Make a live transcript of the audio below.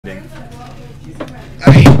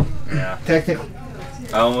Yeah. Technically.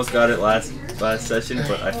 I almost got it last session,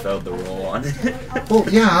 but I failed the roll on it. Well,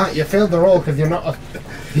 yeah, you failed the roll because you're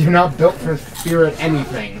not built for spirit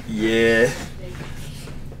anything. Yeah.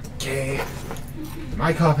 Okay.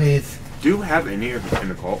 My copies. Do you have any of in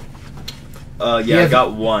the cult? Yeah, I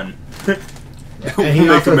got one. And he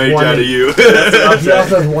We'll make a also mage has one out of in, you. he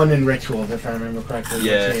also has one in rituals, if I remember correctly.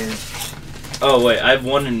 Yeah. Which is, Oh wait, I have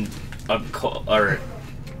one in or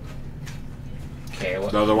okay,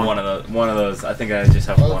 what? The other one? one of those. I think I just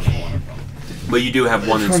have one. Okay. But you do have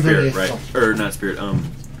one in Which one's spirit, are right? useful? Or not spirit,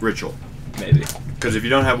 ritual. Maybe. Because if you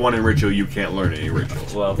don't have one in ritual, you can't learn any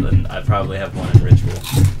rituals. Well, then I probably have one in ritual.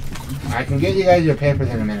 I can get you guys your papers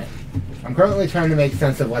in a minute. I'm currently trying to make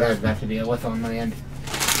sense of what I was about to deal with on my end.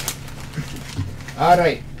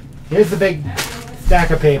 Alright. Here's the big stack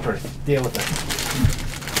of papers. Deal with it.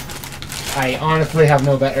 I honestly have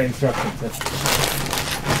no better instructions.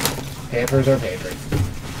 Papers are papers.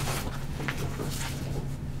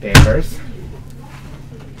 Papers.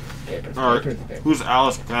 Papers. Alright. Papers. Papers. Who's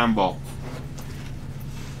Alice Campbell?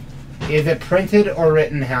 Is it printed or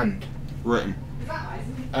written hand? Written.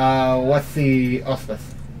 What's the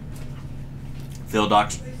auspice?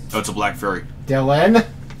 Phildox. Oh, it's a black fairy. Dylan?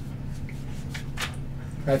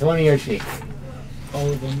 That's one of your sheets. All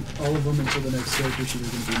of them until the next character sheet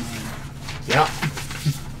are going to be mine. Yep.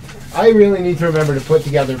 I really need to remember to put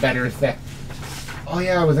together better stuff. Oh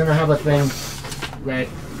yeah, I was gonna have a thing. Right.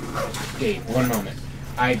 Okay, one moment.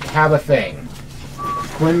 I have a thing.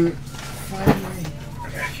 When. Finally.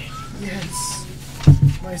 Yes.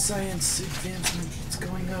 My science advancement is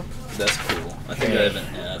going up. That's cool. I think I have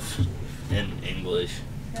an F in English.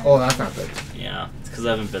 Oh, that's not good. Yeah, it's because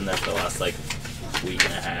I haven't been there for the last like week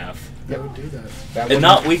and a half. That would do that. That And wouldn't-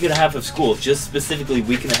 not week and a half of school, just specifically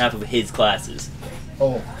week and a half of his classes.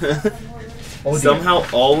 Oh. Oh dear. Somehow,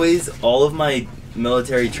 always, all of my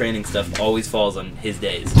military training stuff always falls on his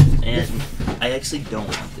days. And I actually don't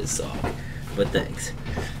want this sock, but thanks.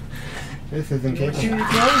 This isn't Where'd you capable. go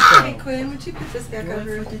Hey from? Quinn, would you put this back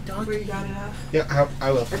over where you got it off? Yeah,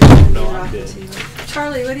 I will. No, I'm good.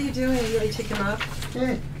 Charlie, what are you doing? You ready to take him up?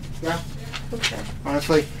 Yeah, Okay.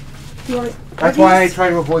 honestly. You want That's why I try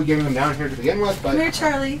to avoid getting them down here to begin with, Come but. here,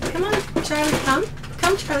 Charlie. Come on, Charlie. Come.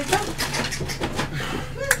 Come, Charlie. Come.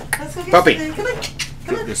 Let's go get Puppy. something. Come on.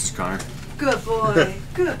 Come on. This is Connor. Good boy.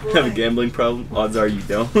 Good boy. Have a gambling problem? Odds are you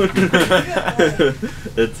don't. That's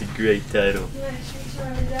a great title. Yeah, she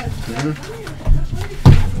Charlie does. Mhm.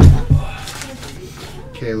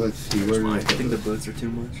 Okay, let's see. Where do I I think the boots are too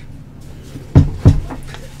much.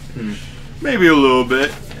 Maybe a little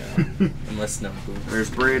bit. Unless no boots. There's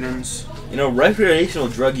Braden's. You know, recreational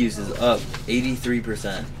drug use is up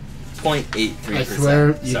 83%. 0.83%. I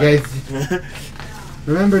swear, you Sorry. guys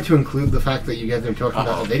remember to include the fact that you guys are talking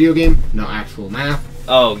about a video game, not actual math.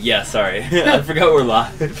 Oh, yeah, sorry. I forgot we're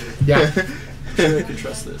live. Yeah. Sure, I can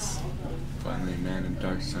trust this. Finally, man in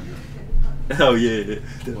dark sun. Oh, yeah.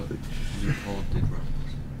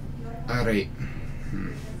 Alright.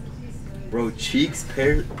 Bro, cheeks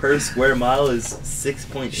per square mile is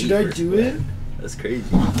 6.8. Should I do it? That's crazy.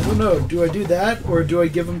 I don't know. Do I do that, or do I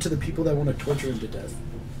give them to the people that want to torture him to death?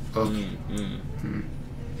 Okay.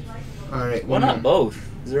 Alright. Why not both?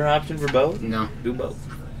 Is there an option for both? No. Do both.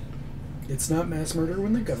 It's not mass murder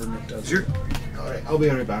when the government does it. Alright, I'll be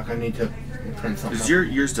right back. I need to print something. Because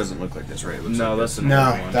yours doesn't look like this, right? It looks No, like that's this. an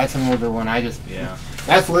No, older one. that's an older one. I just. Yeah.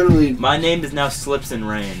 That's literally. My name is now Slips and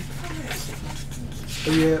Rain.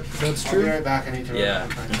 Oh, yeah, that's I'll be true. right back. I need to. Yeah.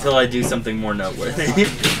 Until I do something more noteworthy.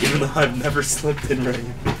 Even though I've never slipped in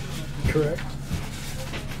rain. Correct.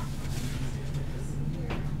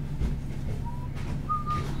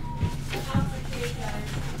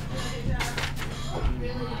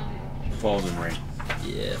 Falls in rain.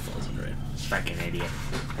 Yeah, falls in rain. Fucking idiot.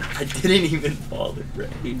 I didn't even fall in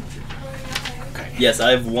rain. Okay. Yes,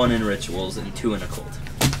 I have 1 in rituals and 2 in occult.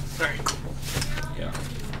 Very cool. Yeah.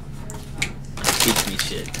 Teach me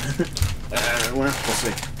shit. We'll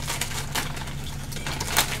see.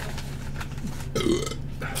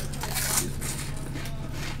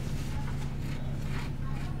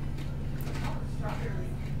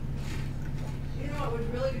 You know what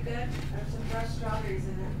would really be good? Have some fresh strawberries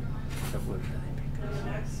in it.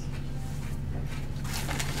 Next.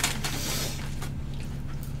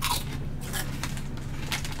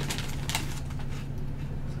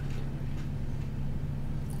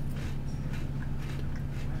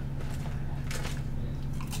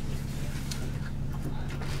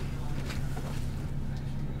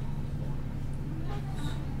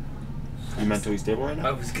 You mentally stable right now?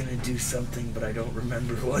 I was gonna do something, but I don't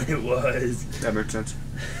remember what it was. That makes sense.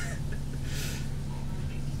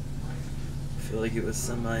 feel like it was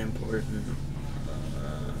semi-important.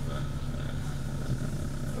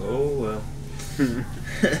 Oh well.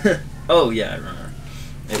 Oh yeah, I remember.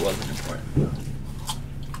 It wasn't important.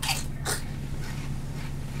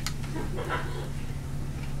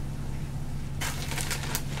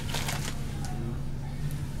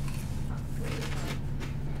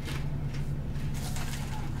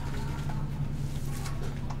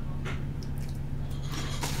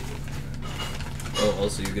 Oh,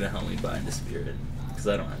 also you're gonna help me bind a spirit, because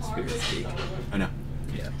I don't have spirit speak. I know.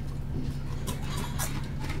 Yeah.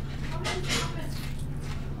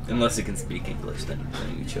 Unless it can speak English, then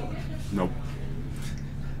you chill. Nope.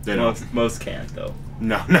 They don't. Most can't though.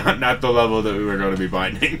 No, not the level that we were going to be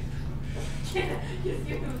binding.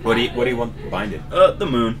 What do you want binded? The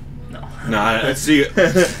moon. No. Nah, let's see.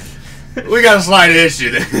 We got a slight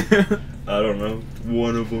issue there. I don't know.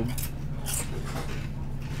 One of them.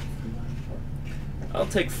 I'll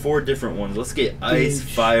take 4 different ones. Let's get ice,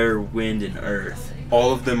 fire, wind, and earth.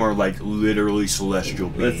 All of them are like literally celestial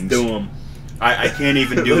beings. Let's do them. I can't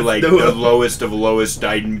even do Let's like do the 'em. lowest of lowest.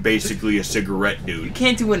 I'm basically a cigarette You dude.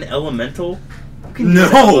 can't do an elemental? You can do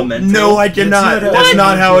an No, elemental. no, I cannot. That's not how That's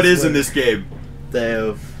not how it elementals is in work. this game.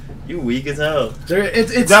 Damn. You weak as hell.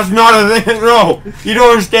 It's That's not a thing. No, you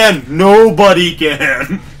don't understand. Nobody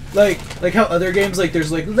can. like how other games, like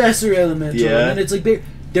there's like lesser elemental, Yeah. and then it's like big.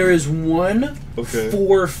 There is one Okay.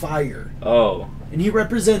 for fire, Oh. and he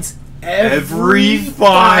represents Every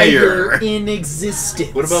fire fire. in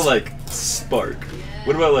existence. What about like spark?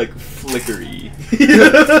 What about like flickery?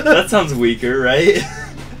 That sounds weaker, right?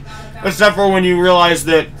 Except for when you realize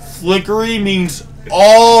that flickery means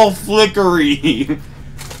all flickery.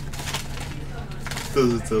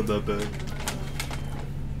 Doesn't sound that bad.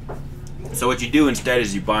 So what you do instead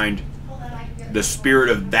is you bind the spirit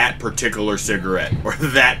of that particular cigarette or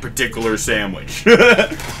that particular sandwich.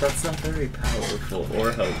 That's not very powerful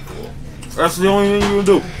or helpful. That's the only thing you will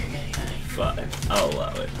do. Fine, I'll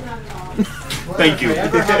allow it. Thank you. If I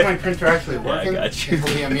ever have my printer actually Yeah, I working, got you. it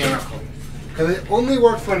will be a miracle. Because it only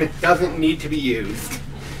works when it doesn't need to be used.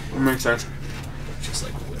 That makes sense. Just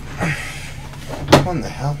like wood. What the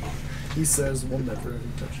hell? He says we'll never ever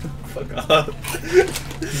touch him. Fuck off.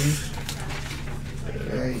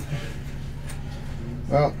 Right.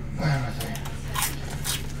 Well, where was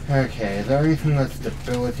I? Okay, is there anything that's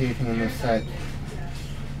debilitating in this set?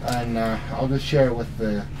 And I'll just share it with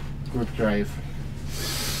the group drive.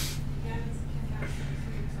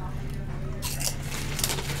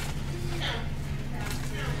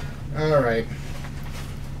 Alright.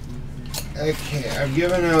 Okay, I've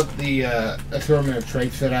given out the assortment of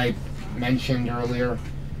traits that I mentioned earlier.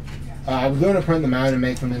 I was going to print them out and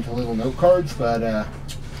make them into little note cards, but,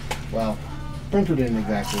 well, printer didn't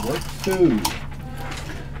exactly work, so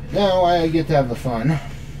now I get to have the fun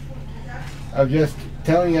of just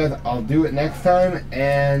telling you guys I'll do it next time,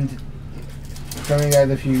 and telling you guys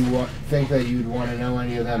if you think that you'd want to know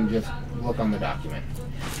any of them, just look on the document.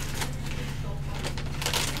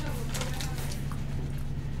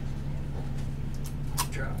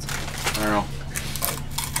 I don't know.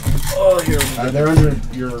 Oh, here we go. They're under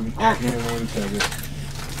your one, so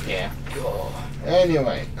just, yeah.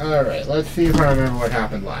 Anyway, alright, let's see if I remember what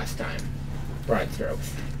happened last time. Broad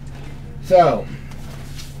strokes. So,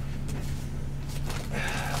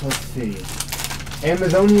 let's see.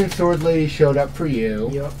 Amazonian Sword Lady showed up for you.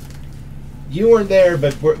 Yep. You weren't there,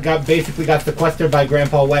 but basically got sequestered by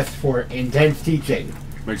Grandpa West for intense teaching.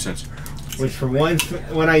 Makes sense. Which, for once,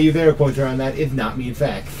 when I use air quotes around that, is not mean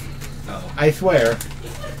facts. Oh. I swear.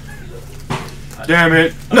 Damn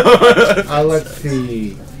it. Let's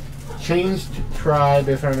see. Changed tribe,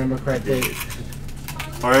 if I remember correctly.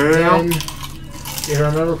 Then, if I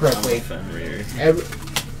remember correctly, Fenrir.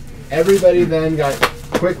 everybody then got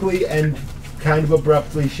quickly and kind of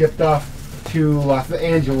abruptly shipped off to Los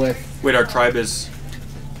Angeles. Wait, our tribe is...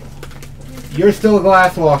 You're still a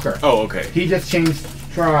Glasswalker. Oh, okay. He just changed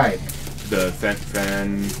tribe. The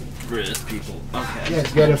fan... British people. Okay.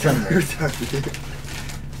 Yes, get it from there.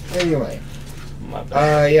 Anyway. My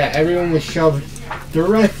bad. Yeah, everyone was shoved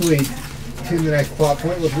directly to the next plot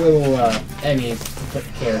point with little, any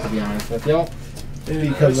care, to be honest with y'all. And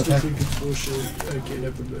Because I of still that. think it's bullshit. I can't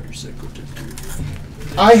have a motorcycle to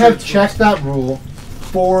I have checked that rule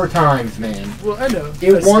 4 times, man. Well, I know. I It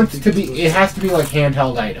still wants think to it's be, bullshit. it has to be like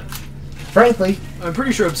handheld items. Frankly, I'm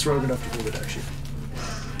pretty sure I'm strong enough to hold it, actually.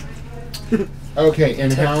 okay,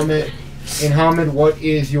 in Helmet, what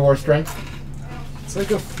is your strength? It's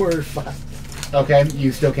like a 4 or 5. Okay,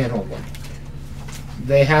 you still can't hold one.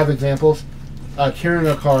 They have examples. Carrying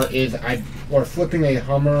a car is, or flipping a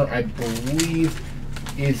Hummer, I believe,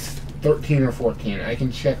 is 13 or 14. I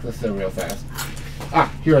can check this though real fast.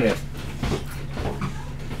 Ah, here it is.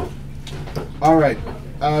 Alright.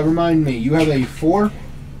 Remind me, you have a 4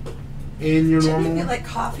 in your Should normal you one? like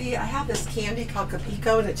coffee? I have this candy called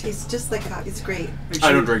Capico, and it tastes just like coffee. It's great.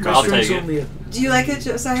 I don't drink I'll coffee. take it. Only Do you like it,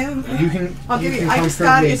 Josiah? You can. I'll give you. can I just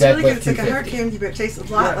got it. comfortably It's really good. deadlift It's like a hard 250. candy, but it tastes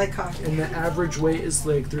a lot like coffee. and the average weight is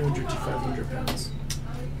like 300 to 500 pounds.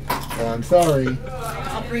 Well, I'm sorry.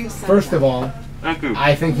 I'll bring some. First of all, Thank you.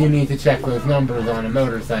 I think you need to check those numbers on a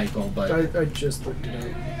motorcycle, but I just looked it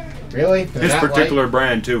up. really? They're His that particular light?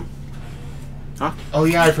 brand too. Oh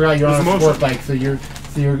yeah, I forgot you're on It's a a sport motion. bike,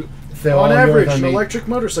 so On all yours average, are an made- electric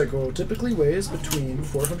motorcycle typically weighs between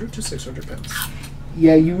 400 to 600 pounds.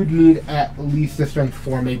 Yeah, you would need at least a strength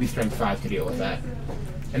 4, maybe strength 5 to deal with that.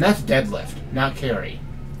 And that's deadlift, not carry.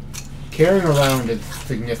 Carrying around is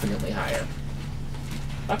significantly higher.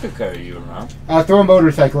 I could carry you around. Throw a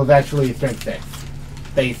motorcycle is actually strength 6.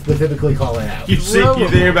 They specifically call it out. You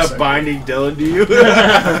thinking about binding Dylan to you?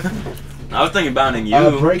 I was thinking bounding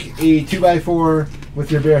you. Break a 2x4 with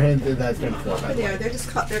your bare hands is that strength 4. by the way. Yeah, they're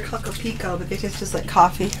called Capico, but they taste just like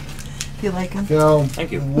coffee. If you like them. So,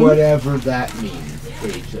 Thank you. whatever that means for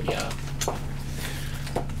each of ya.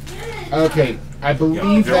 Okay, I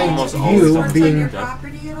believe they're that almost always you done. On being... your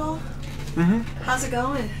property at all? Mhm. How's it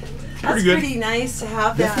going? That's Pretty good. pretty nice to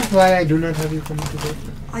have This that. is why I do not have you come to this.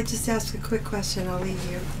 I just asked a quick question. I'll leave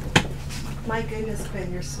you. My goodness,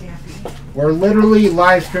 Ben, you're snappy. We're literally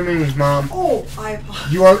live streaming, Mom. Oh, I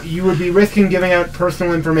apologize. You would be risking giving out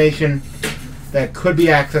personal information that could be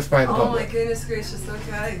accessed by the Oh my public. goodness gracious.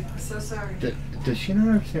 Okay, I'm so sorry. Does she not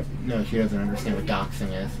understand? No, she doesn't understand what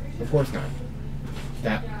doxing is. Of course not.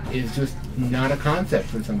 That is just not a concept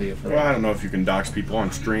for somebody of her. Well, I don't know if you can dox people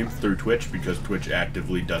on stream through Twitch because Twitch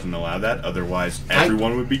actively doesn't allow that. Otherwise,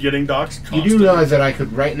 everyone would be getting doxed. You Constantly. do realize that I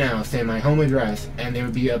could right now say my home address and there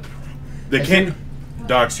would be a... They I can't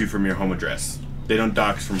dox you from your home address. They don't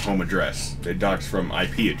dox from home address. They dox from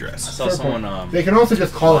IP I address. saw someone They can also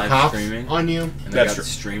just call the live cops streaming. on you. and they That's got true.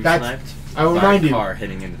 stream That's- sniped I will by remind a you. car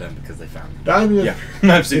hitting into them because they found it. That is- Yeah,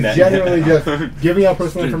 I've seen It's that. generally just giving out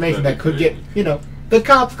personal information that could get, the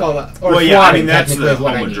cops call it. Or Well, yeah, I swatting, mean that's technically, the is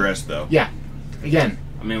what I home mean. address though. Yeah. Again,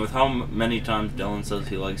 I mean, with how many times Dylan says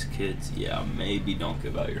he likes kids, yeah, maybe don't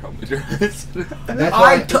give out your home address. that's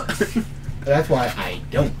why. That's why I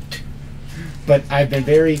don't. But I've been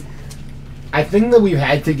very. I think that we've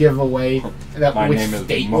had to give away that My which name is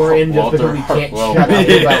state we're in just because we can't Walter shut up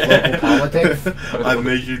Hartwell. about local politics. I'm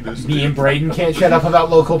making this. Me and Braden can't shut up about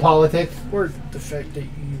local politics. Or the fact that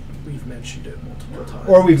we've mentioned it multiple times.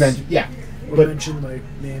 Or we've mentioned, yeah. Or But, mentioned like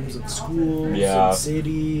names of schools Yeah. and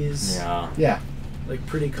cities. Yeah. yeah. Like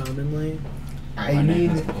pretty commonly. I My name mean,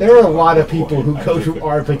 is there are a lot of people who go to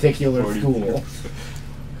our particular school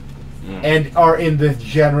Yeah. and are in this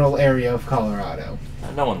general area of Colorado.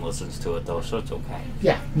 No one listens to it though, so it's okay.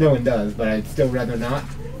 Yeah, no one does, but I'd still rather not,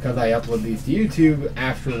 because I upload these to YouTube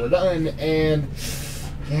after we're done, and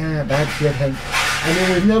yeah, bad shit has... I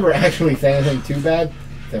mean, we've never actually said anything too bad,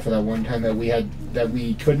 except for that one time that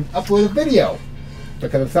we couldn't upload a video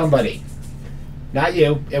because of somebody. Not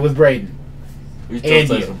you, it was Braden. We still And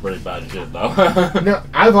say you. some pretty bad shit though. No,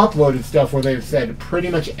 I've uploaded stuff where they've said pretty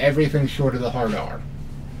much everything short of the hard R.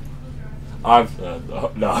 I've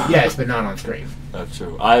no. Yes, but not on stream. That's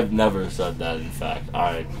true. I've never said that. In fact,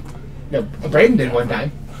 No, Braden did one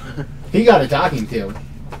time. He got a talking to.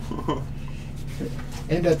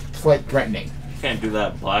 And a slight threatening. can't do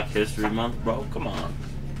that Black History Month, bro. Come on.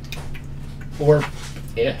 Or,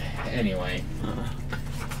 anyway.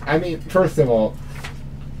 I mean, first of all,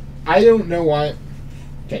 I don't know why.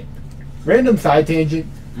 Okay, random side tangent,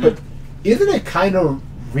 but isn't it kind of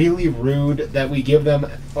really rude that we give them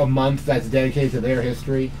a month that's dedicated to their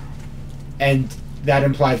history, and that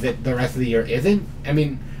implies that the rest of the year isn't? I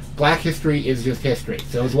mean, Black history is just history.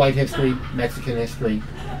 So is white history, Mexican history.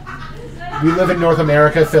 We live in North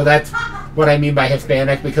America, so that's what I mean by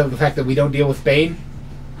Hispanic, because of the fact that we don't deal with Spain,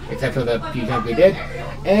 except for the few times we did,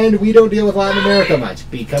 and we don't deal with Latin America much,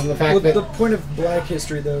 because of the fact Well, that... the point of Black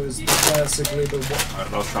history, though, is classically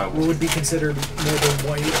what would be considered more the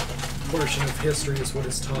white portion of history is what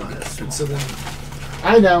is taught. And so then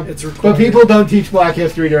I know, it's but required. people don't teach Black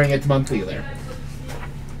history during its month either.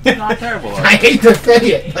 It's not terrible. I hate to say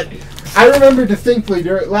it, but I remember distinctly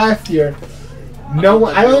during last year, no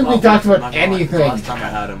one. I don't think we talked about anything Last time I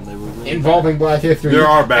had them, they were really involving Black history There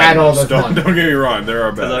are bad at all ones. this Don't month. get me wrong. There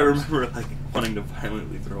are bad. Because I ones. remember like wanting to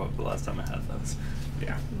violently throw up the last time I had those.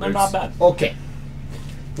 Yeah, They're not bad. Okay.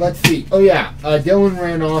 Let's see. Oh yeah, Dylan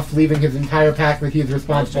ran off, leaving his entire pack that he's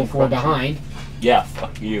responsible for behind. Yeah,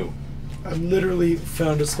 fuck you. I literally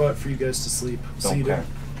found a spot for you guys to sleep. So Don't you care. don't.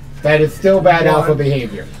 That is still bad alpha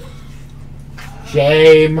behavior.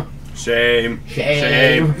 Shame. Shame.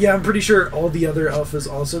 Shame. Yeah, I'm pretty sure all the other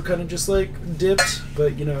alphas also kind of just like dipped,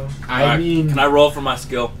 but you know. I mean, can I roll for my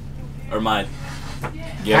skill? Or my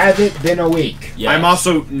gift? has it been a week? Yes. I'm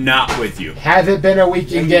also not with you. Has it been a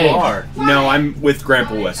week in You game? are. No, I'm with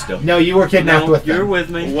Grandpa West still. No, you were kidnapped No, with them. you're with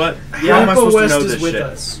me. What? How am I Grandpa supposed West to know is this with shit?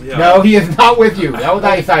 us. Yeah. No, he is not with you. That was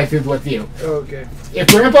Ice Ice who's with you. Okay. If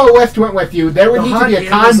Grandpa West went with you, there would The need to hot be a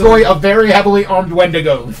Amazon- convoy of very heavily armed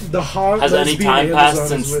Wendigos. The hot Has any lesbian time passed Amazon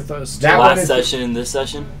since is with us. that- one last is- session and this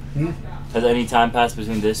session? Hmm? Has any time passed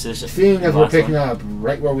between this session? Seeing as and we're last picking one? up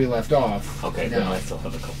right where we left off. Okay, no. then I still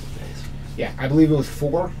have a couple of days. Yeah, I believe it was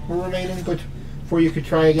 4 were remaining, but before you could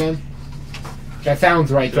try again. That sounds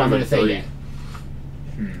right, so I'm going to say Three. yeah.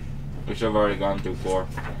 We should have already gone through 4.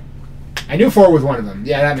 I knew 4 was one of them.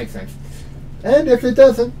 Yeah, that makes sense. And if it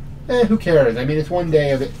doesn't, who cares? I mean, it's one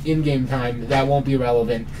day of in-game time. That won't be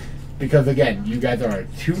relevant. Because, again, you guys are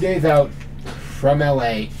 2 days out from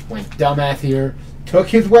LA. Went dumbass here. Took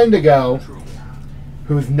his Wendigo,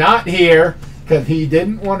 who's not here, because he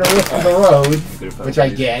didn't want to risk the roads, which I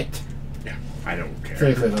get. I don't care.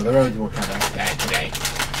 Seriously, though, the roads were kind of bad today.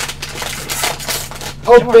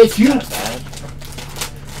 Oh, bitch, you... Not bad.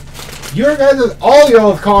 Your guys' all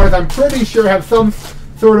y'all's cars, I'm pretty sure, have some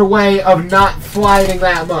sort of way of not sliding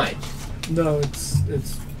that much. No, it's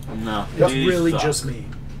No. really These suck. just me.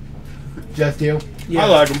 Just you? Yeah. I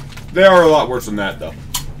like them. They are a lot worse than that, though.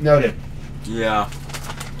 Noted. Yeah.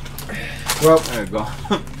 Well, There you go.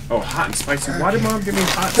 Oh, hot and spicy. Why did Mom give me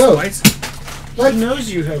hot So- and spicy? let's... She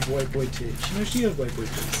knows you have white boy teeth. She knows you have white boy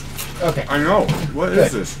teeth. Okay, I know. What Good.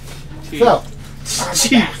 is this? so...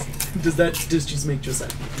 Jeez. Does just make just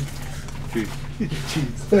that?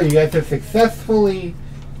 Jeez. So you guys have successfully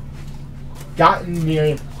gotten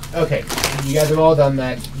near... Okay, you guys have all done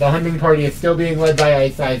that. The hunting party is still being led by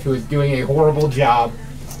Ice Ice, who is doing a horrible job.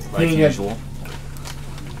 Like Being usual.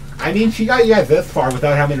 I mean, she got you guys this far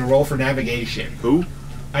without having to roll for navigation. Who?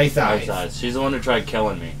 Ice Ice. Ice Ice. She's the one who tried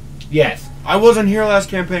killing me. Yes. I wasn't here last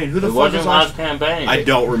campaign. Who the It fuck wasn't is last campaign. I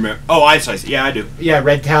don't remember. Oh, Ice Ice. Yeah, I do. Yeah,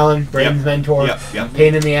 Red Talon, Braden's Yep. mentor, Yep.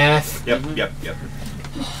 pain in the ass. Yep. Mhm. Yep. Yep.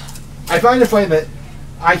 I find it funny that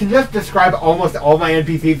I can just describe almost all my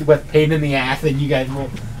NPCs with pain in the ass, and you guys will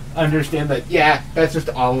understand that, yeah, that's just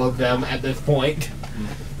all of them at this point.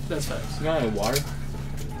 That's fast. You got any water?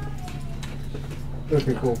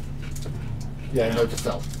 Okay, cool. Yeah, note to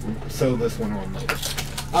self. Sew this one on later.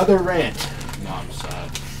 Other rant. No, I'm sad.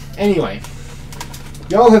 Anyway,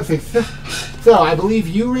 y'all have success. So, I believe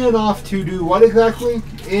you ran off to do what exactly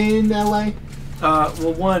in LA?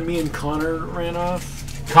 Well, one, me and Connor ran off.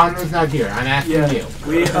 Connor's not here. I'm asking Yeah. you.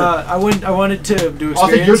 We, I wanted to do experience.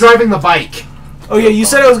 Also, you're driving the bike. Oh yeah, you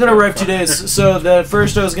said I was gonna arrive 2 days. So the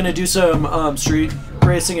first I was gonna do some street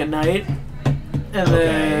racing at night, and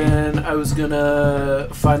then I was gonna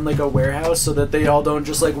find like a warehouse so that they all don't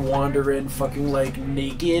just like wander in fucking like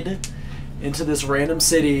naked into this random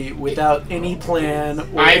city without any plan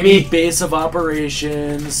or any base of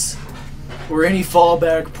operations or any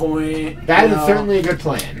fallback point. That you is know? certainly a good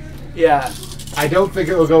plan. Yeah. I don't think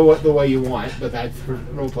it will go the way you want, but that's for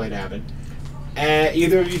roleplay to happen.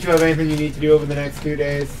 Either of you two have anything you need to do over the next 2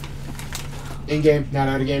 days? In-game, not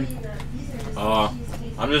out-of-game?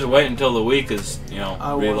 I'm just waiting until the week is,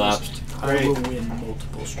 relapsed. I will win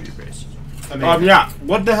multiple street races. Yeah.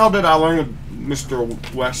 What the hell did I learn with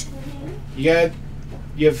Mr. West? You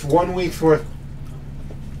have 1 week's worth.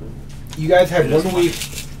 You guys have 1 week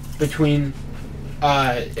between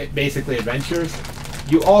basically adventures.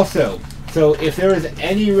 You also, so if there is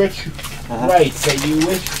any rich rights that you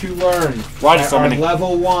wish to learn Why that so are many?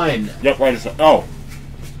 level 1, Yep. Wait a second. Oh.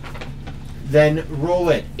 then roll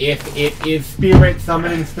it. If it is spirit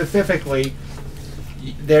summoning specifically,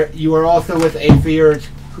 you are also with a fear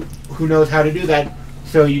who knows how to do that.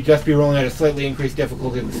 So you just be rolling at a slightly increased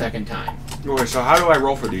difficulty the second time. Okay. So how do I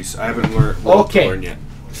roll for these? I haven't learned. Okay. Learned yet.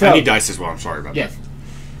 So I need dice as well. I'm sorry about yes.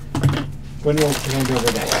 When we'll hand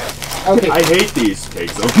over that. Okay. that. I hate these.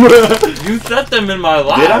 Take them. You set them in my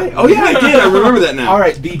lap. Did I? Oh yeah, I did. I remember that now. All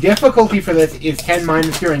right. The difficulty for this is 10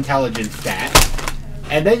 minus your intelligence stat,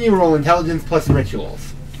 and then you roll intelligence plus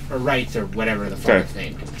rituals, or rights, or whatever the fuck Okay. it's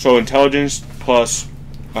named. So intelligence plus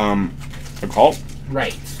occult.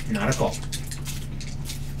 Rights, not a cult.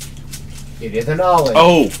 It is a knowledge.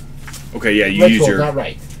 Oh. Okay. Yeah. You rituals, use your. not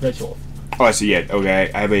rights. Rituals. Oh, I see. Yeah. Okay.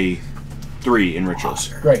 I have a 3 in rituals.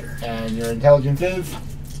 Great. And your intelligence is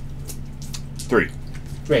 3.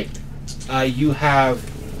 great. You have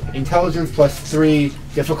intelligence plus 3.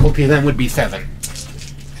 Difficulty then would be 7.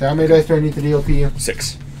 So how many dice do I need to deal to you?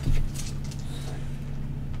 6.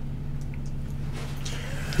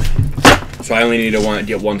 So I only need to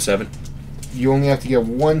get 1 7. You only have to get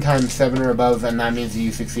 1 times 7 or above, and that means that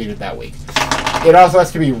you succeeded that week. It also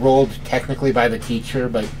has to be rolled technically by the teacher,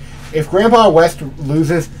 but if Grandpa West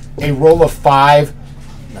loses a roll of 5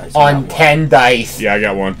 Nice, on 10 dice... Yeah, I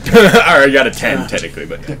got 1. Or I got a 10, technically,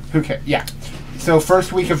 but... Who cares? Yeah. So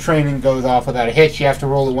first week of training goes off without a hitch. You have to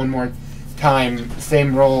roll it one more time,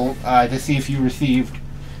 same roll, to see if you received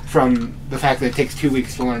from the fact that it takes 2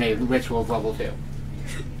 weeks to learn a ritual of level 2.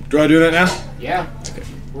 Do I do that now? Yeah. Okay.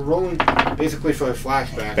 We're rolling basically for a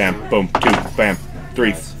flashback. Bam, so. boom, 2, bam,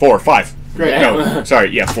 3, 4, 5. Great. No, sorry,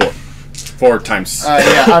 yeah, 4. 4 times.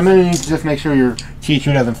 Yeah, I'm going to need to just make sure your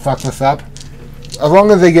teacher doesn't fuck this up. As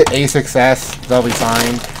long as they get a success, they'll be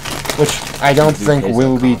fine. Which I don't think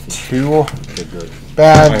will be too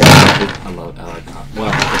bad. I like coffee.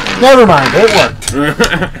 Well, Never mind, it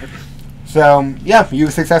worked. So, yeah, you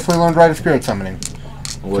successfully learned Rite of Spirit Summoning.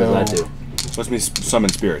 what does that do? Supposed to be summon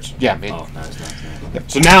spirits. Yeah, Oh, nice.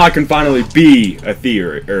 So now I can finally be a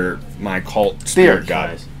Theer, or my cult spirit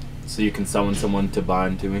god. Nice. So you can summon someone to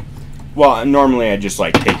bind to me? Well, normally I just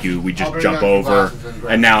like take you, we I'll just bring jump out the over, glasses and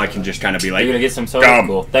grab and now some I can just kind of be like, You're gonna get some soda? Gum.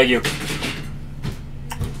 Cool. Thank you.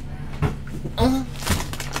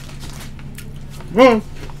 "Whoa."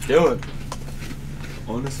 Do it.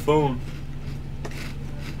 On his phone.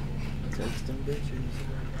 Text them bitches.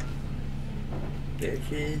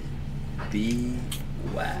 Bitches be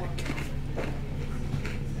whack.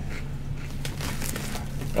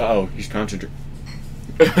 Uh-oh, he's concentrating.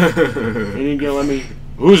 You ain't gonna let me...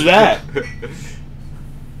 Who's that?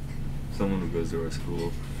 Someone who goes to our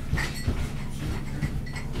school.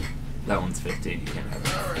 That one's 15. You can't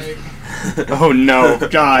have it. Oh no,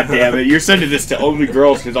 god damn it. You're sending this to only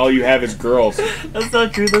girls because all you have is girls. That's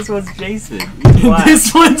not true. This one's Jason.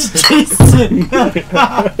 This one's Jason.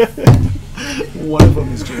 One of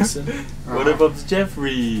them is Jason. One of them's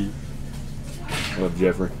Jeffrey. Love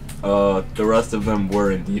Jeffrey. The rest of them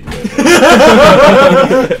were indeed women.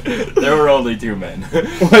 There were only 2 men.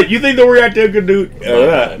 What, you think they react to a good dude?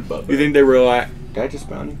 bad. You think they react... Did I just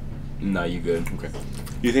bounty? No, you good. Okay.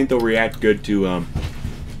 You think they'll react good to, I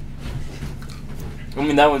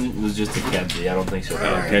mean, that one was just a Kenzie. I don't think so.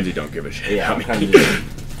 Kenzie don't give a shit. Yeah, I mean, kind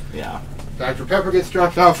of. Yeah. Dr. Pepper gets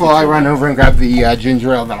dropped off while I run over and grab the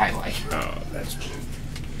ginger ale that I like. Oh, that's...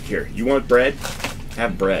 Here, you want bread?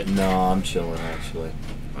 Have bread. No, I'm chilling actually.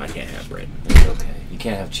 I can't have bread. It's okay. You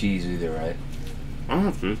can't have cheese either, right? I don't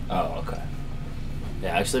have food. Oh, okay.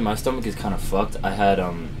 Yeah, actually, my stomach is kind of fucked. I had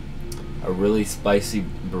a really spicy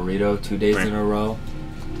burrito 2 days in a row,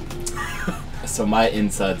 so my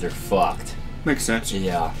insides are fucked. Makes sense.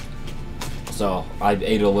 Yeah. So I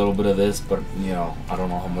ate a little bit of this, but you know, I don't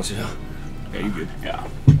know how much. Yeah, you good. Yeah.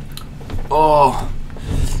 Oh.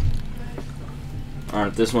 All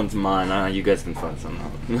right, this one's mine. You guys can find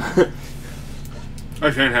something out. I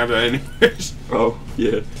can't have that anyways. Oh,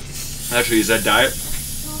 yeah. Actually, is that diet? I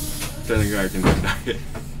think I can have diet.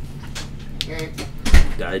 Okay,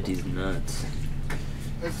 Died these nuts.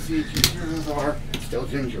 let's see, ginger ales are still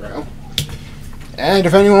ginger ale. And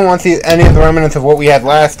if anyone wants any of the remnants of what we had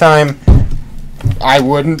last time, I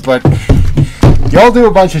wouldn't, but y'all do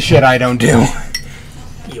a bunch of shit I don't do.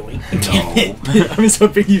 I was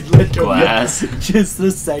hoping you'd let go Glass. just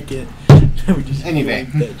a second. Anyway.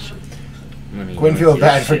 That shit. Quinn feels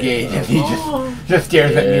bad for Gage, and he just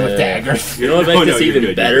stares at me with daggers. You know what makes No, this you're even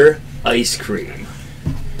good, better? Ice cream.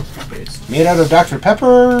 Made out of Dr.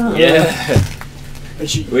 Pepper? Yeah. We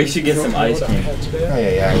should get You know some what ice I cream. had today? Oh,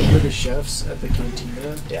 yeah. I went to the chefs at the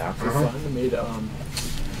cantina. Yeah. For fun, they made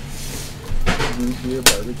root beer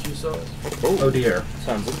barbecue sauce. Oh dear.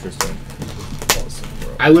 Sounds interesting. Awesome,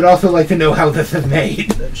 bro. I would also like to know how this is made.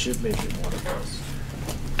 That shit made me want to buzz.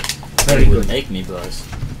 Very It would good. make me buzz.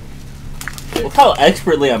 Look how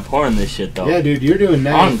expertly I'm pouring this shit, though. Yeah, dude, you're doing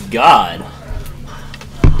nice. On God.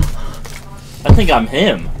 I think I'm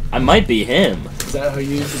him. I might be him. Is that how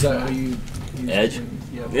you use Edge?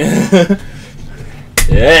 Yeah.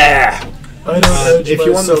 Yeah. I don't edge if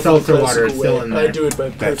you want the myself seltzer in water, it's classical still way. in there. I do it by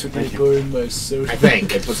perfectly pouring my soda. I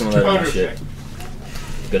think. Hey, put some of that in my shit.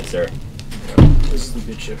 Good, sir. This is the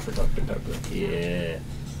good shit for Dr. Pepper. Yeah.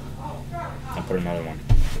 I'll put another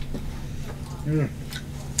one.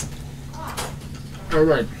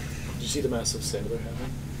 Alright. Did you see the massive sale they're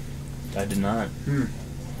having? I did not.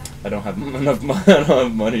 I don't have enough money. I don't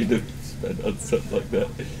have money to spend on stuff like that.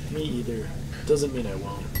 Me either. Doesn't mean I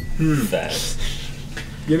won't. Facts.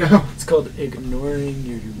 You know? It's called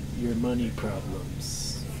ignoring your money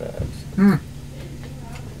problems. Facts.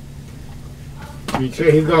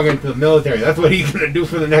 He's going into the military. That's what he's going to do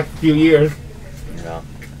for the next few years. Yeah.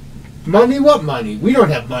 Money? What money? We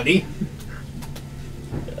don't have money.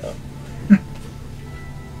 Yeah.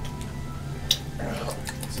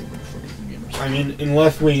 I mean,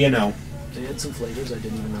 unless we, They had some flavors I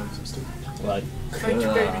didn't even know existed. Like, Thank you,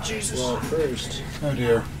 baby Jesus. Well, first, Oh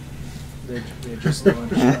dear. they just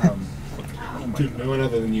launched. Dude, no one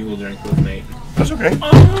other than you will drink with me. That's okay.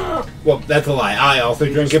 Well, that's a lie. I also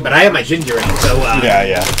drink it, but I have my ginger ale, so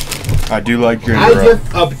Yeah. I do like your I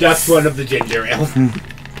just abduct one of the ginger ale.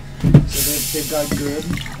 So they've got good,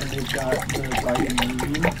 and they've got the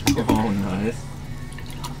vitamin. oh, nice.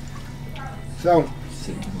 So,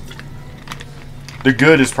 The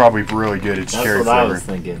good is probably really good. It's That's cherry what I flavored. was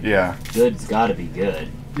thinking. Yeah. Good's gotta be good.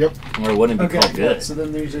 yep. Or it wouldn't be called Okay, good. so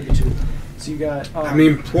then these are the two. So you got. I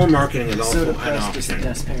mean, poor marketing is also soda an pressed is option.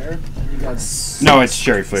 Despair, and you got. No, it's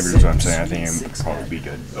cherry flavored is what I'm saying. I think Six it'd probably pack. be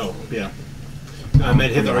good. Oh, yeah. I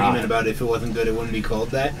meant his argument about if it wasn't good, it wouldn't be called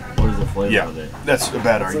that. What is the flavor Yeah. of it? That's a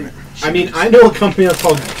bad It's argument. like I mean, I know a company that's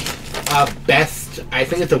called Best. I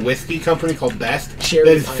think it's a whiskey company called Best. Cherry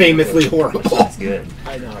That is pineapple. famously horrible. That's good.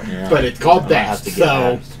 I know. Yeah. But it's called I'm gonna have Best, to get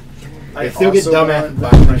so abs. I still get also dumbass want the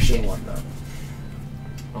buying Russian shit. one though.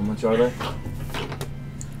 How much are they?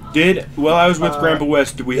 While I was with Grandpa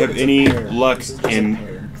West, did we yeah, have it's a any pear. luck This is just a in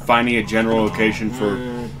pear. finding a general location for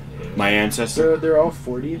my ancestor? They're all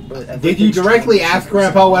 40, but did you everything's directly 20%. ask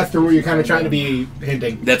Grandpa West, or were you kind of trying to be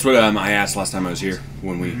hinting? That's what I asked last time I was here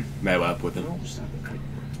when we met up with him.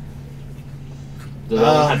 Does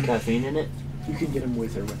that one have caffeine in it? You can get them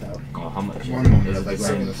with or without. Oh, how much? One moment, Is it like, the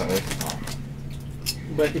same right price?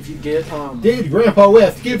 But if you get Did Grandpa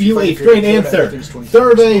West give you a If straight you're answer? everything's 20%.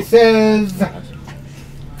 Survey says.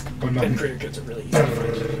 One and moment. credit cards are really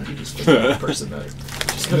easy. You just pick the person that.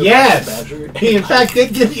 Just go to Yes! Badger. He in fact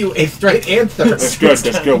did give you a straight answer. That's good.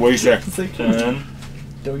 That's good. What do you say? It's like, 10,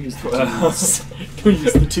 don't use the 12, twos. Don't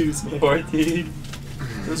use the twos, man. 14.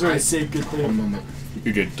 Those are a safe good One thing. moment.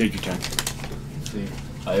 You're good. Take your time.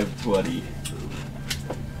 I have 20.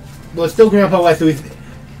 Well, it's still Grandpa West, so he's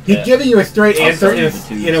Yeah. giving you a straight I'll answer send you in the a,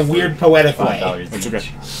 twos in a for weird poetic way. $5 That's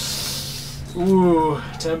each. okay. Ooh,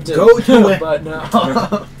 tempted. Go to it. But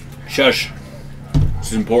no. Shush. This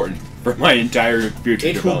is important for my entire future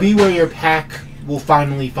It will development. be where your pack will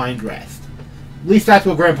finally find rest. At least that's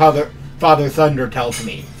what Father Thunder tells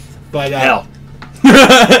me. But hell.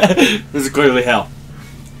 This is clearly hell.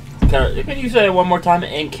 Can you say it one more time,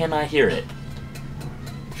 and can I hear it?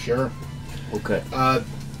 Sure. Okay.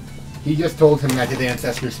 He just told him that his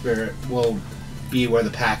ancestor spirit will be where the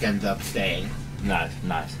pack ends up staying. Nice.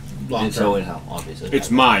 Long And so term. in hell, obviously. It's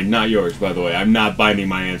mine, not yours, by the way. I'm not binding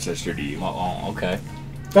my ancestor to you. Oh, okay.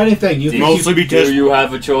 If anything, you think Mostly you, because Do you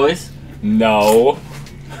have a choice? No.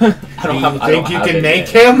 I do you I think you have can it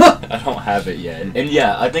make yet. him? I don't have it yet. And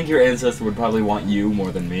yeah, I think your ancestor would probably want you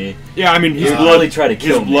more than me. yeah, I mean his He'd blood. probably try to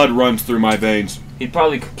kill His me. blood runs through my veins. He'd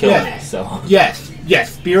probably kill Yeah. me, so. Yes,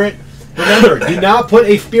 spirit. Remember, do not put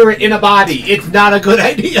a spirit in a body. It's not a good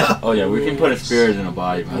idea. Oh yeah, we can put a spirit in a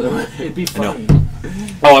body, by the way. It'd be know. funny.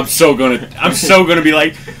 Oh, I'm so gonna be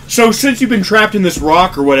like, so since you've been trapped in this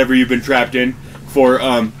rock or whatever you've been trapped in for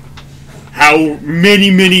how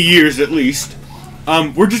many years at least,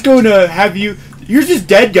 we're just going to have you. You're this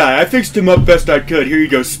dead guy. I fixed him up best I could. Here you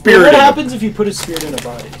go, Well, spirit. what him. happens if you put a spirit in a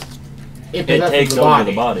body? It It possesses takes the over body.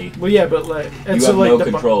 the body. Well, yeah, but like, and You so have like no the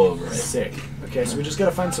control over it. Sick. Okay, so we just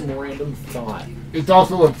gotta find some random thought. It's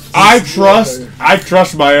also like I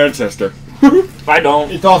trust my ancestor. If I don't,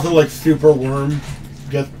 it's also like super worm.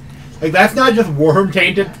 Just like that's not just worm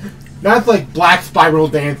tainted. That's like Black Spiral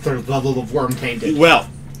Dancer level of worm tainted. Well,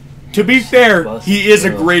 to be fair, he is a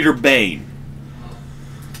greater bane.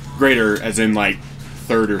 Greater, as in like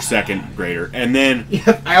third or second greater, and then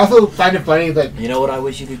Yeah, I also find it funny that you know what I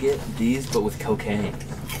wish you could get? These, but with cocaine.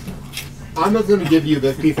 I'm not going to give you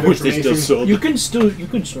this piece of which they still information. sold. You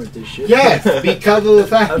can snort this shit. Yes, because of the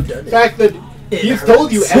fact, I've done it. that It he's hurts.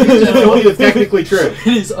 told you everything he's told you is technically true. It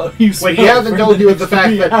is unuseful. What he hasn't for told you is the next fact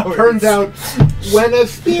 3 that hours. turns out when a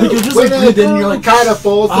spirit, Like, you're just when like a breathing, you're like, kind of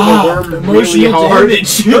falls to ah, the worm really emotional hard,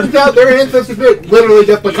 damage. turns out their ancestor spirit literally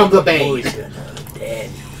just becomes a bane.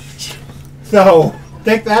 So,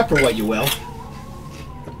 take that for what you will.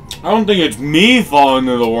 I don't think it's me falling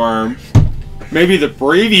into the worm. Maybe the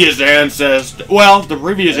previous ancestor. Well, the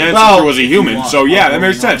previous ancestor was a human, so yeah, that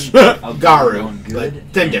makes sense. Garu,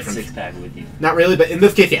 but then different. Six-pack with you. Not really, but in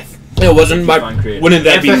this case, yes. It wasn't my. Fun creative. Wouldn't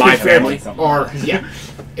that be Ancestor my spirits family? Are, yeah.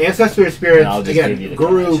 Ancestor spirits, I'll just give you again, the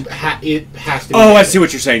Guru, cash. it has to be. Oh, I see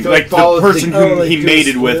what you're saying. So Like it the follows person the- who like he this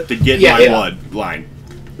mated with to get Yeah, my yeah. bloodline,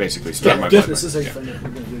 basically start Yeah, my just- bloodline. This is how you Yeah. find out. We're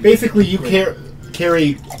gonna do it. Basically, you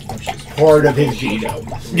carry part of his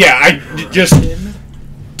genome. Yeah, I just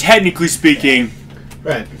technically speaking,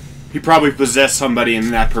 Right. he probably possessed somebody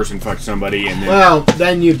and that person fucked somebody, and then Well,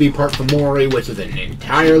 then you'd be part Fomori, which is an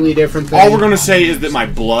entirely different thing. all we're gonna say is that my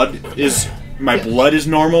blood is my blood is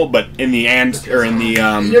normal, but in the Your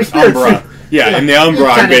spirit's Umbra, in the Umbra,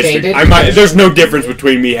 it's I'm kinda basically. tainted. There's no difference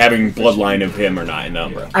between me having bloodline of him or not in the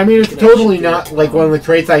Umbra. I mean, it's totally not like one of the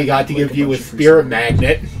traits I got to give you was Spirit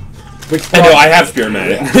Magnet. Which I know I have Spirit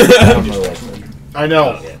Magnet. I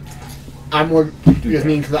know. I'm more just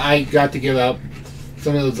mean because I got to give out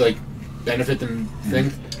some of those like benefits and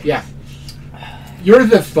things. Yeah.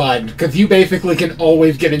 Yours is fun because you basically can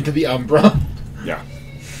always get into the Umbra. Yeah.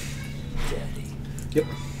 Yep.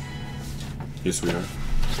 Yes, we are.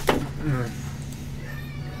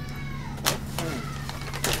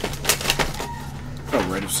 Oh,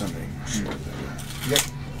 right of something. Yep.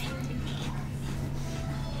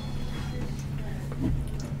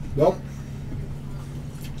 Well.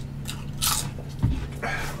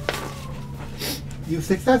 You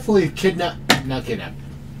successfully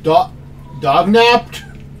dog-napped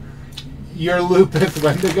your Lupus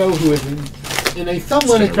Wendigo, who is in a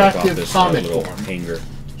somewhat attractive comet form. Hanger.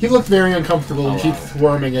 He looks very uncomfortable and keeps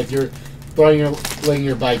squirming as you're laying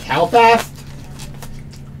your bike. How fast?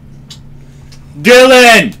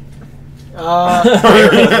 Dylan!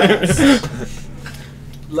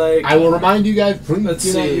 Like, I will remind you guys, please Let's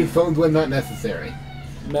do not see. use phones when not necessary.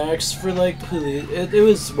 max for like police, it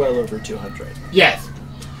was well over 200. Yes.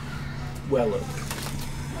 Well over.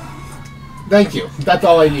 Thank you. That's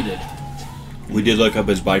all I needed. We did look up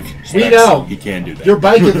his bike specs. We know. He can do that. Your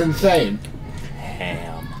bike is insane.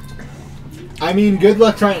 Ham. I mean, good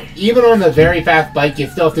luck trying. Even on a very fast bike, you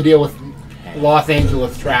still have to deal with Los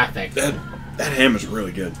Angeles traffic. That ham is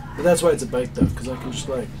really good. But that's why it's a bike though, because I can just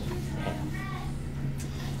like.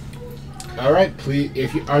 All right, please.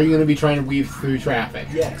 Are you going to be trying to weave through traffic?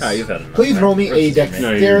 Yes. You've had enough. Please roll me a Versus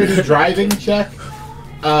dexterity No, driving check.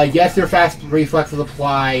 Yes, your fast reflexes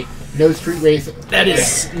apply. No street race. That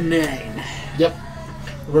is 9. Yep.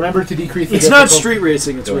 Remember to decrease the It's not difficulty. street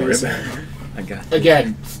racing, it's Don't worry racing. about it. I got it.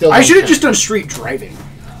 Again, still. I should have don't just done street driving.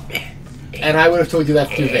 count. And I would have told you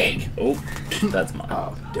that's too vague. Oh, that's mine.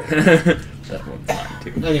 Oh, damn. That one's mine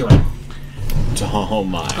too. Anyway, Oh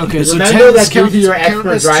my. Okay, so remember 10 that due to your count expert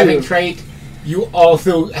as driving 2. trait, you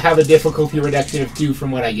also have a difficulty reduction of 2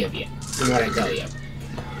 from what I give you. From what I tell you.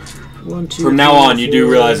 1, 2, From now 3, on, you do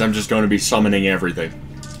 4. realize I'm just going to be summoning everything.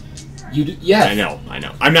 You do, yes. I know. I'm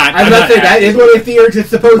not. I was I'm about not to say, that is what a theurge is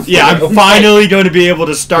supposed to Yeah, do. I'm finally going to be able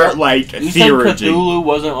to start, like, You said theurging. Cthulhu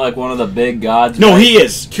wasn't like one of the big gods? No, right? he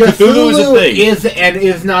is. Cthulhu is a thing. is and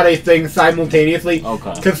is not a thing simultaneously.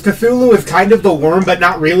 Okay. Because Cthulhu is kind of the worm, but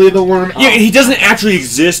not really the worm. Yeah, he doesn't actually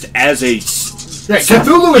exist as a... Right,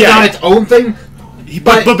 Cthulhu is Yeah. not its own thing.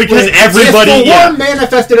 But because if everybody... the Yeah. worm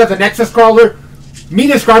manifested as a Nexus crawler, me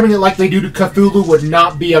describing it like they do to Cthulhu would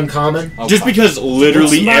not be uncommon. Okay. Just because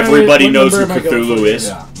literally What's my- everybody what knows who number am I going Cthulhu for? is.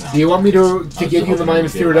 Yeah, no. Do you want me to give you the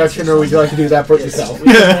minus 2 reduction, or would you like to do that for yourself?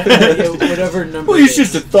 Whatever number. Well, it's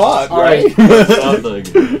just a thought, All right?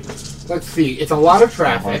 Let's see. It's a lot of Oh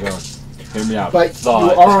my traffic, God. Hear me out. but you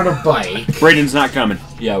Thought. are on a bike. Braden's not coming.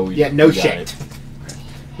 Yeah, we. Yeah, no we got shit. it.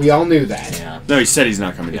 We all knew that. Yeah. No, he said he's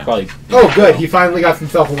not coming He's down. probably. Oh, good. He finally got some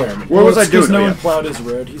self-awareness. What was I Because doing? no Oh, one yeah. plowed his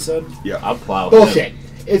road, he said. I'll plow. Bullshit.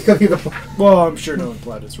 It's because he's a. Well, I'm sure no one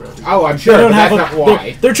plowed his road. Oh, I'm They sure, don't but have that's a, not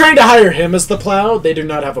why. They're trying to hire him as the plow. They do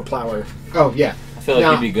not have a plower. Oh, yeah. I feel like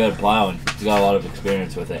Now- he'd be good at plowing. He's got a lot of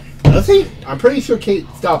experience with it. Does he? I'm pretty sure Kate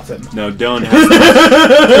stops him. No, Dylan has even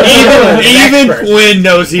Expert. Quinn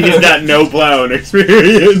knows he does not know plowing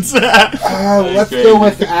experience. Let's go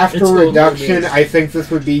with after It's reduction. over. I think this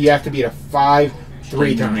would be you have to beat a 5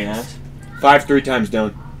 3 times. 5 3 times,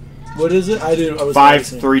 Dylan. What is it? I didn't. I was 5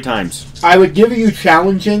 guessing. 3 times. I would give you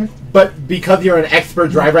challenging, but because you're an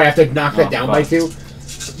expert driver, I have to knock that down by fuck. 2.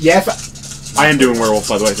 Yes, I am doing werewolf,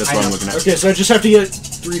 by the way. That's I what I'm know. looking at. Okay, so I just have to get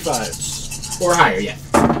 3 5s. or higher, yes.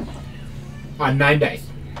 On 9 days.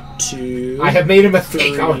 2. I have made a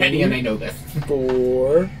mistake 3, already, and I know this.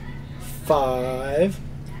 4, 5,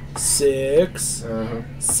 6,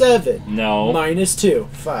 7. No. Minus 2.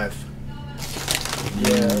 5.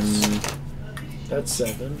 Yes. That's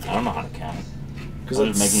 7. I don't know how to count. Because I'm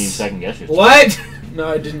just making you second guess yourself. What? No,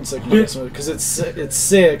 I didn't second guess one because it's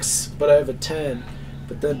 6, but I have a 10.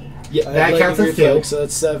 But then Yeah, I that have counts lightning as 2. reflex, so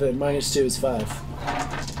that's 7. Minus 2 is 5.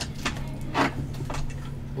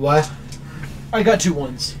 What? I got 2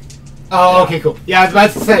 1s. Oh, okay, cool. Yeah, I was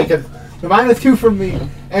about to say, because the -2 from the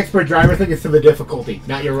expert driver thing is to the difficulty,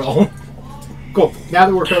 not your roll. Cool. Now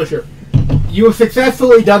that we're kosher, you have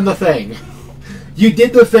successfully done the thing. You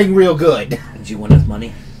did the thing real good. Did you win his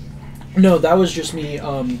money? No, that was just me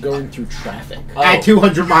going through traffic. At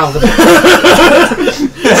 200 miles an hour.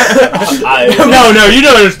 No, you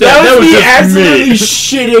don't understand. That was me just absolutely me.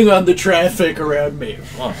 shitting on the traffic around me.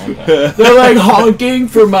 Oh, okay. They're like honking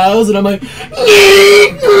for miles, and I'm like,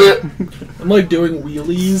 I'm like doing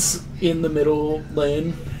wheelies in the middle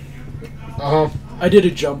lane. I did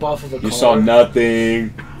a jump off of a car. You saw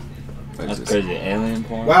nothing. That's crazy. Alien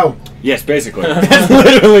porn? Wow. Yes, basically. That's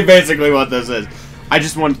literally basically what this is. I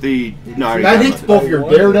just want the... No, I already That got hits it. both your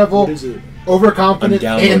Daredevil, What is it? overconfident, I'm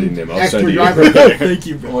downloading and them. I'll extra send you. driver. Thank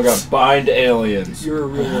you, Oh my god, bind aliens. You're a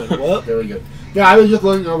real one. What? Very good. Yeah, I was just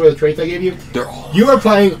looking over the traits I gave you. They're all... You are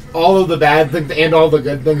playing all of the bad things and all the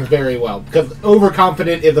good things very well. Because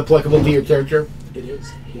overconfident is applicable to your character. It is.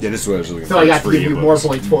 Yeah, this is what I was looking So for. I got to Free give you more ebooks.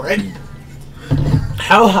 points for it.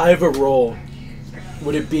 How high of a roll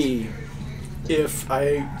would it be if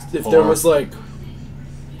there Four. was like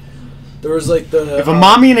the If a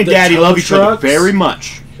mommy and a the daddy tow love each other trucks very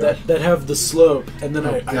much... that have the slope, and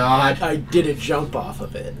then God. I did a jump off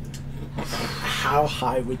of it. How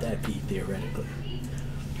high would that be theoretically?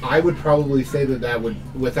 I would probably say that would,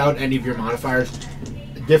 without any of your modifiers,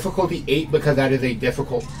 difficulty 8 because that is a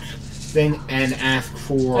difficult thing, and ask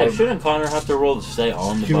for Hey, shouldn't Connor have to roll to stay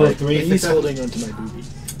on the 2 or bike? 3 He's successes. holding onto my boobie.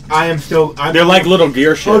 I am still. I'm, They're like little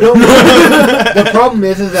gear shit. Oh, don't. The problem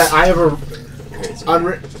is that I have a.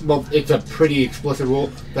 Well, it's a pretty explicit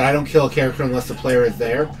rule that I don't kill a character unless the player is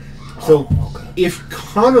there. So, if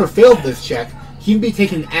Connor failed this check, he'd be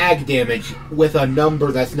taking ag damage with a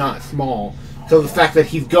number that's not small. So the fact that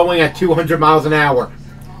he's going at 200 miles an hour,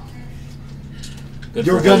 Good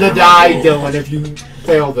you're for gonna him. die, Dylan, if you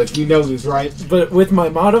fail this. You know this, right? But with my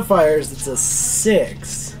modifiers, it's a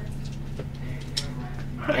 6.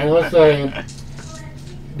 And let's say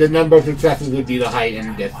the number of successes would be the height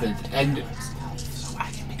and distance, and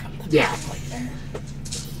yeah.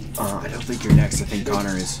 I don't think you're next. I think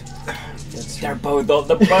Connor is. They're both on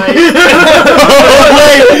the bike. Right!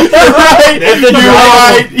 If the You're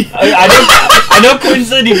right! I know Quinn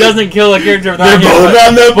said he doesn't kill a character without They're him, both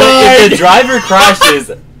on the but if the bike! driver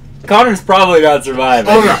crashes, Connor's probably not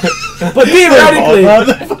surviving. Oh, no. But theoretically,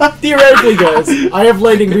 guys, I have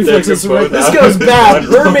landing reflexes. So if this goes bad,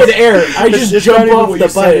 we're mid-air. I just jump off the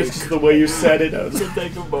bike. The way you said it, I was You can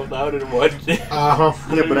take them both out in one. Uh-huh.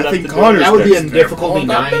 Yeah, but I think That Connor's That would be a next. difficulty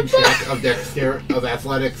 9 check of of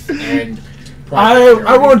athletics and.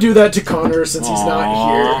 I won't do that to Connor since he's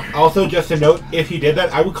not here. Also, just a note: if he did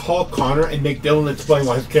that, I would call Connor and make Dylan explain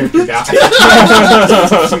why his character died. Hey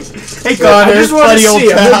Connor, I just want to buddy, old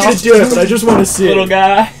see. I'm not pal. going to do it, but I just want to see. Little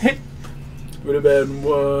guy. Would have been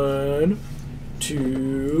 1,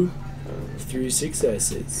 2, 3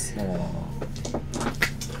 successes.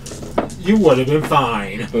 You would have been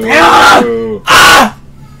fine. Ooh.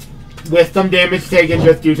 With some damage taken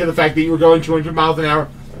just due to the fact that you were going 200 miles an hour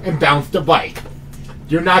and bounced a bike.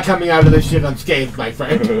 You're not coming out of this shit unscathed, my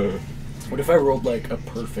friend. What if I rolled like a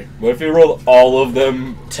perfect What if you rolled all of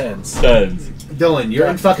them 10s? tens? Dylan, you're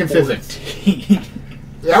in fucking physics.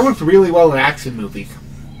 That works really well in action movies.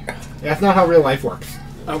 That's not how real life works.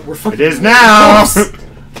 We're fucking. It is now!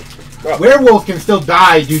 Werewolves can still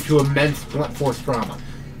die due to immense blunt force trauma.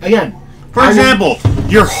 Again, For example,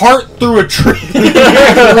 your heart through a tree.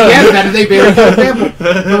 yes, that is a very good example.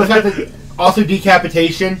 For the fact that also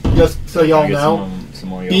decapitation, just so y'all Get know. some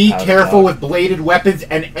more Be powder careful out. with bladed weapons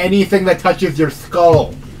and anything that touches your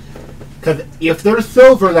skull. Because if there's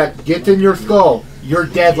silver that gets in your skull, you're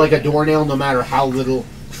dead like a doornail no matter how little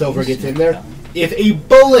silver gets in there. If a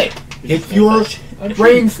bullet hits your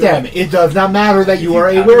brainstem, it does not matter that you are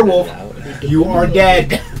a werewolf. You are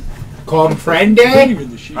dead. Comprende?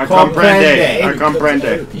 I comprende. I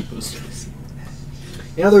comprende.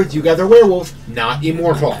 In other words, you guys are werewolves, not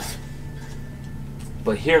immortals.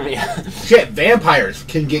 But hear me. Shit, vampires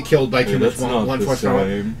can get killed by too much That's not one the force trauma.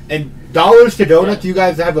 same. And dollars to donuts, you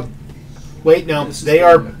guys have a. Wait, no, they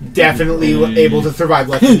are definitely able to survive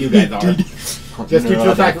less than you guys are. Just due to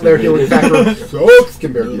the fact that they're doing factor soaps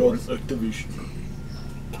compared to yours. Activation.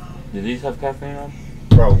 Do these have caffeine on?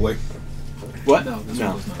 Probably. What? No, this No.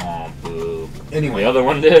 one does not. Oh, boo. Anyway. The other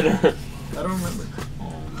one did? I don't remember.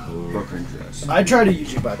 Oh, boo. Broker dress. I try to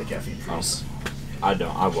usually buy the caffeine first. I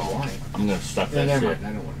don't. I won't. Why? I'm gonna suck Yeah, that never shit.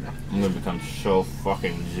 mind. I don't want to know. I'm gonna become so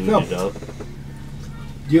fucking No. zooted up.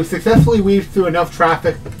 You've successfully weaved through enough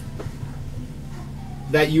traffic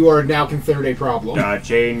that you are now considered a problem.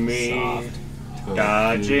 Dodging me. Soft.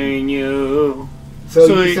 Dodging you. So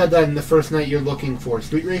So you you- said that in the first night you're looking for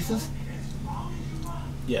street races?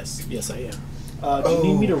 Yes, yes, I am. Do you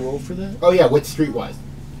need me to roll for that? Oh yeah, which street-wise?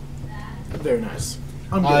 Very nice.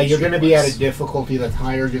 I'm good. You're going to be at a Streetwise. difficulty that's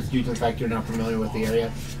higher just due to the fact you're not familiar with the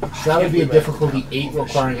area. So that would be a difficulty 8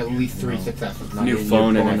 requiring at least 3 successes. New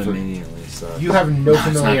phone and effort. immediately. So. You have no It's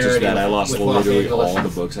not familiarity just that. I lost with Los literally Angeles. all the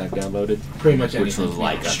books I've downloaded. Pretty much which anything. was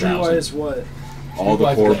like a Streetwise, what? All the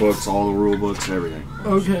Streetwise core good. books, all the rule books, everything.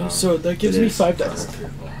 Okay, so that gives It me is. 5 dice.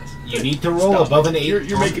 You need to roll above an 8.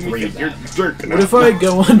 You're on making me 3 of think you're that. jerking. What if I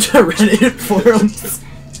go onto Reddit forums?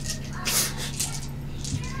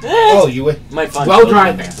 Oh, you would. Might find Well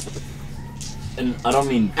children driving. there. And I don't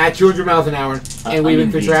mean At 200 miles an hour and weaving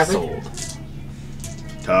through being traffic. sold.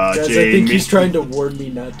 Guys, I think he's trying to warn me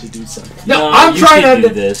not to do something. No, I'm you trying can't to.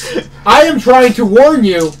 do this. I am trying to warn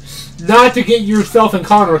you not to get yourself and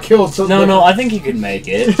Connor killed. So No, I think you can make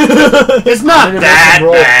it. It's not I'm gonna that make him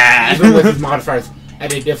roll, bad. even with his modifiers,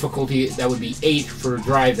 at a difficulty that would be 8 for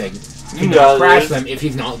driving. You To got not crash it. them if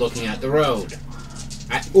he's not looking at the road.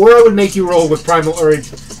 Or I would make you roll with Primal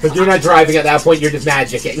Urge, because you're not driving at that point, you're just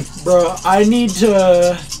magicking. Bro, I need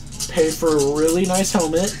to pay for a really nice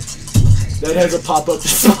helmet that has a pop-up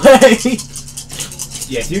display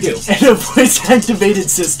Yes, you do. and a voice-activated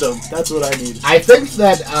system. That's what I need. I think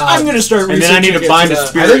that, I'm gonna start And then I need to researching bind a into I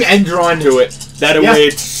spirit think Endron to it. That Yeah. way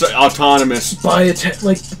it's autonomous. buy a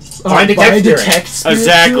Bind a buy a text detect spirit to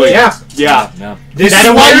Exactly. it. Yeah. Yeah. No. This That's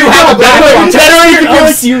is why you have a backup. That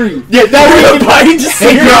way Siri. Yeah, that way you can bind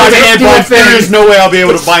Siri. No, I can't Do bind a thing. Siri. There's no way I'll be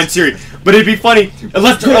able to bind Siri. But it'd be funny. A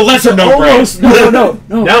lesser known brand. Almost. No.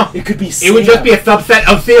 No. It could be Sam. It would just be a subset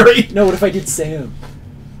of Siri. No, what if I did Sam?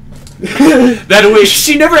 That way.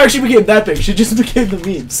 She never actually became that big. She just became the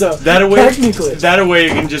meme. So That way. technically, That way it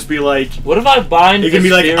can just be like. What if I bind? It can the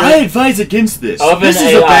be like, spirit I advise against this. of This an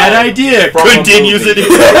is a AI bad idea. from a Continues movie.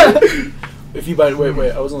 it. if you buy,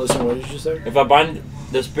 wait, I wasn't listening. What did you say? If I bind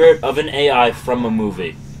the spirit of an AI from a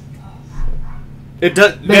movie, It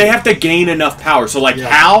does. They have to gain enough power. So like Yeah.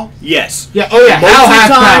 Hal, yes. Yeah, oh yeah, Most Hal of the has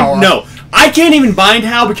time, power. no. I can't even bind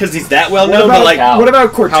Hal because he's that well known. But about like Hal? What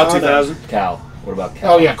about Hal Cortana? 2000. Cal. What about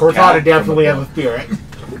Cal? Oh yeah, Cal Cortana definitely from has the a spirit.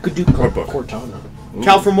 We could do What book? Cortana.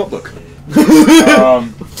 Cal from what book?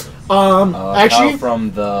 Actually, Cal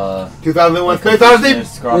from the 2001 Space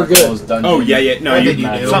Odyssey. Chronicles Dungeon. Oh yeah. No, I you think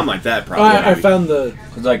you do. something like that Oh, probably. I found the.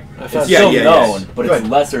 It's like I it's found- still Yeah, known, yes. but Good. it's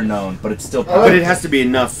lesser known, but it's still. Oh, But it has to be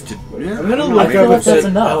enough to. Yeah, I'm gonna I look feel up like if that's that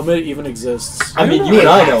enough. helmet even exists. I mean, you and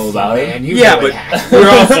I know about it. Man, you Yeah, really but have. we're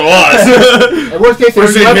also us. In worst case, We're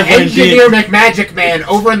there's you have an significantly- engineer McMagic Man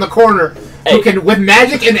over in the corner who Hey. can, with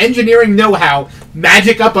magic and engineering know-how,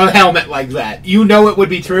 magic up a helmet like that. You know it would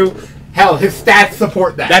be true. Hell, his stats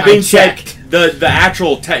support that. That I being said, checked. the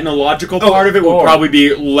actual technological part of it would or- probably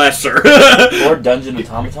be lesser. Or Dungeon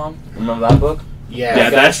Automaton. Remember that book? Yeah, Yeah,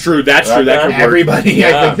 that's true. That's Right true. That there. could work. everybody I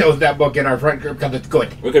Yeah. think knows that book in our front group because it's good.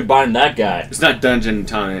 We could bind that guy. It's not Dungeon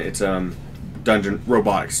Time. It's Dungeon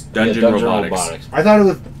Robotics. Dungeon, Yeah, Robotics. I thought it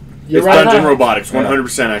was. You're It's right. Dungeon Yeah. Robotics. Yeah.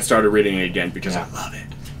 100%. I started reading it again because Yeah. I love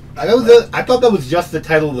it. I thought that was just the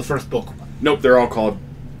title of the first book. Nope, they're all called.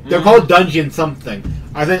 They're called Dungeon something.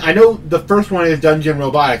 I know the first one is Dungeon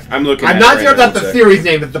Robotics. I'm looking. I'm at not it sure right now, about the one sec. series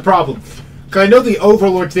name. That's the problem. Because I know the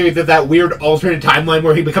Overlord series is that weird alternate timeline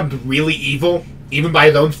where he becomes really evil, even by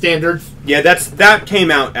his own standards. Yeah, that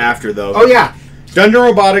came out after though. Oh yeah, Dungeon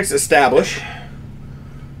Robotics Establish.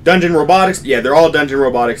 Dungeon Robotics, yeah, they're all Dungeon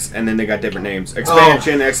Robotics, and then they got different names.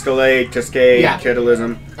 Expansion, Escalade, Cascade, Yeah.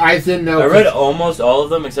 Catalysm. I didn't know. I read almost all of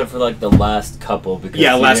them except for like the last couple because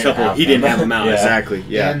Yeah, he last didn't couple. have He didn't have them out, Yeah. exactly.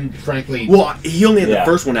 Yeah. And frankly, Well, he only had Yeah. the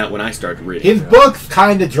first one out when I started reading. his books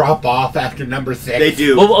kind of drop off after number 6. They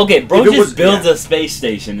do. Well, okay, bro If it just was- builds yeah. a space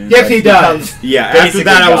station. And Yes, like, he does. Yeah, after Basically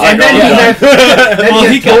that I was God. like, And then oh, he yeah. has, then Well, he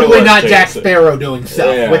he has kinda totally was not too, Jack so- Sparrow doing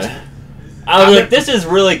stuff. Yeah. Which I was like, this is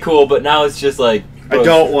really cool, but now it's just like I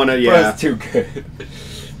don't want to, Bro, yeah. it's too good.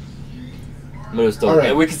 But it's still, All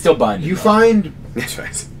right. we can still bind it. you though. find. That's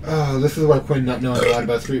right. Oh, this is why Quinn not knowing a lot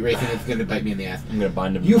about street racing is going to bite me in the ass. I'm gonna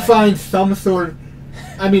bind him. You tonight. find some sort.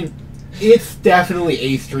 I mean, it's definitely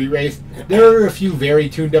a street race. There are a few very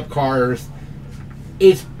tuned up cars.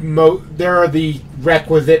 There are the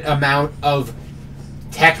requisite amount of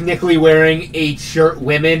technically wearing a shirt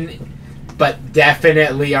women, but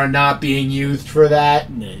definitely are not being used for that.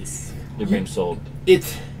 Nice. They're being sold.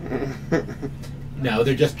 It's no,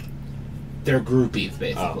 they're groupies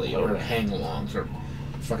basically, Oh, or okay. hang-alongs, or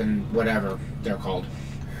fucking whatever they're called.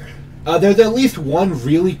 There's at least one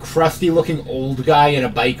really crusty-looking old guy in a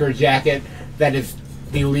biker jacket that is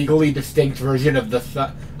the legally distinct version of the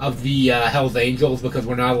Hell's Angels, because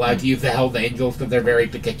we're not allowed to use the Hell's Angels because they're very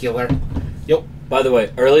particular. Yep. By the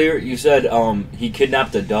way, earlier you said he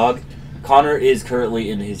kidnapped a dog. Connor is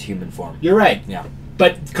currently in his human form. You're right. Yeah.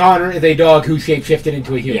 But Connor is a dog who shapeshifted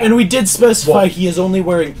into a human. And we did specify Well- he is only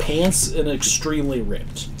wearing pants and extremely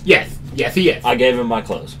ripped. Yes, he is. I gave him my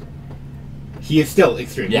clothes. He is still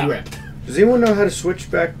extremely Yeah. ripped. Does anyone know how to switch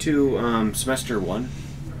back to semester 1?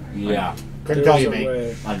 Yeah, Couldn't tell There's you, a mate.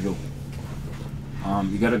 way. I do.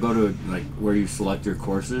 You gotta go to like where you select your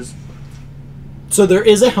courses. So there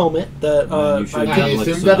is a helmet that And then you should I I have, can. like,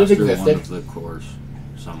 assumed that it semester existed. one of the course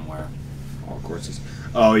somewhere. All courses.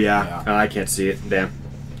 Oh yeah. I can't see it. Damn.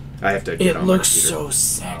 I have to. Get It on my looks computer. so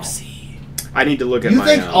sexy. I need to look at You my.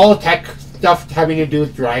 think all tech stuff having to do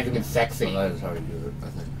with driving is sexy? So that is how you do it, I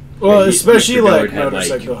think. Well, Yeah, especially Mr. like Dillard had,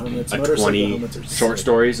 motorcycle helmets. like Motorcycle 20 helmets are short sick.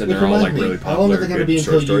 stories, and Which they're all like reminds me, really how long is popular, it going to good be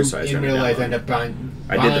short until you, stories. So I just in gotta real life, download end them. up buying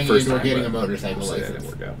I did the first or time, getting a but motorcycle obviously that license?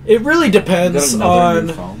 didn't work out. It really You depends got another new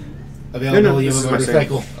on. phone? Availability this of is a my same.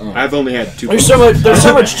 motorcycle. Oh. I've only had 2. There's so much. They're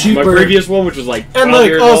so much My cheaper. previous one, which was like 12 And like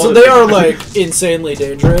years also old, they is are like- like insanely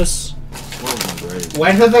dangerous. Wasn't great.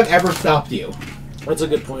 When has that ever stopped you? That's a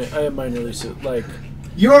good point. I am minorly like.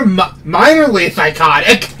 You're minorly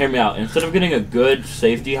psychotic. Hear me out. Instead of getting a good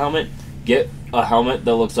safety helmet, get a helmet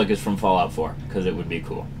that looks like it's from Fallout 4, because it would be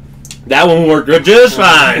cool. That one worked just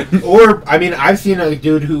fine. Or, I mean, I've seen a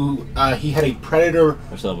dude who, he had a Predator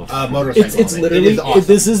Or some of motorcycle. It's on it. literally It is awesome.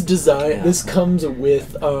 this is design. Yeah. This comes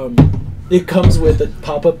with it comes with a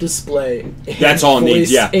pop-up display. And That's all it needs,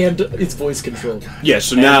 voice- yeah. and it's voice controlled. Yeah,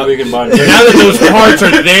 so And now we can buy now that those parts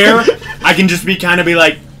are there, I can just be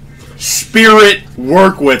like, spirit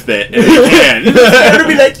work with it. And I It'll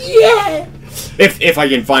be can. like, yeah. If I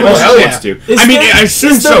can find Oh, what hell it yeah. wants to. Is I mean, the- I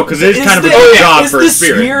assume is the- so, because it is kind of a the- good job is for the a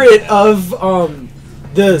spirit. spirit of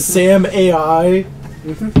the Sam AI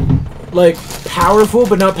like powerful,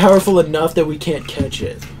 but not powerful enough that we can't catch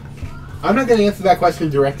it. I'm not going to answer that question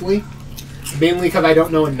directly, mainly because I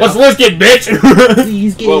don't know enough. Let's get bitch.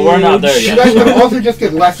 Please get. Well, we're not there You yet. guys can also just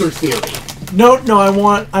get lesser theory. No, I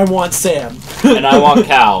want Sam. And I want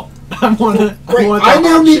Cal. I want. Great. want I the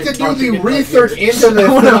now hot need shit to do talking the in my research ear. into this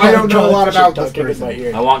want because the I don't know a hot lot shit about this talking in my person.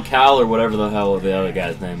 ear. I want Cal or whatever the hell the other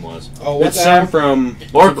guy's name was. Oh, what It's the Sam hell? from.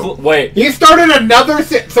 Or wait. He started another.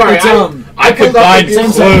 Sorry, It's, I could pulled up find the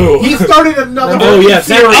news. Clue. He started another. Oh yeah,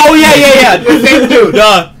 Sam. theory. Oh yeah. The same dude.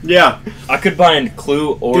 Duh. Yeah. I could find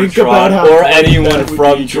Clue or Think Tron about how or great anyone that would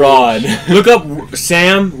from be, Tron. Look up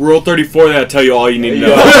Sam Rule 34. That'll tell you all you need to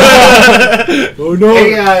know. Oh no!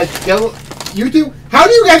 Hey, you two, how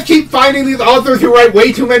do you guys keep finding these authors who write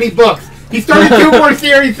way too many books? He started 2 more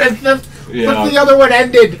series since Yeah. the other one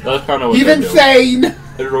ended. That's kind of what He's they do. insane.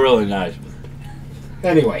 They're really nice.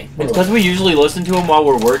 Anyway, It's because we usually listen to them while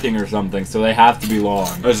we're working or something, so they have to be long.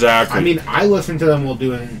 Exactly. I mean, I listen to them while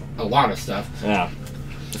doing a lot of stuff. Yeah.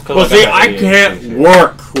 Just 'cause well, see, got I ADHD can't shit.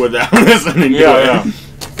 work without listening to Yeah, it. yeah.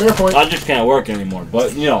 Fair point. I just can't work anymore,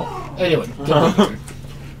 but you know. Anyway.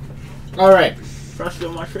 All right. Trust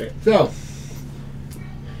in my shit. So.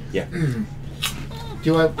 Yeah.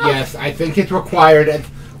 Yes, I think it's required as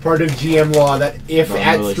part of GM law that if I'm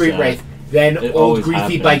at really street sad. race, then It old always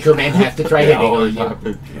greasy happens. biker man has to try It hitting on always you.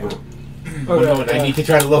 happens. One moment, I need to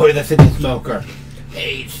try to lower this into smoker.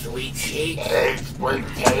 Hey, sweet cheek.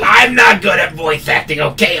 I'm not good at voice acting,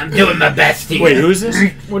 okay? I'm doing my best here. Wait, who's this?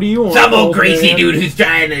 What do you want? Some old old greasy man? dude who's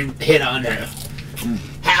trying to hit on her.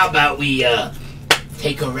 How about we,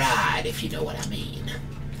 take a ride, if you know what I mean?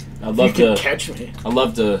 I'd You love can to. catch me. I'd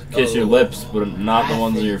love to kiss your lips, but not the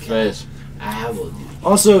ones on your face. I will do.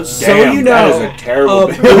 Also, so Damn, you that know, is a terrible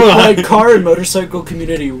the bill. like car and motorcycle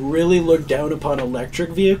community really look down upon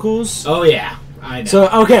electric vehicles. Oh, yeah. I know. So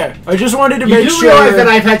okay, I just wanted to you make do sure. realize that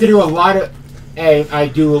I've had to do a lot of... I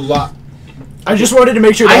do a lot... I just wanted to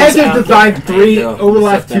make sure. I that had was to out design there. three, Yeah, over the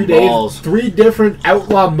last set them 2 days, balls. 3 different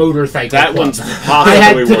outlaw motorcycles. That one's I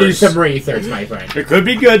had possibly to do worse. some research, my friend. It could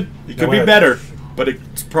be good. It could be ahead. better, but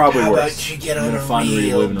it's probably worse. you get I'm on gonna a find where you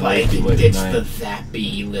real live in a bike lazy and way ditch tonight. the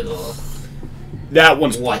zappy little... That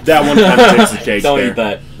one's What? that one kind of takes the cake Don't there. eat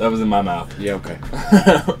that. That was in my mouth. Yeah, okay.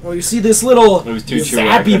 Well, you see, this little It was too chewy,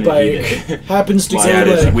 I zappy couldn't bike eat it. happens to My go That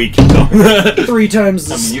is like weak though. 3 times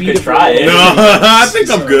the I mean, you speed could of try your it. No, I think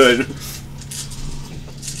I'm good.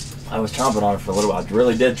 I was chomping on it for a little while. I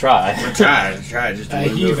really did try. Try just a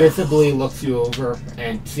little He bit. visibly looks you over,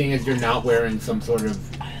 and seeing as you're not wearing some sort of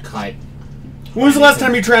kite... When was the last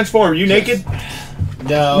time you transformed? You naked?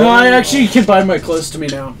 No. No, I actually can buy my clothes to me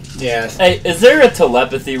now. Yes. Hey, is there a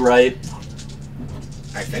telepathy right?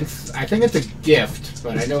 I think it's a gift,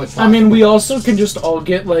 but I know it's I mean, possible. we also can just all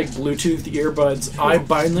get like Bluetooth earbuds. I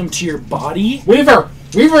bind them to your body. Weaver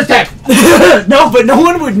tech! No, but no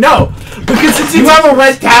one would know because You have a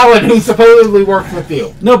red talon who supposedly works with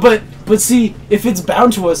you. no, but But see, if it's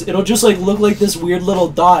bound to us, it'll just like look like this weird little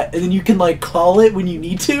dot, and then you can like call it when you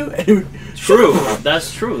need to. And it would... True.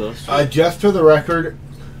 That's true. That's true. Just for the record,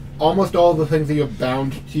 almost all the things that you have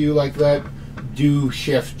bound to you like that do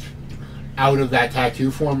shift out of that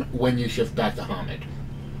tattoo form when you shift back to Hamid.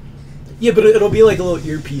 Yeah, but it'll be like a little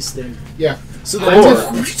earpiece thing. Yeah. So Or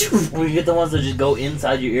that we get the ones that just go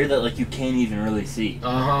inside your ear that like you can't even really see.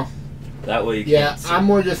 Uh-huh. That way you Yeah, can't see. I'm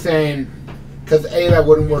more just saying, because A, that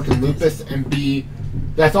wouldn't work in lupus, and B,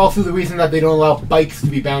 that's also the reason that they don't allow bikes to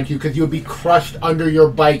be bound to you, because you would be crushed under your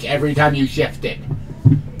bike every time you shifted.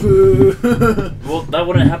 boo. Well, that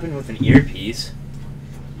wouldn't happen with an earpiece.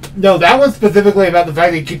 No, that was specifically about the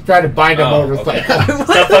fact that you keep trying to bind a motorcycle. Okay.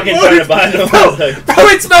 Stop fucking trying to bind a motorcycle. Bro,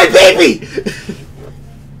 it's my baby!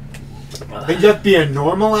 And just be a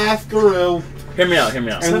normal ass guru Hear me out.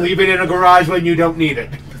 and leave it in a garage when you don't need it.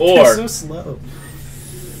 They're Or so slow.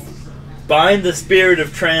 bind the spirit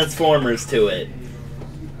of Transformers to it.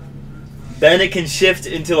 Then it can shift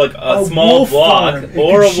into like a small wolf block form. It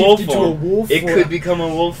or could a wolf shift into a form. wolf It form. could become a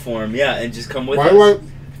wolf form, yeah, and just come with Why us. do I...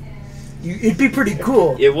 It'd be pretty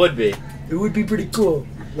cool. It would be. It would be pretty cool.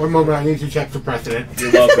 One moment, I need to check for precedent.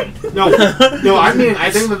 You're welcome. No, I mean, I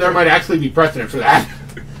think that there might actually be precedent for that.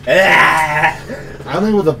 Ah! I don't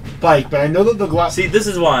think it was a bike, but I know that the glass... See, this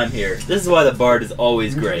is why I'm here. This is why the Bard is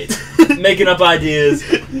always great. Making up ideas,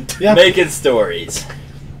 Yeah. making stories.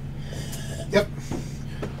 Yep.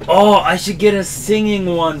 Oh, I should get a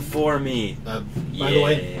singing one for me. By the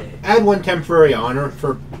way, add one temporary honor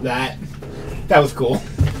for that. That was cool.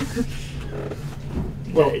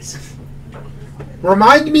 Well, Nice.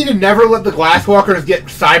 remind me to never let the Glasswalkers get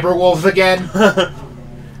cyber wolves again.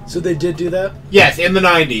 So they did do that? Yes, in the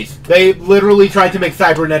 90s. They literally tried to make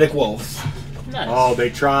cybernetic wolves. Nice. Oh, they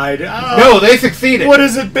tried. No, they succeeded. What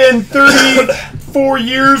has it been? 34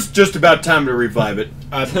 years? Just about time to revive it.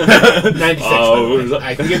 96. Oh,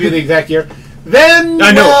 I can give you the exact year. Then,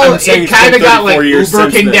 I know, well, I'm saying it it's been kind of got 34 like years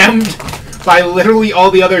uber since then. condemned by literally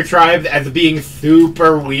all the other tribes as being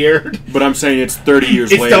super weird. But I'm saying it's 30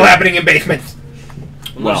 years It's later. still happening in basements.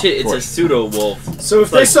 Well, shit, of it's a course. pseudo wolf. So if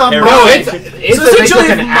It's they like saw heroin. No, Right. it's So that they essentially- took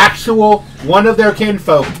an actual one of their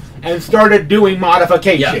kinfolk and started doing Yeah,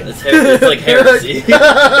 modifications. it's like heresy.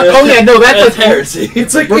 Oh yeah, no, that's That's like heresy.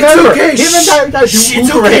 It's like, Remember, it's okay. him and that guy do Shh, it's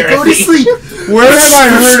uber okay. Go to heresy. sleep. Where have I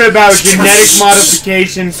heard about genetic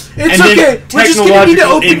modifications It's and okay. then We're just gonna need to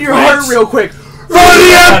technological open your heart implants? real quick.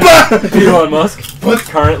 Elon Musk.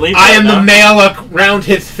 Currently, I am right the now. mail around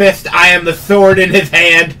his fist. I am the sword in his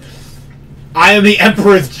hand. I am the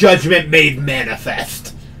Emperor's judgment made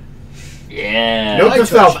manifest. Yeah. Note to I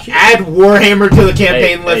self, touched you. add Warhammer to the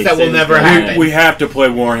campaign Hey, list. hey, That say will this never again. happen. We have to play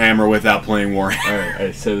Warhammer without playing Warhammer.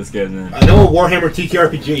 Alright, say this guy's name. I know a Warhammer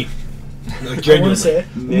TTRPG. I want to say it.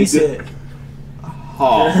 Let me say it.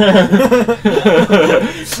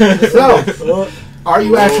 So, are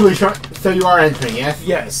you actually trying? So you are entering, yes?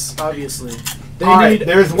 Yes, obviously. They All right. need...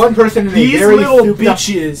 There's one person in a These very little souped up-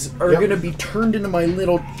 bitches are Yep. gonna be turned into my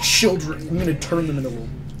little children. I'm gonna turn them into little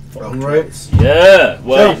All right. Yeah.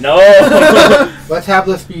 Wait, no. Let's have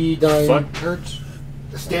this be done. Fuck hurts.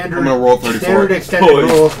 Standard. I'm gonna roll 34. Standard extended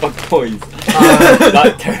rules. Fuck toys. Uh,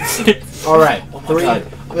 Not all right. Three. God.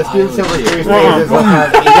 Let's do this over 3 phases. Wrong. Let's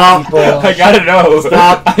have 8 people. I gotta know.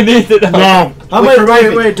 Stop. I need to know. No. How Which much? reminds Wait,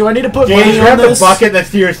 me, wait. Do I need to put James, money you on have the this? bucket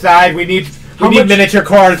that's to your side. We need How much- miniature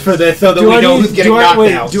cards for this so that we know who's getting knocked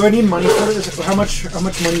out. Do I need money for this? How much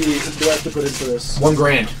money do I have to put into this? $1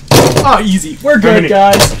 grand. Oh, easy. We're good, many?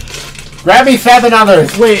 guys. Grab me 7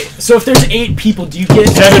 others. Wait. So if there's 8 people, do you get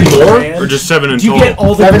 7 $8 more? grand? Or just 7 in Do you total? get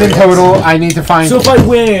all the 7 in grands? total. I need to find So if I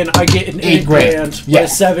win, I get an 8 grand. grand, but a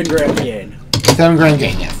Yes. 7 grand gain. 7 grand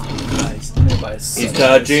gain. Yes. Nice. He's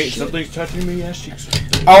touching. Something's touching me ass cheeks.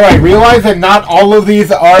 All right. Realize that not all of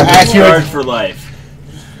these are Hard accurate. for life.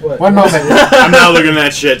 One moment. I'm not looking at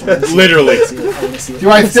that shit. Literally. Do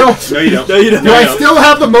I still? No, you don't. No, you don't. Do I still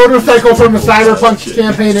have the motorcycle from the Cyberpunk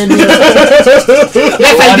campaign in here? Yes,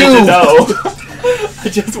 I wanted to do. know. I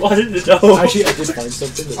just wanted to know. Actually, I did find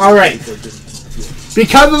something. All right.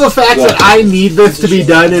 Because of the fact that I need this to be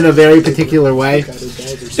done in a very particular way.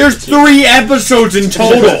 There's 3 episodes in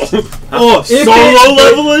total. Oh, If solo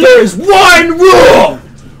leveling? There's one rule.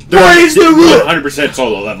 What is the rule? 100%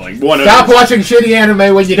 solo leveling. Stop watching shitty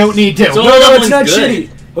anime when you don't need to. Solo No, it's leveling's not good. shitty.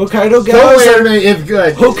 Hokkaido Solo gals. anime is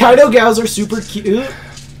good. Hokkaido gals are super cute.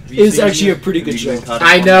 Is actually a pretty good show.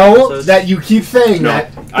 I know that you keep saying No,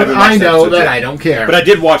 that, I but haven't I watched that know episode that yet. I don't care. But I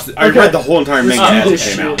did watch. I Okay. read the whole entire manga Let's do as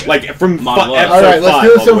this it came out. shit. Like from Monologue. episode All right, let's 5 do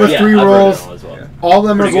this all the over way. Yeah, 3 I've read it rolls. all as well. All of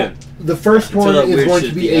them are Pretty good. the first one that is weird going shit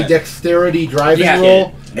to be be a at. dexterity driving Yeah.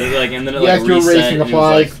 roll. Maybe like, and then it Yes, like your reset, racing and it was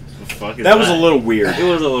applies. like fuck is That was a little weird. It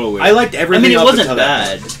was a little weird. I liked everything. I mean, it up wasn't until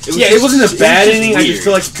that bad. point. It was It wasn't a bad just ending. I just weird.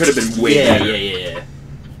 feel like it could have been way Yeah, better. yeah.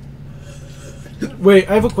 Wait,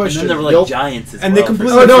 I have a And question. then there were like Nope. giants as And well. they for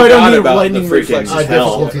completely Oh, no, I don't forgot need about lightning the freaking reflexes.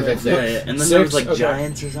 hell. Difficulties at Yeah, 6. yeah. And then there was Six? like Okay.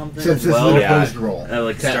 giants or something. Since as this well. is an Yeah. opposed roll. That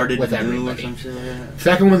like That- started with new or everybody. some shit like that.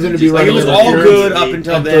 Second one's going to be Like, Like it was regular all appearance, good up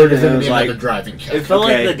until and then. third is and going it to was be like, another driving check. It felt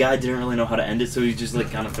Okay. like the guy didn't really know how to end it, so he just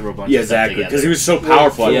like kind of threw a bunch yeah, of stuff exactly. together. Because he was so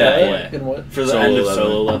powerful. at Yeah, that yeah. point. In what? For the Solo end of leveling.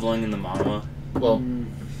 solo leveling in the manga. Well,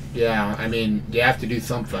 yeah, I mean, you have to do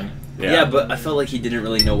something. Yeah. But I felt like he didn't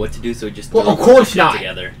really know what to do, so he just Well, threw of a bunch of course shit not.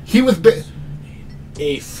 together. He was...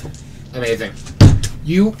 8th. Amazing.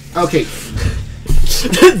 You... Okay.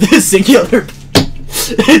 The singular.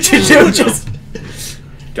 Just.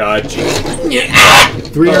 Dodge.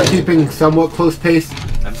 3 are keeping somewhat close pace.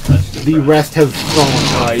 I'm touched. The rest have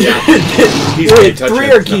fallen. Yeah. He's Wait, really touching 3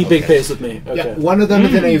 it. are keeping pace with me. Yeah, Okay. one of them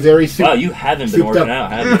is in a very Wow, you haven't been souped working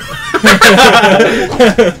up- out, have you?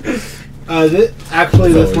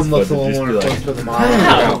 Actually, this It's one looks a always little good more to close just to the be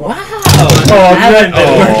model.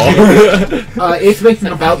 Oh, It's making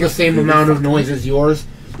about the same amount of noise as yours.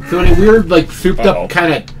 So in a weird, like, souped Uh-oh. up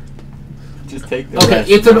kind of... Just take the Okay, rest.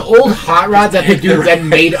 it's an old hot rod that the dude then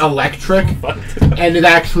made electric, and is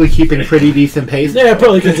actually keeping pretty decent pace. Yeah,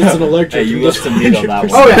 probably because it's an electric. Hey, you left some meat on that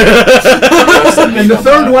one. Oh yeah. And the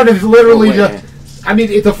third one is literally Oh, wait. just... I mean,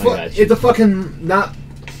 it's a it's a fucking not...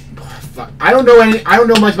 Fuck. I don't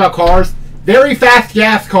know much about cars. Very fast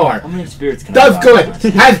gas car. How many spirits can Does I good. buy?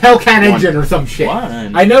 Has Hellcat engine or some shit.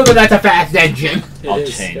 One. I know that that's a fast engine. I'll It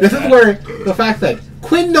is. change This is that. where the fact that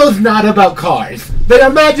Quinn knows not about cars. They are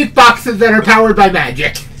magic boxes that are powered by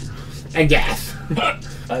magic and gas.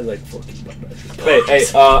 I like fucking butt magic. Wait, hey,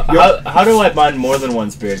 how do I bind more than one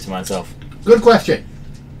spirit to myself? Good question.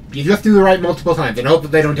 You just do the right multiple times and hope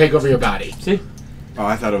that they don't take over your body. See? Oh,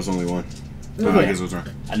 I thought it was only one. Oh, I guess it was wrong.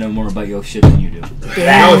 I know more about your shit than you do.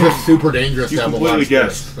 That was just super dangerous You to have a lot completely of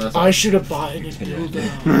guessed. spirits. That's all. I should have bought an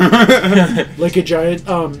dildo. Like a giant.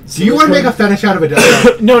 Do you want to make a fetish out of a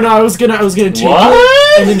dildo? No, I was gonna take What?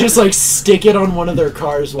 it and then just like stick it on one of their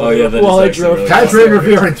cars while, Oh, yeah, that while is I actually drove. really Time past for it.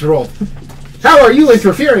 interference roll. How are you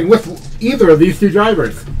interfering with either of these two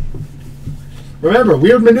drivers? Remember,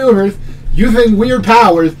 weird maneuvers, using weird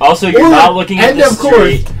powers. Also, you're or- not looking at and the of course-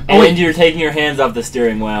 street, oh, and wait. you're taking your hands off the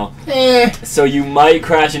steering wheel, So you might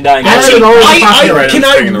crash and die. And I get don't know. Can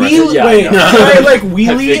I Taking the record. wheel? Yeah, I Wait, know. can I like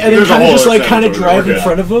wheelie and then There's a kind of whole just like set kind of of drive in yeah.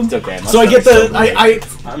 front of them? It's okay. my So I get stomach's the so big.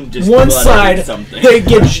 I'm just one glad I side did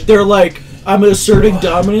something. they're like I'm asserting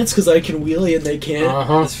dominance because I can wheelie and they can't,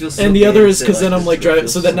 Uh-huh. This feels so and the big other to is say because then I'm this, like but it driving.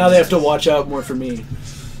 feels So that now they have to nice. watch out more for me.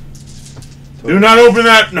 Do not open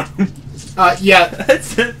that. No. Yeah,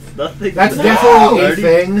 That's nothing. that's No. definitely a Already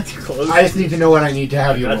thing. close. I just need to know what I need to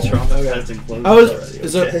have you roll. That's traumatizing close. I was. already,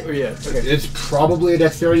 Is okay. that? Yeah. Okay. It's probably a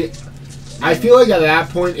dexterity. I feel like at that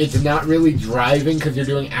point it's not really driving because you're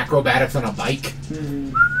doing acrobatics on a bike.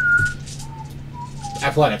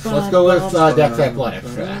 Athletics. Let's go with Dex Athletics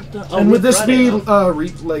for that. Oh, And would this Friday be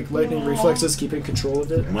off. like lightning reflexes, keeping control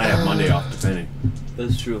of it? We might have Monday off, depending.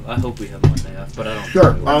 That's true. I hope we have Monday off, but I don't.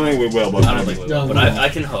 Sure. Think I don't think we will, but I don't think we will, No, but we won't. I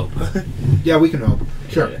can hope. Yeah, we can hope.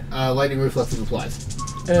 Sure. Yeah. Lightning reflexes applies.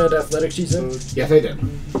 And athletics, you said. Yes, I did.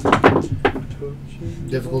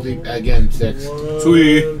 Difficulty again 6.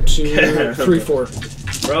 Sweet. 1, 2, 3, 4.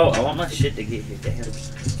 Bro, I want my shit to get here. Damn.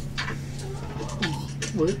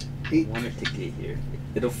 What? I want it to get here.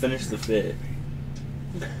 It'll finish the fit.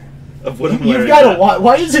 Of what I'm You've wearing got now. to.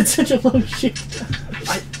 Why is it such a long shit?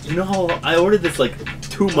 You know how I ordered this like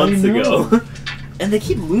 2 months know. ago. And they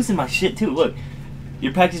keep losing my shit too. Look,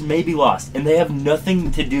 your package may be lost, and they have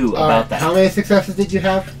nothing to do about that. How many successes did you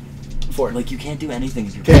have? 4. Like, you can't do anything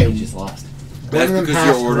if your Okay. package is lost. That's One of them because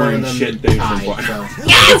passed, you're one ordering of them shit things died, from so.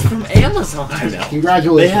 Yeah, it's from Amazon. I know.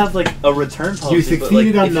 Congratulations. They have like a return policy. You but,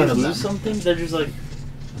 succeeded like, on if none you of lose them. something, they're just like,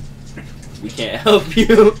 we can't help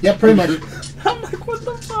you. Yep, pretty much. I'm like, what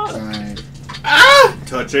the fuck?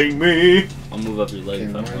 Touching me. I'll move up your leg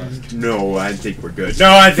if I'm lost. No, I think we're good.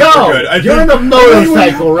 No, I think So, we're good. I you're think on a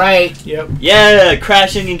motorcycle, right? Yep. Yeah,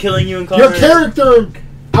 crashing and killing you in cars. Your character...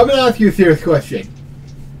 I'm going to ask you a serious question.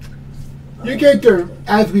 Your character,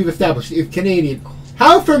 as we've established, is Canadian.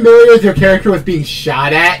 How familiar is your character with being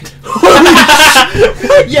shot at?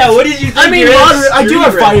 Yeah, what did you think? I mean, you're moderate, I do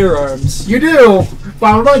have street rat? firearms. You do. But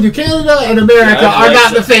I'm going to Canada and America Yeah, I are like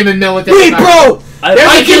not that. the same in military. Wait, bro! I There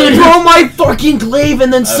I we can go. throw my fucking glaive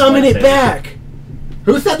and then summon like it that. back.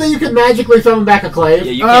 Who said that you could magically summon back a clave?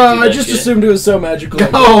 Yeah, you can't do I that just shit. assumed it was so magical. No!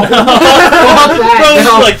 Fuck that! Bro,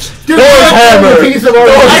 No. like, Dude, hammer. a piece of art.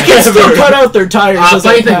 I can still cut out their tires as I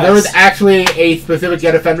funny thing, there was pass. actually a specific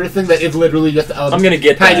get offender thing that is literally just a I'm gonna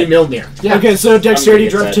get tiny that. Mjolnir. Yeah. Okay, so dexterity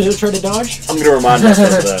I'm gonna drive get to try to dodge? I'm gonna remind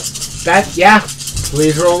myself of that. That, yeah.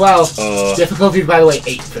 Please roll well. Difficulties, by the way,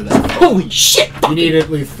 8 for this. Holy shit! You need at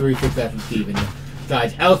least 3 successes to even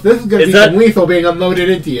dodge. Else, this is going to Is be that- some lethal being unloaded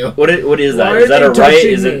into you. What is that? Why Is are that they a right?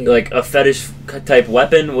 touching Is it me? like a fetish type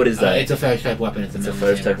weapon? What is that? It's a fetish type weapon. It's a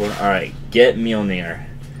fetish type weapon. All right, get Mjolnir.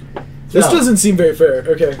 This So, doesn't seem very fair.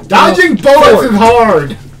 Okay. dodging bullets is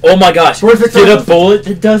hard. Oh my gosh! Four successes. Did a bullet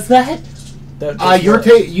that does that?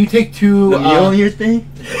 You take 2. The Mjolnir thing?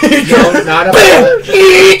 No, not a bullet.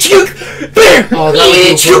 Oh, that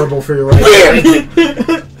would be horrible for your right hand.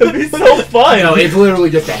 That'd be so fun. No, it's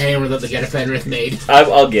literally just a hammer that the get offender has made.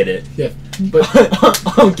 I'll get it. Yeah, but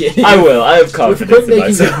I'll get it. I will. I have with confidence quick in making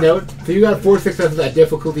this myself. note, so you got 4 successes at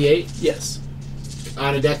difficulty 8 Yes.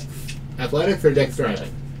 on a dex athletics or dex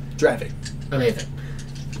driving. Driving. Amazing.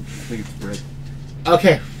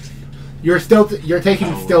 Okay, you're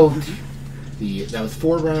taking still. That was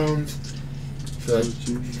 4 rounds. So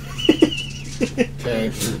okay,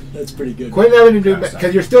 That's pretty good. quit having to do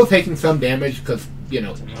because you're still taking some damage because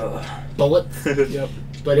bullets. Yep.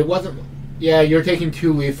 But it wasn't. Yeah, you're taking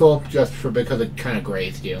 2 lethal just because it kind of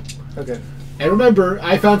grazed you. Okay. And remember,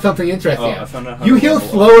 I found something interesting. Oh, I found out how You to heal level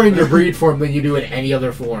up. slower in your breed form than you do in any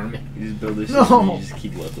other form. You just build this shit No. and you just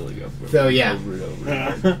keep leveling up. So, yeah. Over and over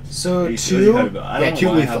and over. So You show you how to 2. go. I Yeah, don't 2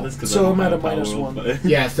 know why I lethal. have this 'cause So I don't I'm at have a minus power, 1. but-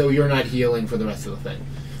 Yeah, so you're not healing for the rest of the thing.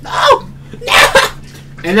 No!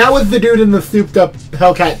 And that was the dude in the souped up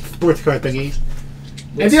Hellcat sports car thingy.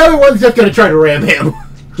 And the other one's just gonna try to ram him.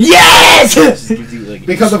 Yes! Just gives you, like,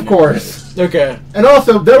 Because of instant course. Okay. And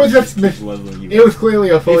also, there was just. leveling you It was clearly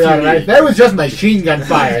a fully If you automatic. need. That was just machine gun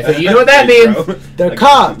fire. So you know what that Hey, means? bro. They're I got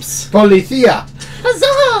cops. Policia.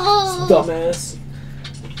 Dumbass.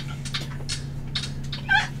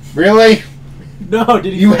 Really? No,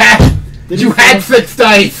 did he? You had. Did You he had fail? 6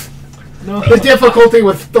 dice. No. The difficulty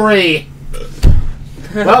was 3.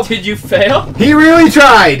 Well, Did you fail? he really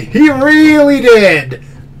tried. He really did.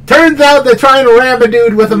 Turns out that trying to ram a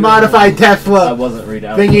dude with a modified I Tesla wasn't reading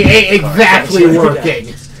out. thingy ain't exactly That's right.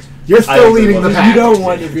 working. You're I still was leading the wondering. pack. You don't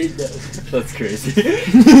want to read that. That's crazy.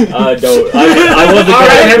 No, I wasn't. All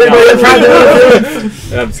right, everybody, try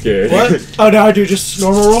to I'm scared. What? Oh, now I do just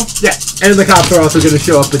normal roll? Yeah, and the cops are also going to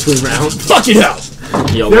show up between rounds. Fucking hell!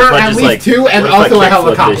 Yo, There what if are I at just, least like, 2 and what if I also a kickflip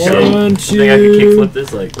helicopter. this shit? 1, You think I could 2, kickflip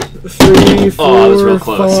this? Like, 3, 4, Oh, that was real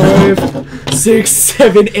close. 5, 6,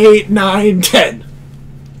 7, 8, 9, 10.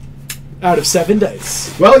 Out of 7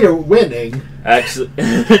 dice. Well, you're winning. actually,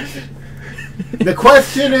 The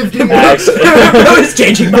question is, do you actually, I was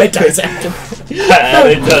changing my dice after. I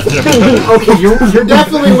didn't touch it. Okay, you're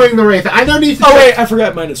definitely winning the race. I don't need to. Oh wait, I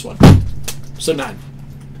forgot -1. So 9.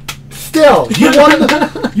 Still, you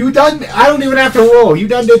won. You done. I don't even have to roll. You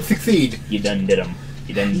done did succeed. You done did them.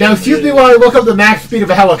 You done. Now, excuse me while I look up the max speed of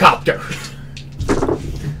a helicopter.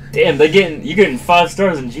 Damn, you're getting 5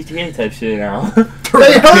 stars in GTA type shit now.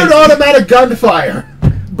 They heard automatic gunfire.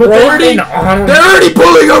 But they're already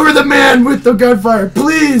pulling over the man with the gunfire.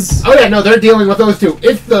 Please. Oh yeah, no, they're dealing with those 2.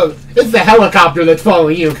 It's the helicopter that's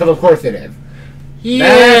following you, because of course it is.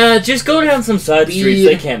 Yeah, just go down some side streets.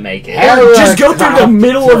 They can't make it. Hell- Just go through the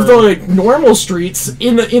middle of the Helicopter. like, normal streets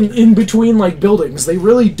in between like buildings. They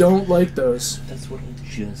really don't like those. That's what I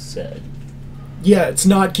just said. Yeah, it's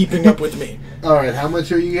not keeping up with me. All right, how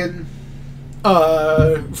much are you getting?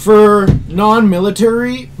 For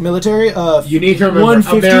non-military, You need to remember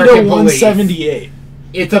 150 American to police. 178.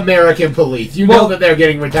 It's American police. You Well- know that they're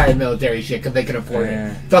getting retired military shit because they can afford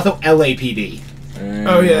it. It's also LAPD.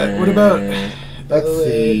 Oh, yeah. What about Let's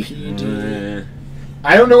see. LAPD?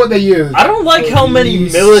 I don't know what they use. I don't like how many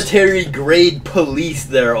Police. military grade police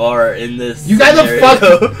there are in this. You guys are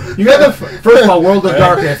scenario. fucked. You guys are first of all, World of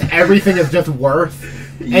Darkness. Everything is just worth.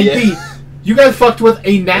 And Yeah. B, you guys fucked with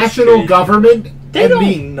a national crazy. government. They and don't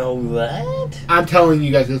B, know that. I'm telling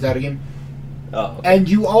you guys this out again. Oh. And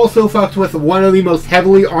you also fucked with one of the most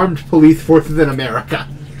heavily armed police forces in America.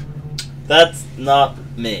 That's not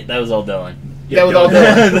me. That was all Dylan. That was all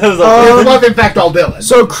Dylan. That was all It was in fact all Dylan.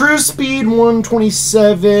 So cruise speed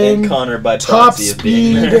 127. and Connor by top proxy of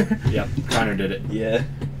being speed there. Yep, Connor did it. Yeah.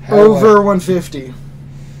 over 150.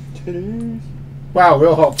 Wow,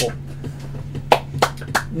 real helpful.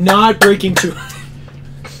 Not breaking 2.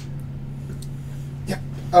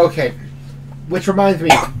 Okay. Which reminds me,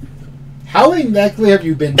 how exactly have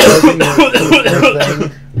you been judging your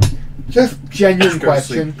thing? Just genuine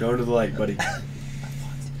question. Go to the light, buddy.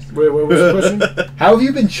 Wait, what was the question? How have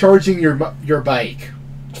you been charging your bike?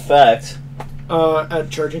 Fact. At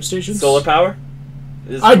charging stations. Solar power?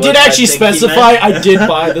 Is I what did actually think he specify. meant. I did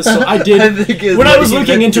buy the. I did. think is When I what was he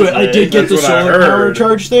looking meant into to it, I say. did get the That's what I solar power heard.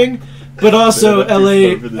 charge thing. But also, But I LA.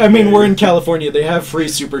 just voted I mean, the we're day. in California. They have free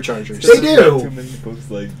superchargers. They do. Too many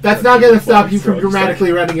folks like That's not going to stop you from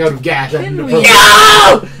dramatically running out of gas. Can we-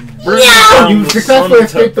 No! No! You successfully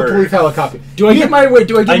escaped the police helicopter. Do I get my wait?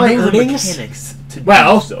 Do I get I my know the earnings? mechanics to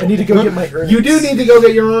Well, do so. I need to go get my earnings. You do need to go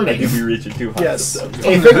get your I could earnings. be reaching too high. Yes. sometimes.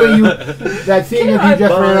 Basically, that seeing as you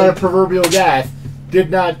just ran out of buy proverbial gas did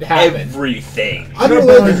not happen. Everything.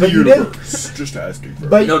 Unrelated, but you did. Just asking for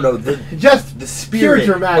But No, the just the spirit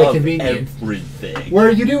dramatic of convenience. everything. where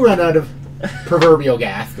you do run out of proverbial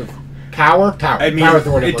gas. Power? Power. I mean, Power's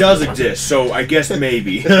the word I'm it does looking for. exist, so I guess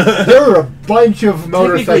maybe. There are a bunch of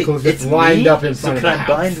motorcycles Technically, just lined me, up in so front of can the I house.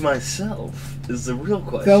 bind myself? Is the real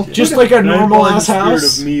question. Just like a And I normal bind ass the spirit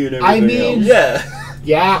house. of me and I everything mean- else.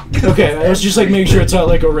 Yeah. Yeah. Okay, I was just like making sure it's not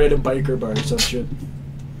like a random biker bar or some shit.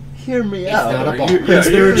 Hear me It's out. not a bar. Yeah, Is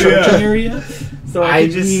there a yeah. charging area? So I I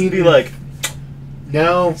could just mean- be like,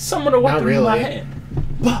 No. someone to Not walk through my really. hand.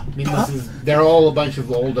 I mean, they're all a bunch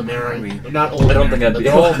of old American. Not old I don't think American, I'd but be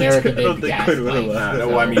they're all able to- American I don't made think gas I'd be able to bikes. laugh.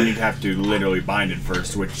 No, I mean, you'd have to literally bind it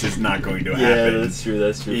first, which is not going to Yeah, happen. that's true.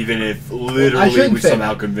 That's true. Even if I literally shouldn't we say somehow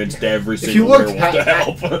that. convinced every If you single look werewolf to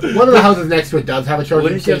help. one of the houses next to it does have a charging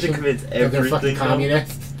Wouldn't you have to station. convince Because they're fucking everything, though?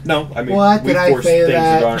 communists. No, I mean, What? we Did I force say things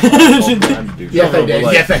that? aren't possible all the time to do. Yes, I No, did.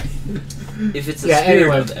 but Yes, I If it's the Yeah, spirit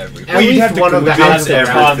anyway. of everything. At Well, you'd least have to one of the convince houses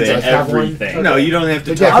around everything. does have one. Everything. No, you don't have to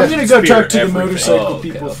Yeah, talk I'm to gonna the go spirit talk to the everything. motorcycle Oh, okay,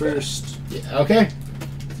 people okay. first. Okay.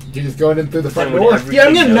 You just going in through the front Then would door. everything Yeah,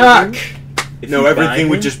 I'm gonna know knock. you? If No, you everything bind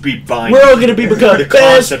would him? just be binding. We're all gonna be become the best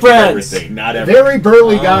concept of friends. everything, not everything. Very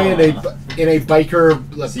burly guy Oh. in a biker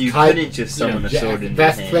So you tie- couldn't just summon a sword in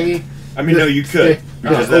vest your hand. thingy. I mean, no, you could. Just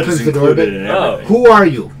Because that opens is the door a bit. included in Oh. everything. Who are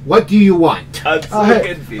you? What do you want? I'm so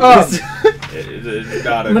hey, confused. It's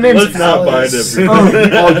not a- My name's Let's not bind Alex. everything.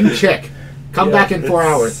 Oh, you chick. Come Yeah, back in 4 it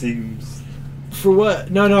hours. Seems... For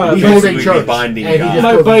what? No, He's Basically holding be church. binding and he God. just my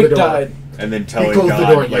closes the bike door. died. And then telling closed the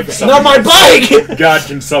door God, in your like, face. summon Not my bike. God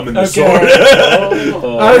can summon the Okay. sword.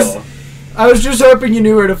 Oh. I was just hoping you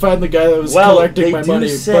knew where to find the guy that was Well, collecting they my do money,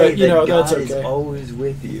 say but you that know God that's is okay. always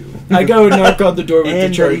with you. I go knock on the door with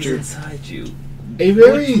And the that he's charger. inside you. A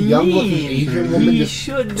very Which young-looking means Asian woman he just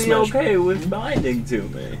should be Smash. okay with binding to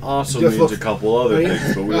me. Also Just means look- a couple other Oh, yeah.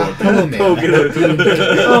 things, but we Uh, won't. hello,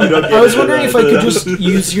 man. I was wondering if I could just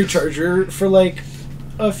use your charger for like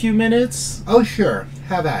a few minutes. Oh, sure.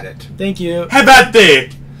 Have at it. Thank you. How about that?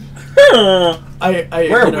 I Where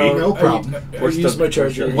you are we? know, No problem. I use my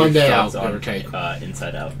charger. One day Shot's out, on, give or take.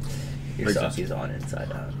 Inside out. Your Makes sock sense. is on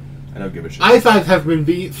inside out. I don't give a shit. Eyesight have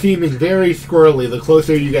been seeming very squirrely the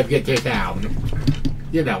closer you get to town.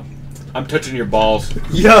 You know, I'm touching your balls.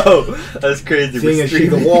 Yo, that's crazy. seeing We're as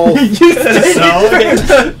she's a streaming. wall.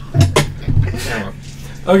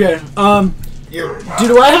 Okay.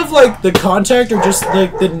 Do I have like the contact or just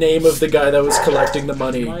like the name of the guy that was collecting the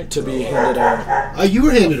money to be handed out? You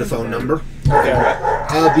were handed a phone number. Okay.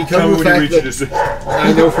 Because Tell me of the when you fact reach that it.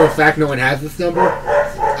 I know for a fact no one has this number.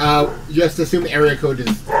 Just assume area code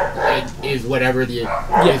is whatever the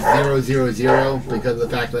is 000 because of the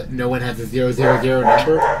fact that no one has a 000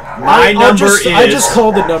 number. My number I is- just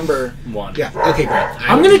called the number. One. Yeah. Okay. Great.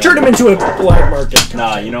 I'm gonna turn him into a black market.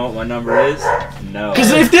 Nah, you know what my number is? No.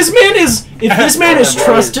 Because if this man is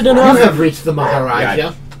trusted You enough, have reached the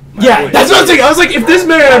Maharaja. yeah, that's what I was thinking. I was like, if this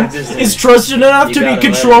man Just- is trusted enough You to be gotta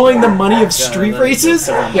controlling let the it go. money of Gotta street let it go. races,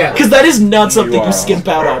 Yeah. because that is not something are you skimp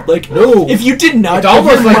out on. Like, No. if you did not It's give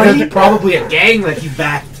almost your like money, there's probably a gang that you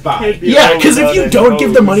backed by. yeah, because if you don't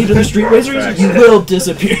give the money to the street racers, Facts. you will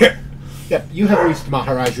disappear. Yep. You have reached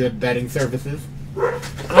Maharaja betting services.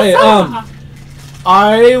 I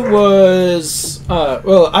was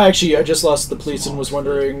I just lost the police and was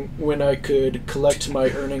wondering when I could collect my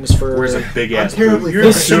earnings for Where's a big ass terribly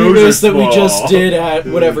booth? sorry. the street race that we just small. did at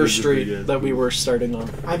whatever There's a big street ass that we were starting on.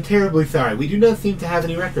 I'm terribly sorry. We do not seem to have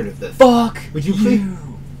any record of this. Fuck. Would you please,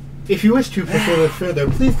 if you wish to pursue this further,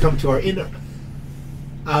 please come to our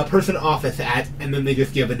in-person office and then they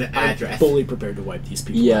just give an I'm address. fully prepared to wipe these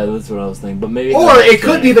people. Yeah, out. that's what I was thinking. But maybe. Or it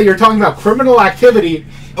could be that you're talking about criminal activity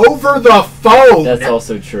over the phone. That's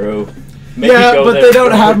also true. Maybe Yeah, go but there they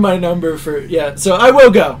don't first. have my number for so I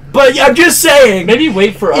will go. But I'm just saying, Maybe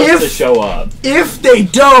wait for us If- to show up. if they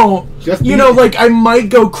don't, Just you be- know, like I might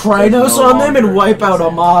go Krynos no on them and longer wipe out a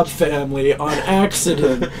understand. mob family on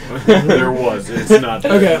accident. There was. It's not.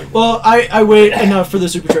 there. Okay, well I wait enough for the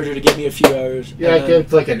supercharger to give me a few hours. Yeah, and then-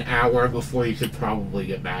 it's like an hour before you should probably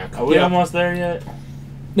get back. Are we Yeah. almost there yet?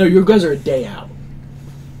 No, you guys are a day out.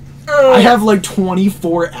 I have like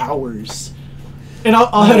 24 hours. And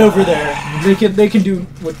I'll head over there. They can do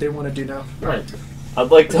what they want to do now. Alright.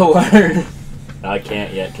 I'd like to learn. I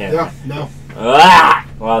can't yet, can Yeah, no. I?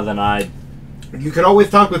 Well, then I... You could always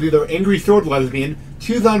talk with either angry sword lesbian,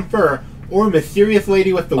 shoes on fur, or mysterious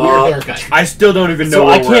lady with the weird haircut. I still don't even know So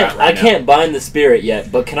where we're at right I can't bind the spirit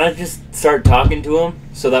yet, but can I just start talking to him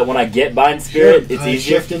so that when I get bind spirit, it's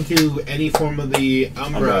easier? Shift into any form of the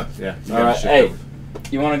Umbra. Yeah. you All gotta right, shift hey, over.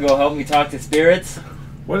 you want to go help me talk to spirits?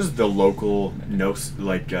 What is the local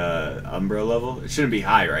Umbra level? It shouldn't be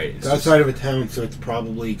high, right? It's outside of a town, so it's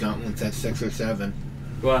probably gauntlets at 6 or 7.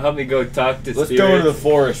 You want to help me go talk to Let's spirits? go into the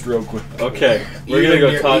forest real quick. Okay, we're gonna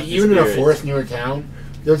go talk to even in a spirits. forest near a town,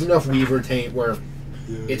 there's enough weaver taint where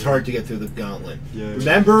it's hard to get through the gauntlet.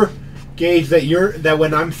 Remember, Gage, that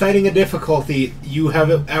when I'm citing a difficulty, you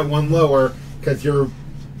have it at 1 lower because you're,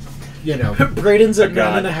 Braden's at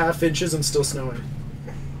God. 9.5 inches and still snowing.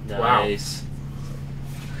 Nice.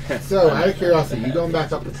 So, out of curiosity, you going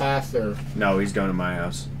back up the pass or? No, he's going to my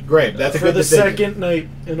house. Great, that's a For good the decision. second night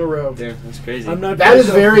in a row. Damn, that's crazy. I'm not. That is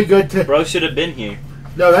very good to. Bro should have been here.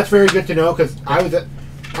 No, that's very good to know because I'm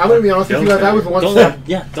gonna be honest with you guys. I was one Don't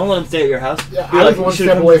step. don't let him stay at your house. Yeah, Be I like, was one "You should've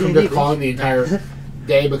step come away to from D&D, just calling the entire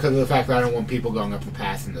day because of the fact that I don't want people going up the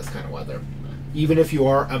pass in this kind of weather. Even if you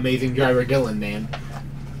are amazing driver Dylan, man,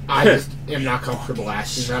 I just am not comfortable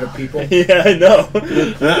asking that of people. Yeah, I know.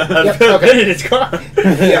 Yep, I've okay. been in his car.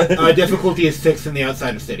 Yeah, difficulty is 6 in the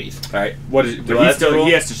outside of cities. All right. What is? Do But I have to roll?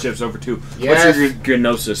 he has to shift over too. Yes. What's your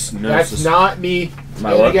gnosis? That's not me.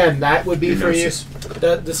 My And what? again, that would be Your for you. gnosis.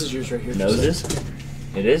 This is yours right here. Noses?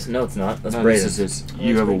 It is? No, it's not. That's No, Braden. this is his.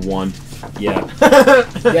 You have a 1. Yeah.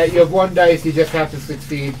 Yeah, you have 1 dice. You just have to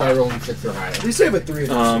succeed by rolling 6 or higher. At least I have a 3 of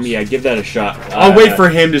those. Yeah, give that a shot. I'll wait for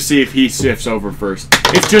him to see if he shifts over first.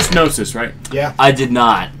 It's just gnosis, right? Yeah. I did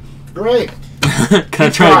not. Great. Can I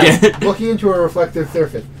try again? Looking into a reflective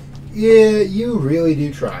surface. Yeah, you really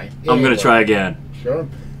do try. I'm gonna try again. Sure.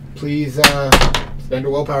 Please spend a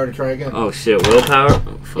willpower to try again. Oh shit, willpower?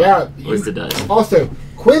 Oh, fuck. Yeah, Where's the dice? Also,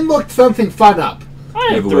 Quinn looked something fun up.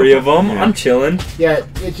 I have have 3 of them. Yeah. I'm chilling. Yeah,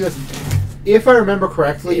 it just... If I remember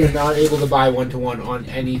correctly, you're not able to buy 1-to-1 on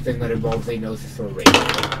anything that involves a gnosis or a race.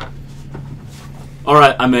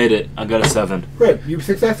 Alright, I made it. I got a 7. Great, you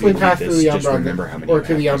successfully You passed need through this, the just Umbra, remember how many or you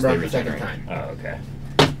to the have, 'cause Umbra they the second regenerate. time. Oh, okay.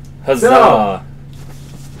 Huzzah!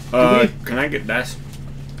 Can I get that?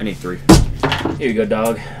 I need 3. Here you go,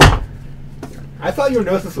 dog. I thought your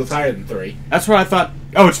gnosis was higher than 3. That's what I thought.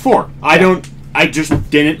 Oh, it's 4. I just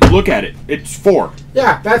didn't look at it. It's 4.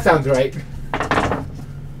 Yeah, that sounds right.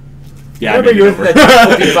 Yeah, Remember I made yours it is over.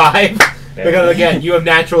 at difficulty 5? Because again, you have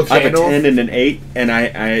natural I have a channels. 10 and an 8, and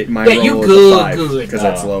my Yeah, roll you is good, a 5 good. because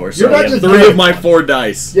that's Oh. lower. So You're not I have just 3 good. of my 4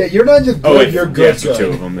 dice. Yeah, you're not just good, Oh wait, you're good. yes, good. 2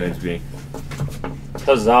 of them. It's me.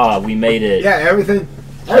 Huzzah, we made it. Yeah, everything's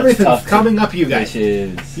tough. coming up, you guys. Which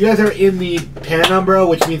is... You guys are in the Penumbra,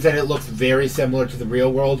 which means that it looks very similar to the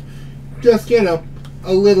real world. Just, a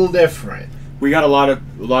little different. We got a lot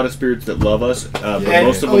of spirits that love us, but And-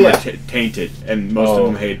 most of oh, them yeah. are tainted, and most of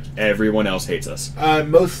them hate. Everyone else hates us.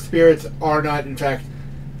 Most spirits are not, in fact,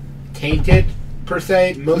 tainted, per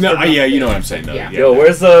se. Most No, are not yeah, you know what tainted. I'm saying though. Yeah. Yeah. Yo,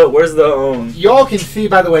 where's the Y'all can see,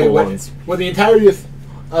 by the way, Cool when ones. the entirety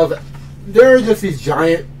of... There are just these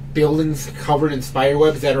giant buildings covered in spider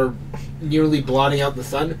webs that are nearly blotting out the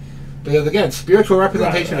sun. Because, again, spiritual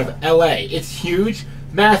representation Right. of L.A. It's huge,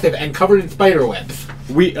 massive, and covered in spider webs.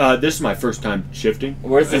 This is my first time shifting.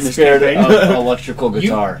 Where's the in this spirit campaign. of electrical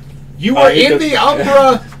guitar? You I were hate in the- the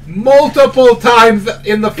Umbra multiple times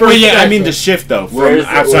in the first Well, yeah, I mean session. the shift though, from Where's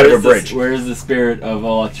outside of a bridge. Where is the spirit of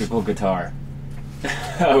electrical guitar?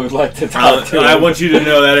 I would like to talk to I him. want you to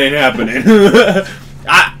know that ain't happening.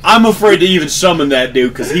 I'm afraid to even summon that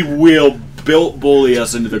dude because he will bully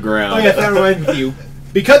us into the ground. Oh, yes, that reminds you.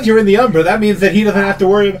 Because you're in the Umbra, that means that he doesn't have to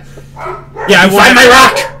worry about... Yeah, I Find my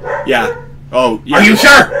rock! Yeah. Oh, yeah. Are you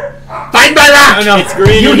sure? Find my rock! No, it's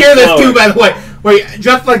green You and hear this glowing. too, by the way. Wait,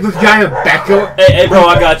 just like this giant Becco... Hey, bro,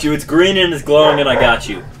 I got you. It's green and it's glowing, and I got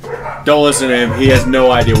you. Don't listen to him. He has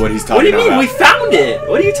no idea what he's talking What do you mean? about. We found it.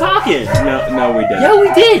 What are you talking? No, we didn't. Yeah,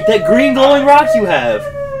 we did. That green glowing rock you have.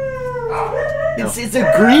 No. It's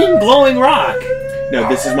a green glowing rock. No,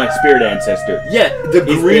 this is my spirit ancestor. Yeah, the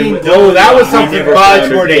He's green been with- glowing No, that was rock. something We never Budge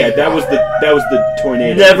found it. ordained. Yeah, that was the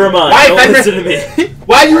tornado. Never mind. Why, Don't Fender? listen to me.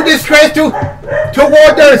 Why you disgrace to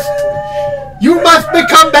warders? You must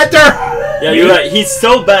become better! Yeah, you're right. He's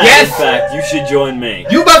so bad. Yes. In fact, you should join me.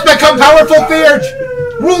 You must become powerful, Theurge!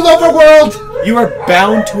 Rule over world! You are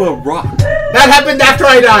bound to a rock. That happened after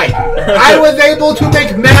I died. I was able to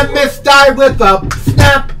make Mammoth die with a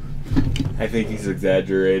snap. I think he's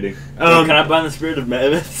exaggerating. Can I bind the spirit of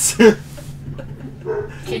mammoths?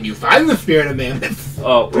 Can you find the spirit of mammoth?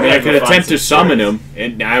 Oh, I mean, I could attempt to summon him,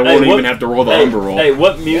 and I won't even have to roll the Umbra roll. Hey,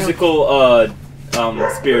 what musical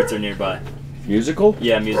spirits are nearby? Musical?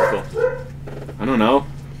 Yeah, musical. I don't know.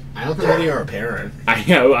 I don't think any are apparent.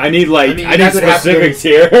 I need I mean, I need specifics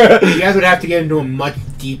here. You guys would have to get into a much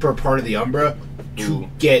deeper part of the Umbra to Ooh.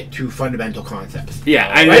 get to fundamental concepts.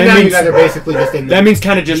 Yeah, Right that now, means, you guys are basically just in the... that means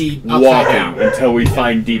kind of just the upside walking down. until we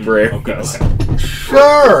find deeper areas.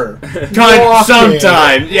 Sure! Kind Walking.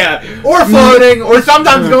 sometime, yeah. Or floating, or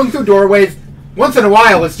sometimes going through doorways. Once in a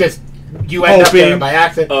while, it's just... You end up there Hoping. by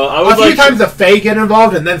accident. I would A few like times the Fae get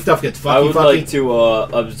involved, and then stuff gets I would fucky. like to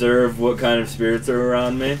observe what kind of spirits are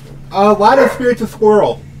around me. A lot of spirits of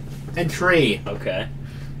squirrel. And tree. Okay.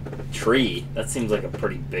 Tree. That seems like a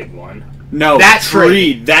pretty big one. No, That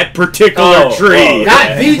tree. That particular Oh, tree. oh,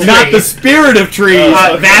 Not the tree. Not the spirit of trees.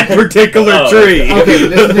 Okay. That particular Oh, tree. Okay,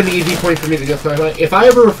 this is an easy point for me to just talk about. If I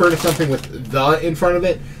ever refer to something with the in front of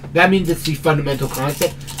it, that means it's the fundamental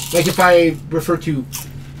concept. Like if I refer to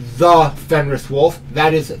the Fenris wolf,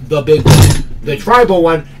 that is the big one, the tribal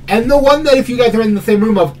one, and the one that if you guys are in the same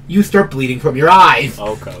room of, you start bleeding from your eyes.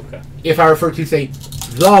 Okay, okay. If I refer to, say,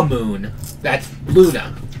 the moon, that's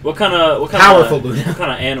Luna. What kind of Powerful Luna. what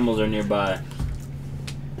kind of animals are nearby?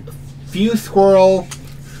 Few squirrel,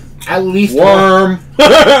 at least Worm.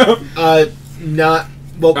 not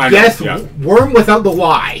well. I know, Yes, yeah. worm without the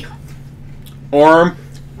Y. Orm.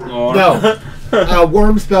 Or No.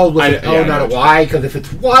 Worm spelled with an O, not a Y, because if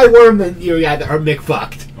it's Y worm, then you are Mick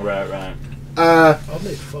fucked. right. I'll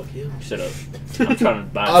make fuck you. Shut up. I'm trying to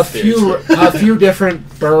buy A few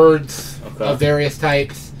different birds Okay. of various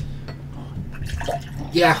types.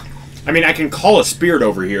 Yeah. I mean, I can call a spirit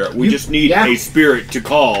over here. We just need yeah. a spirit to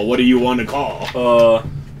call. What do you want to call?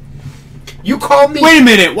 You call me. Wait a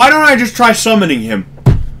minute. Why don't I just try summoning him?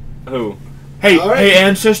 Who? Hey, All right. hey,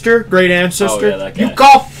 ancestor, great ancestor. Oh yeah, that guy. You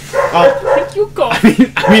call. You call.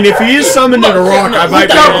 I mean, if he is summoned in a rock, I might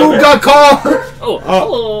be. Who got call? Oh,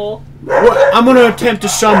 hello. I'm gonna attempt to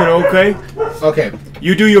summon. Okay. Okay.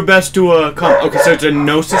 You do your best to come. Okay, so it's a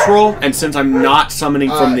gnosis roll, and since I'm not summoning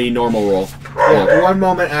from the normal roll. Yeah. One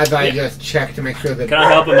moment as I just check to make sure that Can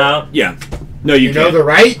I help him out? Yeah. No, you you know can't. the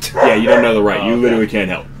right. Yeah, you don't know the right. Oh, You okay. literally can't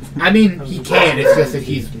help. I mean, he can. It's just that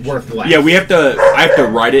he's worth less. Yeah, I have to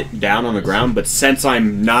write it down on the ground, but since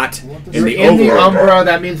I'm not in You're the in the overworld, Umbra.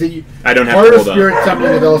 That means that you. I don't have Part to of hold spirit on.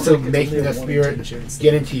 summoning is also making the spirit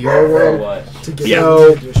get into your Or world. what? To get Yeah.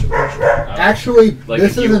 So- additional pressure. Actually, Like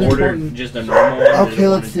this if is you an order important. just a normal one, Okay, there's a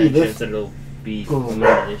let's see, 1 in 10 this- chance that it'll be Ooh.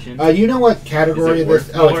 limited edition. You know what category Is it this?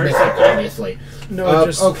 worth Oh, it's more? mythic, obviously. No,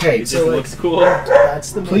 just Okay, It just so, like, looks cool.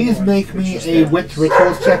 that's the main please one. make It's me just a that. witch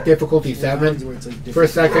rituals check, difficulty 7. Where it's, like, For a different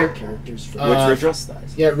second. characters for Which ritual?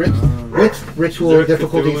 Yeah, witch Is ritual there a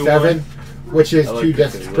difficulty Cthulhu 7, which is I like to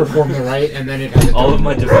just Cthulhu. perform the rite, and then it has a All of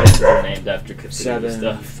my devices are named after Cthulhu 7,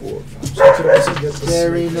 stuff. 4, 5. So you could also get the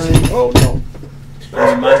Very service. nice. Oh no.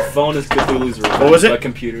 I mean, my phone is Cthulhu's Revenge. What was it? My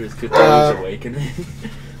computer is Cthulhu's Awakening.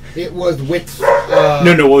 It was witch.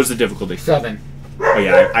 No, what was the difficulty? 7. Oh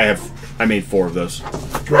yeah, I made 4 of those.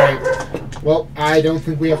 Right. Well, I don't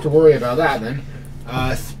think we have to worry about that then.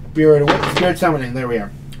 Spirit summoning. There we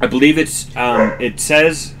are. I believe it's it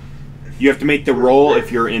says you have to make the roll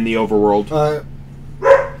if you're in the overworld, but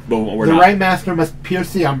we're The not. right master must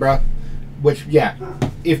pierce the Umbra, which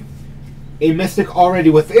if a mystic already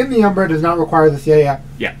within the Umbra does not require this. Yeah.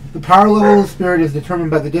 The power level of the spirit is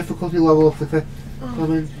determined by the difficulty level of success.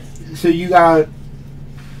 So you got.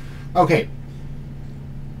 Okay.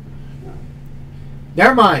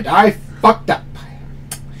 Never mind. I fucked up.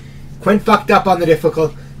 Quinn fucked up on the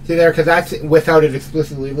difficulty there because that's without it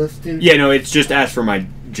explicitly listed. Yeah, no, it's just asked for my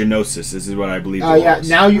genosis. This is what I believe. Yeah. was.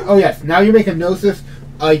 Now you. Oh yes. Now you make a gnosis.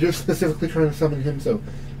 You're specifically trying to summon him, so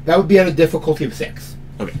that would be at a difficulty of 6.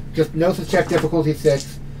 Okay. Just gnosis check difficulty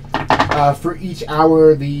 6. For each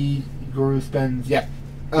hour the guru spends. Yeah.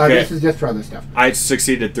 Okay. This is just for other stuff. I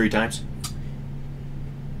succeeded 3 times.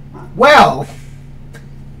 Well,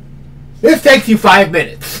 this takes you 5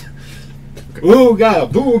 minutes. Ooga,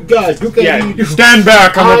 booga, dooka, Yeah, doo. stand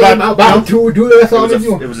back. I am about to do this on It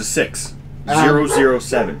you. was a 6. Um,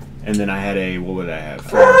 007. And then I had a, what would I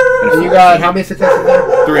have? And you got how many successes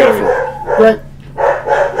there? 3 out of 4. Great.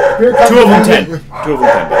 Spirit comes 2 of them 10. immediately. 2 of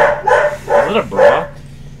them 10. Is that a bra?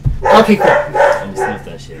 Okay, cool. I'm gonna sniff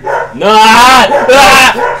that shit. No!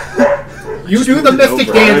 You do the mystic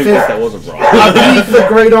I didn't think dances. that was a bra. Appease the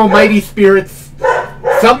great almighty spirits.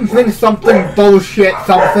 something bullshit,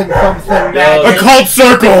 something magic. Occult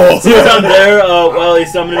circle! He's out there while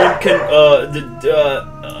he's summoning him.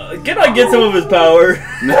 Can I get some of his power?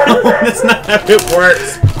 No, that's not how it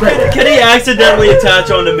works. Can he accidentally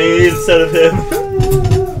attach onto me instead of him?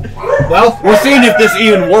 Well, We're seeing if this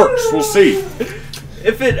even works. We'll see.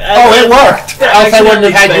 If it it worked. Else I wouldn't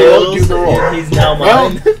have had you fails, do the roll. and he's now Well,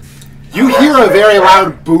 mine. you hear a very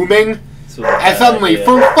loud booming, and suddenly,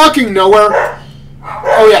 from fucking nowhere.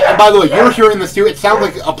 Oh yeah, and by the way, you're hearing this too. It sounds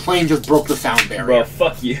like a plane just broke the sound barrier. Bro,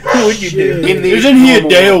 fuck you. What'd you do? Isn't he a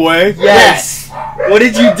day away? Yes. What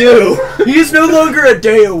did you do? He's no longer a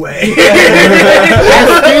day away.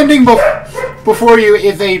 And standing before you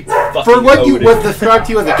is a, for Fucking what you Odin. was described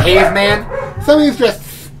to you as a caveman, somebody who's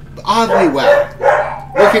dressed oddly well,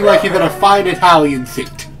 looking like he's in a fine Italian suit.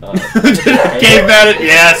 Gave that it.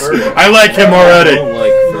 Yes, I like him I already. don't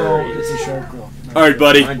like furries. It's a shark girl. All right,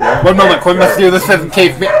 buddy. One moment, Quinn, let's do this in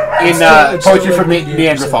caveman, in poetry from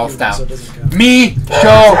Neanderthal style. Me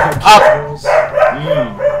show up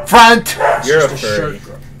front You're a Just a furry. shark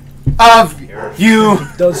girl. of you.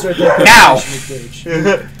 Don't start that Now.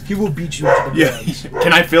 conversation. He will beat you into the Yeah. ground.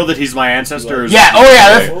 Can I feel that he's my ancestor? or is- Yeah, oh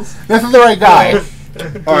yeah, this is the right guy.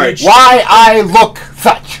 All right. Why I look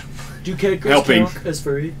such. Do cat girls Helping. count as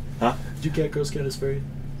furry? Huh? Do cat girls count as furry?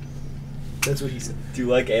 That's what he said. Do you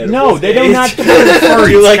like animals? No, they do not. Do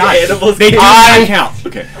you like animals? They do I- not count.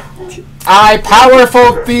 Okay. I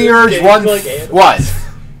powerful fears Games once like animals. was.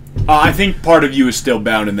 I think part of you is still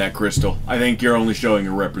bound in that crystal. I think you're only showing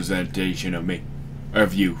a representation of me,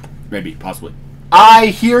 of you, maybe, possibly. I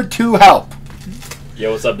here to help.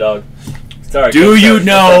 Yo, what's up, dog? Sorry. Do good you sir.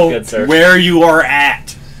 know What's up, good sir? where you are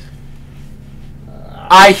at?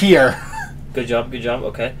 I hear. Good job. Good job.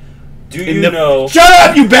 Okay. Do In you the- know? Shut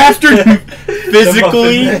up, you bastard!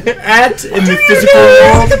 Physically at in the physical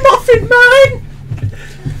world. The Muffin Man.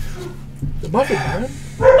 The Muffin Man?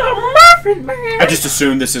 The Muffin Man. I just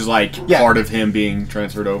assume this is like Yeah. part of him being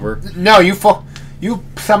transferred over. No, you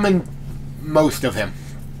summoned most of him.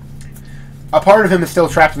 A part of him is still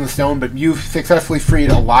trapped in the stone, but you've successfully freed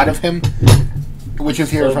a lot of him, which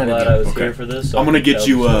is here in So front glad of I you. was Okay. here for this. So I'm I gonna can get tell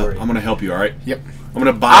you. the story. I'm gonna help you. All right. Yep. I'm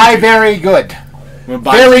gonna bind I you. very good. I'm gonna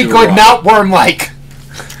bind Very you to a good, rock. not worm-like.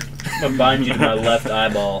 I'm gonna bind you to my left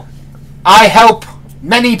eyeball. I help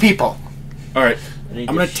many people. All right. I need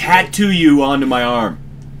I'm to gonna shit. tattoo you onto my arm.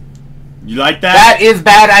 You like that? That is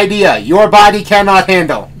bad idea. Your body cannot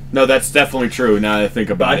handle. No, that's definitely true. Now that I think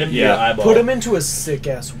about Bind it, him to your yeah. eyeball. Put him into a sick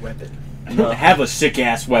ass weapon. I don't have a sick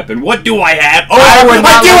ass weapon. What do I have? Oh, I would not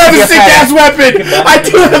I do let have you a sick ass weapon. Combine I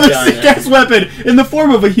with do a have a vagina. sick ass weapon in the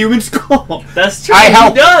form of a human skull That's true. I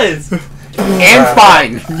help. He does. And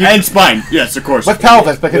spine. and spine. Yes, of course. With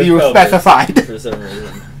pelvis, because With you pelvis, specified. For some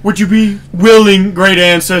reason. Would you be willing, great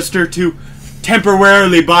ancestor, to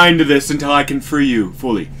temporarily bind to this until I can free you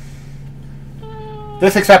fully?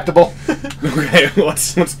 This acceptable. Okay,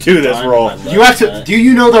 let's do this Bind roll. my left You have to. nut. Do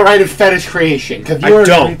you know the right of fetish creation? Because I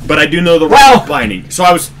don't, but I do know the right Well- of binding. So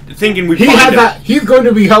I was thinking we He bind has it. that. He's going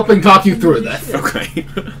to be helping talk you through this, Okay.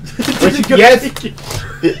 which yes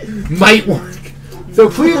might work. So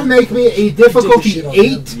please make me a difficulty shit on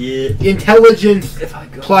 8 Yeah. intelligence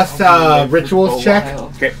plus rituals check.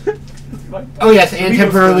 Okay. Oh yes, and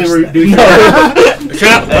temporarily first, reduce your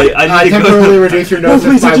Shut up. I need to temporarily go. reduce your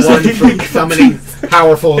notice by 1 from summoning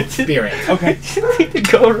powerful spirits. Okay. I need to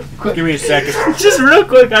go real quick. Give me a second. Just real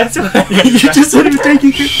quick, I swear. You just said he was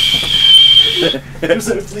taking Just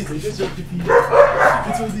said, please, I just have to pee.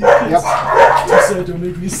 It's one of these kids. Yep. Just said, don't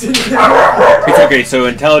make me sit there. It's okay, so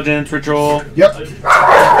intelligence ritual, Yep.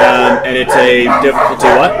 and it's a difficulty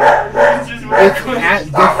what? It's at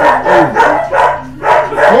different.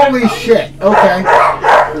 Holy shit. Okay.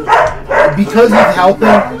 Because he's helping.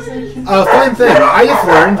 Fun thing. I just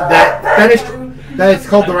learned that fetish. That it's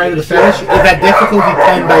called the right of the fetish. Is at difficulty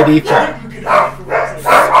 10 by default.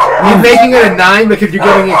 He's making it a 9 because you're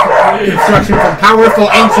getting instruction from powerful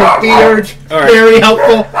ancient beards. All right. Very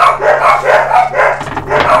helpful.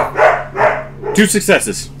 2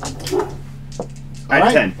 successes. At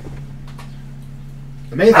right. 10.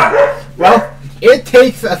 Amazing. Well, it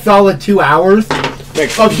takes a solid 2 hours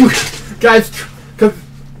Thanks. of you guys, because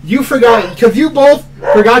you both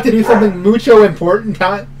forgot to do something mucho important.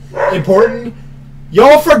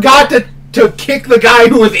 Y'all forgot to kick the guy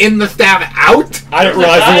who was in the stab out. I didn't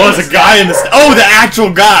realize there was a guy in the... Oh, the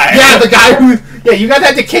actual guy! Yeah, the guy who. Yeah, you guys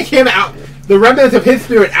had to kick him out. The remnants of his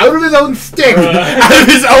spirit out of his own stick. Out of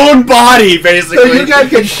his own body, basically. So you guys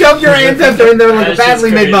could shove your ancestor in there like a That's just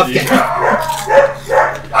badly made crazy. musket.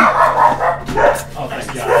 Oh my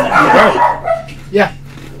god. Yeah.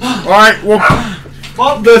 Alright, well...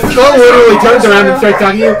 The skull literally turns around and starts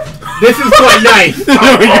talking to you. This is quite nice.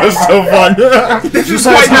 There we go, so fun. This is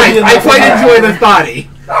quite nice. I quite enjoy this body.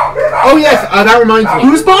 Oh yes, that reminds me.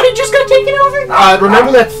 Whose body just got taken over?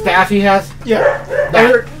 Remember that staff he has? Yeah.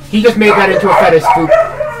 That, he just made that into a fetish through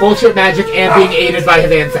bullshit magic and being aided by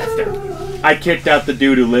his ancestor. I kicked out the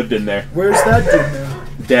dude who lived in there. Where's that dude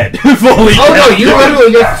now? Dead. Fully Oh no, dead. you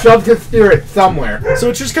literally just shoved his spirit somewhere. So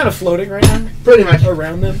it's just kind of floating right now? Pretty much.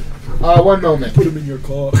 Around them? One moment. Put him in your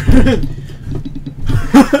car.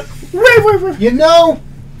 You know,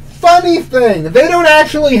 funny thing, they don't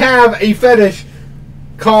actually have a fetish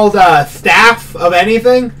called staff of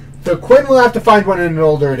anything, so Quinn will have to find one in an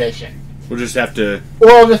older edition. We'll just have to...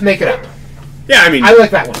 Or I'll just make it up. Yeah, I mean... I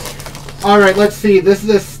like that one. Alright, let's see. This is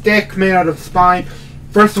a stick made out of spine.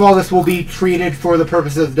 First of all, this will be treated for the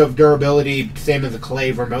purposes of durability, same as a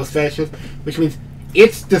clave or most fetishes, which means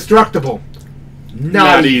it's destructible.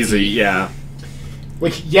 Not easy, yeah.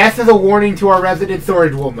 Which, yes, is a warning to our resident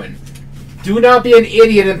sword woman. Do not be an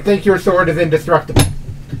idiot and think your sword is indestructible.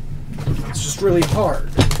 It's just really hard.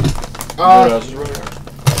 What else is really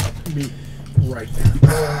hard? Me. Right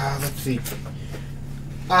there. Let's see.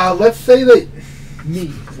 Let's say that Me,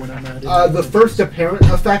 when I'm at it. the first apparent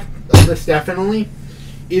effect of this definitely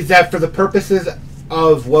is that for the purposes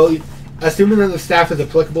of, well, assuming that the staff is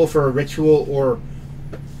applicable for a ritual or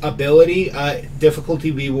ability, difficulty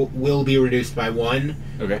will be reduced by 1.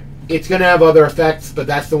 Okay. It's going to have other effects, but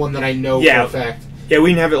that's the one that I know for a fact. Yeah,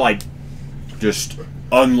 we can have it, like, just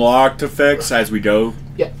unlocked effects as we go.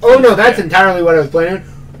 Yeah. Oh, no, that's entirely what I was planning.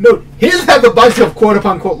 No, his has a bunch of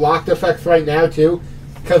quote-unquote locked effects right now, too.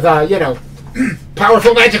 Because, you know,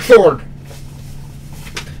 powerful magic sword.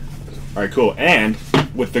 Alright, cool. And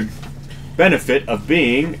with the benefit of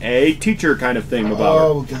being a teacher kind of thing about her.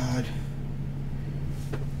 Oh, God.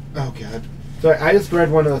 Oh, God. Sorry, I just read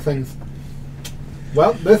one of the things.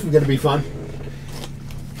 Well, this is going to be fun.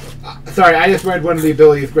 Sorry, I just read one of the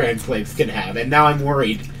abilities Grand Slaves can have, and now I'm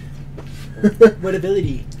worried. What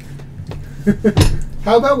ability?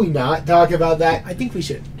 How about we not talk about that? I think we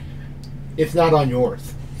should. It's not on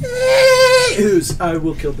yours. Whose? I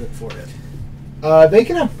will kill them for it. They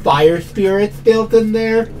can have fire spirits built in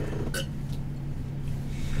there.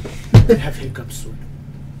 They have hiccups sword.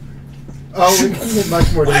 Oh, we can get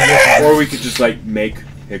much more dangerous. Or we could just, like, make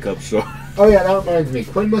hiccups. So. Oh yeah, that reminds me.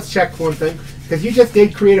 Quinn must check one thing. Because you just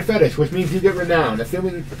did create a fetish, which means you get renown.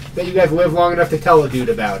 Assuming that you guys live long enough to tell a dude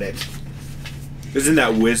about it. Isn't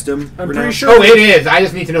that wisdom? I'm renown? pretty sure. Oh, it is. I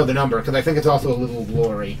just need to know the number, because I think it's also a little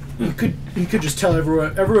glory. You could just tell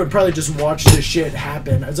everyone. Everyone would probably just watch this shit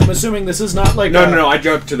happen. As I'm assuming this is not like No, I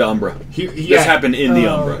jumped to the Umbra. This happened in the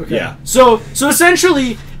Umbra. Okay. Yeah. So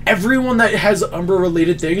essentially, everyone that has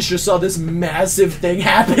Umbra-related things just saw this massive thing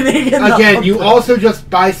happening. In Again, the you Umbra. also just,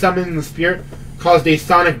 by summoning the spirit, caused a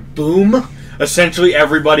sonic boom. Essentially,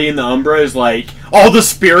 everybody in the Umbra is like, all the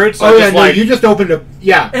spirits are Oh yeah, just no, like... you just opened a...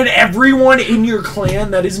 Yeah. And everyone in your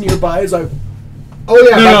clan that is nearby is like, Oh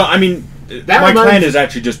yeah, No, I mean, that my reminds- clan is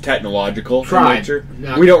actually just technological in Tribe. nature.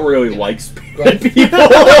 No. We don't really like spirit Right. people.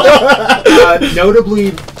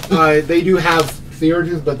 notably, they do have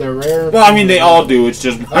theurges, but they're rare. Well, I mean, they all do. It's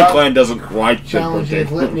just my clan doesn't like Challenges,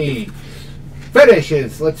 to let me...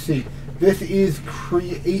 Fetishes, let's see. This is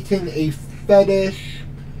creating a fetish...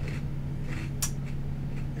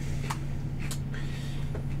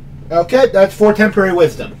 Okay, that's 4 temporary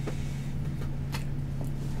wisdom.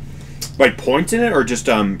 Like points in it, or just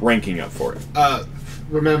ranking up for it?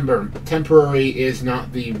 Remember, temporary is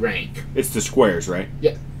not the rank. It's the squares, right?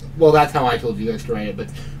 Yeah, well, that's how I told you guys to write it, but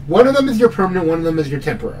one of them is your permanent, one of them is your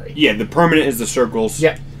temporary. Yeah, the permanent is the circles.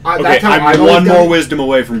 Yeah, Okay, that's how I'm I've one always done more it. wisdom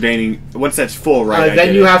away from gaining. Once that's full, right? I Then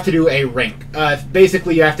get you it. have to do a rank.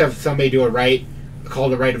 Basically, you have to have somebody do a rite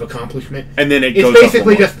called a rite of accomplishment. And then it It's goes basically up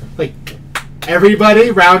one more. just like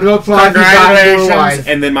everybody, round of applause. you got more Congratulations! wise.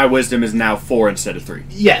 And then my wisdom is now 4 instead of 3.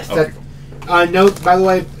 Yes. Okay. Note, by the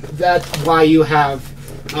way, that's why you have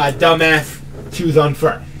dumbass choose on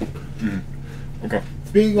fur. Okay.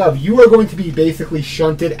 Speaking of, you are going to be basically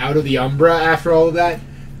shunted out of the Umbra after all of that.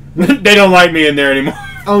 They don't like me in there anymore.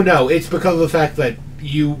 Oh no, it's because of the fact that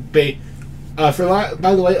you by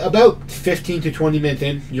the way, about 15 to 20 minutes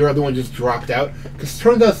in, your other one just dropped out. Because it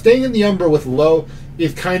turns out staying in the Umbra with low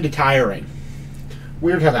is kind of tiring.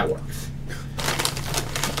 Weird how that works.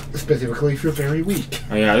 Specifically if you're very weak.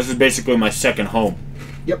 Oh, yeah, this is basically my second home.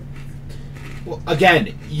 Yep. Well,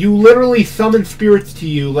 again, you literally summon spirits to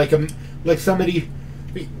you like somebody,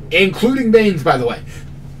 including Banes, by the way.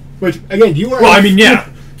 Which, again, you are... Well, I mean, yeah.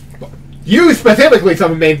 You specifically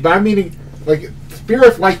summon Banes, but I'm meaning, like,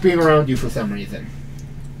 spirits like being around you for some reason.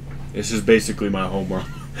 This is basically my home world.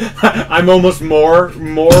 I'm almost more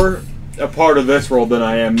a part of this world than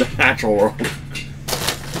I am the actual world.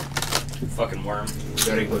 Fucking worm.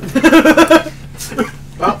 Very good.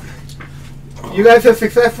 Well, you guys have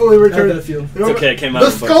successfully How'd returned. that feel? It's okay, it came out The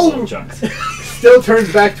of a bunch of little skull chunks. still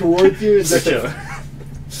turns back towards you. For sure.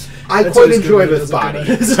 I That's quite always enjoy good when it this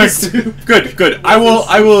doesn't come body. out. Good.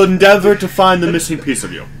 I will endeavor to find the missing piece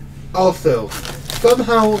of you. Also,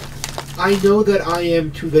 somehow, I know that I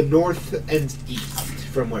am to the north and east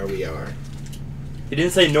from where we are. He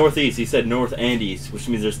didn't say northeast, he said north and east, which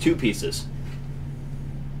means there's two pieces.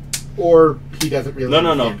 Or he doesn't really. No.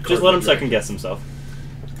 understand Just let him cardinal second guess himself.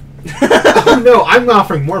 Oh no, I'm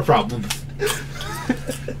offering more problems.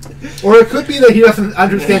 Or it could be that he doesn't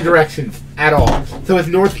understand directions at all. So it's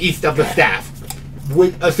northeast of the staff.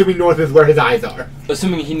 Assuming north is where his eyes are.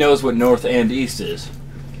 Assuming he knows what north and east is.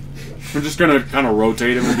 We're just gonna kind of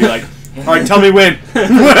rotate him and be like, all right, tell me when.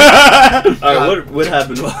 Alright, what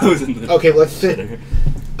happened while I was in the... Okay, let's sit.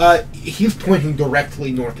 He's pointing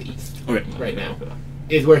directly northeast Okay. right now.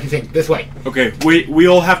 Is where he's saying, this way. Okay,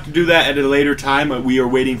 we'll have to do that at a later time. We are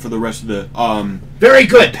waiting for the rest of the Very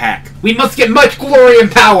good. pack. We must get much glory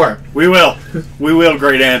and power. We will,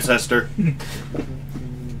 great ancestor.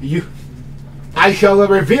 I shall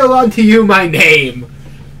reveal unto you my name.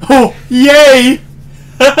 Oh, yay!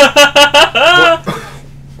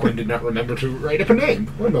 Quinn did not remember to write up a name.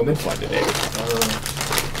 One moment, find a name.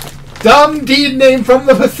 Dumb deed name from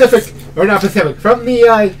the Pacific, or not Pacific, from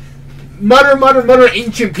the modern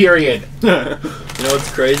ancient period. You know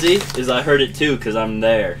what's crazy? Is I heard it too, because I'm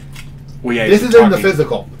there. Well, yeah, This he's is in the talking.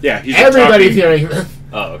 physical. Yeah, he's Everybody's talking. hearing this.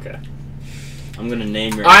 Oh, okay. I'm gonna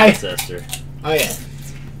name your I- ancestor. Oh yeah.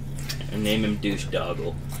 And name him Douche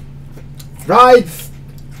Doggle. Rides.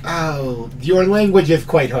 Oh, your language is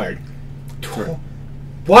quite hard.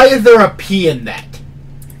 Why is there a P in that?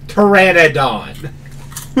 Pteranodon.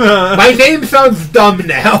 My name sounds dumb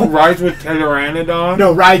now. Rides with Pteranodon?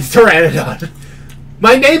 No, rides Pteranodon.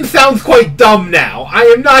 My name sounds quite dumb now. I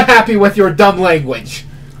am not happy with your dumb language.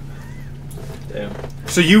 Damn.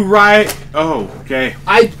 So you ride... Oh, okay.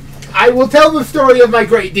 I will tell the story of my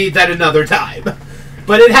great deeds at another time.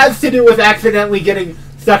 But it has to do with accidentally getting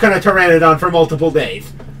stuck on a Pteranodon for multiple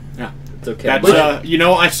days. It's okay. That's, you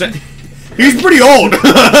know, I said... He's pretty old!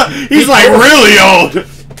 He's like really old!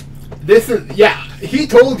 This is, yeah, he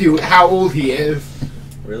told you how old he is.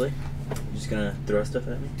 Really? You're just gonna throw stuff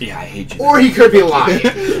at me? Yeah, I hate you. Or he could be lying.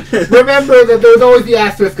 Remember that there's always the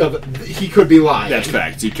asterisk of he could be lying. That's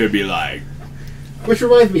facts. He could be lying. Which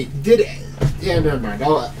reminds me, yeah, never mind.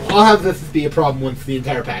 I'll have this be a problem once the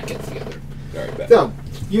entire pack gets together. Alright, back. So,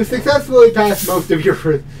 you successfully passed most of your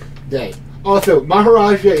first day. Also,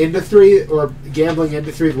 Maharaja Industries, or Gambling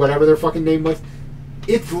Industries, whatever their fucking name was,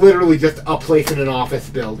 it's literally just a place in an office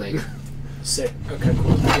building. Sick. Okay,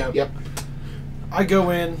 cool. Yeah. Yep. I go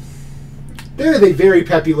in. There is a very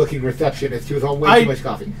peppy looking receptionist who's on way too much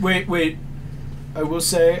coffee. Wait. I will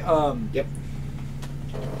say, Yep.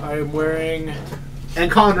 I am wearing... And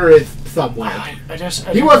Connor is somewhere.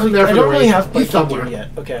 He wasn't there for I the don't really race. have my He's somewhere. gear yet.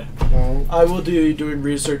 Okay. Oh. I will be doing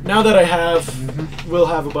research. Now that I have, will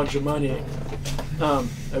have a bunch of money. I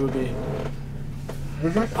would be...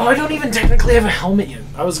 Oh, I don't even technically have a helmet yet.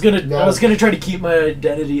 I was gonna try to keep my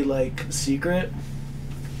identity, like, secret.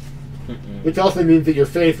 Which also means that your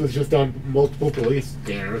face was just on multiple police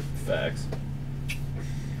scanners. Facts.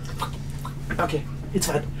 Okay, it's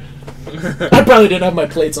fine. I probably didn't have my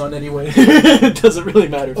plates on anyway. It doesn't really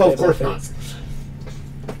matter. If Oh, they of have course my not. face.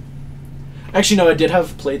 Actually, no, I did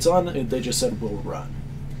have plates on, and they just said we'll run.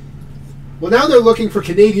 Well, now they're looking for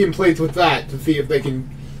Canadian plates with that to see if they can...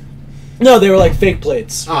 No, they were like fake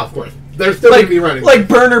plates. Ah, of course. They're still going to be running. Like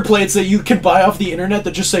burner plates that you can buy off the internet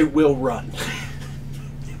that just say "will run."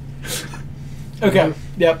 Okay.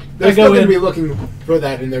 Yep. They're I still go going to in. be looking for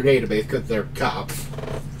that in their database because they're cops.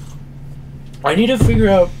 I need to figure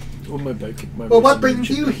out what my bike. Well, what brings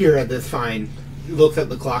you here at this fine... He looks at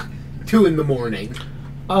the clock. 2 in the morning.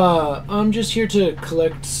 I'm just here to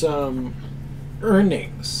collect some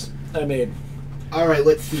earnings I made Alright,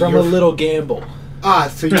 let's see. from a little gamble.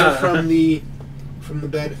 So you're from the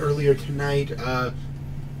bed earlier tonight,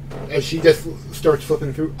 as she just starts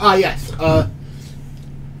flipping through. Yes.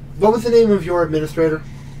 What was the name of your administrator?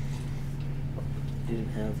 Didn't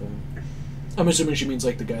have them. I'm assuming she means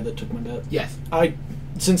like the guy that took my bet. Yes.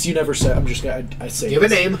 Since you never said, I'm just gonna I say Give a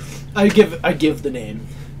this. name. I give the name.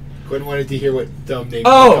 Quinn wanted to hear what dumb name you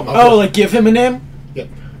come up with. Like give him a name. Yep.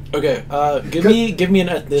 Okay. Give me an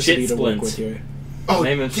ethnicity to work Shit with here. Oh,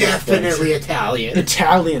 Name him definitely Italian.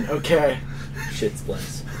 Italian. Okay. Shit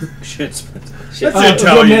splints. Shit Splinter. That's an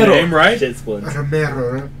Italian Romero. name, right? Shit Splinter.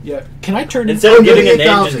 Romero. Yeah. Can I turn Instead of giving a name,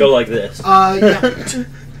 8,000. just go like this. Yeah.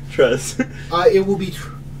 Trust. It will be.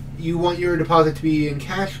 You want your deposit to be in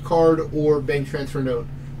cash, card, or bank transfer note.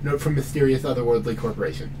 Note from mysterious otherworldly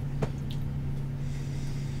corporation.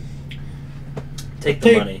 Take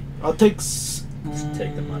the money. I'll take. Just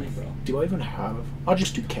take the money, bro. Do I even have? I'll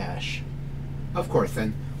just do cash. Of course,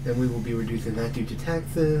 then we will be reducing that due to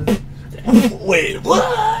taxes. Wait,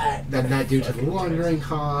 what? Then that due to the laundering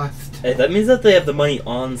cost. Hey, that means that they have the money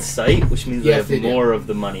on site, which means Yes, they they have do. more of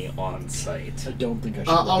the money on site. I don't think I should.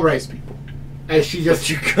 All right. these people. As she just But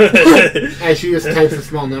you could. as she just types a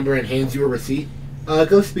small number and hands you a receipt,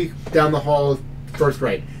 go speak down the hall. First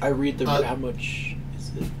right, I read the. Uh, how much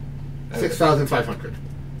is it? 6,500.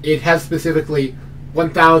 It has specifically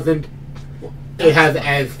 1,000. It has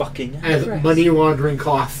as Fucking as Christ. money laundering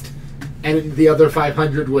cost, and the other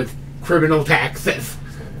 500 was criminal taxes.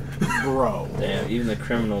 Bro. Damn, even the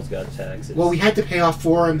criminals got taxes. Well, we had to pay off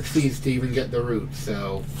 4 MCs to even get the route,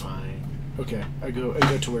 so Fine. Okay, I go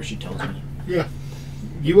to where she tells me. yeah.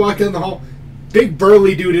 You walk down the hall, big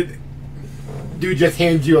burly dude just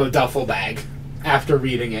hands you a duffel bag after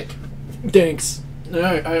reading it. Thanks.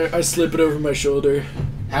 I slip it over my shoulder.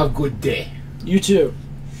 Have a good day. You too.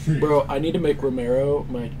 Bro, I need to make Romero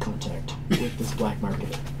my contact with this black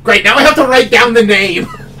market. Great, now I have to write down the name.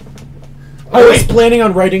 I was planning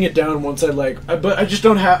on writing it down once but I just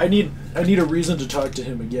don't have. I need a reason to talk to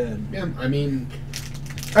him again. Yeah, I mean,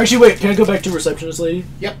 Actually, wait. Can I go back to receptionist lady?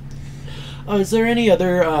 yep. Is there any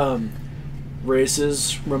other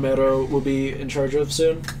races Romero will be in charge of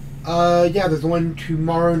soon? Yeah, there's one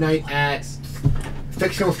tomorrow night at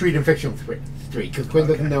Fictional Street and Fictional Street, because Quinn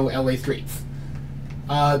doesn't know LA streets.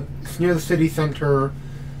 It's near the city center.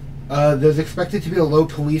 There's expected to be a low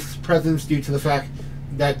police presence due to the fact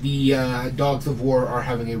that the Dogs of War are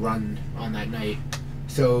having a run on that night.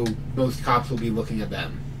 So most cops will be looking at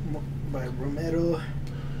them. By Romero.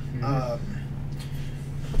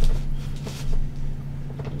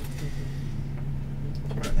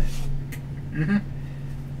 Mm-hmm.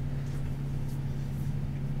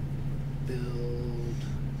 Build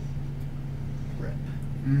rep.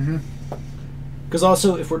 Mm-hmm. Because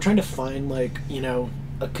also, if we're trying to find, like,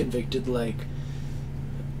 a convicted, like,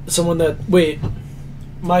 someone that... Wait,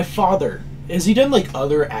 my father, has he done, like,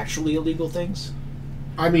 other actually illegal things?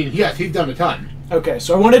 I mean, yes, he's done a ton. Okay,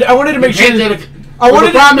 so I wanted to make sure... The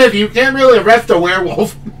wanted problem is you can't really arrest a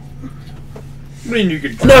werewolf. I mean, you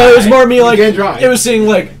could. No, it was more me, like, can try. it was saying,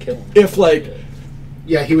 like, Kill him. if, like...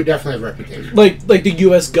 Yeah, he would definitely have a reputation. Like the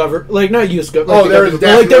U.S. government, like not U.S. government. Oh, like, there was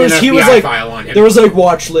definitely there was an he was FBI like file on him. there was like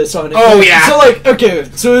watch lists on it. Oh, yeah. So like okay,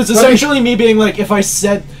 so it's Let me- essentially me being like if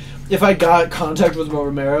I got contact with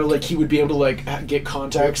Romero, like he would be able to like get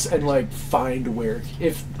contacts and like find where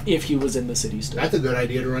if he was in the city still. That's a good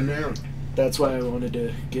idea to run down. That's why I wanted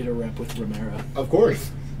to get a rep with Romero. Of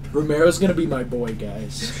course. Romero's gonna be my boy,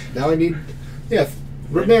 guys. Now I need, yes,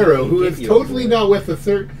 Romero, who is totally not with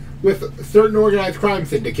certain organized crime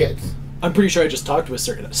syndicates. I'm pretty sure I just talked with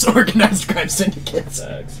certain organized crime syndicates.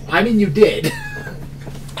 Facts. I mean, you did.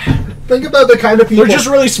 Think about the kind of people. They're just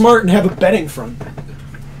really smart and have a betting front.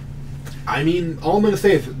 I mean, all I'm going to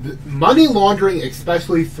say is money laundering,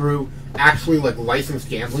 especially through actually like licensed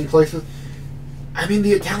gambling places. I mean,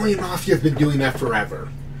 the Italian mafia has been doing that forever.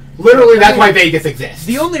 Literally, that's why Vegas exists.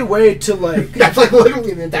 The only way to like That's like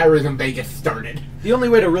literally the entire reason Vegas started. the only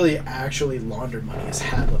way to really actually launder money is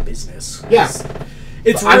have a business. Yeah.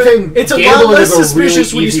 It's I'm re- saying it's a lot gambling less is a suspicious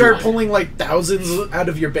really when you easy start one. pulling like thousands out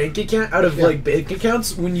of your bank account, like bank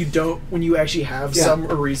accounts when you actually have Yeah. some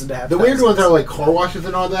reason to have. The weird thousands. ones are like car washes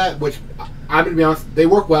and all that, which I'm gonna be honest, they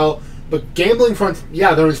work well. But gambling fronts,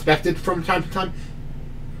 yeah, they're inspected from time to time.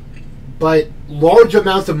 But large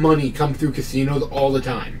amounts of money come through casinos all the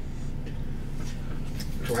time.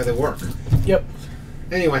 That's why they work. Yep.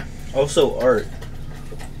 Anyway, Also, art.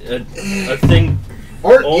 A thing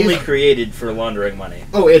art only is, created for laundering money.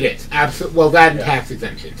 oh, it is absolutely well that and Yeah. tax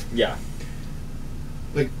exemptions. Yeah.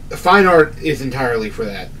 Like fine art is entirely for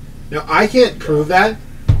that. Now I can't prove that,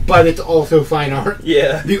 but it's also fine art.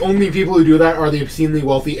 Yeah. The only people who do that are the obscenely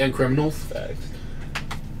wealthy and criminals. Facts.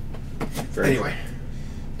 Anyway,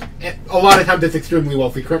 a lot of times it's extremely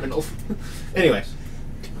wealthy criminals. Anyway,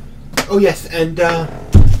 oh yes, and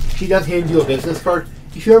she does hand you a business card.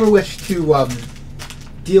 If you ever wish to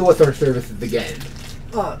deal with our services again,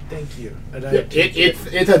 Oh, thank you. And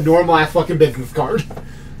it's a normal ass fucking business card.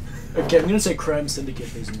 okay. I'm gonna say crime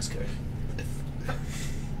syndicate business card.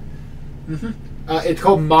 It's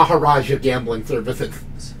called Maharaja Gambling Services.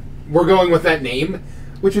 We're going with that name,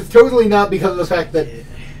 which is totally not because of the fact that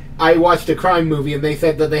I watched a crime movie and they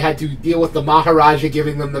said that they had to deal with the Maharaja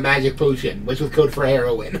giving them the magic potion, which was code for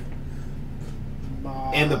heroin.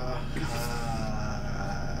 And the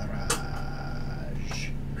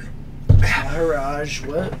Maharaj,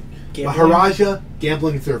 what? Gambling? Maharaja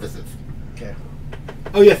Gambling Services. Okay.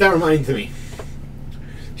 Oh yes, that reminds me.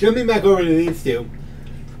 Jumping back over to these two.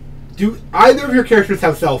 Do either of your characters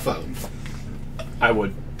have cell phones? I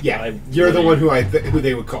would. Yeah, you're the one who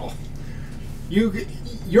they would call.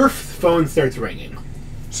 Your phone starts ringing.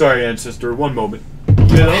 Sorry, ancestor. One moment.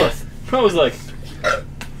 Yes. I was like,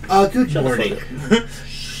 Good morning.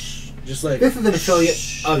 Just like This is an affiliate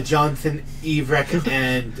of Johnson, Evrek,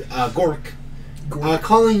 and Gork.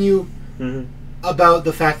 Calling you about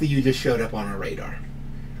the fact that you just showed up on our radar.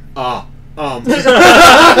 I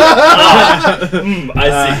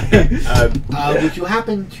see. Would you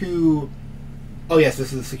happen to... Oh yes,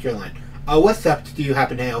 this is a secure line. What sept do you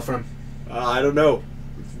happen to hail from? I don't know.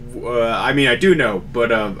 I mean, I do know,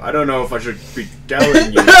 but I don't know if I should be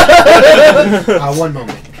telling you. One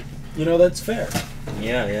moment. You know, that's fair.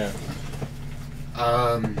 Yeah.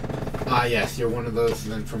 Yes, you're one of those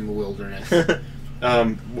then from the wilderness.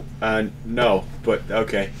 No, but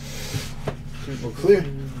okay. Well, clear.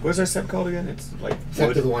 What's our sept called again? It's like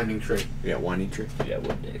Sept of the Winding Tree. Yeah, winding tree. Yeah,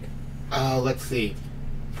 wood dig. Let's see.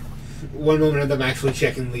 One moment of them actually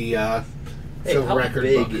checking the Hey, silver how record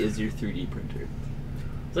big book. is your 3D printer?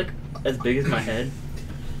 It's like as big as my head.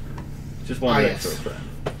 Just wondering yes. for a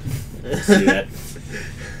friend. See that?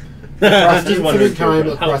 Across Just wondering infinite for a time,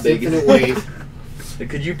 friend. How across big is infinite it? ways,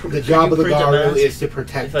 Could you? the job of the Garu is to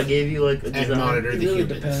protect If I gave you like a and design. monitor It the really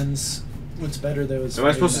humans. depends. What's better though is Am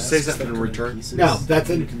I supposed to say masks something that in come return? pieces No, that's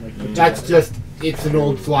that an- you can, like, put That's together. just, it's an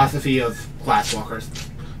old philosophy of classwalkers.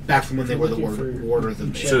 Back from when they were the Looking for- warders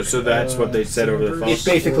of the So that's what they said over the phone? It's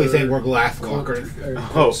basically or- saying we're glasswalkers.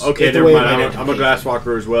 Oh, okay, It's a never way mind. of I'm a identification. glass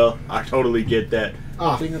walker as well. I totally get that.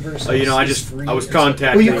 Ah, You know, I was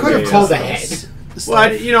contacting. well, you could have a, called ahead. Well, I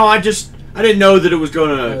didn't know that it was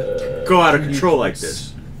gonna go out of control like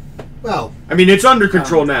this. Well, I mean, it's under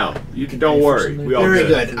control now. Don't worry. We all very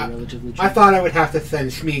good. good. I thought I would have to send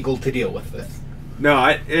Schmiegel to deal with this.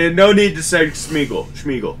 No, no need to say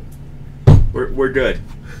Schmiegel. We're good.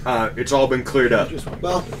 It's all been cleared up.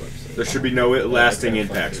 Well, There should be no lasting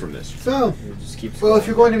impacts from this. so, It just keeps well, if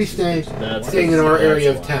you're going to be staying in our area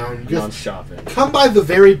of town, just come by the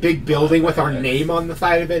very big building with our name on the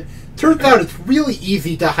side of it. Turns out it's really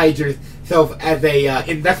easy to hide yourself as a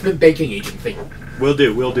investment banking agency. Will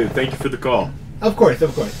do. Thank you for the call. Of course,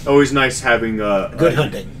 of course. Always nice having Good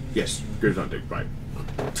hunting. Yes, good hunting. Bye.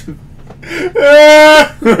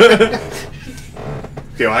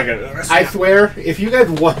 Okay, well, I got. I swear, if you guys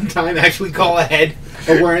one time actually call ahead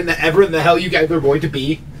of where ever in the hell you guys are going to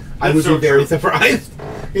be, I That's would so be very true. surprised.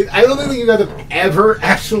 I don't think you guys have ever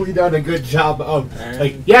actually done a good job of,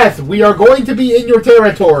 like, yes, we are going to be in your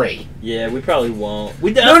territory. Yeah, we probably won't.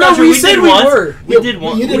 We said we were. We did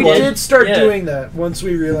once. You We did did start Yeah. doing that once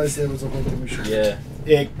we realized there was a whole thing we should do.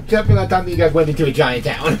 Yeah, Except for that time that you guys went into a giant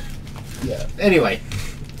town. Yeah. Anyway,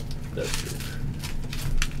 that's true.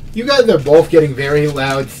 you guys are both getting very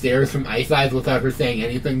loud stares from Ice Eyes without her saying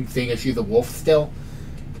anything, seeing as she's a wolf still.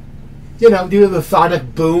 You know, due to the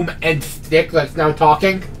sonic boom and stick that's now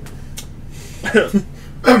talking. That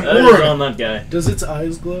is on that guy. Does its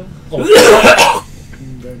eyes glow?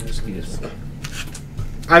 Very nice.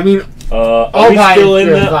 I mean, Are we mine still in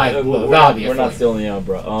are the? fine, We're obviously. not still in the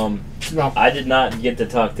bro. no. I did not get to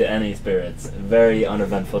talk to any spirits. Very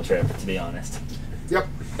uneventful trip, to be honest. Yep.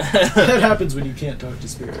 That happens when you can't talk to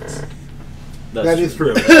spirits. That is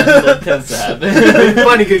true. That tends to happen. It's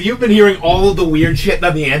funny because you've been hearing all of the weird shit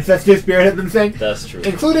that the ancestor spirit has been saying, That's true.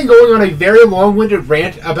 including going on a very long-winded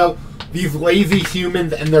rant about these lazy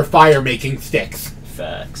humans and their fire-making sticks.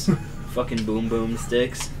 Facts. Fucking boom boom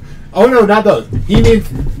sticks. Oh no, not those. He means,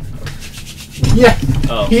 yeah,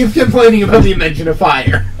 Oh. he's complaining about the invention of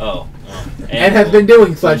fire Oh. and has been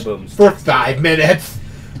doing such boom for sticks. 5 minutes.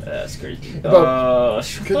 That's crazy. About-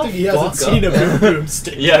 Good thing he hasn't seen a boom boom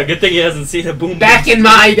stick. Yeah, good thing he hasn't seen a boom. Back in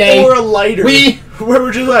my day, Or a lighter. Where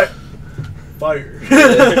would you like? Fire.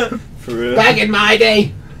 For real. back in my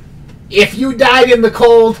day, if you died in the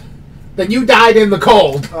cold, then you died in the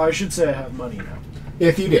cold. Oh, I should say I have money now.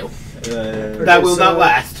 If you do, Uh, that will not so-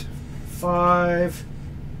 last. 5.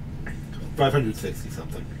 560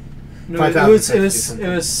 something. No, 5,000 it was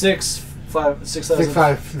something. 6,000.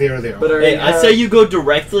 6500. But hey, I say you go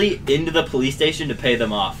directly into the police station to pay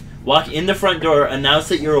them off. Walk in the front door, announce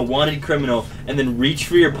that you're a wanted criminal, and then reach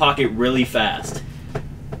for your pocket really fast.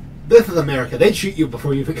 This is America. They'd shoot you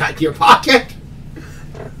before you even got to your pocket.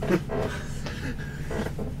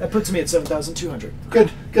 That puts me at 7,200.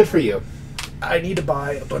 Good for you. I need to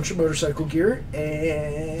buy a bunch of motorcycle gear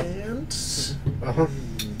and.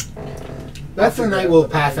 That's the night we'll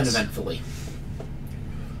pass uneventfully.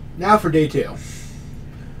 Now for day 2.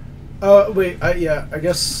 Wait, yeah, I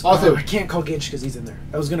guess. Also- I can't call Gage because he's in there.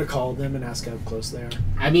 I was gonna call them and ask how close they are.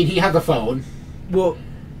 I mean, he has a phone. Well,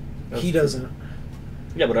 he doesn't.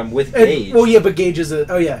 Yeah, but I'm with And- Gage. well, yeah, but Gage is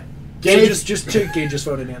a. Oh, yeah. Gage- So just take Gage's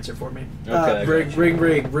phone and answer for me. Okay, I Ring, gotcha. ring,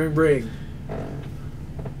 ring, ring, ring.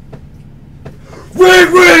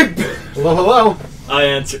 Ring! Hello. I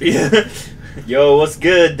answer. Yeah. Yo, what's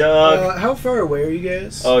good, dog? How far away are you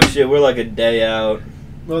guys? Oh shit, we're like a day out.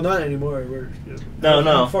 Well, not anymore. We're. No,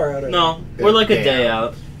 How far out are No, we're like a Day day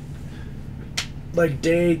out. Like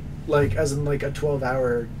day, like as in like a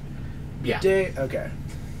 12-hour Yeah. day? Okay.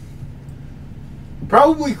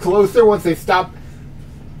 Probably closer once they stop.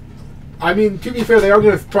 I mean, to be fair, they are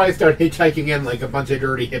going to probably start hitchhiking in like a bunch of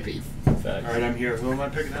dirty hippies. Facts. All right, I'm here. Who am I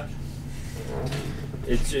picking up?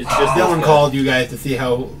 It's just Dylan this guy. called you guys to see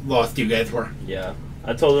how lost you guys were. Yeah,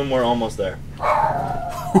 I told him we're almost there.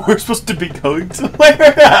 We're supposed to be going somewhere.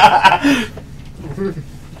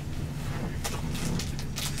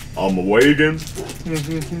 On my way again.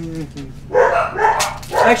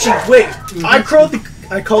 Actually, wait. I called it.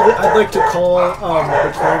 I'd like to call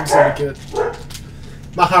the crime syndicate.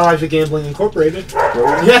 Maharaja Gambling Incorporated.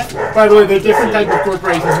 Yes. By the way, they're different types of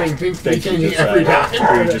corporations and things to be changing every time.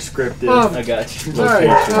 Pretty descriptive. I got you.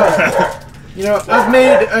 Alright, you know,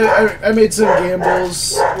 I made some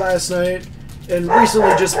gambles last night, and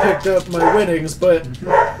recently just picked up my winnings. But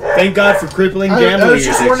Thank God for crippling I gambling was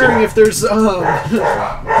just addiction. wondering if there's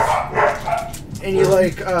any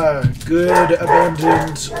like good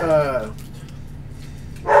abandoned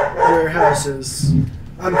warehouses.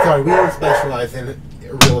 I'm sorry, we don't specialize in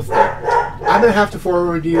real estate. I'm going to have to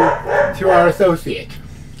forward you to our associate.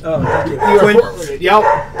 Oh, thank you. You are Quinn- forwarded.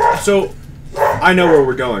 Yep. So, I know where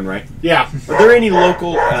we're going, right? Yeah. Are there any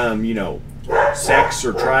local, sects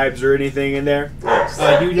or tribes or anything in there?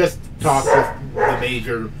 You just talk with the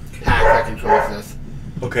major pack that controls this.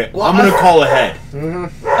 Okay, Well, I'm gonna call ahead.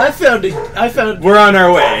 Mm-hmm. I found. We're on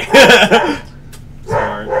our way.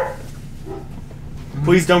 Smart.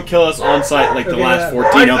 Please don't kill us on site like the Okay, last yeah.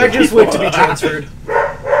 14 other I just people. wait to be transferred.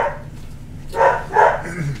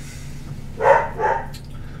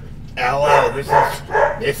 Hello,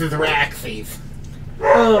 this is Raxes.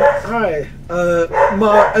 Hi.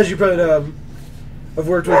 As you probably know, I've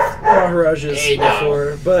worked with Maharajas Hey, now.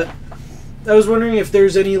 before, but I was wondering if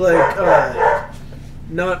there's any like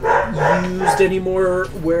not used anymore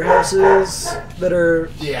warehouses that are.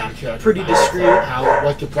 Yeah, I'm sure. I can Pretty find discreet. some.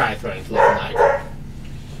 What's your price range looking like?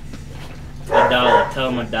 $1. Tell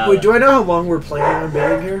him $1. Wait, do I know how long we're planning on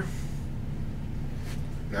being here?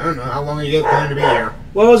 I don't know. How long are you guys planning to be here?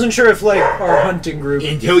 Well, I wasn't sure if like our hunting group.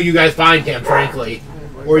 Until you guys find him, frankly.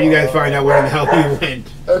 Or you guys find out where in the hell he went.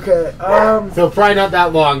 Okay. So probably not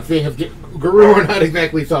that long, seeing if Guru are not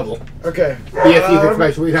exactly subtle. Okay. BSC's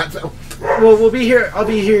especially not so. Well, we'll be here. I'll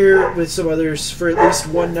be here with some others for at least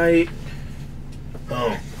one night.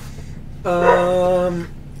 Oh.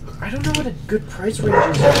 I don't know what a good price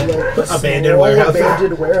range is for like a Abandoned small warehouse.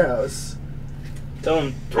 Abandoned warehouse. Tell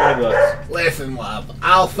him $20. Listen, love.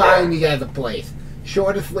 I'll find you guys a place.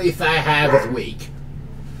 Shortest lease I have is a week.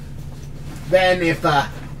 Then if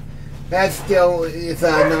that still is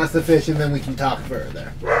not sufficient, then we can talk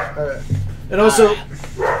further. Alright. And also,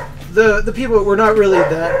 the people, we're not really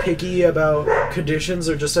that picky about conditions.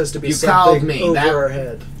 There just has to be You called something me. over That- our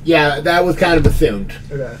head. Yeah, that was kind of assumed.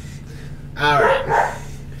 Okay. Alright.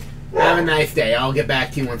 Have a nice day. I'll get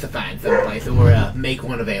back to you once I find someplace or make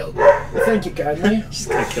one available. Thank you kindly. Just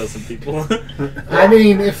gonna kill some people. I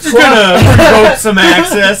mean, if Just gonna provoke some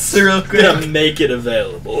access real Gonna quick. make it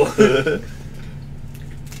available.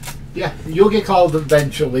 yeah, you'll get called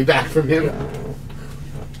eventually back from him.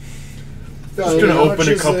 So, Just you gonna know, much open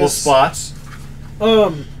a is couple this? spots.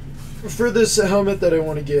 For this helmet that I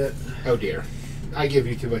want to get. oh dear, I give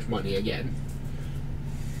you too much money again.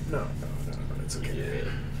 No, it's okay.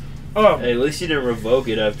 Hey, at least you didn't revoke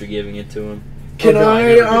it after giving it to him. Can Oh, God,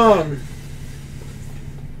 I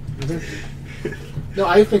never No,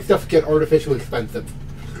 I just make stuff get artificially expensive.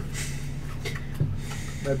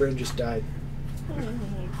 My brain just died.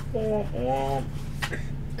 And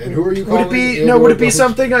who are you Would calling? it be in no? Would it be order-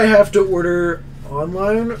 something I have to order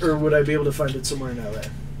online, or would I be able to find it somewhere in LA?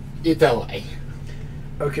 It's LA.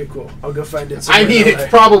 Okay, cool. I'll go find it somewhere I mean, in LA. it's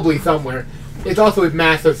probably somewhere. It's also a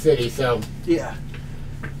massive city, so Yeah.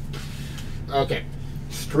 okay.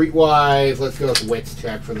 Streetwise, let's go with wits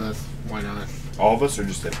check for this. Why not? All of us, or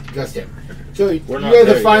just him? Just him. So you We're not guys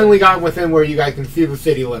there have finally gotten within where you guys can see the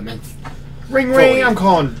city limits. Ring, Fully. ring. I'm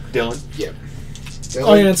calling Dylan.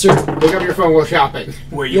 I answer. Pick up your phone while shopping.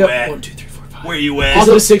 Where you Yep. at? 1, 2, 3, 4, 5. Where you Is at?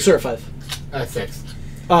 it a 6 or a 5? 6.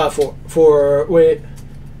 4. Wait.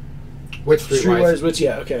 Which streetwise? Streetwise, which,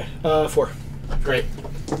 yeah, okay. 4. Great.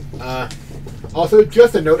 Also,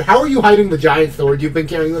 just a note, how are you hiding the giant sword you've been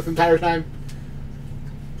carrying this entire time?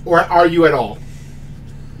 Or are you at all?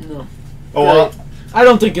 No. Oh, well, I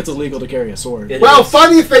don't think it's illegal to carry a sword. Well,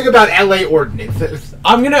 funny thing about LA ordinances.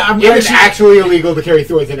 I'm It is actually illegal to carry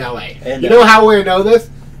swords in LA. And, You know how we know this?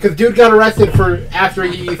 Because dude got arrested for after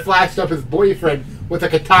he flashed up his boyfriend with a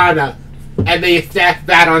katana, and they stacked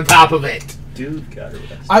that on top of it. dude got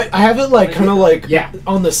arrested. I have it like kind of like Yeah.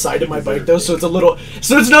 on the side of my bike though, so it's a little,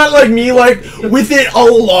 so it's not like me like with it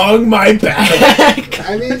along my back.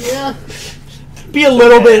 I mean, yeah. Be a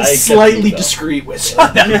little bit I accept slightly you, though. discreet with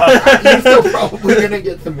You're still probably gonna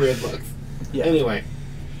get some weird looks. Yeah. Anyway,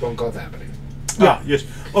 phone call's happening. yeah. Yes.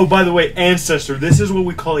 Oh, by the way, ancestor. This is what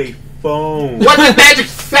we call a phone. What's the magic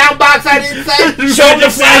sound box I didn't say? Show him the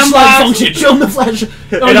Magic flashlight soundbox. function. Show him the flash.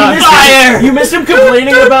 Oh, And on fire. You missed him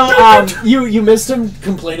complaining about you missed him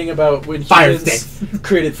complaining about when Fire humans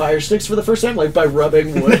created fire sticks for the first time, like by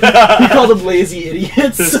rubbing wood. He called them lazy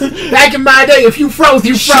idiots. Back in my day, if you froze,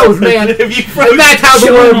 you froze, man. If you froze, And that's how the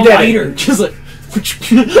Show him worm a did lighter. it. Just like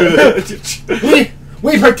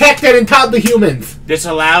We protected and taught the humans. This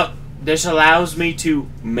allows me to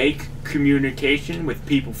make communication with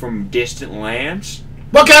people from distant lands.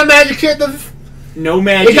 What kind of magic shit does No it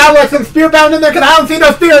magic. got like some spear bound in there? Because I don't see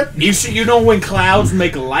no spear. You know when clouds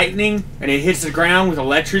make lightning and it hits the ground with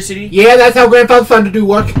electricity? Yeah, that's how Grandpa's son to do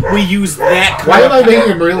work. We use that. Why am I making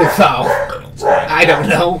him really soft? I don't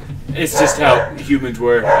know. It's just how humans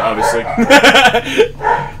were, obviously.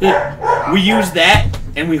 We used that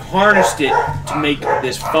and we harnessed it to make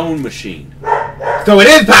this phone machine. So it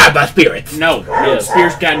is powered by spirits. No, Yes.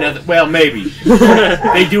 Spears got nothing. Well, maybe.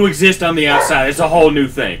 They do exist on the outside. It's a whole new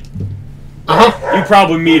thing. Uh-huh. You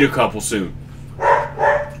probably meet a couple soon.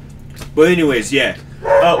 But anyways, yeah.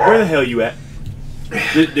 Where the hell you at?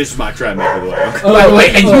 This is my try by the way. Okay. By the way,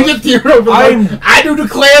 and you just hear over I do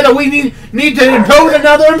declare that we need to impose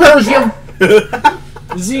another impersium.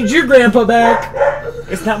 This is your grandpa back.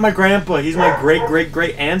 It's not my grandpa. He's my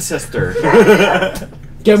great ancestor.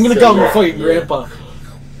 Okay, I'm gonna call him fighting grandpa.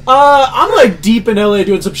 I'm like deep in LA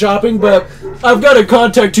doing some shopping, but I've got a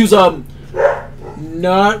contact who's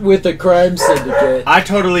not with a crime syndicate. I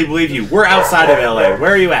totally believe you. We're outside of LA.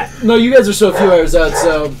 Where are you at? No, you guys are so a few hours out,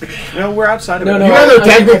 so No, we're outside of No, LA. no. You guys are I think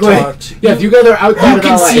I technically... talked. Yes, you guys are outside you of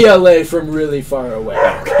can LA. see LA from really far away.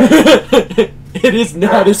 It is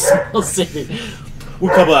not a small city.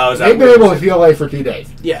 We're a couple hours out. They've been able to see LA for 2 days.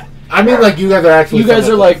 Yeah, I mean, like, you guys are actually... you guys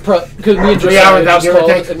are somewhat like because me and 3 Josiah hours out, just give or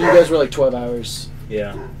called, take. and you guys were like 12 hours.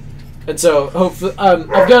 Yeah. And so hopefully,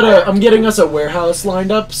 I'm getting us a warehouse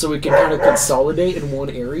lined up so we can kind of consolidate in one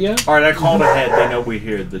area. Alright, I called ahead. They know we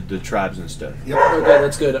hear the tribes and stuff. Okay,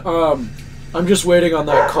 that's good. I'm just waiting on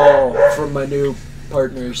that call from my new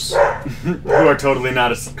partners. Who are totally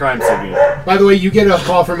not a crime syndicate. By the way, you get a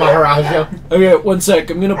call from Maharaja. Okay, 1 sec.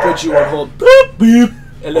 I'm gonna put you on hold. Boop, beep.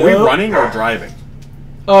 Hello? Are we running or driving?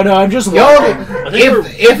 Oh no, I'm just Yo, walking.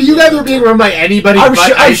 if you guys were being run by anybody I'm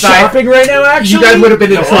but I'm Eyesight, shopping right now. Actually, you guys would have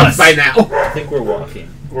been in No, trucks us. by now. I think we're walking.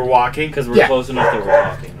 We're walking? Because we're Yeah. close enough that we're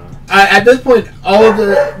walking. Huh? At this point, all of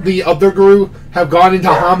the other group have gone into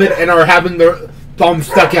Hamid and are having their thumbs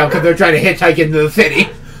stuck out because they're trying to hitchhike into the city.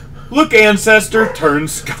 Look, ancestor,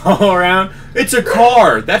 turns skull around. It's a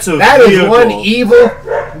car. That's a That is vehicle. one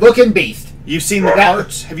evil-looking beast. You've seen the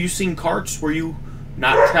carts? Have you seen carts? Were you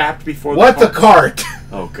not trapped before What's the a cart?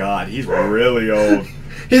 Oh god, he's really old.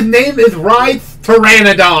 His name is Rides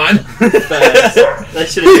Pteranodon. That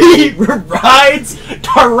should have he rides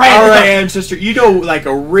Tyrant. Alright, ancestor, you know like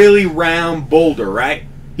a really round boulder, right?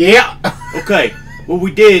 Yeah. Okay, what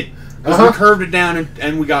we did was Uh-huh. we curved it down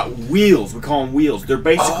and we got wheels. We call them wheels. They're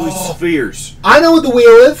basically Oh. spheres. I know what the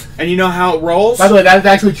wheel is. And you know how it rolls? By the way, that is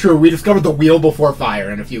actually true. We discovered the wheel before fire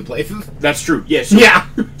in a few places. That's true. Yeah. So, Yeah.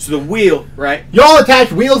 So the wheel, right? Y'all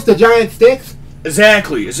attach wheels to giant sticks?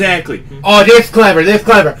 Exactly. Oh, this clever.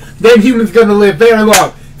 Them humans gonna live very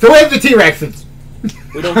long. So where's the T-Rexes?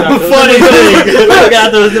 We don't got those. Funny thing. We don't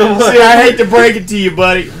got those no more. See, I hate to break it to you,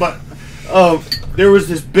 buddy, but there was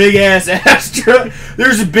this big ass Astra.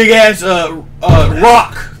 There's a big ass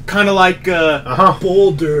rock, kind of like Uh-huh.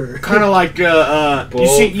 Boulder. you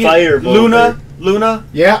see Fire boulder. Luna?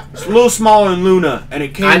 Yeah. It's a little smaller than Luna, and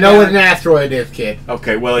it came I know down. what an asteroid is, kid.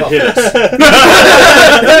 Okay, well, it hit us.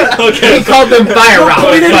 Okay. We called them fire rocks,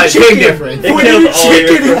 but big difference. It When killed you all your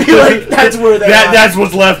chicken, it'd be like, that's where they are. That's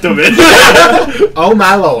what's left of it. Oh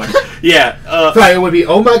my lord. Yeah. Sorry, it would be,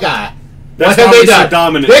 oh my god. That's what have how they we're so done?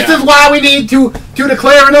 dominant This now. is why we need to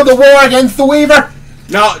declare another war against the Weaver.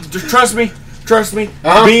 No, just trust me.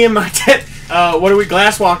 Uh-huh. Me and my what are we,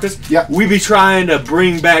 glasswalkers? Yep. We be trying to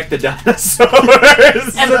bring back the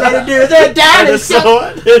dinosaurs. Everybody do the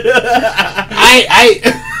dinosaur.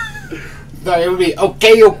 Sorry, it would be,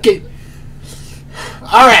 okay.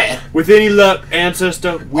 Alright. With any luck,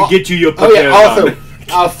 ancestor, we get you your Oh yeah, potato.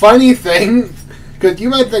 also, a funny thing, because you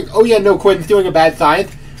might think, oh yeah, no, Quinn's doing a bad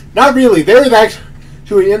science. Not really. There is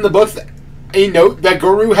actually in the books a note that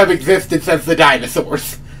Guru have existed since the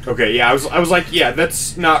dinosaurs. Okay, yeah, I was like, yeah,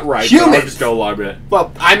 that's not right. Humans. I'll just go along with it.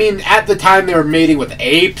 Well, I mean, at the time they were mating with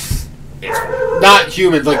apes. Not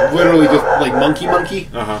humans, like literally just like monkey.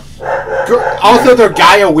 Uh-huh. Also, they're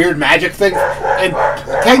Gaia weird magic things. And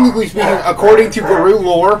technically speaking, according to Guru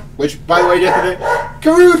lore, which, by the way, just a bit,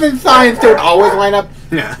 Gurus and science don't always line up.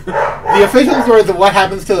 Yeah. The official stories of what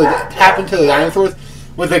happened to the dinosaurs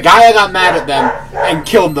was the Gaia got mad at them and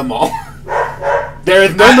killed them all. There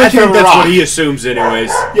is no I mention think of a that's rock. what he assumes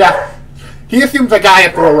anyways. Yeah. He assumes the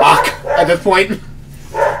Gaia threw a rock at this point.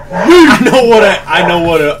 I know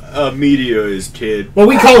what a meteor is, kid. Well,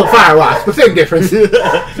 we call it fire rocks, but same difference.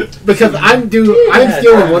 Because I'm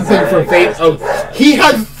stealing one thing from Fate. Oh, he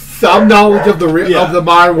has some knowledge of the of the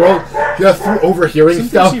modern world just through overhearing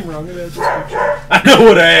stuff. Wrong with that, just picture. I know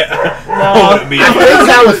what a meteor I think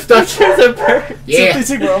that was stuck. There's a bird. Yeah.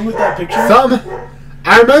 Something wrong with that picture?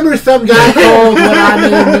 I remember some guy called what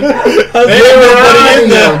I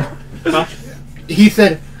mean. Uranium. He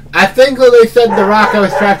said, I think when they said the rock I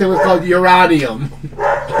was trapped in was called uranium.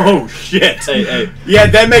 Oh shit! Hey. Yeah,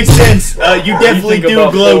 that makes sense. You definitely think do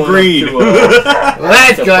about glow going green. up to, Well, that's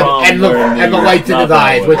It's a good. prom And look, where and the you- lights in not his that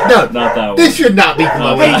eyes. one. Which no, Not that this one. should not be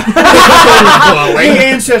glowing. that. This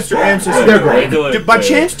is Hey, ancestor. They're great. By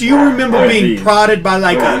chance, do you remember being prodded by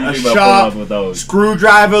like a sharp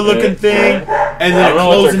screwdriver-looking thing, and I then don't know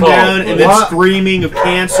what closing they're called, down, and but- then What? screaming of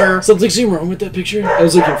cancer? Something seemed wrong with that picture. I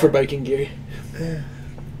was looking for biking gear.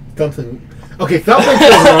 something. Okay, something's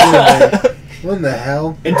wrong with it. What in the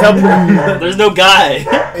hell? Until There's no guy.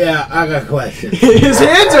 Yeah, I got a question. His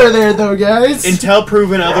hands are there, though, guys. until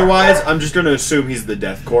proven otherwise, I'm just gonna assume he's the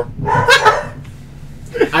Death Corps.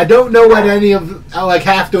 I don't know what any of like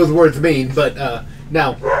half those words mean, but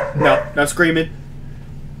no. No, not screaming.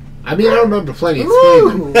 I mean, I remember plenty of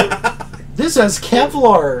screaming. Ooh. This has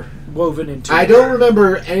Kevlar woven into I it. don't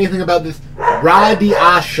remember anything about this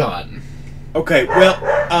radiation. Okay, well,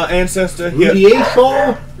 ancestor, here,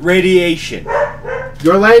 Radiation? radiation.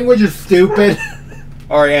 Your language is stupid.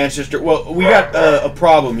 All right, ancestor. Well, we got a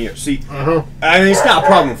problem here. See, Uh-huh. I mean, it's not a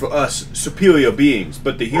problem for us superior beings,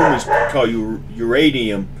 but the humans call you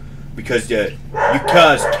uranium because you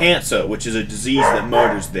cause cancer, which is a disease that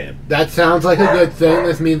murders them. That sounds like a good thing.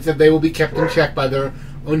 This means that they will be kept in check by their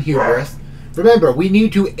own hubris. Remember, we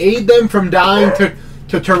need to aid them from dying to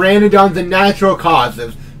pteranodons and natural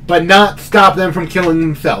causes, but not stop them from killing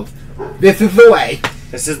themselves. This is the way.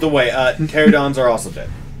 This is the way. Pterodons are also dead.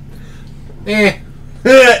 Eh.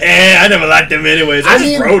 I never liked them anyways. I I just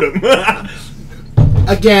mean- wrote them.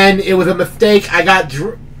 Again, it was a mistake. I got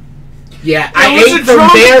yeah, It I was ate a some drum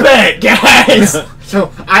berries. bag, guys.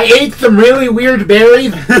 So, I ate some really weird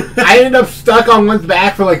berries. I ended up stuck on one's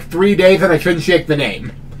back for like 3 days and I couldn't shake the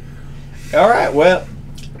name. All right, well,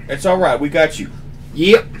 it's all right. We got you.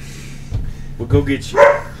 Yep. We'll go get you.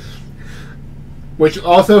 Which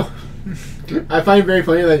also, I find very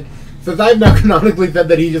funny that since I've now canonically said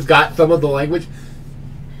that he just got some of the language,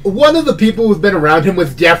 one of the people who's been around him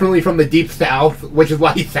was definitely from the Deep South, which is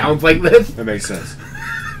why he sounds like this. That makes sense.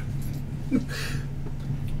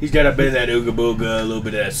 He's got a bit of that ooga booga, a little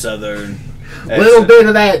bit of that southern. A little bit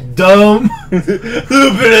of that dumb, A little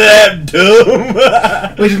bit of that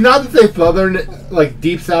dumb. which is not to say Southern, like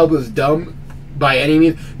Deep South was dumb by any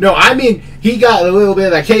means. No, I mean, he got a little bit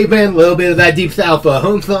of that caveman, a little bit of that Deep South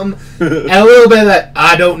something, and a little bit of that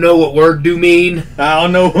I don't know what word do mean. I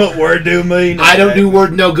don't know what word do mean. I don't do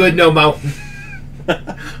word no good no mo.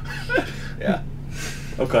 Yeah.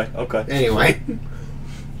 Okay. Anyway. I'm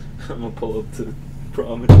gonna pull up to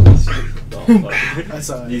prom and this shit. Oh, fuck. I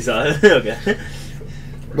saw You it. saw it? Okay.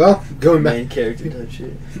 Well, going back. Main character type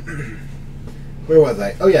shit. Where was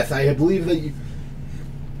I? Oh yes, I believe that you.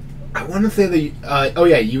 I want to say that. Oh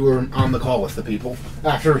yeah, you were on the call with the people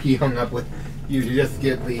after he hung up with you to just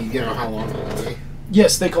get the how long.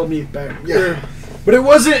 Yes, they called me back. Yeah. But it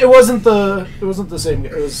wasn't the same.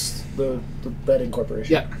 It was the betting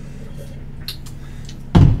corporation. Yeah.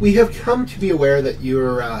 We have come to be aware that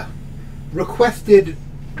your requested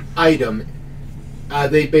item,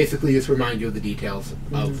 they basically just remind you of the details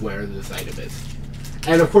of where this item is.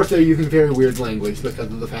 And of course they're using very weird language because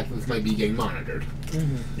of the fact that this might be getting monitored.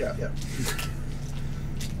 Yeah.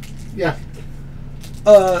 Yeah.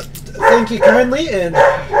 Thank you kindly, and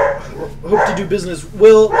hope to do business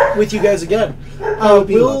with you guys again.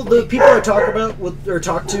 Will the people I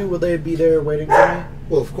talk to, will they be there waiting for me?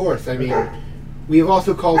 Well, of course. I mean, we have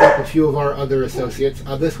also called up a few of our other associates.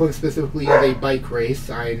 This one specifically is a bike race.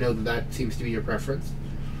 I know that seems to be your preference.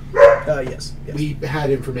 Yes. We had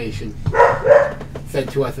information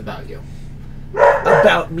sent to us about you.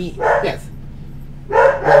 About me. Yes.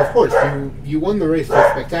 Well, of course, you won the race so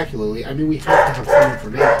spectacularly. I mean, we have to have some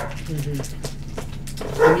information.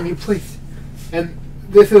 I mean, you placed... And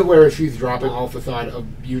this is where she's dropping all facade of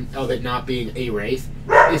it not being a race.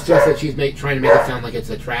 It's just that she's trying to make it sound like it's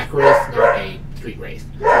a track race, not a street race.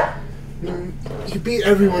 I mean, you beat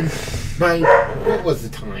everyone by... What was the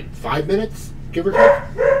time? 5 minutes? Give or take?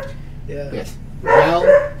 Yeah. Yes.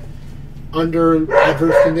 Well, under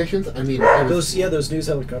adverse conditions, I mean... Those news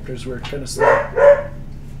helicopters were kind of slow.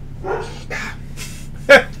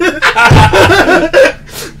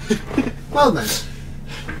 Well then.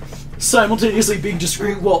 Simultaneously being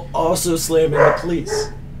discreet while also slamming the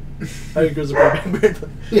police. I think it was a pretty big bird.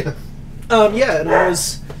 Yeah. Yeah, and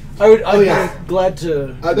I'd be glad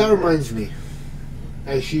to... that reminds me.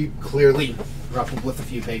 As she clearly ruffled with a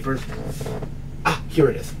few papers. Here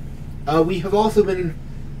it is. We have also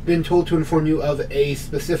been told to inform you of a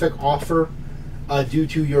specific offer due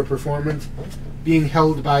to your performance being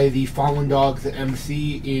held by the Fallen Dogs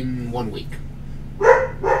MC in 1 week.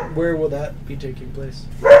 Where will that be taking place?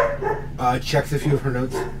 Checks a few of her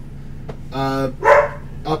notes.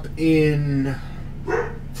 Up in...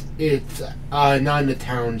 It's not in the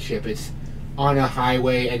township. It's on a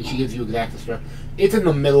highway, and she gives you exact address. It's in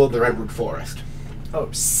the middle of the Redwood Forest. Oh,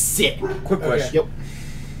 sick. Quick question. Yep.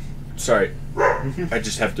 Sorry. I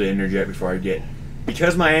just have to interject before I get...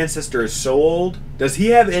 Because my ancestor is so old, does he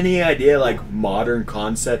have any idea, like, modern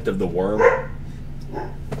concept of the worm?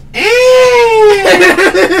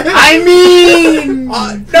 I mean...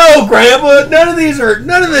 No, Grandpa! None of this Bro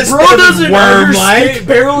stuff doesn't is worm-like.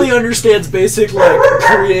 barely understands basic, like,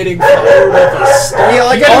 creating fire with a stick. Yeah,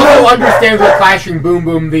 like, I don't know, understands what Clashing Boom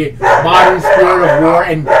Boom, the modern spirit of war,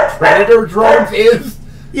 and Predator drones is.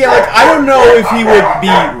 Yeah, like, I don't know if he would be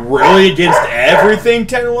really against everything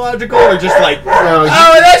technological, or just like, No,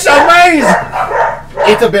 oh, that's amazing!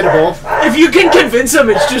 it's a bit of both. If you can convince him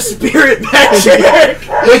it's just spirit magic.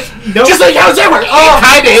 No, Just like how's that work? it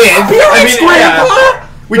kind of is. I mean, yeah,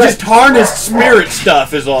 we just harnessed spirit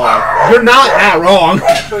stuff is all. You're not that wrong.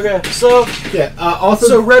 Okay, so Yeah. Also,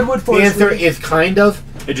 so Redwood the Forest. answer is kind of.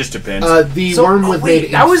 It just depends. The worm was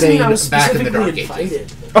made that was me. insane I was back in the specifically Dark Ages.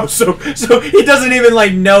 invited. Oh, so he doesn't even,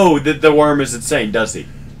 like, know that the worm is insane, does he?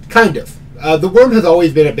 Kind of. The worm has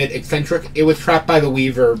always been a bit eccentric. It was trapped by the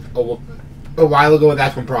Weaver a while ago, and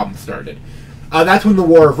that's when problems started. That's when the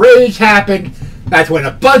War of Rage happened. That's when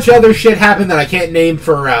a bunch of other shit happened that I can't name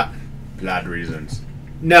for... Plot reasons.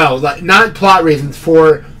 No, not plot reasons.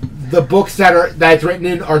 For the books that's written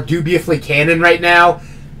in are dubiously canon right now,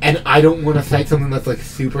 and I don't want to cite something that's like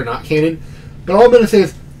super not canon. But all I'm going to say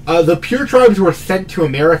is the Pure Tribes were sent to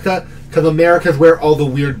America because America's where all the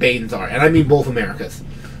weird Banes are, and I mean both Americas.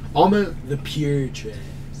 The Pure Tribes.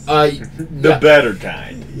 The better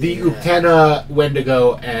kind. The Uktena,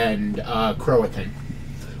 Wendigo, and Croatan.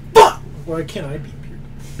 Why can't I be pure?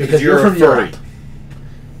 Because you're from a furry. Europe.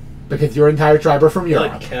 Because your entire tribe are from You're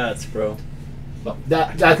Europe. like cats, bro. Well,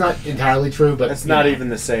 that's not entirely true, but That's not even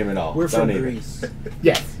the same at all. We're Don't from even. Greece,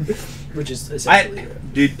 Yes, which is essentially Europe.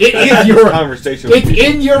 Dude, It I is had this Europe. conversation with it's people.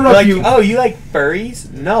 in Europe. Like, you oh, you like furries?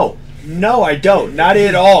 No, I don't. Not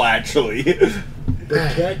at all, actually.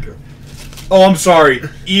 But cat girl. Oh, I'm sorry.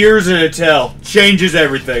 Ears and a tail changes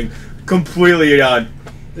everything. Completely on.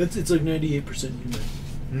 It's like 98% human.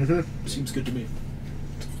 Mm-hmm. Seems good to me.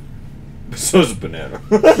 So's a banana.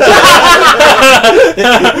 You're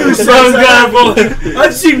so gullible.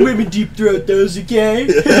 I've seen women deep throat those, okay?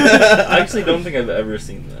 I actually don't think I've ever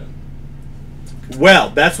seen that.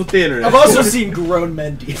 Well, that's what the internet. I've also seen grown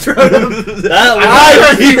men deep throat them. We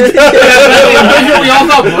all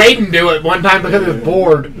saw Brayden do it one time because he was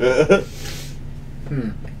bored.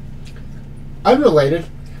 Unrelated,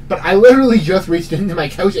 but I literally just reached into my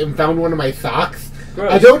couch and found one of my socks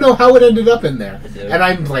Gross. I don't know how it ended up in there. I do. And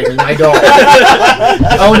I'm blaming my dog.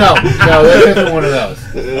 Oh no, this isn't one of those.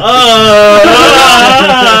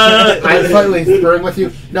 I'm slightly screwing with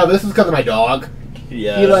you. No, this is because of my dog.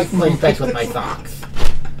 Yeah. He likes playing fetch with my socks.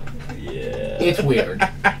 Yeah. It's weird.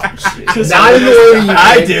 Not Not in the way you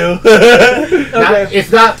I think. do.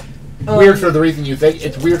 It's not weird for the reason you think.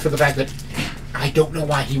 It's weird for the fact that I don't know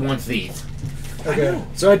why he wants these. Okay.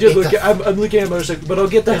 So I did It's look. I'm looking at motorcycle, but I'll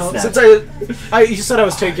get the helmet It's since you said I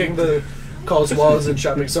was taking the calls while I was in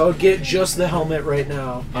shopping, so I'll get just the helmet right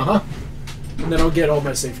now, and then I'll get all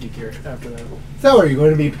my safety gear after that. So, are you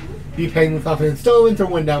going to be paying this off in installments or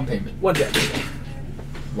one down payment? One day.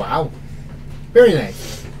 Wow. Very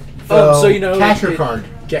nice. So you know, cash or card?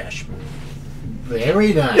 Cash.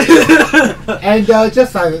 Very nice. And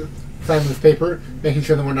just sign this paper, making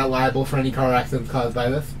sure that we're not liable for any car accidents caused by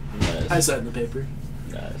this. I signed the paper.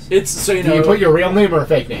 Nice. It's so you Do know. you put your real name or a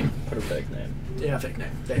fake name? Put a fake name. Yeah, fake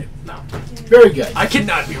name. No, Very good. I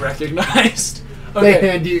cannot be recognized. They Okay.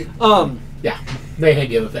 hand you. Yeah. They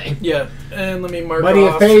hand you the thing. Yeah, and let me mark Money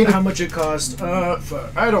is off paid. how much it cost.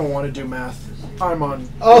 Fuck, I don't want to do math. I'm on. it's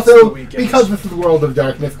the Also, weekends. because this is World of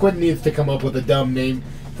Darkness, Quinn needs to come up with a dumb name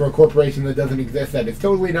for a corporation that doesn't exist that is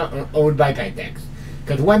totally not owned by Pentex.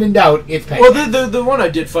 Because when in doubt, it's Pentex. Well, the one I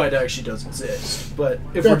did find actually does exist, but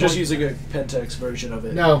if Fair we're just point. using a Pentex version of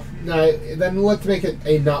it, No, then let's make it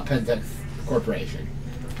a not Pentex corporation.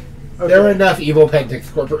 Okay. There are enough evil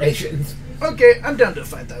Pentex corporations. Okay, I'm down to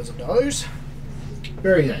 $5,000.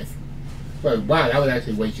 Very nice. Well, wow, that was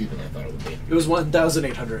actually way cheaper than I thought it would be. It was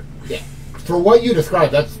 1,800. For what you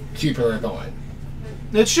described, that's cheaper than I thought.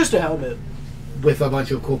 It's just a helmet. With a bunch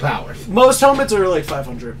of cool powers. Most helmets are like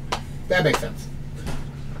 500. That makes sense.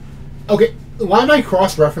 Okay, why am I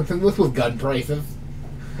cross-referencing this with gun prices?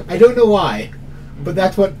 I don't know why, but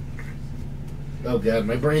that's what... Oh god,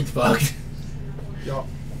 my brain's fucked. Yeah.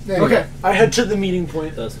 Anyway. Okay, I head to the meeting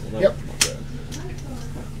point. Yep.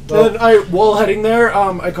 Then while heading there,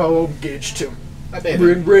 I call Gage too. Amazing.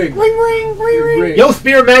 Ring, ring. Ring. Yo,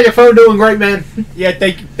 Spear Megaphone doing great, man. Yeah,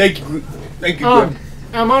 thank you.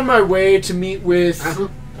 I'm on my way to meet with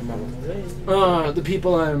Uh-huh. the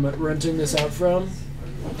people I'm renting this out from,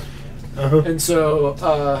 Uh-huh. and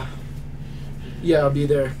so yeah, I'll be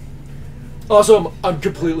there. Also, I'm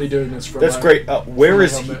completely doing this for. That's my- great. Where my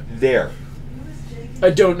is he? helmet. There. I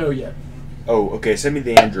don't know yet. Oh, okay. Send me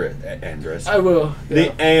the address. I will. The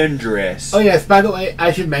Yeah. address. Oh yes, by the way,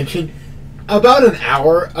 I should mention, about an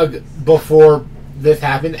hour before this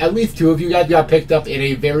happened, at least two of you guys got picked up in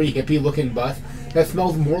a very hippie-looking bus that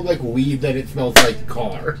smells more like weed than it smells like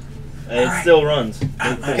car. It still runs.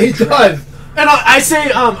 It does. And I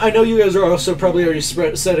say, I know you guys are also probably already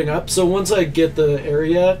setting up. So once I get the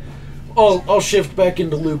area, I'll shift back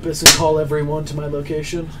into Lupus and call everyone to my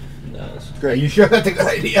location. Nice. Are you sure that's a good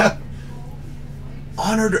idea?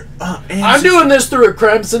 Honored. I'm doing this through a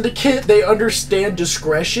crime syndicate. They understand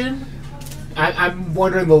discretion. I'm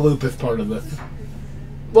wondering the lupus part of this.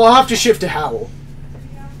 Well, I'll have to shift to Howl.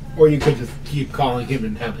 Or you could just keep calling him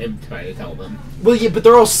and have him try to tell them. Well, yeah, but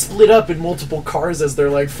they're all split up in multiple cars as they're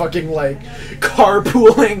like fucking like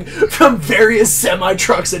carpooling from various semi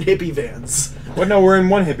trucks and hippie vans. Well, no, we're in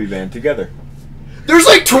one hippie van together. There's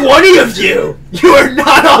like 20 of you. You are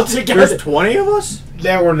not all together. There's 20 of us?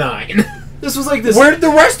 There were 9. This was like this. Where did the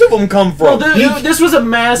rest of them come Well, from? this was a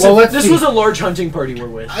massive. Well, let's this see. was a large hunting party we're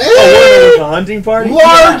with. Oh, what, a hunting party?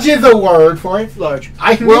 Large is a word for it. Large.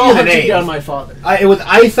 I can We're give all you the hunting names. down my father. It was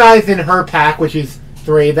Ice Eyes in her pack, which is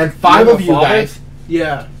 3. Then 5 have of a you father? guys.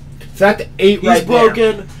 Yeah. So that's 8 He's right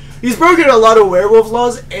broken. He's broken a lot of werewolf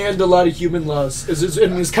laws and a lot of human laws.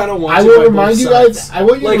 And he's kind of there. wanted I will by remind both you sides. guys. I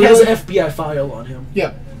want you Like to has an realize, FBI file on him.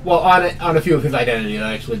 Yeah. Well, on a few of his identities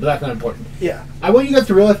actually, but that's not important. Yeah. I want you guys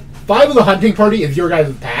to realize 5 of the hunting party is your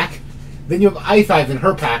guys' pack. Then you have Ice Eyes in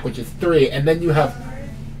her pack, which is 3, and then you have,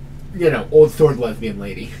 old sword lesbian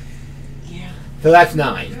lady. Yeah. So that's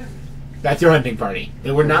 9. That's your hunting party.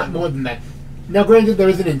 They were not more than that. Now, granted, there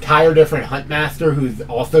is an entire different hunt master who's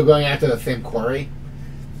also going after the same quarry,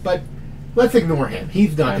 but let's ignore him.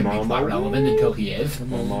 He's not going to be plot relevant until he is.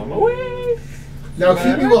 Now,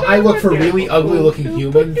 few people, I look for really ugly-looking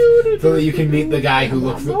humans so that you can meet the guy who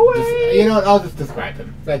looks. I'll just describe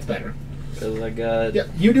him. That's better. Because I got Yeah,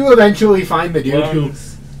 you do eventually find the dude who.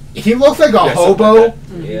 lungs. He looks like a Yeah, something hobo. like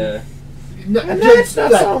Yeah. No, And just that's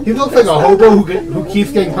not that. something. He looks like a hobo who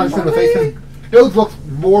keeps getting punched in the face. His nose looks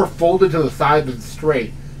more folded to the side than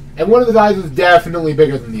straight. And one of the guys is definitely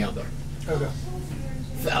bigger than the other. Okay.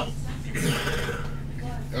 So.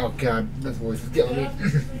 Oh god, this voice is killing me.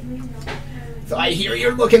 So I hear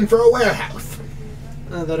you're looking for a warehouse.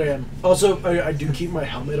 That I am. Also, I do keep my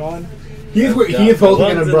helmet on. He is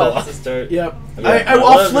holding an umbrella. Yep. Okay,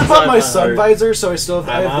 I'll flip up my sun sun visor so I still have,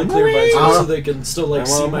 I have the clear visor so they can still like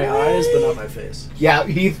see my eyes but not my face. Yeah,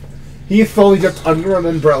 he's fully just under an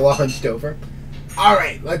umbrella hunched over.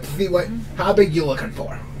 Alright, let's see how big you looking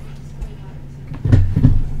for.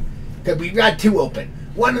 Because we've got two open.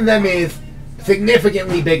 One of them is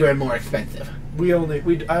significantly bigger and more expensive. I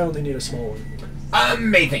only need a small one.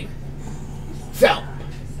 Amazing. So,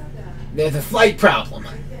 there's a slight problem.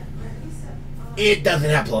 It doesn't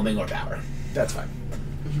have plumbing or power. That's fine.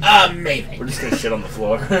 Amazing. We're just gonna shit on the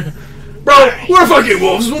floor. Bro, we're fucking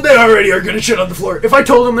wolves. Well, they already are gonna shit on the floor. If I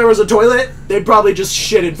told them there was a toilet, they'd probably just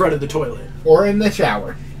shit in front of the toilet. Or in the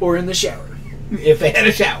shower. Or in the shower. If they had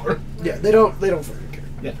a shower. Yeah, they don't fucking care.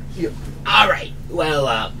 Yeah. Yep. Alright,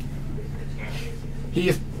 well, he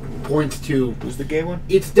just points to... Who's the gay one?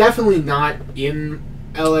 It's definitely not in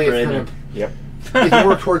LA. It's kind of... Yep. It's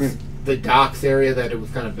more towards the docks area that it was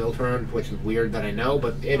kind of built around, which is weird that I know,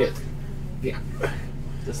 but it is. Yeah.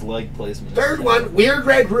 This leg placement. Third one, weird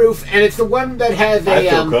red roof, and it's the one that has I a,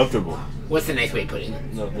 feel comfortable. what's the nice way of putting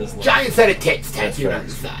it? No, this leg. Giant set of tits tattooed right. on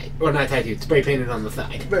the side. Or not tattooed, spray painted on the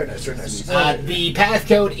side. Very nice, very nice. The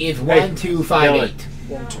passcode is 1258.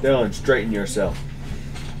 Dylan, straighten yourself.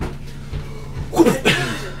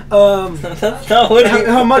 That's not what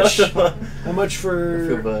How much? How much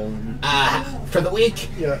for? For the week,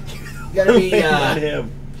 Yeah. gonna be, Not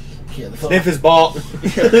him. here, the Sniff his ball.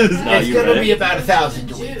 it's gonna be about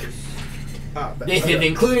 1,000 a week. This Okay. is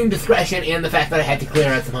including discretion and the fact that I had to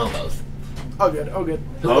clear out some hobos. Oh good. Oh good.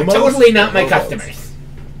 Who are Homos? totally not my Hobos. customers.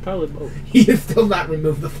 Probably both. He has still not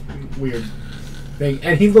removed the weird thing.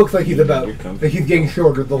 And he looks like he's about, You're comfy. like he's getting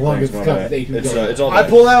shorter the longest Thanks, my man. conversation It's, goes. it's all I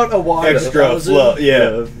pull out a water. extra flow.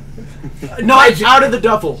 Yeah. Not out of the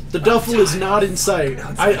duffel. The duffel is not in sight.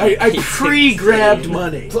 I pre-grabbed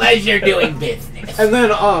money. Pleasure doing business. And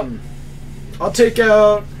then I'll take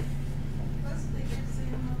out,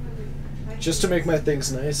 just to make my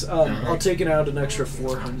things nice. I'll take it out an extra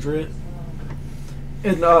 400.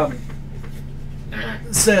 And I'll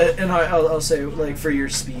say like for your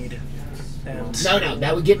speed. And No,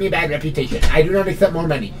 that would give me a bad reputation. I do not accept more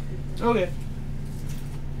money. okay.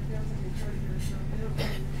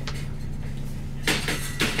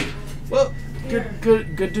 Well,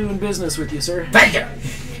 good doing business with you, sir. Thank you.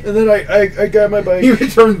 And then I grab my bike He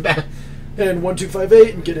returns back. and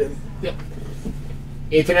 1258 and get in. Yep.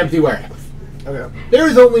 It's an empty warehouse. Okay. There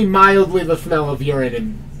is only mildly the smell of urine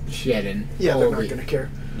and shit and Yeah, they're all not the- gonna care.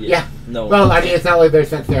 Yeah. No. Well, I mean, it's not like their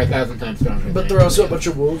sense they're 1,000 times stronger. But than they're also a anybody bunch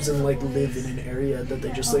of wolves and like live in an area that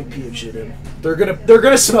they just like pee and shit in. They're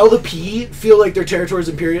gonna smell the pee, feel like their territory's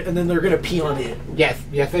in period, and then they're gonna pee on it. else.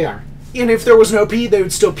 Yes, they are. And if there was no pee, they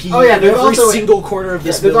would still pee Oh, yeah, in there's every also a- single corner of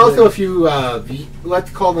this There's building. also a few, let's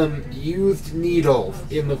call them used needles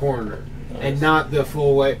in the corner, and not the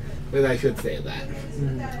full way. But I should say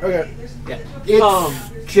that. Okay. Yeah,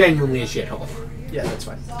 it's genuinely a shithole. Yeah, that's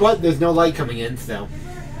fine. But there's no light coming in, so.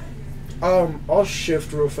 I'll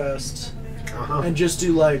shift real fast Uh-huh. and just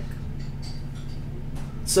do like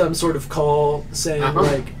some sort of call saying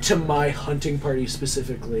like to my hunting party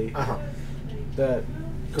specifically Uh-huh. that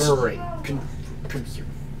Great. can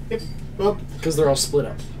Well, because they're all split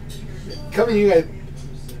up. coming you guys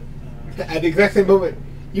at the exact same moment,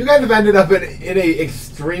 you guys have ended up in a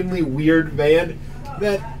extremely weird van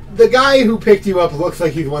that the guy who picked you up looks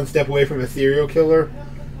like he's one step away from a serial killer.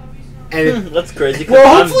 And it, That's crazy. 'cause Well,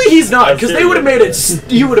 I'm- hopefully he's not, I'm because they would have made serious.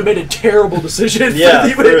 it. He would have made a terrible decision. Yeah,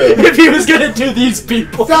 if, for real. if he was gonna do these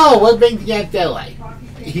people. so, what brings you out to LA?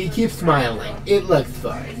 He keeps smiling. It looks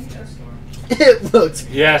fun. It looks.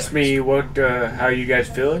 He asked me how you guys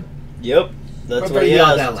feeling. Yep. That's What what he brings you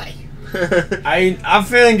out to asked. LA? I'm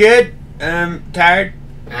feeling good. Tired,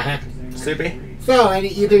 Uh-huh. sleepy. So,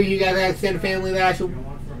 either of you guys have extended family that I should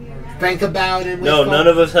think about and No, none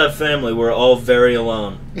of us have family. We're all very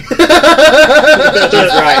alone. That's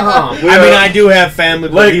right. Oh. I mean, I do have family,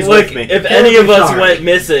 but he's with me. if any of us Sorry. went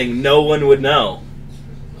missing, no one would know.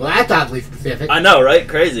 Well, that's oddly specific. I know, right?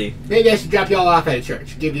 Crazy. Maybe I should drop you all off at a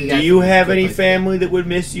church. Give you Do guys you some have good any places. family that would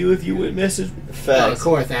miss you if you would miss us? Well, of Facts.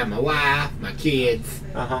 course, I have my wife, my kids,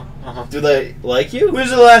 Do they like you? When's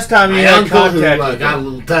the last time you my had uncle who contact with got a him?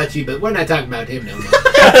 little touchy, but we're not talking about him no more.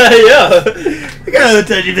 Yeah. I got a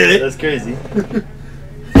touchy minute. That's crazy.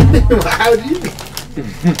 How do you?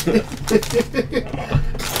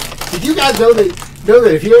 Did you guys know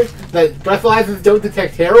that if you're that breathalyzers don't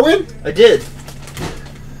detect heroin? I did.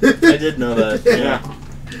 I did know that.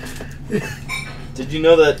 Yeah. Did you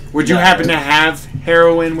know that? Would you happen to have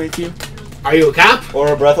heroin with you? Are you a cop?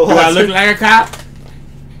 Or a Do I look breathalyzer? like a cop?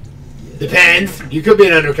 Depends. You could be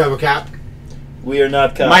an undercover cop. We are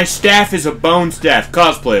not cops. My staff is a bone staff.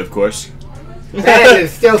 Cosplay, of course. That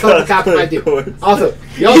is still something cops might do. Also,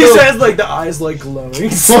 He y'all know, says like the eyes like glowing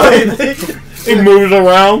slightly. He moves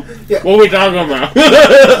around. Yeah. What are we talking about?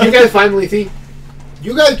 you guys finally see.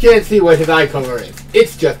 You guys can't see what his eye color is.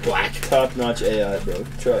 It's just black. Top-notch AI, bro.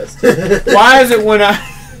 Trust. Why is it when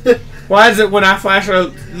I flash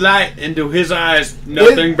a light into his eyes,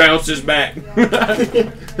 nothing bounces back?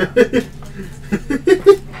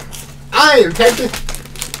 I am Texas.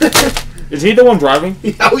 Is he the one driving?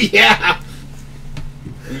 Oh yeah.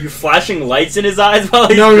 Are you flashing lights in his eyes while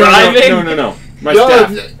he's No. driving? My Yo,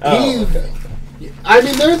 staff. I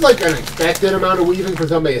mean, there's like an expected amount of weaving for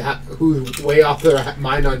somebody who's way off their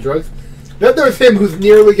mind on drugs. Then there's him who's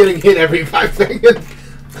nearly getting hit every 5 seconds.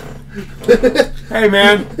 Hey,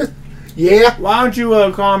 man. Yeah. Why don't you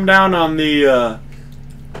calm down on the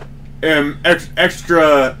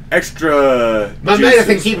extra My juices?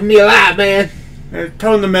 medicine keeping me alive, man.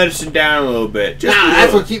 Tone the medicine down a little bit. Just Nah, a that's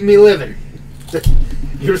little. what keeping me living.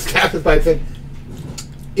 Your staff is by saying,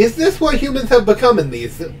 is this what humans have become in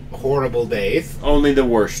these horrible days? Only the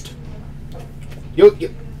worst.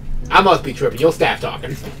 I must be tripping. Your staff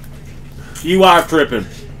talking. You are tripping.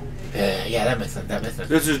 Yeah, that makes sense. That makes sense.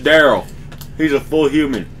 This is Daryl. He's a full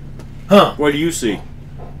human. Huh. What do you see?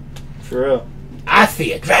 For real. I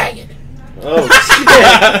see a dragon. Oh, shit.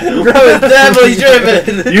 Bro, it's definitely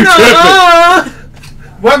driven. You tripping.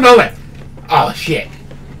 One moment. Oh, shit.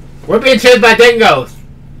 We're being chased by dingoes.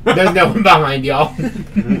 There's no one behind y'all.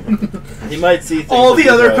 He might see things. All the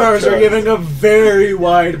with other his cars are trust. giving a very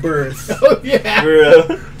wide berth. Oh, yeah. For real.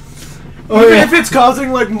 Oh, Even yeah. if it's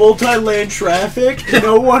causing like multi-lane traffic,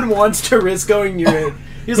 no one wants to risk going near it.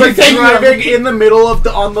 He's like You're taking driving in the middle of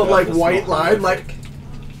the on the like white line, like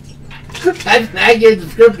That's an accurate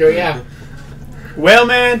descriptor, yeah. Well,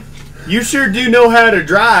 man, you sure do know how to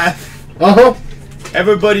drive. Uh-huh.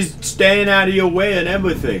 Everybody's staying out of your way and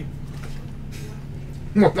everything.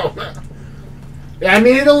 Yeah, I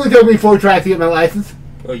mean, it only took me 4 tries to get my license.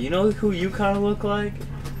 Oh, you know who you kind of look like?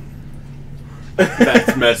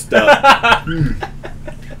 That's messed up.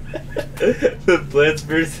 The Plants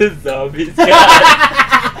vs. Zombies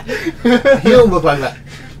guy. He don't look like that.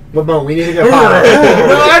 One moment, we need to get a pot.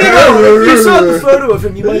 no, I don't know. If you saw the photo of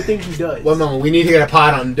him, you might think he does. One moment, we need to get a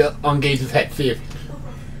pot on Gage's head. See if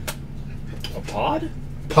A pod?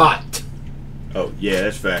 pot. Oh, yeah,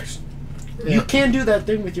 that's facts. You can do that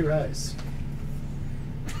thing with your eyes.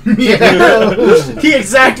 Yeah. The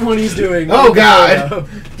exact one he's doing. Oh God,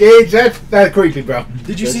 Gage, that's creepy, bro.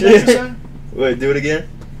 Did you see that? Josiah? Wait, do it again?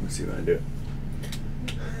 Let's see if I can do it.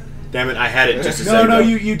 Damn it, I had it just a No, second no, ago.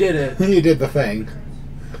 you did it. You did the thing.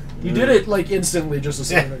 You did it like instantly, just a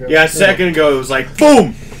second ago. Yeah, a second ago it was like,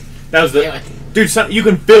 boom! That was the... Dude, you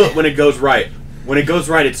can feel it when it goes right. When it goes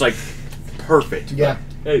right, it's like perfect. Yeah.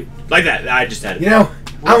 Hey, Like that. I just had it. You know,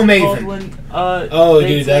 what's I'm it called amazing. when, Oh, they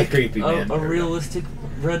dude, that's take creepy, man. A realistic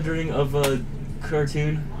rendering of a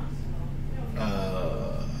cartoon?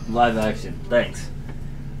 Live action. Thanks.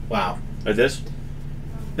 Wow. Like this?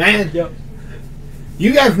 Man, Yep.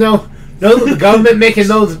 you guys know that the government making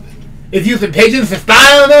those is using pigeons to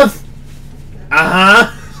spy on us?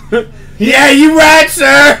 Uh-huh. Yeah, you right,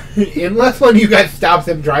 sir! Unless one of you guys stops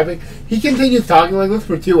him driving, he continues talking like this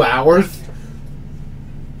for 2 hours.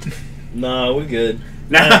 No, we're good.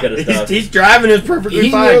 Nah, I gotta stop. he's driving us perfectly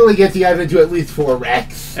He fine. nearly gets you guys into at least 4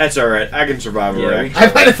 wrecks. That's alright. I can survive a Yeah, wreck. I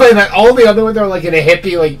find it funny that all the other ones are like in a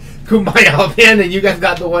hippie, like, kumbaya band, and you guys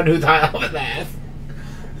got the one who's high on his ass.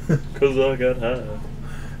 Cause I got high.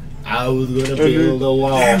 I was gonna build a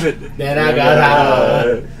wall. Damn it. Then I got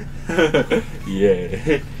high.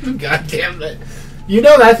 Yeah. God damn it. You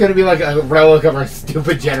know that's gonna be like a relic of our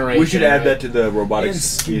stupid generation. We should add right? that to the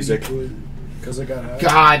robotics music. Because I got high.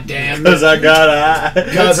 God damn Because it. I got high.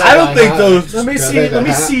 'Cause I don't I think got those... Let me Cause see. I got Let me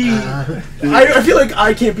high. see. I feel like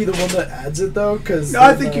I can't be the one that adds it though, because No,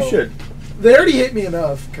 I think you should. They already hit me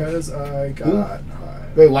enough because I got high.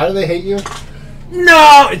 Wait, why do they hate you?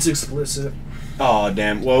 No, it's explicit. Oh,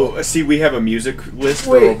 damn. Well, see, we have a music list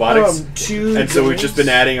for Wait, robotics. 2 And so we've just been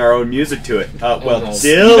adding our own music to it. Well, Oh.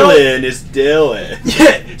 Dylan is Dylan.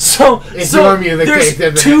 Yeah, so It's so your music there's taste,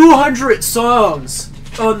 isn't it? 200 songs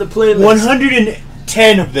on the playlist.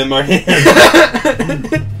 110 of them are him.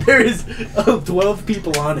 There is 12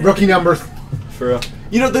 people on it. Rookie numbers. For real.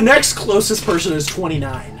 You know, the next closest person is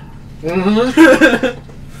 29.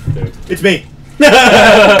 Mm-hmm. It's me.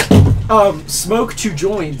 Smoke 2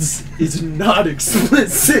 joints is not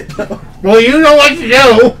explicit though. Well, you know what to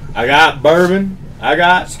do. I got bourbon. I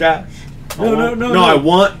got scotch. No. I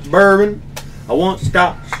want bourbon. I want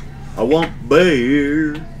scotch. I want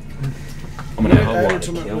beer. I'm gonna Yeah, have I one. did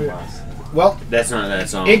some- Kill wait. us. Well, That's not that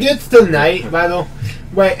song. it gets to night, by the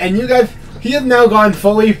way, and you guys, he has now gone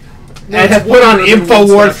fully No, and has it's put on one of the ones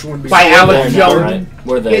that one InfoWars be- by We're Alex There now, Jones. right?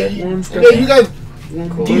 We're Yeah, there. yeah, you guys,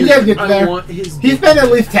 Cool. do you guys get I there? want his He spent at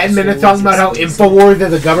least 10 minutes talking about how InfoWars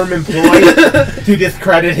is a government ploy to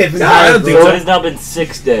discredit his I entire don't think So group. it's now been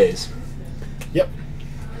 6 days.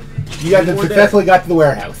 You guys have successfully got to the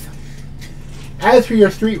warehouse. As for your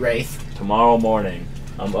street race, Tomorrow morning,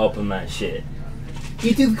 I'm up in that shit.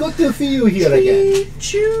 it is good to see you here again.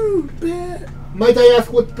 Might I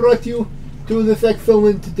ask what brought you to this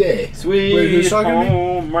excellent day? Sweet Wait, who's talking to me?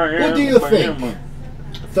 home What do you think?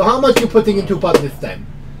 So how much you putting into pot this time?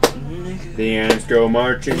 The ants go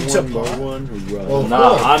marching Into one by pot? one. Hurrah. Well,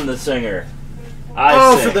 No, I'm the singer. I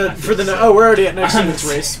Oh, sing. for the oh, we're already at next week's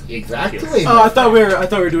race. Exactly. Oh, I thought we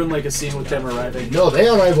were doing like a scene with them arriving. No, they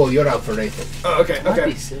arrive while you're out for racing. Oh, okay, That'd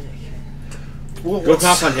be sick. Go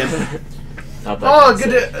top on him. Not that Oh, sick.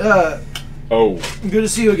 good to Oh, good to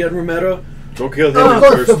see you again, Romero. go kill him Of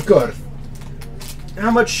course, first. of course.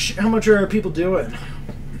 How much are people doing?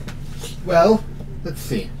 Well, let's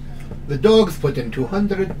see. The dogs put in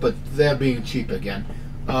 200, but they're being cheap again.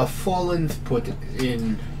 Fallen's put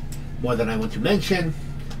in more than I want to mention.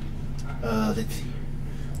 Let's see.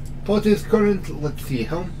 Pot is current, let's see,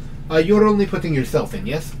 how? You're only putting yourself in,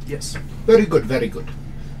 yes? Yes, Very good, very good.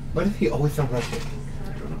 Why does he always sound Russian?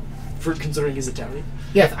 for considering he's Italian.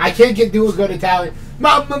 Yes, I can't get do a good Italian.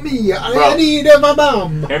 Mamma mia, I Bro. need my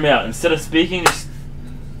mom. Hear me out. Instead of speaking, just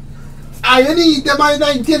I need my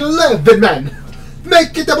 1911 man.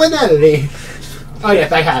 Make it a Bonelli. Oh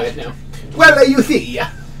yes, I have it now. Well, you see,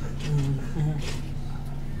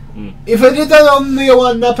 if it is only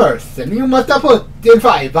one person, you must have put in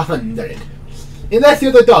 500. Unless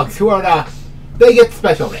you're the dogs who are, they get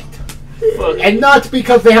special rate. fuck. And not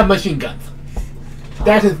because they have machine guns.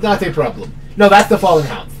 That is not a problem. No, that's the Fallen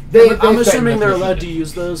Hounds. They I'm threaten assuming with they're machine allowed to guns.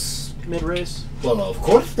 use those mid-race. Well, of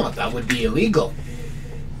course not. That would be illegal.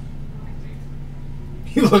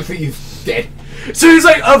 He looks at you dead. So he's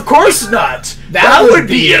like, of course not. That would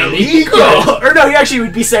be illegal. Or no, he actually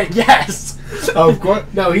would be saying yes. Of course.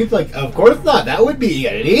 No, he's like, of course not. That would be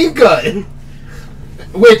illegal.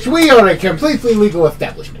 Which we are a completely legal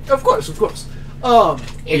establishment. Of course, of course. It's-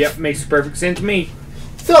 Yep, makes perfect sense to me.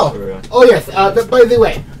 So, oh yes. By the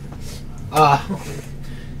way, the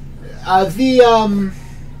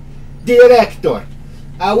director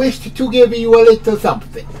wished to give you a little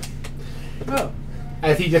something. Oh,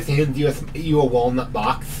 As he just hands you a walnut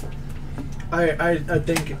box. I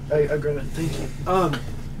think I grab it. Thank you.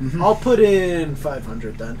 Mhm. I'll put in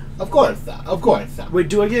 500 then. Of course. Wait,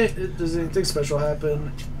 do I get? Does anything special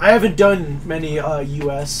happen? I haven't done many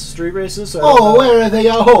U.S. street races. So I don't Oh, know. where are they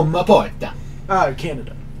home, Porta?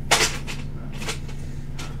 Canada,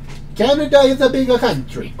 Canada is a bigger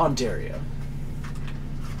country. Ontario.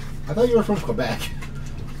 I thought you were from Quebec.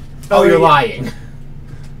 Oh, Oh, you're yeah. lying.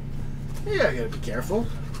 Yeah, I gotta be careful.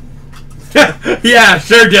 Yeah,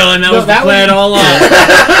 sure, Dylan. That No, was that the plan was- all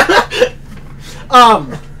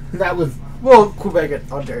along. That was. Well, Quebec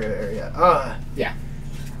and Ontario area. I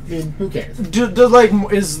mean, who cares?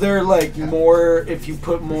 Is there like more if you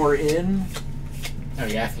put more in? Are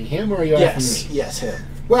you asking him or are you Yes, asking me? yes, him.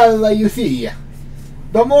 Well, you see,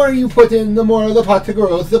 the more you put in, the more the pot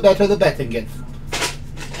grows, the better the betting gets.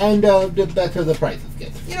 And the better the prices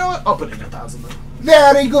get. You know what? I'll put in 1,000 then.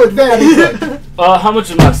 Very good, very good. How much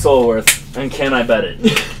is my soul worth? And can I bet it?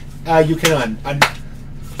 You can.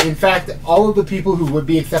 In fact, all of the people who would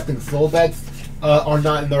be accepting soul bets are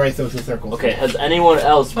not in the right social circles. Okay, has anyone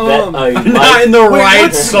else bet a Not life? in the Wait, right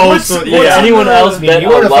what's- soul. what's- So, what's- Has yeah. anyone else I mean, bet you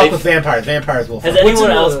a want to fuck with life? vampires. Vampires will Has fuck. anyone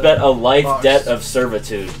in else the bet a life box? debt of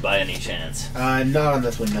servitude by any chance? Not on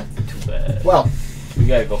this one, no. Too bad. Well, We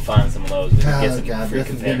gotta go find some of those. We can get oh some god, free this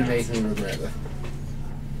is going to companions. make me regret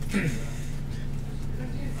this.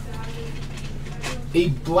 A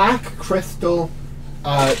black crystal,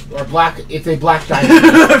 or black, it's a black diamond.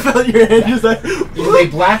 I felt your hand just like. It is a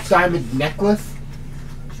black diamond necklace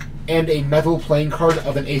and a metal playing card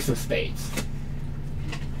of an ace of spades.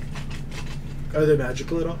 Are they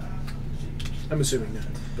magical at all? I'm assuming not,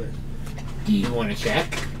 but Do you want to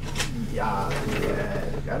check? yeah,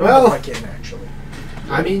 I don't Well- know if I can actually.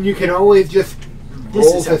 I mean, you can always just This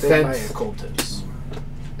roll is how to big my sense. occult is.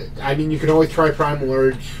 I mean, you can always try Primal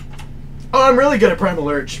Urge. Oh, I'm really good at Primal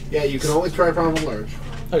Urge. Yeah, you can always try Primal Urge.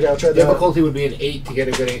 Okay, I'll try that. Difficulty would be an 8 to get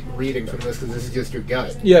a good reading from this because this is just your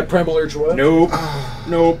gut. Yeah, Primal Urge what? Nope.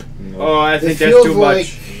 Nope. Oh, I think This that's feels too like-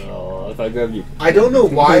 much. No, if I grab you. I don't know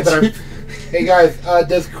why, but I'm. Hey guys,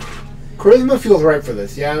 does charisma feels right for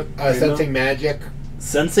this? Yeah, sensing magic,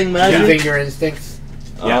 Sensing magic? using your instincts.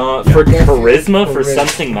 For Yeah. charisma, for Charisma.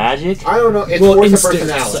 sensing magic? I don't know. It's Well, force of instinct.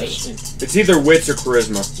 personality. It's either wits or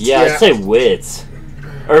charisma. Yeah, Yeah. I'd say wits.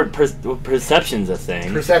 Or perception's a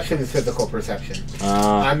thing. Perception is physical perception. Uh,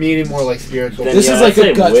 I'm meaning more like spiritual. Then This yeah, is like I'd a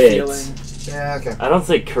say gut wits. feeling. Yeah, okay. I don't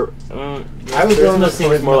say I was going charisma with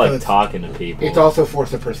seems charisma more like because talking to people. It's also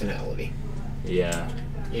force of personality. Yeah.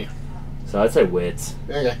 Yeah. So I'd say wits.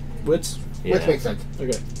 Okay. Wits? Yeah. Which makes sense.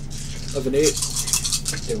 Okay. Of an 8.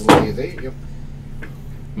 Difficulty is 8. Yep.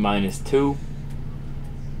 -2.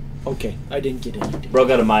 Okay, I didn't get anything. Bro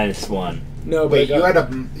got a -1. No, but Wait, I, you got,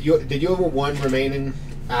 had did you have a 1 remaining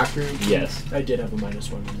after? Yes. I did have a -1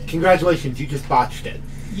 remaining. Congratulations, you just botched it.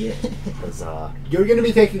 Yeah. Huzzah. You're going to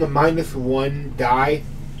be taking a -1 die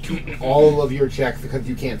to all of your checks because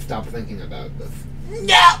you can't stop thinking about this.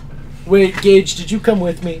 Wait, Gage, did you come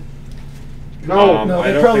with me? No. No, I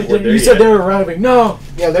they don't probably think we're didn't. there You said yet. they were arriving. No!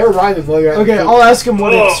 Yeah, they're arriving while you're at Okay, the I'll ask him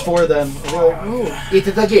what it's for then. I'll be like, ooh. It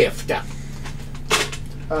is a gift.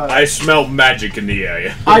 I smell magic in the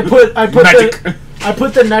area. I put Magic.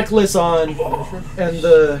 the necklace on and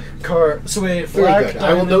the car. So wait, Very black good. diamond.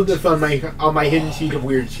 I will note this on my hidden sheet of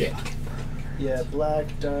weird shit. Yeah, black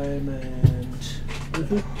diamond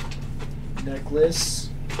necklace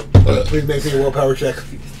Please make me a willpower check.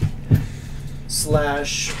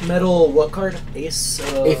 / metal. What card? Ace.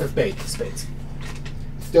 Ace of spades. Spades.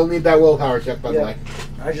 Still need that willpower check, by the Yeah. way.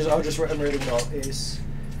 I'm writing it all. Ace.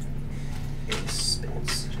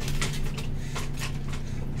 Spades.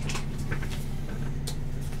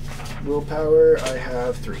 Willpower. I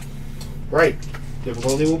have 3. Right.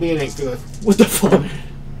 Difficulty will be an 8 for this. What the fuck?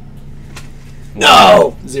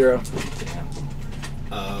 No! 0.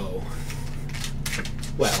 Oh.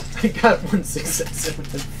 Well. I got 1, 6, 7.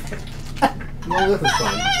 Well, this is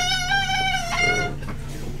fun.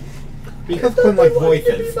 Because Quinn likes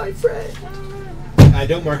voices, My friend. I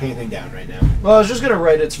don't mark anything down right now. Well, I was just gonna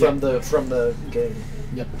write it's from the game.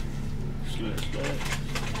 Yep.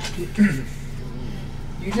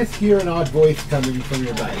 You just hear an odd voice coming from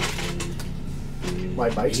your bike. My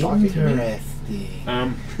bike's talking to me.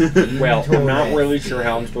 Interesting. Well, I'm not really sure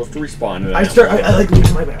how I'm supposed to respond to that. I like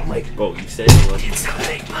losing my bike. I'm like, But you said you would.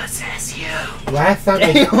 something possess you. Last time,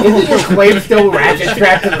 isn't your claim still ratchet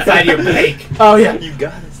strapped to the side of your bike? Oh yeah. You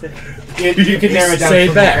gotta say. You can narrow it down. Say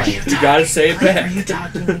to it back. the claim. You gotta say it back. you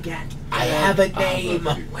talking again? I have a name.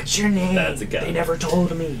 What's your name? That's a guy. They never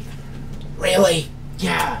told me. Really?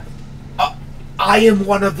 Yeah. I am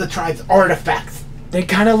one of the tribe's artifacts. They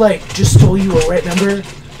kind of like just stole you a right number.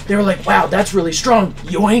 They were like, wow, that's really strong.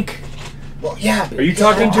 Yoink. Well, yeah. Are you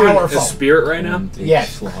talking to a powerful. spirit right now?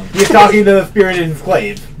 Yes. You're talking to the spirit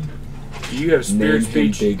enslaved. Do you have spirit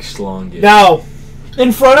speech? Big schlong. No.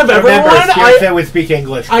 In front of everyone, Remember, spirits that would speak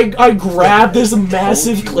English. I grabbed this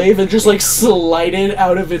massive clave and just like slide it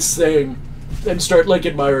out of its thing and start like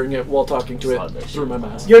admiring it while talking to it through my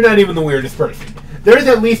mask. You're not even the weirdest person. There's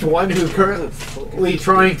at least one who's currently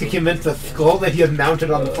trying to convince the skull that he has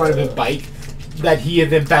mounted on the front of his bike that he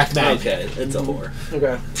is in fact magic. Okay, it's a whore.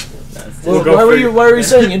 Okay. That's Well, go why were figure. you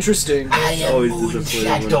saying interesting? I am Always Moon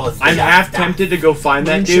disappointing Shadows. I'm half tempted to go find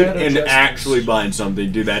that dude Moonshadow and Justice. actually bind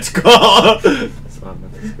something to that skull.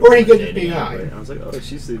 Or he could be high. I was like, oh,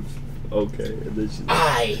 she seems okay. And then she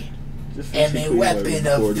I just am she a cleaned my weapon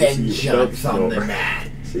of report and she- vengeance on the no.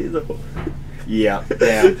 man. She's a whore. Yeah,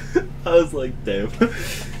 damn. I was like, damn.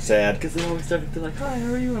 Sad. Because they always start to be like, hi,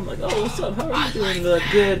 how are you? I'm like, oh, what's up? How are you doing? And they're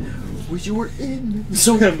like, good. Wish you were in.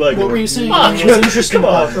 So, I'm like, what were you saying? "Fuck, What's interesting? come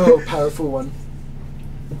on." Powerful one.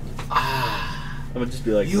 I'm gonna just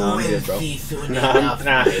be like, You nah, I'm will good, bro. see soon Nah, enough.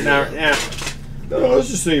 nah. I was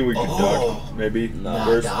just thinking we could Oh. talk. Maybe. Nah,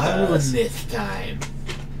 First Not pass. on this time.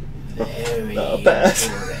 Very pass.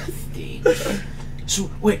 interesting. So,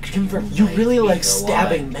 wait, confirm. You Might really be like the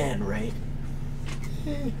stabbing one. men, right?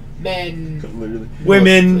 Men. Literally.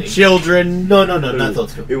 women, Mostly. children. No, not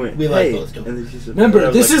those two. It went, We hey. like those two. And then she said, Remember, and I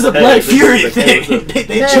was this like, is a hey, Black this is Fury like, hey, thing. what's up?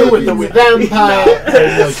 They chill with the women. Vampire.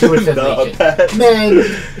 No, Jewish No, translation. pass. Men.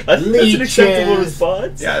 I think that's an acceptable Leeches.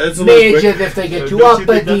 response. Yeah, that's a little Mages quick. if they get too Don't you think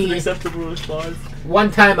that's an uppity. acceptable response?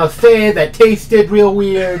 One time affair that tasted real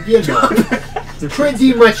weird. You know.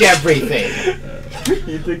 Pretty much everything.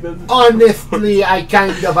 You think that's Honestly, I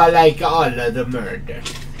kind of like all of the murder.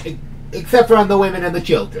 Except for on the women and the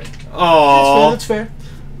children. Aww. That's fair.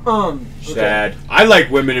 Sad. I like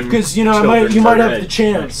women and Because you know, children. you might have right. the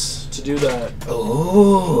chance to do that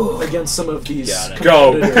Oh. against some of these. Got it.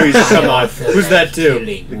 Go, competitors. please, come on. Who's that too?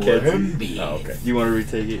 the kids? Worm bees. Oh, okay. You want to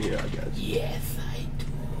retake it? Yeah, I got you. Yes, I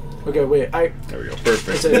do. Okay, wait. There we go. Perfect.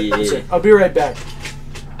 That's it. Yeah. That's it. I'll be right back.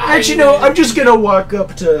 Actually, no. I'm just gonna walk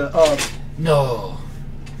up to. No.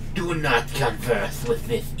 Do not converse with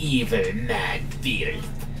this evil man, Field.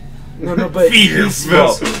 No, but he's,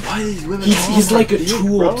 Bro, why are these women he's all like a big,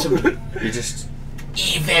 tool bro? to me. You just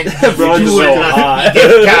Even Bro, these you're tools so must hot. be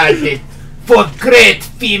discarded for great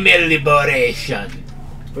female liberation.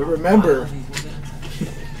 But remember,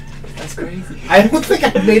 That's crazy. I don't think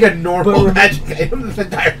I made a normal But- magic item this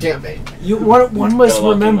entire campaign. one must You're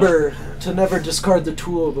lucky, remember to never discard the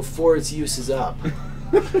tool before its use is up.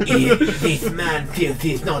 This man feels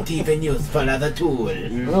he's not even useful as a tool.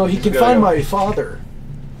 No, he can find my father.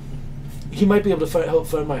 He might be able to help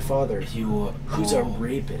find my father, who's a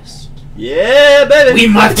rapist. Yeah, baby. We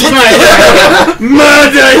must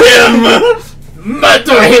murder him!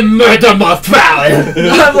 Murder him, murder more foul!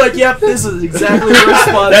 I'm like, yep, this is exactly the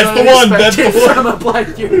response. That's the one, that's the one. From a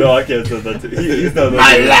black dude. No, I can't say that. He's not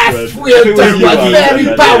My last wielder was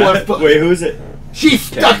very powerful. Wait, who is it? She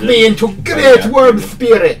stuck me into great worm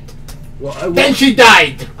spirit. Well, I will, Then she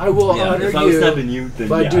died. I will Yeah, honor if I was you snapping you, then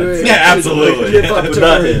by yeah. doing Yeah, absolutely. Live up But to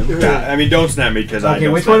not her- him. her- Yeah, I mean, don't snap me because I Okay,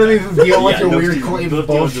 don't which snap one of these is deal with Yeah, your no, weird Steve, claim both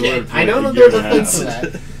deal with your bullshit? weird I know claim. that there's a Yeah. thing for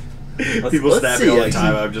that. People Let's snap see, me all the like,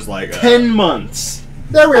 time. I'm just like 10 months.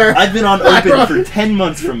 There we are. I've been on open for 10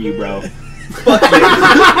 months from you, bro. Fuck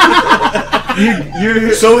you.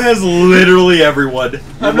 You're So has literally everyone.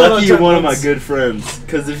 I'm not lucky on you're 10 one of my months. good friends.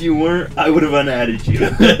 Because if you weren't, I would have unadded you.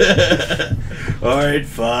 Alright,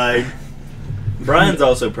 fine. Brian's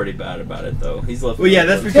also pretty bad about it, though. He's left. Well, yeah,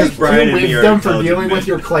 that's because Take Brian two and me are wisdom for intelligent dealing men. with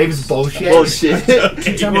your claims bullshit. bullshit.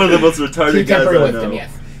 He's one of the most retarded Two guys temporary I wisdom, know.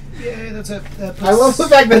 yes. Yeah, that's it. That I love the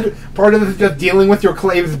fact that part of this is just dealing with your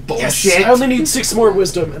claims bullshit. Yes, I only need 6 more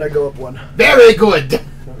wisdom, and I go up 1. Very good.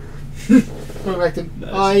 Going back to, Nice.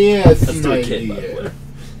 oh yes, That's to my a kid, by the dear. way.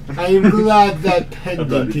 I am glad that I'm not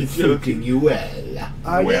pendant is joking. suiting you well.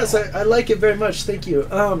 Yes, I like it very much. Thank you.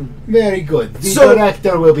 Very good. The So-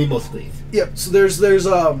 director will be most pleased. Yep. So there's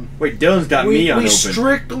Wait, Dylan's got me we unopened.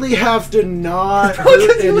 strictly have to not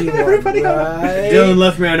hurt anyone, everybody right? Dylan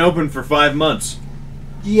left me unopened for 5 months.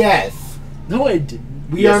 Yes, No, I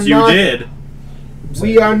didn't. we Yes, are you not. did.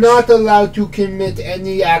 We are not allowed to commit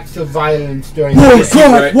any acts of violence during War the day.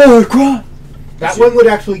 crime! War crime! That one would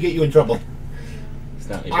actually get you in trouble. It's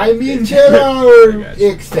not me, I bro. mean, Bitch. there are guys.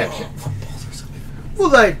 exceptions. Well,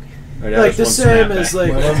 like the same as Well,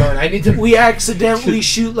 like well, I need to. we accidentally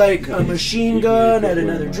shoot like a machine gun at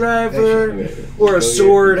another driver, or a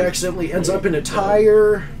sword accidentally ends up in a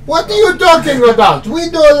tire. What are you talking about? We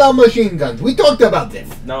don't allow machine guns. We talked about this.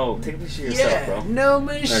 No, take this shit yourself, Yeah, bro. no fine.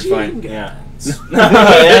 machine gun. Yeah.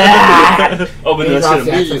 yeah. Open He that drops shit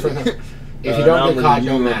the extra for immediately. him. If you don't get caught,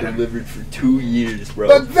 no matter. Delivered for 2 years, bro.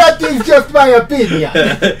 But that is just my opinion.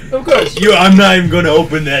 Of course. I'm not even gonna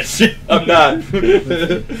open that shit. I'm not.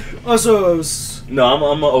 Also, I was No, I'm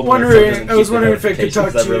gonna open wondering. I was wondering if I could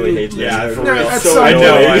talk to. I really hate Yeah, this. for No, real. at So some I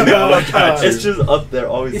know, point I know. about, I got you. It's just up there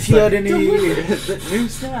always. If you had any the new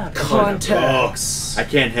snap. contacts I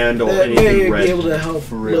can't handle that may anything be red. able to help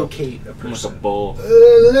For real. locate a I'm like a person. bull.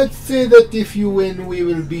 Let's say that if you win, we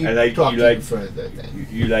will be I like- you talking like- further. Then.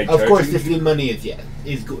 You like Of course, churches? if the money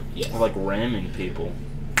is good, yes. I like ramming people.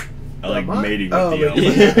 I like What? mating Oh, with the like-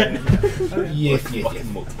 elves. Yes, Like yes, fucking yes.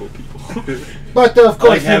 multiple people. But of I like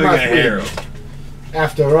course, you having a must harem. win.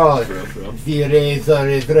 After all, Bro. the razor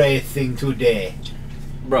is racing today.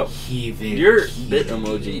 Bro, He will your kill bit you.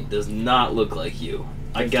 emoji does not look like you.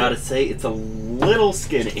 I gotta say, it's a little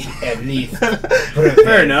skinny. At least.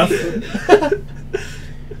 Fair enough.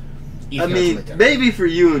 I mean, maybe for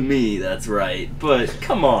you and me, that's right. But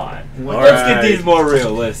come on, All let's get right. these more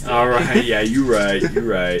realistic. Alright, yeah, you're right, you're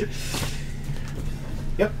right.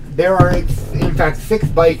 Yep, there are in fact 6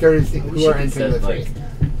 bikers who should are be entering the said, race.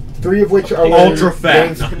 3 of which are Ultra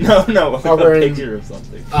wearing fat. gangs- No, Are a wearing, picture of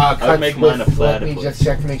something. cuts I would make mine a with- Let me platypus. just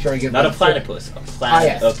check to make sure I get Not a this platypus, a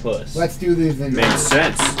yes. platypus. Let's do these in Makes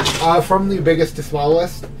sense. from the biggest to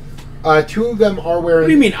smallest. 2 of them are wearing. What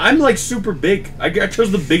do you mean? I'm like super big. I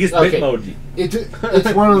chose the biggest Okay. Bitmoji.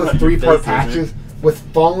 It's one of those Your 3-part face, patches with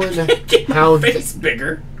fallen Get my hounds. face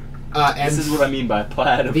bigger. And This is what I mean by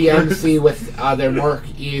platypus. the MC with their mark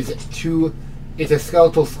is 2. It's a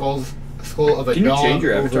skeletal skull of a Can you dog change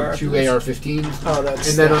your over avatar 2 after this? AR-15s, Oh, that's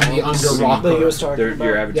and then on the hounds under that he was rocker, talking about.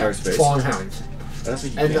 Your yeah, avatar's face. fallen hounds. I don't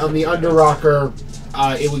think you And can. on the under rocker,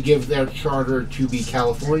 it would give their charter to be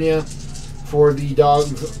California. For the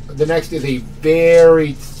dogs, the next is a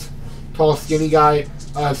very tall, skinny guy.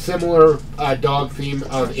 Similar dog theme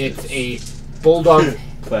of it's a bulldog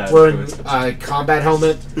wearing a combat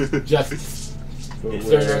helmet. Just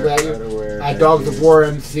Dogs of War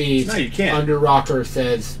MC. No, you can't. Under rocker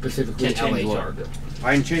says specifically Can't change LA what? Charger.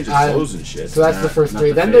 I can change his Uh, clothes and shit. So that's the first Not three.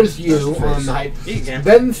 the Then face. there's you Not the on face. the height. Yeah, you can.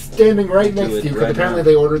 Then standing right next Do to it you, because right apparently now.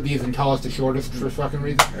 they ordered these in tallest to shortest for fucking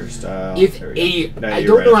reason. Hairstyle. It's There we go. a. No, I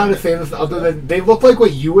you're don't know right. how to say this other than they look like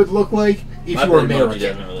what you would look like if My you were emoji American,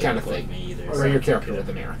 doesn't really kind of look thing. like me either, Or so your it's character cool. was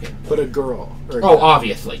American. But a girl. Or a Oh, guy.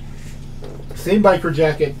 obviously. Same biker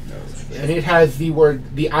jacket, and it has the word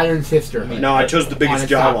the Iron Sister. No, I chose the on biggest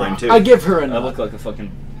its top jawline rock. too. I give her a I nod. look like a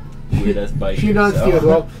fucking weird ass bike. She nods to you as so.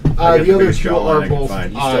 well. I got The the other biggest two jawline are I can both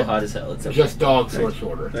find. He's still hot as hell. It's okay. just dogs or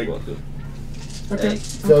shorter. Thank you. Welcome. Okay. Hey,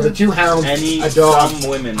 So the two hounds, any a dog, some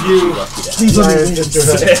women you- she lucky to Please have. let me Iron win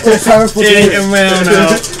Sisterhood. this. Powerful Well,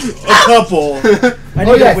 no, a couple. I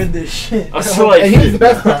Oh, need yes. to win this shit. I feel like And here's the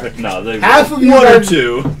best part. no, they Half of you One or guys,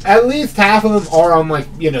 two. at least half of them are on like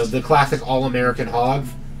the classic all-American hogs.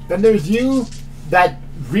 Then there's you, that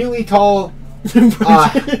really tall,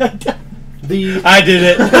 the I did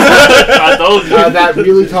it. I told you. that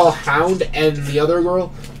really tall hound, and the other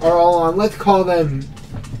girl are all on. Let's call them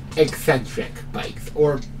eccentric bikes,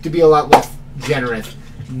 or to be a lot less generous,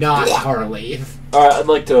 not Harleys. All right, I'd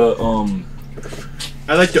like to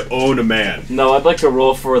I like to own a man. no, I'd like to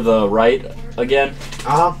roll for the right again.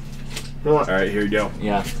 Uh huh. All right, here you go.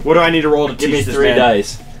 Yeah, What do I need to roll to give teach me this 3 man?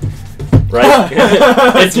 dice. Right?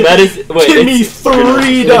 It's medicine. Wait, Give me it's,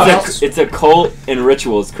 3 dice. It's a cult and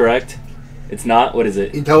rituals, correct? It's not. What is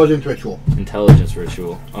it? Intelligence ritual. Intelligence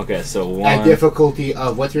ritual. Okay, so 1. At difficulty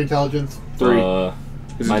of what's your intelligence? 3.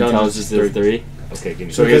 His My intelligence intelligence is is 3. Okay, give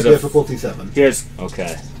me. So So he has a- difficulty 7. He has,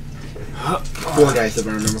 Okay. 4 dice if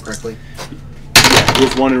I remember correctly. he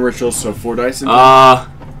has 1 in rituals, so 4 dice. In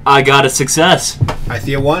I got a success. I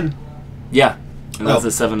see a 1. Yeah, and that's Oh.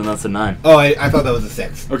 a 7 and that's a 9. Oh, I thought that was a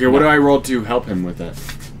 6. Okay, what do I roll to help him with that?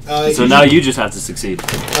 So now you just have to succeed.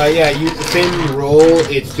 Yeah, you same roll.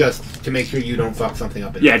 It's just to make sure you don't fuck something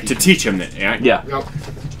up. In Yeah, the to teach him that. Yeah. Yeah.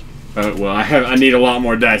 Yep. Well, I need a lot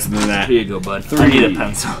more dice than that. Here you go, bud. I need a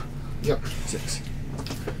pencil. Yep. 6.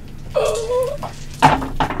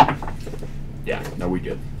 Yeah. No, we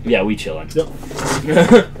good. Yeah, we chillin'.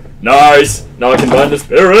 Yep. Nice. Now I can bind the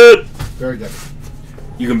spirit. Very good.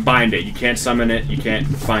 You can bind it. You can't summon it. You can't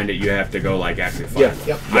find it. You have to go like actually find Yeah. it.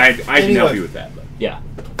 Yep. I can help Anyway. you with that. But. Yeah.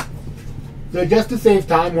 So just to save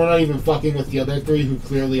time, we're not even fucking with the other 3 who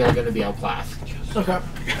clearly are going to be outclassed. Okay.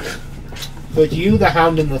 So it's you, the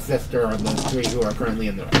hound, and the sister are the 3 who are currently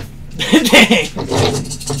in the race.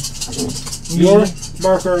 Your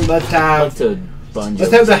marker. I'd like to bind you.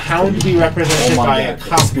 Let's have the hound be represented Oh my by a God,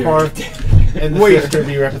 cop spirit. car, and the Wait. sister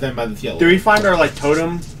be represented by this yellow. Did we find our like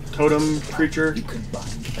totem creature?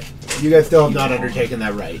 You guys still have not undertaken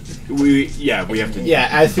that right. We have to. Yeah,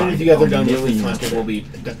 as soon as you guys are done with Million. this hunter, we'll be.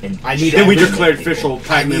 I need. Then we every- declared official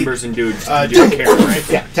time need- members and dude technically- care, right?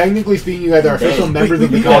 Yeah, technically speaking, you guys are official Dang. members of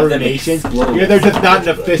the We got them congregation. exploded. You're just not an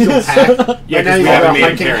official pack. Yeah, Right now 'cause you we guys are haven't a made him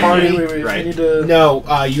hunting carry party. it. Right. I need to.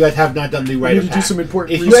 No, you guys have not done the I right need of to do pack. some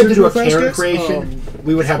important If you had to research do a real fast, Karen guys. creation,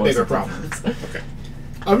 we would have Spoil bigger something. problems. Okay.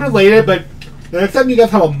 Unrelated, but the next time you guys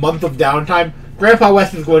have a month of downtime, Grandpa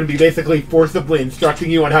West is going to be basically forcibly instructing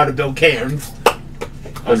you on how to build cairns.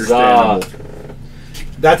 Understandable.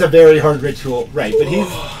 That's a very hard ritual, right? But he's.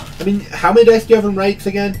 I mean, how many dice do you have in rights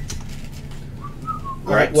again?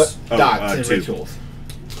 Alright, what Oh, dots in 2. rituals?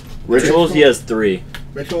 Rituals, he has 3.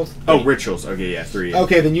 Rituals? Oh, rituals. Okay, yeah, 3.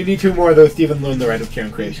 Okay, then you need 2 more of those to even learn the right of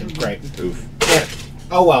cairn creation. Great. Oof. Yeah.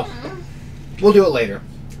 Oh well. We'll do it later.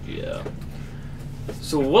 Yeah.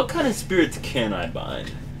 So what kind of spirits can I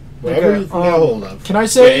bind? Whatever Okay, you can get a hold of. Can I Yeah,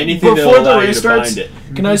 say anything before that'll the allow you race to starts? bind it.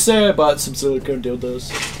 Can I say I bought some silicone dildos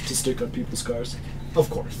to stick on people's cars? Of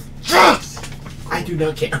course. I do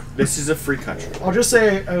not care. This is a free country. I'll just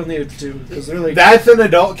say I only have 2 because they're like. That's an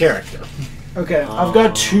adult character. Okay, I've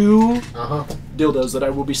got 2 Uh huh. dildos that I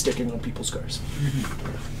will be sticking on people's cars.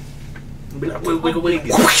 I'll be like, wiggle,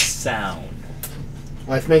 wiggle, sound.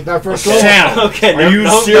 Let's make that first roll. Sound. Okay, Are you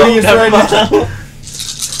serious never right mind. now?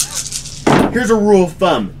 Here's a rule of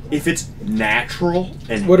thumb: if it's natural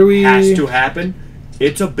and What do we- has to happen,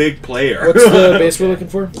 it's a big player. What's the base we're looking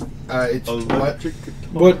for? It's what? Electric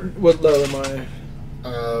What level am I?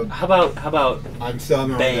 How about I'm still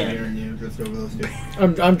having a hard time Band. hearing you. Just over those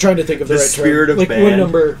 2. I'm trying to think of the, The right spirit term. of like what band?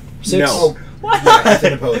 number? 6? No. Oh, yeah, it's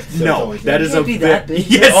an opposed. So it's No, always that bad. is a Can't be that big.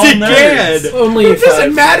 They're Yes, all it nerds. can. Only It doesn't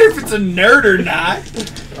 5. matter if it's a nerd or not.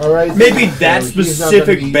 All right. Maybe so that he's not gonna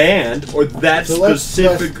specific be- band or that So let's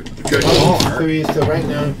specific guitar. 3. So right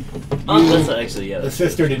now, Oh, you, that's actually the that's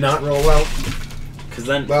sister did not roll well. because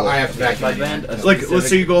then Well, I have to if I vacuum band it. a Like, let's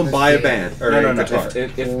say you go and Let's buy a see. band or no, a guitar.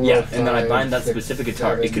 If, Four, yeah, and then I five, bind that six, specific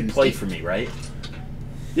guitar, it could 7, play for me, right?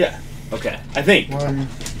 Yeah, Okay, I think. 1.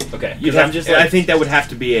 okay. You'd Because I'm have- just I like think that would have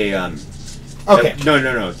to be a Okay.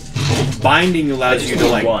 No. binding allows you to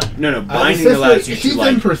like One. no binding allows you she's to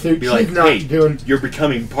like in pursuit. be like, she's not hey, doing. you're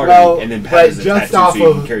becoming part Well, of me, and then but passes a just tattoo off so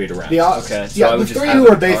you can of carry it around. Okay, so I yeah, the would just three have who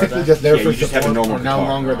a are guitar basically then? just there Yeah, for you just have a support normal are no guitar.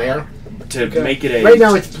 longer there. To Okay. make it a Right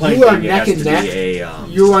now, it's playing you are thing, it neck has and to neck. be a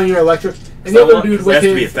You on your electric, and the So other what? dude it with has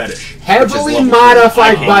to be a his fetish. heavily which is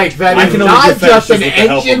modified lovely. bike that I is can only not do just fetishes an with the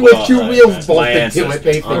help engine of, with two wheels my bolted to ancestors. it,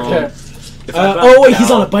 basically. Okay. If I bind Oh wait, Cal,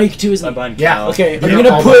 he's on a bike too, isn't I he? bind Yeah. Cal. Okay, are Yeah. you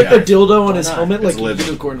gonna Oh put my a God. dildo on Why his not? helmet like It's a living.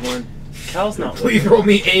 unicorn horn? Cal's not. Please living. roll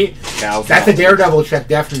me a. Cows That's a not- Daredevil check,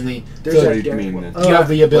 definitely. There's So a you Daredevil. mean that- you have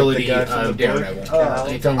the ability guy from of the book? Daredevil.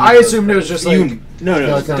 It's only I for- assumed it was just like You no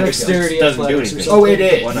No, it's not. dexterity, It doesn't do athletics, or anything. something. Oh, it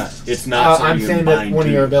is. Why not? It's not. something I'm you saying that bind one of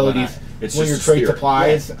to. your Why not? abilities, It's when just your a trait spirit.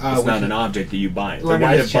 applies, It's which not is- an object that you bind. The Learn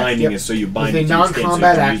point how of to check, binding yep. is so you bind It's it a to your skin so you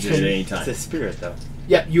non-combat can use it at action. any time. It's a spirit though.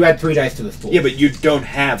 Yep, you add 3 dice to this pool. Yeah, but you don't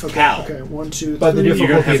have Cal. Okay, 1, 2, But the 3. You're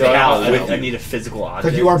gonna have difficulty is Cal out. with I you. need a physical object.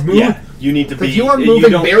 Because you are moving. Yeah, you need to be. Because you are you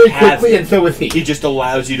moving don't very have quickly, him. and so is he. He just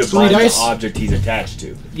allows you to 3 bind dice? the object he's attached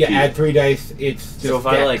to. Yeah, To you. add 3 dice. It's just So if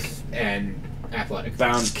I, dex like, and athletics.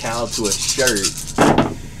 bound Cal to a shirt.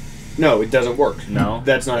 No, it doesn't work. No.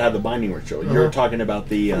 That's not how the binding works. Joe. You're talking about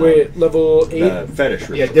the Wait, level 8? the fetish. Yeah,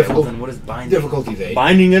 ritual. difficult. Then what is binding? Difficulty's 8.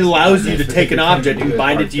 Binding it allows you to That's take an what you're object trying to and do,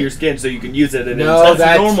 bind is it to your skin so you can use it at any No, time. That's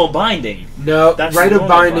that's- normal binding. No, That's right of normal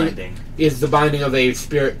binding is the binding of a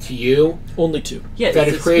spirit to you. Only 2. Yeah,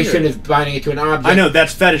 Fetish it's a creation spirit. is binding it to an object. I know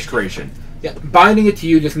that's fetish creation. Yeah, binding it to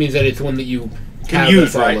you just means that it's one that you Can have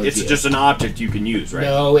use that right. follows It's you. just an object you can use right.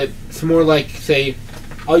 No, it's more like, say,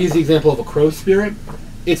 I'll use the example of a crow spirit.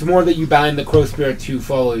 It's more that you bind the crow spirit to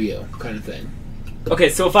follow you, kind of thing. Okay,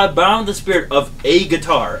 so if I bound the spirit of a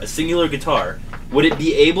guitar, a singular guitar, would it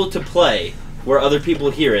be able to play where other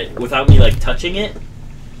people hear it without me like touching it?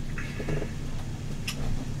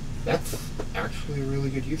 That's actually a really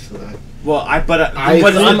good use of that. Well, but I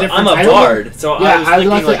But think I'm a I don't bard, so yeah, I was I was thinking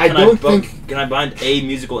gonna say, like, I don't can think- can I bind a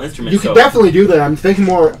musical instrument? You so could definitely do that. I'm thinking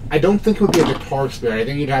more. I don't think it would be a guitar spirit. I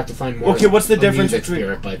think you'd have to find more. Okay, what's the a difference music between-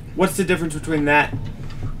 spirit, but what's the difference between that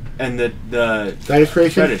and the fetish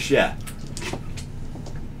creation? fetish? Yeah.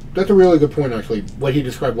 That's a really good point, actually. What he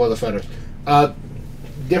described was a fetish.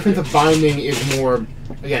 Difference of binding is more.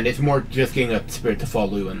 Again, it's more just getting a spirit to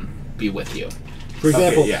follow you and be with you. For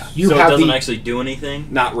example, yeah. you so it have doesn't the. actually do anything.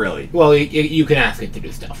 Not really. Well, you can ask it to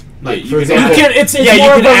do stuff. Like, you for can example, You can, it's Yeah, you more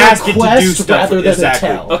can of a ask it to do request stuff, rather than exactly.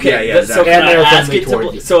 a tell. Okay, Yeah, yeah, so exactly. can And I they're ask friendly it to?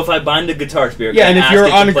 towards you. So if I bind a guitar spirit, Yeah, can and I if ask you're it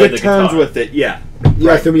to on play good the terms guitar? with it, yeah.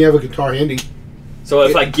 yeah, assuming you have a guitar handy. So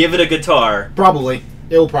if I give it a guitar, Probably.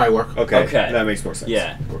 It will probably work. Okay. Okay. That makes more sense.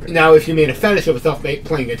 Yeah. Okay. Now, if you made a fetish of itself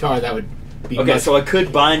playing guitar, that would be okay, much- so I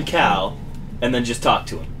could bind Cal, and then just talk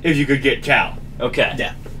to him. If you could get Cal. Okay.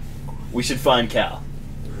 Yeah. We should find Cal.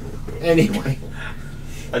 Anyway.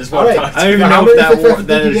 I just want to Alright. talk I to don't him. even How know if many that successes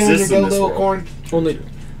that did you get on exists your in this dildo, world. Corn? Only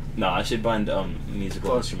No, I should bind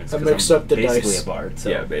musical instruments. I 'cause mixed I'm up the basically dice. a bard. So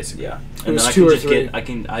Yeah, basically. yeah. It And was then I 2 can or just 3.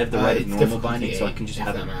 I have the right it's of normal difficulty binding, so I 8, can just if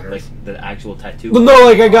have that matters. like the actual tattoo. Well, no,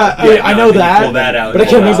 like I got, I know you that, pull that out but I and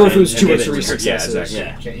can't pull remember out if it was and 2 or give it 3 to her. Yeah, successes. exactly.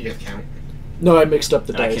 Yeah. Can't you just count? No, I mixed up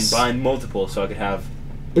the And I can dice. bind multiple, so I could have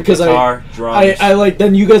because guitar, drums. I like,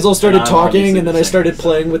 then you guys all started And I'm talking, obviously and then the I same, started so-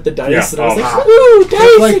 playing with the dice, Yeah. and I was Oh. like, ooh,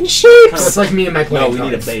 dice like- and shapes! It's like me and my No, playing we need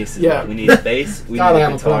a cards. bass. Yeah. We need a bass. We God, I need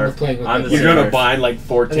have a a problem guitar. with playing with I'm my the You're playing gonna singer. bind like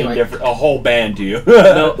 14 Anyway. different, a whole band to you.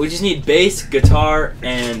 No, we just need bass, guitar,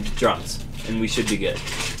 and drums, and we should be good.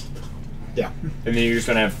 Yeah. And then you're just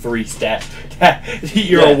gonna have 3 stat.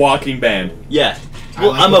 You're Yeah. a walking band. Yeah. I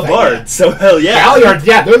Well, like I'm the a fact bard, that- so hell yeah. Galliard,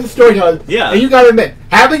 yeah, there's a storyteller. Yeah. And you gotta admit,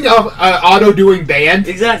 having a auto-doing band,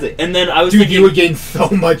 Exactly. And then I was dude, thinking, you would gain so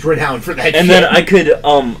much renown for that and shit. then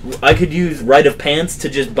I could use Rite of Pants to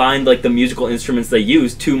just bind like the musical instruments they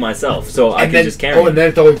use to myself, so I and can then, just carry. oh, and then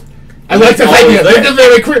it's always... I And like it's this always idea. there. This is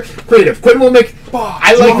very creative. Quinn will make...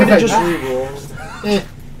 I like this just idea. re-roll.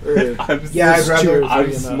 Yeah, I'd It's rather... 2 or 3 I'm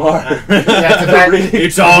enough. smart. Yeah,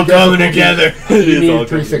 It's all coming together. You need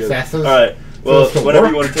 3 successes. Alright. Well, So it's to whenever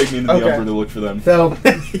work. you want to take me into the Okay. Umber to look for them. So,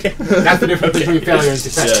 that's the difference between failure and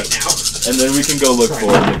success And then we can go look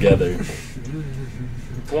for them together.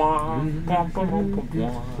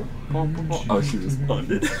 Oh, she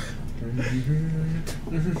responded.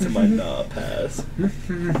 To my nah pass.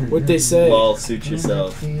 What'd they say? Lol, suit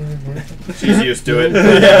yourself. She's used to it.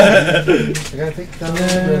 And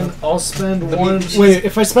then I'll spend 1. Wait,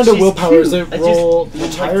 if I spend a she's willpower, does cute. it I just roll the would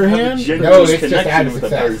like entire to have a hand? genuine No, it's just connection add a with a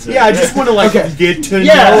success. person. Yeah, I just want to like Okay. get to know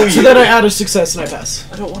Yeah, you. so then I add a success and I pass.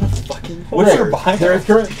 I don't want to fucking. What's your bio? There's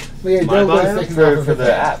currently a My dildo bio sticking out of for her the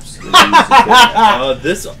face. apps.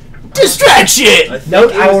 This. Distraction! I think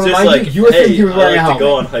Note, it I will was just remind like, you, you assumed hey, he was I wearing a like to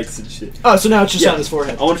go on helmet. hikes and shit. Oh, so now it's just Yeah. on his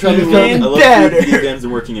forehead. I want to try to He's learn. I getting love better. video games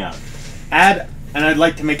and working out. Add and I'd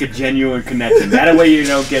like to make a genuine connection. That way you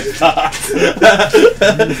don't get fucked.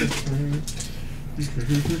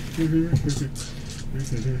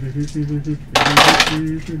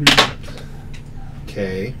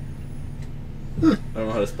 Okay. I don't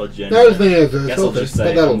know how to spell That was genuine. the Guess I'll just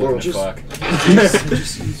say that'll I'm work. fuck.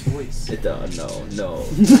 Just use voice. No.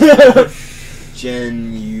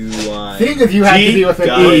 Genuine. Seeing as you had to deal with it,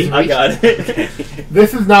 I got it.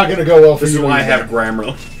 this is not going to go well for This you. is why I either. have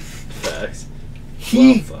Grammarly. Facts.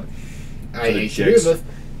 He. Well, fuck. I hate to do chicks. this.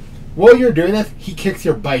 While you're doing this, he kicks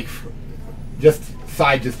your bike. Just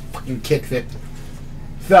fucking kicks it.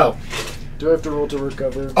 So. Do I have to roll to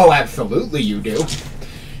recover? Oh, absolutely you do.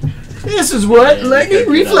 This is what Yeah, lightning you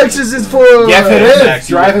could do reflexes is for. Yes, it is. Max,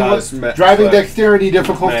 you would cause Driving fuck. dexterity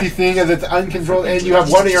difficulty, Max. seeing as it's uncontrolled, and you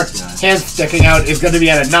have one of your hands sticking out, is going to be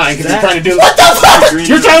at a 9 because you're That- trying to do. What the fuck?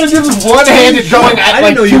 You're trying to do this one-handed going at I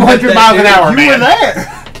like didn't know you 200 did miles an that, hour, dude. man. You were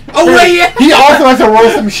there. Oh wait, yeah. He also has to roll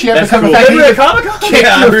some shit That's because cool. of the fact Remember he at Comic-Con? kicked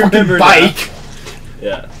Yeah, I your fucking remember bike.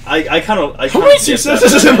 Yeah, I kind of. How many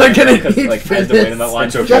successes am I gonna Because need like for I had to wait in this? that line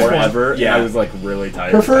Just forever, one. and Yeah. I was like really tired.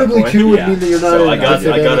 Preferably at that 2 would point. mean that you're not So in I got a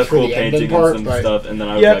disadvantage for cool the ending painting part, and some but- stuff, and then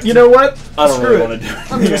I was Yeah, like, you know what? I don't Screw really it. want to do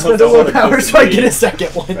it. I'm gonna spend a willpower so I get a second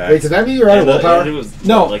one. Wait, does that mean you're out of willpower? It was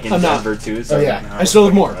No, like in I'm not. Denver too. So Oh, yeah. now I still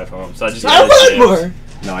have more. drive home, so I just I got want it. more.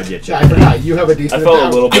 No, I get you. Yeah, I forgot. You have a decent I felt a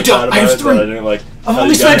amount. little bit don't. bad I about have it, but I 3. didn't like. I've tell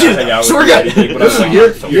only you guys spent 2, hang out so with we're me or good. anything, but I was like, You're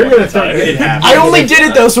I'm so gonna fucking start tired. getting It happens. I only did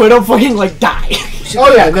it though, so I don't fucking like die.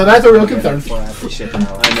 Oh yeah, no, that's a real concern.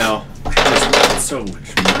 I know. It's so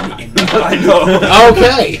much money. I know.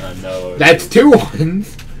 Okay, I know. that's 2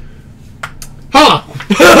 ones. Huh.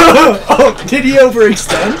 Oh, did he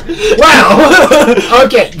overextend? Wow.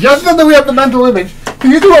 Okay, just so that we have the mental image,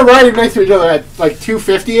 you two are riding next to each other at like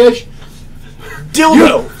 250-ish.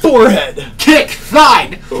 Dildo, forehead. Kick,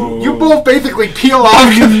 side. You both basically peel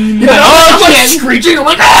off. You're like, I'm like shit. screeching. I'm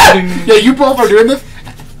like, ah! Yeah, you both are doing this.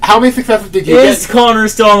 How many successes did you Is get? Connor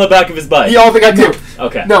still on the back of his bike? He also got 2.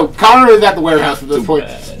 Okay. No, Connor is at the warehouse at this point.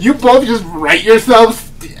 bad. You both just right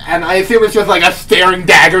yourselves, and I assume it's just like us staring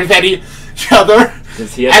daggers at each other.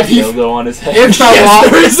 Does he have And a he's- dildo on his head? It fell off.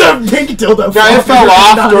 Yes, there is a big dildo. No, it fell flopping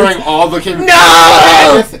off around. during all the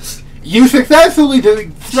No! You successfully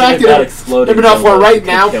Should've distracted got him exploded enough where dildo right could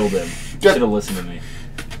now, killed him. just- Should have listened to me.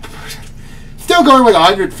 still going like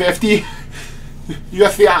 150. You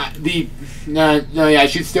got the no, yeah,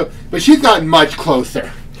 she's still, but she's gotten much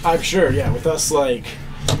closer. I'm sure, yeah, with us, like...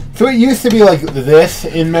 So it used to be like this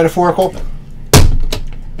in metaphorical,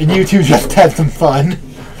 and you two just had some fun.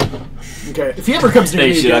 Okay, if he ever comes near Hey,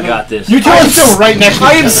 me shit, I again, You got this. You two are still right next to I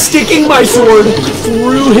each am other. sticking my sword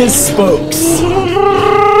through his spokes.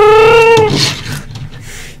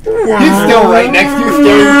 He's still right next to you,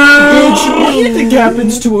 staring. Bitch, what do you think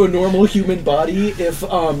happens to a normal human body if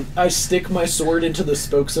I stick my sword into the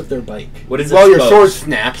spokes of their bike? What is it? Well, your sword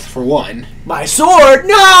snaps for one. My sword?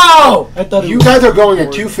 No! I thought You guys are going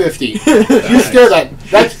at 250. You stare that.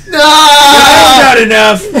 That's Not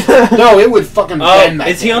enough. no. It would fucking bend that.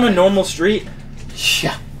 Is he on a normal street?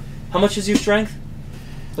 Yeah. How much is your strength?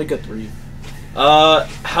 like a 3.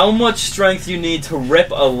 How much strength you need to rip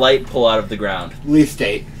a light pole out of the ground? Least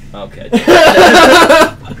 8. Okay.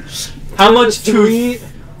 How much? 3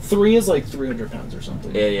 is like 300 pounds or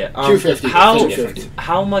something. Yeah, yeah. 250. How 250.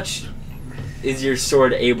 how much is your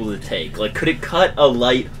sword able to take? Like, could it cut a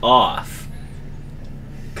light off?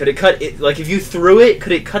 Could it cut it? Like, if you threw it,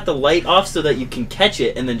 could it cut the light off so that you can catch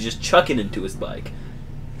it and then just chuck it into his bike?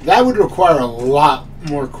 That would require a lot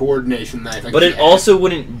more coordination than I think. But he it has. also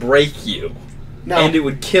wouldn't break you, no. and it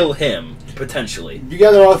would kill him potentially. You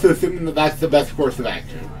guys are also assuming that that's the best course of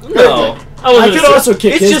action. No, I could also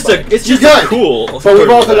kick It's his just bike. it's You just a could. cool. But we've course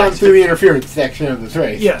also of gone action. through the interference section of this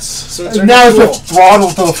race. Yes, so it's And now it's cool. just throttle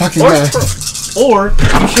to the fucking Or- max. Or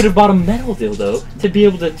you should have bought a metal dildo to be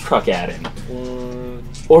able to truck at him.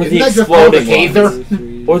 Or Isn't the that just called a exploding ones.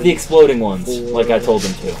 taser? Or the exploding ones, like I told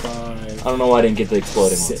him to. I don't know why I didn't get the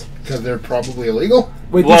exploding ones. Because they're probably illegal.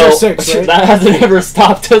 Wait, these Well, are 6, right? that hasn't ever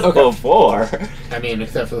stopped us before. I mean,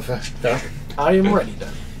 except for the fact. No. I am ready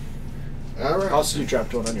then. Alright. Also, you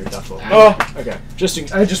dropped one on your duffel. Oh, Okay,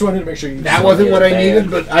 I just wanted to make sure you. that wasn't what I bad.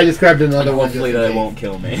 needed, but I just grabbed another one. Hopefully just in they case. won't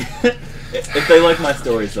kill me. If they like my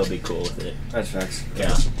stories, they'll be cool with it. That's facts.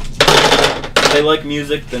 Yeah. If they like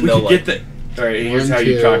music, then We they'll could like get the. Alright, here's 1, how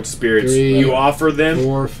you 2, talk to spirits. 3, You offer them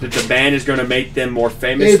 4. that the band is going to make them more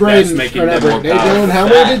famous. Hey, That's Braden. making them more Hey, Dylan, powerful. how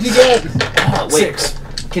many did you get? Oh, wait. 6.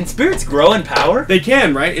 Can spirits grow in power? They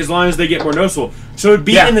can, right? As long as they get more noticeable. So it'd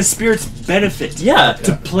be Yeah. in the spirit's benefit Yeah.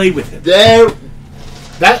 to play with it. There.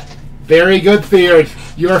 That very good theory.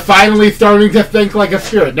 You're finally starting to think like a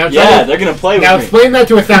spirit. Now, Yeah, they're gonna play with now me. explain that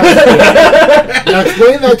to a sound spirit. Now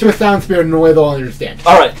explain that to a sound spirit in a way they'll understand.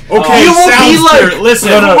 All right. Okay, You will sound be like spirit, listen.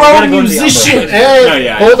 No, no, we pro gotta go to the musician. Umbra. Hey, No,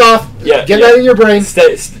 yeah, hold off. Yeah, Get yeah. that in your brain.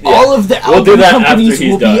 All of the We'll do album that after companies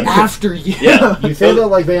he's will be done. after you. Yeah. You say that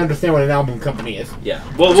like they understand what an album company is. Yeah.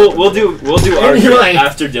 Well, we'll do our shit Anyway.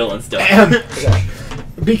 after Dylan's done.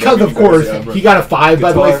 Because Let of me go to course the Umbra. he got a 5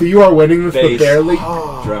 by the way, Guitar, so you are winning this, but bass. barely.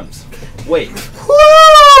 Drums. Wait.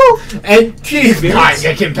 Woo! And she's not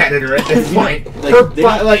a competitor at this point. Like,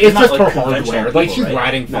 It's not just like her conventional hardware. Like people, she's right?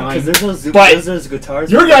 riding No, fine. because But there's those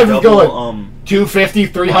guitars. your with guys the is double, going 250,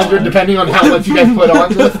 300, on. depending on how much you guys put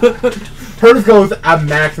on this. Hers goes a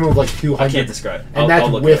maximum of like 200. I can't describe. And that's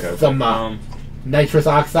look with it up. some nitrous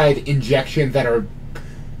oxide injections that are.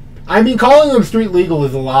 I mean, calling them street legal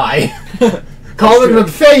is a lie. Calling true. them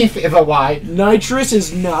safe is a lie. Nitrous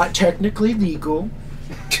is not technically legal.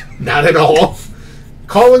 Not at all.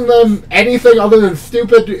 Calling them anything other than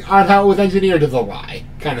stupid on how it was engineered is a lie,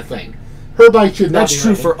 kind of thing. Her bike should not That's be true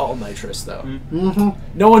riding. for all nitrous, though. Mm-hmm.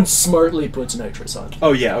 No one smartly puts nitrous on.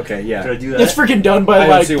 Oh yeah, okay, yeah. Could I do that? It's freaking done by I don't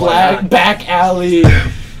like see why not. back alley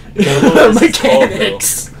This is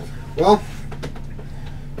mechanics. Well,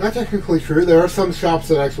 not technically true. There are some shops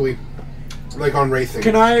that actually, like on racing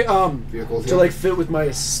Can I vehicles. to like fit with my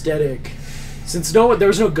aesthetic? Since there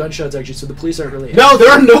was no gunshots actually, so the police aren't really. No, there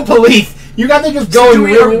are no police. You got to just So go do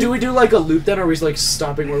and we do we do like a loop then, or are we like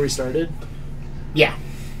stopping where we started? Yeah.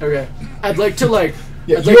 Okay. I'd like to like.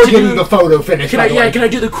 Yeah, I'd you're like to getting do, the photo finish. Can by I the yeah? way. Can I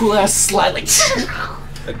do the cool ass slide like?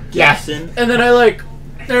 Yes. Jackson. And then I like.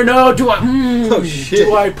 Or no, do I? Oh, shit.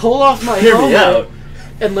 Do I pull off my Hear me helmet out.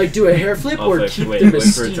 and like do a hair flip Oh, or fuck, keep wait the for it to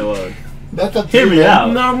mystique? load. That's up to Hear you, me man.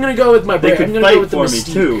 out. No, I'm gonna go with my They brain. I'm could gonna go fight with the for me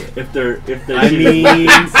mystique. too if they're. I mean,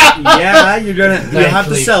 yeah, you'll have to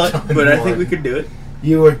Actually, sell it, but I more. think we could do it.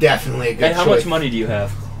 You were definitely a good And how choice. much money do you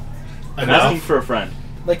have? I'm Enough. asking for a friend.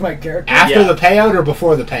 Like my character. After Yeah. the payout or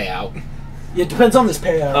before the payout? Yeah, it depends on this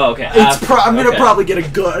payout. Oh, okay. I'm gonna Okay. probably get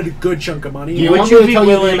a good chunk of money. Do you Would want you me to be tell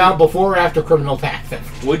you the willing- amount before or after criminal taxes?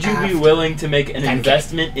 Would you be After. willing to make an 10K.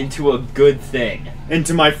 investment into a good thing?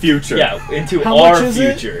 Into my future. Yeah, into How our much is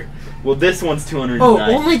it? future. Well, this one's 209. Oh,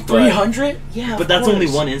 only but- 300? Yeah, But that's only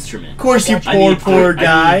one instrument. Of course, you I need poor three-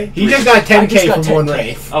 guy. He just got I 10K just got from one 10K.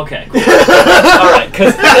 race. Okay, cool. All right,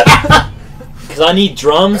 because I need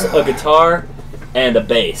drums, a guitar, and a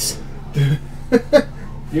bass.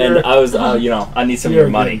 And I was, I need some of You're your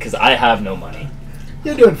money good. because I have no money.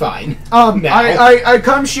 You're doing fine. Now. I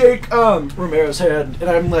come shake Romero's hand, and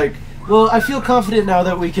I'm like, well, I feel confident now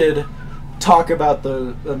that we could talk about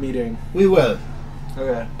the meeting. We will.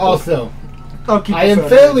 Okay. Also, I'll keep I the am phone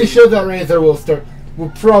fairly handy. sure that Razor will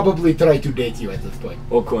probably try to date you at this point.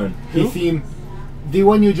 Well, Quinn. He seemed the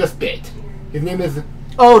one you just bit. His name is.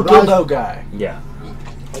 Oh, Raj- dildo guy. Yeah.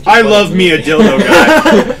 I love me a dildo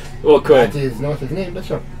guy. Well, That Quinn. is not his name, but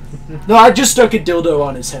sure. No, I just stuck a dildo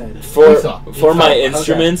on his head. For It's up. for It's my up.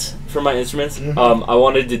 instruments, Mhm. I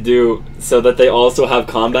wanted to do so that they also have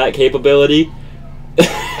combat capability.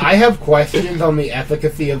 I have questions on the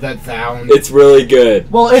efficacy of that sound. It's really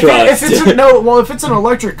good. Well, if Trust. it's an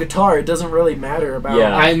electric guitar, it doesn't really matter about.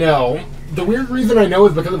 Yeah. I know. The weird reason I know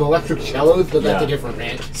is because of electric cellos, but that's Yeah. a different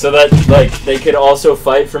rant. So that they could also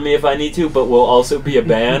fight for me if I need to, but we'll also be a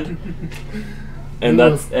band. And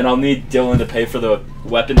I'll need Dylan to pay for the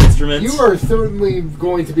weapon instruments. You are certainly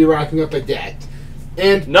going to be racking up a debt.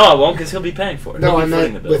 And No, I won't, because he'll be paying for it. no, He'll I be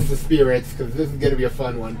footing meant the bill. with the spirits, because this is going to be a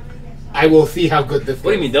fun one. I will see how good this What do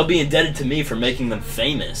you goes. mean? They'll be indebted to me for making them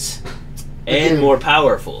famous and Yeah. more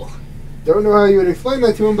powerful. Don't know how you would explain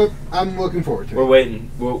that to him, but I'm looking forward to We're it.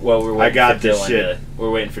 waiting. We're waiting I got for this Dylan shit.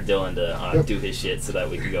 we're waiting for Dylan to Yep. do his shit so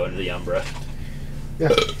that we can go into the Umbra. Yeah.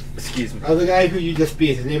 Excuse me. The guy who you just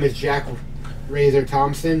beat, his name is Jack Razor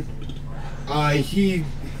Thompson.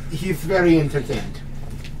 He's very entertained.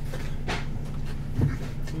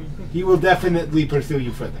 He will definitely pursue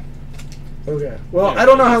you further. Okay. Well, Yeah, I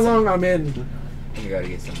don't know how long I'm in You gotta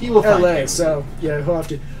get some. He will find LA, you. so yeah, he'll have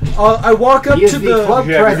to. I walk up He is to the club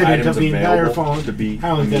You have your president items of the entire available phone. to be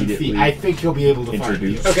Hounds MC. immediately I think he'll be able to find you.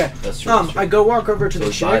 introduced. Okay. That's true. That's true. I go walk over to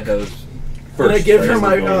the So buy chick, those and I first. give her right?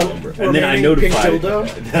 my We're going Umbra. And then I remaining pink notify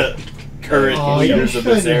dildo, the current Oh, leaders you of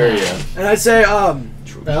this shouldn't area. have. and I say,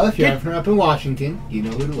 Well, if you're ever up in Washington, you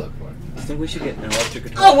know who to look for. I think we should get an electric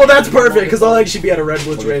guitar. oh well, that's perfect because I'll actually be at a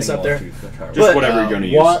Redwoods race up there. Just But- whatever you're gonna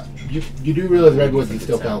use. What? You do realize Redwoods is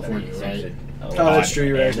still California, right? Oh, that's true.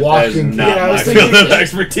 You're right. That is Washington. not Yeah, I my was field thinking- of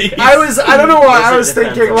expertise. I don't know why. I Yes, it was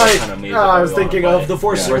depends thinking on what like, kind of music I we was wanna thinking play. of the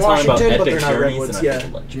Forces We're of talking about Washington, but epic they're not journeys, Redwoods. and I Yeah.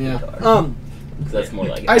 think electric Yeah. guitar. 'Cause that's more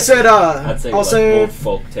like. I said, I'd say I'll like say. old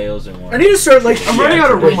folk tales or more. I need to start like I'm Yeah, running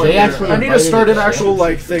out of room. they on actually here. I need to invited start an us. actual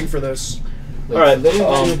like thing for this. Wait, All right. so they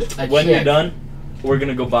invited a When you're chick done, we're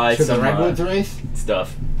gonna go buy to the some redwoods race,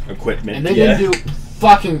 stuff. Equipment. and they Yeah. didn't do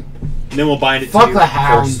fucking then we'll bind it fuck to you the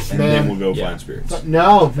hounds, first, and man. then we'll go Yeah. find spirits.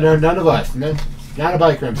 no, none of us. No, not a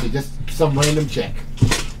bike Ramsey, just some random chick.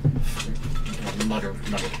 Mutter.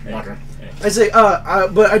 I say,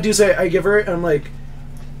 but I do say I give her, and I'm like,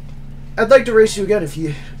 I'd like to race you again if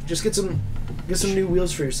you just get some new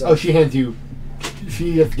wheels for yourself. Oh, she hands you.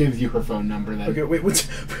 She just gives you her phone number then. Okay, wait, what's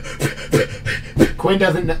Quinn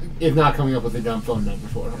is not coming up with a dumb phone number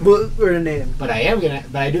for her. what or a name? But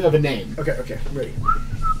I do have a name. Okay, I'm ready.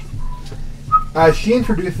 She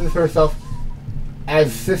introduces herself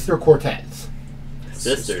as Sister Cortez.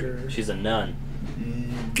 Sister. She's a nun.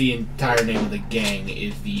 The entire name of the gang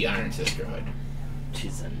is the Iron Sisterhood.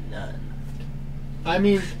 She's a nun. I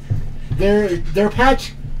mean, their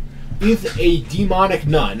patch is a demonic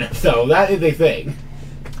nun, so that is a thing.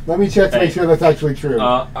 Let me check to make sure that's actually true.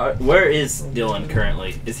 Where is Dylan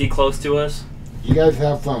currently? Is he close to us? You guys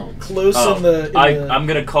have phones. Close in the. I'm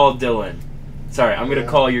gonna call Dylan. Sorry, I'm gonna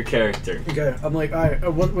call your character. Okay, I'm like, alright,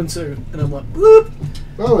 one second, and I'm like, boop.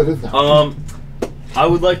 Oh, it is now. I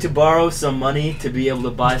would like to borrow some money to be able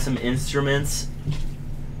to buy some instruments.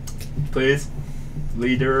 Please,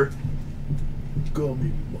 leader. Call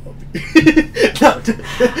me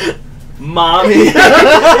Mommy.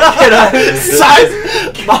 Can I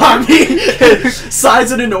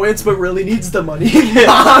size an annoyance, but really needs the money.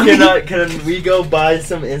 Mommy. Can we go buy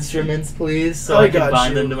some instruments, please, so I I can got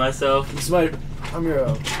bind you. them to myself? I'm your.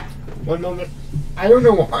 One moment. I don't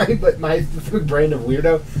know why, but my specific brand of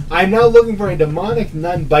weirdo. I'm now looking for a demonic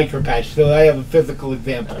nun biker patch, so I have a physical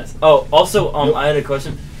example. Oh, also, I had a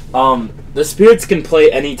question. The spirits can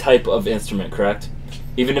play any type of instrument, correct?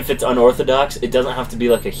 Even if it's unorthodox, it doesn't have to be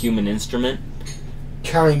like a human instrument.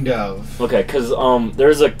 Kind of. Okay, because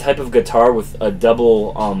there's a type of guitar with a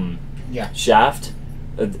double Yeah. shaft,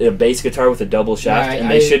 a bass guitar with a double shaft, Yeah,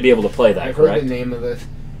 and they should be able to play that, I've heard correct? the name of this.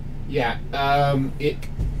 Yeah.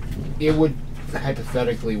 It would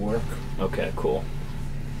hypothetically work. Okay, cool.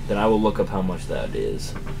 Then I will look up how much that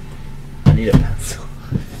is. I need a pencil.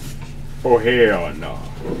 Oh hell no!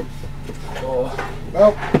 Oh.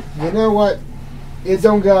 Well, you know what? It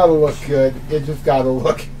don't gotta look good. It just gotta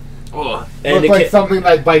look And like something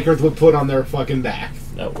that bikers would put on their fucking backs.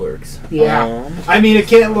 that works. Yeah. I mean, it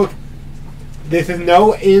can't look. This is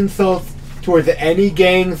no insult towards any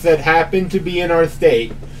gangs that happen to be in our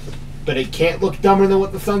state, but it can't look dumber than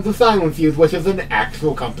what the Sons of Silence use, which is an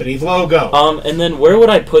actual company's logo. And then where would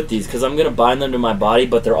I put these? Because I'm gonna bind them to my body,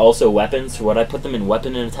 but they're also weapons. So would I put them in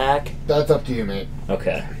weapon and attack? That's up to you, mate.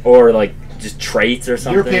 Okay. Or like just traits or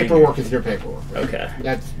something. Your paperwork is your paperwork. Okay.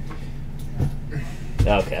 That's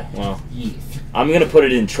Okay. Well, yes. I'm gonna put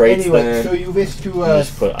it in traits Anyway, then. so you wish to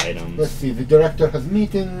Just put let's items. see. The director has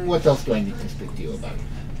meeting. What else do I need to speak to you about?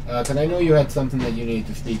 Because I know you had something that you needed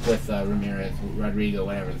to speak with Ramirez, Rodrigo,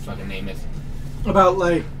 whatever the fucking name is. About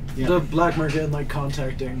like Yeah. the black market and like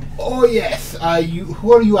contacting. Oh yes.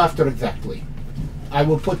 Who are you after exactly? I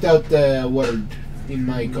will put out the word in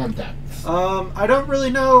my contacts. I don't really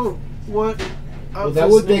know what. Well, that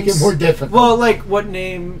would make it more difficult. Well, like what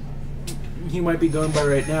name he might be going by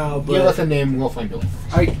right now, but Give us a name, we'll find out.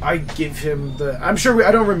 I give him the. I'm sure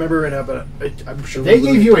I don't remember right now, but I'm sure They we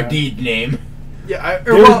gave you a have- deed name. Yeah,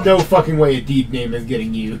 There's no fucking way a deed name is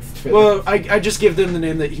getting used. For Well, I just give them the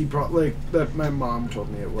name that he that my mom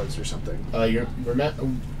told me it was or something.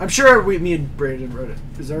 I'm sure me and Brandon wrote it.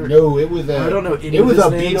 Is there? No, it was a. I don't know any It of was his a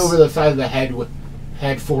beat names. over the side of the head with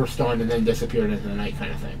head forced on and then disappeared into the night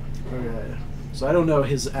kind of thing. Okay. So I don't know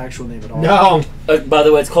his actual name at all. No, By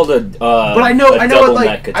the way, it's called a. But I know what double like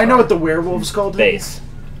neck guitar. I know what the werewolves called him. bass.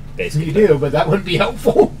 Bass you guitar. do, but that wouldn't be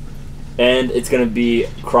helpful. And it's gonna be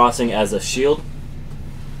crossing as a shield.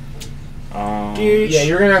 Dude, Yeah,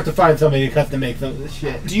 you're gonna have to find somebody to custom make some of this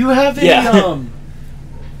shit. do you have any Yeah.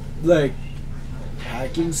 like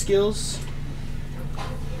hacking skills?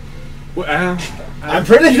 Well, I'm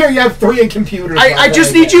pretty sure you have 3 in computers. I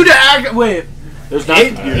just need you to act. Wait, there's not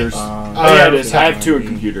computers. Um, Oh yeah, it is. I have 2 in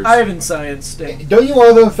computers. I have in science thing. Don't you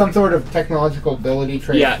also have some sort of technological ability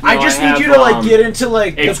trait? Yeah. I No, just I need have, you to like get into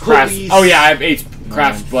like the Apes crafts. police. Oh yeah, I have Apes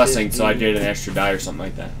crafts 9, blessing, so I 50. did an extra die or something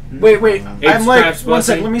like that. Wait. Apes I'm like crafts one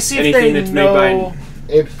sec. blessing, Let me see if anything they that's made by know.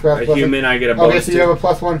 Apes craft a plus human, I get a Okay, bonus. so you have a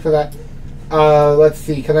 +1 for that. Let's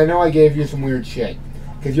see, because I know I gave you some weird shit.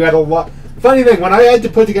 Because you had a lot. Funny thing, when I had to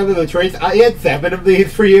put together the traits, I had 7 of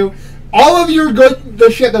these for you. All of your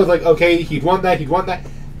the shit that was like, okay, he'd want that.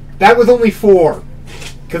 That was only 4.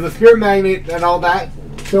 Because the spirit magnet and all that,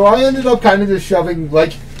 So I ended up kind of just shoving,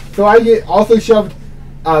 like, so I also shoved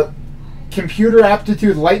computer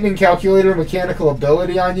aptitude, lightning calculator, mechanical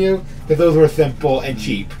ability on you, because those were simple and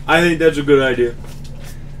cheap. I think that's a good idea.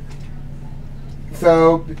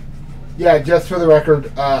 So, yeah, just for the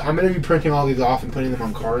record, I'm going to be printing all these off and putting them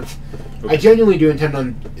on cards. Okay. I genuinely do intend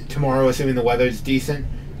on tomorrow, assuming the weather's decent,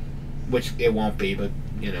 which it won't be, but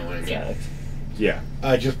you know what I mean. Yeah.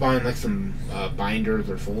 Just buying like some binders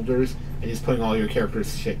or folders and just putting all your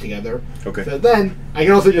characters' shit together. Okay. So then I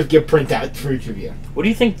can also just give printouts for each of you. What do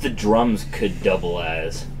you think the drums could double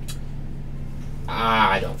as?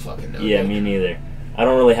 I don't fucking know. Yeah, dude. me neither. I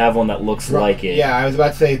don't really have one that looks like it. Yeah, I was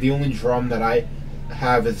about to say the only drum that I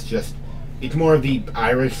have is just, it's more of the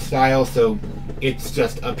Irish style, so it's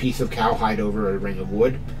just a piece of cowhide over a ring of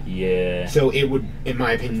wood. Yeah. So it would, in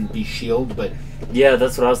my opinion, be shield, but Yeah,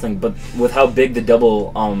 that's what I was thinking. But with how big the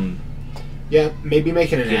double, yeah, maybe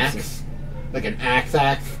making an Gibson. axe, like an axe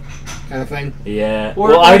kind of thing. yeah. Or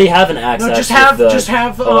Well, I like- already have an axe. No, axe just with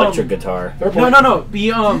have the electric guitar. No.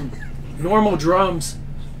 Be normal drums,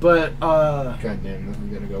 but God damn, this is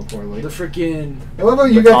gonna go poorly. the freaking I love how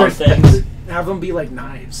you Baton guys are. things. have them be like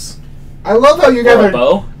knives, I love how you Or guys a are.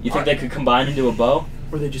 bow? You think they could combine into a bow?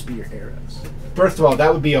 or they just be your arrows. First of all,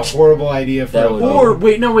 that would be a horrible idea for. That a would bow. Or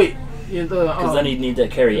wait, no, wait. Yeah, the Because then you'd need to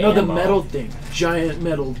carry no, ammo. the metal thing, giant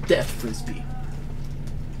metal death frisbee.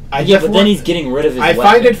 I Yeah, just but then want- he's getting rid of his I weapon.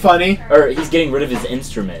 find it funny Or he's getting rid of his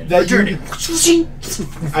instrument. that you,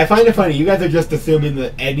 I find it funny. You guys are just assuming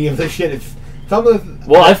that any of this shit is some of. The,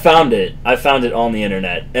 Well, I found it. I found it on the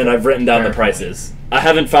internet, and I've written down the Fair point. prices. I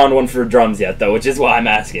haven't found one for drums yet, though, which is why I'm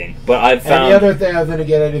asking. But I've And found. the other thing I was gonna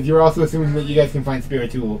get at is you're also assuming that you guys can find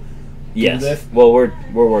Spirit Tool. Yes. this. Well, we're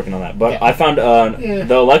working on that. But Yeah. I found Yeah.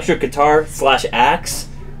 the electric guitar / axe,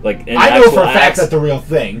 like an I know actual for a fact axe, that's the real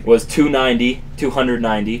thing. was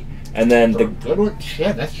 $290, and then the Good one.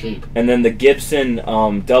 Shit, that's cheap. Gibson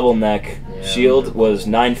double neck Yeah. shield was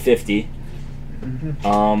 $950.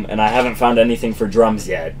 And I haven't found anything for drums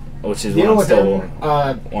yet, which is You what know I'm what? still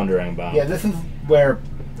Then, wondering about. yeah, this is where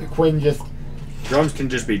Quinn just. Drums can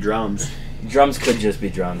just be drums. Drums could just be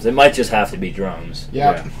drums. It might just have to be drums.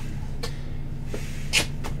 Yeah.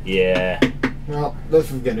 Yeah. Well,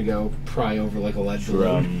 this is gonna go pry over like a lead balloon.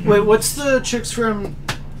 Drum. Wait, what's the chicks from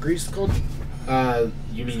Greece called?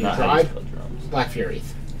 You mean It's your not how you tribe? spell drums. Black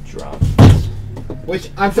Furies. Drums. Which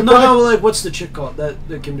I'm No, surprised. no, like what's the chick called that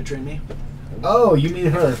came to train me? Oh, you mean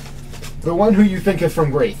her? The one who you think is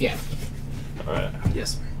from Grace? Yes. Alright.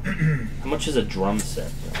 Yes. How much is a drum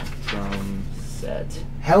set? Drum set.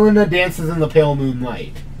 Helena dances in the pale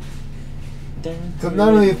moonlight. So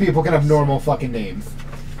none of these people can have normal fucking names.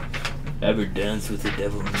 Ever dance with the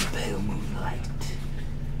devil in the pale moonlight?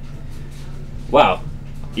 Wow.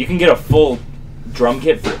 You can get a full drum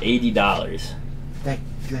kit for $80. That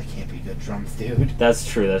can't be good drums, dude. That's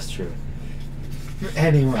true, that's true.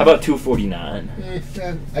 Anyway. How about $249?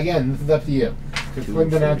 Again, this is up to you. Because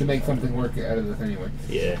Quinn's gonna have to make something work out of this anyway.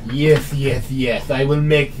 Yeah. Yes. I will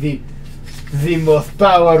make the most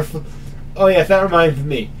powerful. Oh yes, that reminds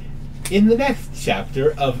me. In the next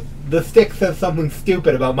chapter of The Stick Says Something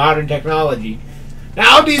Stupid About Modern Technology.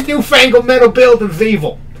 Now these newfangled metal buildings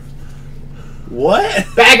evil. What?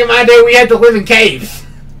 Back in my day, we had to live in caves.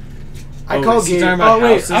 I Oh, call is he game. talking about Oh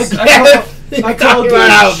wait, houses? I call Talking about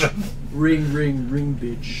Gage. houses. Ring,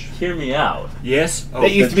 bitch. Hear me out. Yes. Oh, They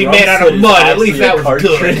used to be drum made out set of is mud. At least actually that a was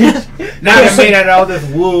good. cartridge. Now they're made out of all this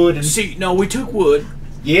wood and See, no, we took wood,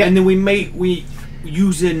 yeah. and then we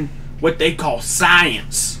using what they call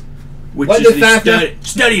science, which What is does the science do?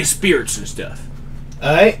 study of spirits and stuff.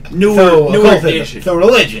 Alright? Newer occultism. edition. So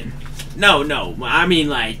religion. No, I mean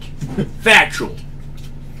like factual,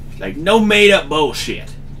 like no made up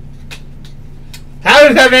bullshit. How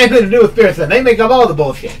does that have anything to do with spirits then? They make up all the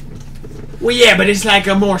bullshit. Well, yeah, but it's like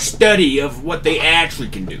a more study of what they actually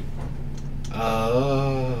can do,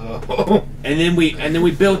 Oh. and then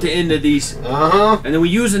we built it into these, Uh-huh. and then we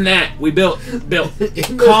using that we built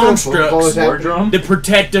Constructs constructs War drum? to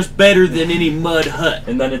protect us better than any mud hut.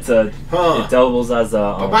 And then it Huh. doubles as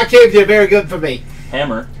a But my caves are very good for me.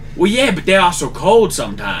 hammer. Well, yeah, but they're also cold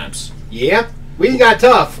sometimes. Yeah. We got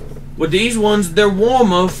tough. Well, these ones, they're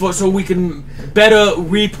warmer so we can better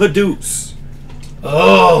reproduce.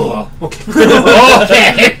 Oh.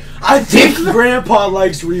 Okay. I think Grandpa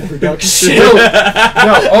likes reproduction. No,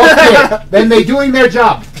 okay. Then they doing their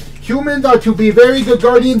job. Humans are to be very good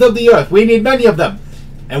guardians of the earth. We need many of them.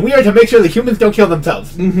 And we are to make sure the humans don't kill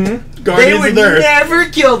themselves. Mm-hmm. They Guardians would of the Earth. never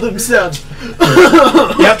kill themselves.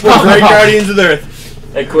 Yep, we're great guardians of the Earth.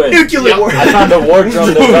 Hey, Quinn. Nuclear war. I found a war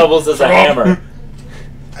drum that doubles as a hammer.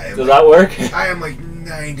 Does that work? I am like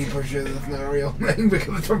 90% of the scenario thing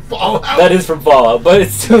because it's from Fallout. That is from Fallout, but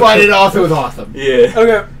it's still. But it also is awesome. Yeah.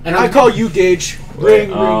 Okay, And I call you Gage.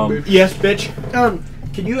 Ring, ring, Yes, bitch.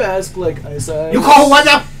 can you ask like Isa? You call what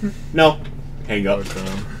now? No. Hang up.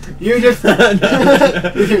 You just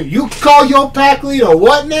you call your pack leader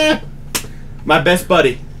what now? My best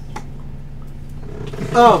buddy.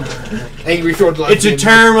 Angry Sword It's a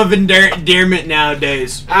term of endearment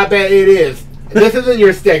nowadays. I bet it is. This isn't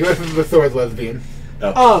your stick. This is the sword lesbian.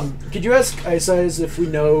 Could you ask Isa if we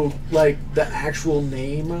know like the actual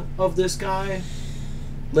name of this guy?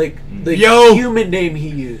 Like the human name he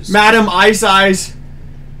used. Madam Ice Eyes.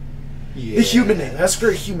 Yeah. The human name. Ask for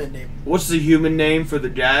a human name. What's the human name for the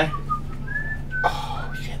guy?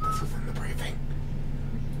 Oh shit! This was in the briefing.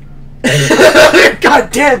 God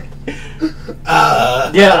damn.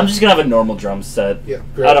 Yeah, I'm just gonna have a normal drum set. Yeah.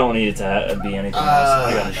 Great. I don't need it to be anything else.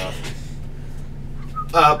 I got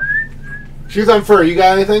enough. Shoes on fur. You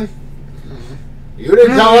got anything? You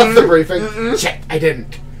didn't tell us the briefing. Shit, I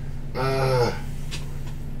didn't.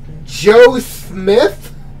 Joe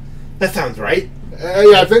Smith. That sounds right.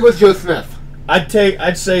 Yeah, I think it was Joe Smith. I'd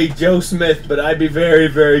say Joe Smith, but I'd be very,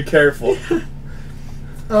 very careful.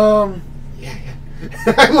 Yeah.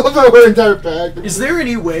 I love that whole entire pack. Is there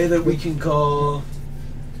any way that we can call?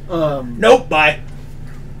 Nope. Bye.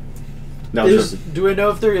 No. Do we know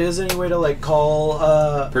if there is any way to like call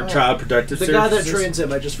For Child Protective the Services. guy that trains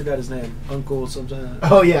him? I just forgot his name. Uncle something.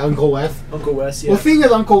 Oh yeah, Uncle Wes. Uncle Wes. Yeah. Well, seeing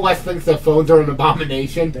as Uncle Wes thinks that phones are an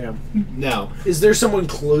abomination. Damn. No. Is there someone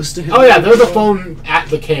close to him? Oh yeah, there's a phone at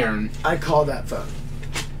the cairn. I call that phone.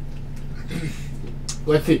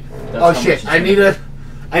 Let's see. That's Oh how shit! much I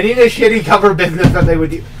need a shitty cover business that they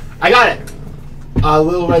would do. I got it.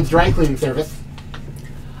 Little Red's dry cleaning service.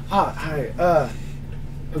 Hi.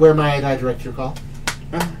 Where might I direct your call?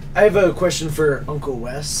 I have a question for Uncle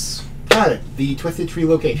Wes. Got it. The Twisted Tree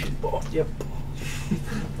location. Yep.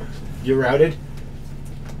 You're routed.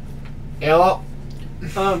 Hello.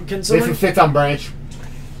 Can This someone? is Sits on Branch.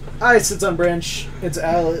 Hi, sits on branch. It's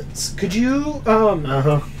Alex. Could you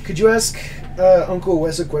Uh-huh. Could you ask Uncle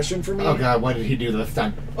Wes a question for me? Oh god, what did he do this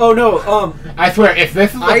time? Oh no. I swear, if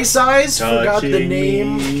this is Ice Eyes forgot the Touching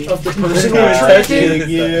name me. of the person who infected.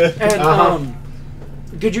 Yeah.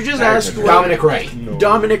 And could you just ask Dominic Wright.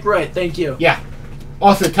 Dominic Wright, thank you. Yeah.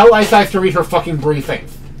 Also, tell Ice Ice to read her fucking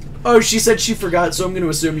briefings. Oh, she said she forgot, so I'm going to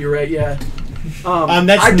assume you're right. Yeah. That's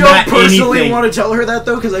I don't not personally anything. want to tell her that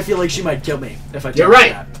though, because I feel like she might kill me if I tell You're her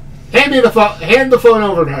right. that. Hand me the phone. Hand the phone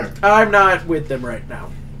over to her. I'm not with them right now.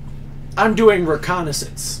 I'm doing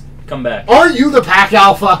reconnaissance. Come back. Aren't you the pack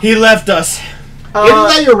alpha? He left us. Isn't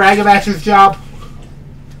that your Ragabash's job?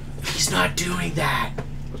 He's not doing that.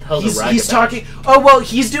 What the hell's a He's ragabash? talking. Oh well,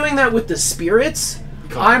 he's doing that with the spirits.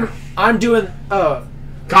 Connor. I'm doing.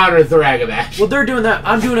 Connor's the Ragabash. Well, they're doing that.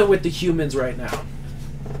 I'm doing it with the humans right now.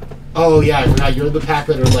 Oh yeah, I forgot you're the pack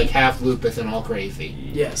that are like half lupus and all crazy.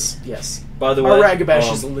 Yes. By the way, Our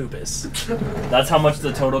Ragabash is a lupus. that's how much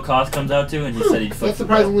the total cost comes out to, and he said he'd foot That's the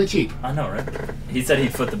bill. surprisingly cheap. I know, right? He said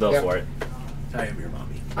he'd foot the bill Yep. for it. I am your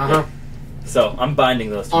mommy. Uh-huh. So I'm binding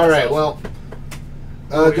those. To All right. myself.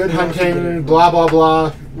 Well, good hunting. Blah blah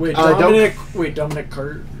blah. Wait, don't- Dominic. Wait, Dominic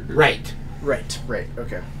Cart. Right. Right.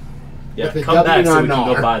 Okay. Yeah, With a come back so we W, can not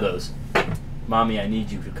go an buy those. Mommy, I need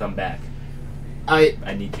you to come back. I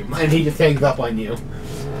need your money. and he just hangs up on you.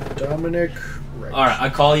 Dominic Wright. All right, I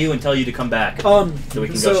call you and tell you to come back. So we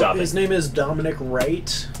can go shopping. His name is Dominic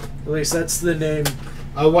Wright. At least that's the name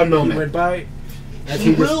 1 he moment. went by. As He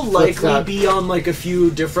just will flips likely out- be on like a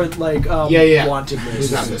few different like Yeah. wanted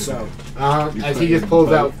Who's on lists. this? So As he just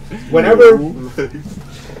pulls out whenever.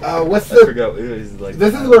 What's I the? forgot. It was like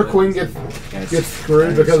This is where Quinn gets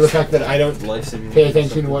screwed because of the fact that I don't pay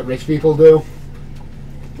attention to what rich people do.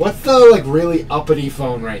 What's the like really uppity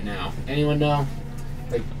phone right now? Anyone know?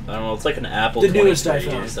 I don't know. It's like an Apple. The newest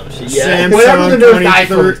 23 iPhone. or some shit. Yeah. Whatever the newest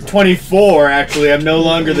Samsung iPhone. 24, actually. I'm no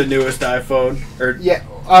longer the newest iPhone. Or Yeah,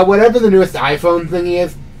 whatever the newest iPhone thingy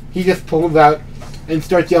is, he just pulls out and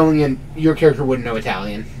starts yelling, and your character wouldn't know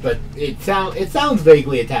Italian, but it sounds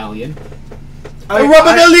vaguely Italian.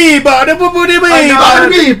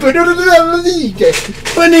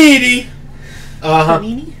 Panini. Uh-huh.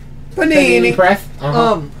 Panini. Press.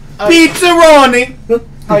 Uh-huh. Pizzaroni.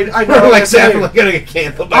 I know. We're like I say, definitely gonna get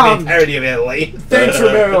canceled by the entirety of Italy. Thanks,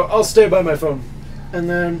 Romero. I'll stay by my phone. And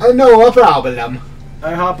then No problem.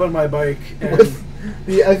 I hop on my bike With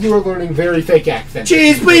as you were learning very fake accent.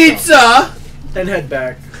 Cheese pizza. and head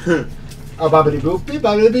back. Bobbity boopy,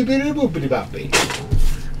 bobbity boopity boopity boppy.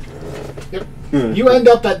 Yep. You end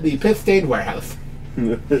up at the pit stained warehouse.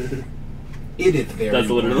 It is very That's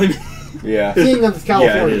warm. literally me. Yeah. Seeing as it's Yeah, it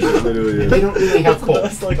California, is. It literally they is. don't really have cold.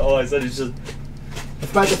 That's like all I said is just.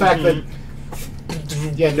 Despite the fact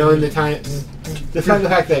that, knowing the time, despite the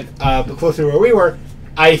fact that closer to where we were,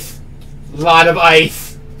 ice, lot of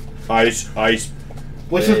ice, Ice.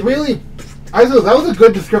 which is really, I suppose that was a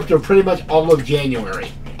good descriptor of pretty much all of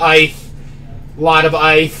January. Ice, lot of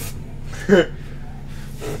ice.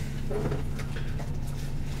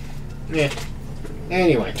 Yeah.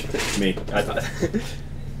 Anyway. Me. I thought.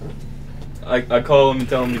 I call him and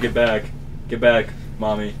tell him to get back. Get back,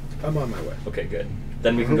 mommy. I'm on my way. Okay, good.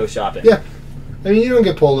 Then we can go shopping. Yeah. I mean, you don't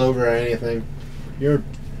get pulled over or anything. You're,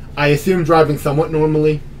 I assume, driving somewhat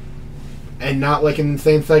normally, and not like an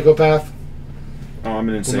insane psychopath. Oh, I'm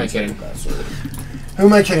an Who am I insane kidding? psychopath. Who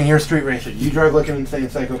am I kidding? You're a street racer. You drive like an insane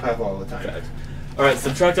psychopath all the time. Okay. All right,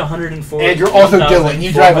 subtract 104. And you're also Dylan.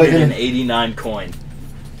 You drive like an 1,489 coin.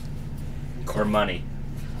 Or money.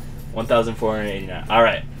 1,489. All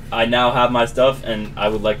right. I now have my stuff, and I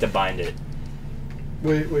would like to bind it.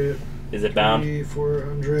 Wait. Is it bound?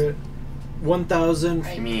 400. 1,000.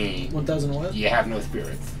 I mean, 1,000 what? you have no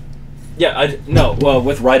spirits. Yeah, no. Well,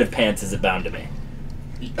 with rite of pants, is it bound to me?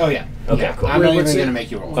 Oh yeah. Okay, Yeah, cool. I'm Wait, not even what's gonna it?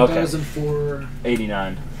 make you roll. 1,004.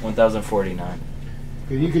 89. 1,049.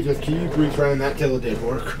 You could just keep retrying that till it did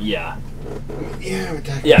work. Yeah. Yeah,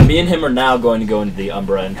 attack. Yeah, me and him are now going to go into the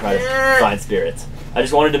Umbra and try to find spirits. I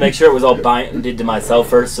just wanted to make sure it was all binded to myself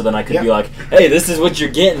first, so then I could be like, hey, this is what you're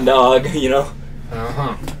getting, dog, you know?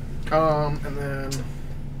 Uh-huh. And then.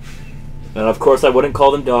 And of course I wouldn't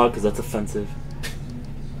call them dog, because that's offensive.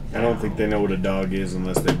 I don't think they know what a dog is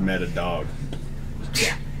unless they've met a dog.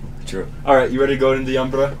 True. Alright, you ready to go into the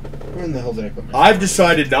Umbra? Where in the hell did I put my... I've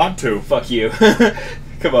decided not to. Fuck you.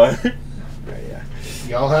 Come on.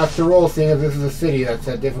 Y'all have to roll, seeing as this is a city that's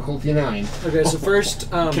at difficulty 9. Okay, so first.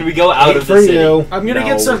 Can we go out of for the city? you. I'm gonna No,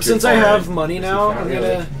 get some. we're too Since I far have in. money now, Not I'm really.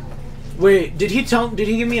 gonna. Wait, did he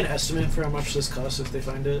give me an estimate for how much this costs if they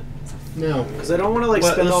find it? No. Because I don't want to like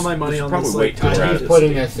Well, spend all let's- my money let's on probably this. wait till we're out He's of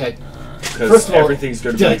putting us at... Because First of all, everything's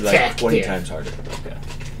going to be like 20 detective. times harder. Okay.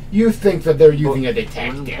 You think that they're using a We're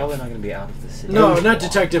detective. probably not going to be out of the city. No, not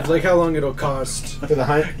detective. Like how long it'll cost. For the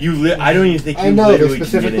hunt. I don't even think you I know, they literally can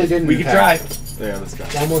specifically get it. didn't We can try. detect. Yeah, let's try.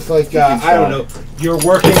 It's almost like, can I don't try. know, you're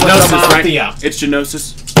working with the Gnosis, mafia. right? It's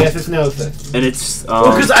Gnosis. Yes, it's Gnosis. And it's,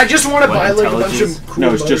 Well, because I just want to what, buy like a bunch intelligence? of cool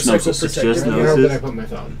No, it's just motorcycle Gnosis. It's protectors. just Where Gnosis. did I put my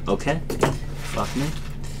phone? Okay. Fuck me.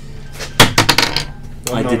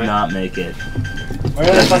 One I did moment. not make it. Where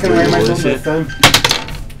did I fucking wear my phone Bullshit. this time?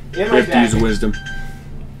 In We my have to use jacket. wisdom.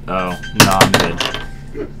 Oh, no, I'm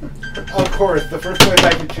good. Of course, the first place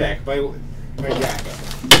I can check, my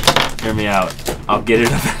jacket. Hear me out. I'll get it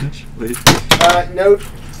eventually. Note.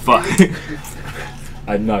 Fuck.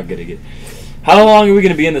 I'm not gonna get it. How long are we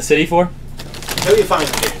gonna be in the city for? Until you find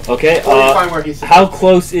it. Okay, Until you find where he's sitting. how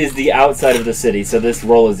close is the outside of the city so this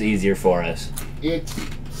roll is easier for us? It's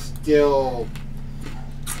still...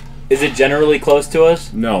 Is it generally close to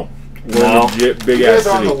us? No. We're No. legit big You ass guys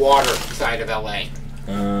are on the city. water side of LA.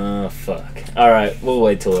 Fuck. Alright, we'll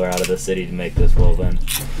wait till we're out of the city to make this roll then.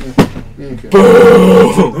 Okay.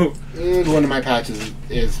 Boom! And one of my patches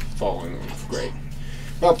is falling off. Great.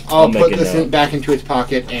 Well, I'll I'll make put a this note. back into its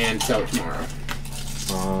pocket and sell it tomorrow.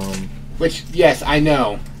 Um, Which, yes, I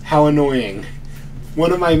know. How annoying.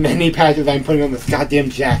 One of my many patches I'm putting on this goddamn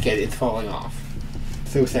jacket is falling off.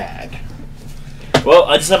 So sad. well,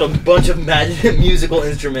 I just have a bunch of magic musical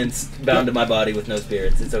instruments bound to my body with no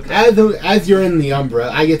spirits. It's okay. As you're in the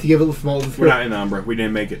Umbra, I get to give it a small We're not in the Umbra. We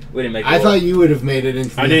didn't make it. We didn't make I it. thought you would have made it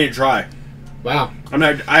into I didn't try. Wow.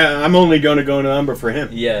 I'm only going to go in the Umbra for him.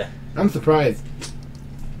 Yeah. I'm surprised.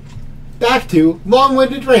 Back to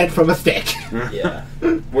long-winded rant from a stick. Yeah.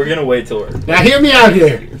 We're gonna wait till we're... Now hear me out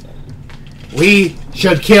here. We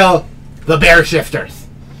should kill the bear shifters.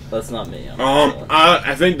 That's not me.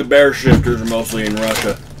 I think the bear shifters are mostly in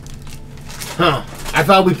Russia. Huh. I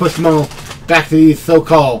thought we pushed them all back to these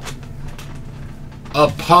so-called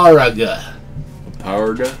Aparaga.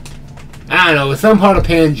 Powerga? I don't know, it's some part of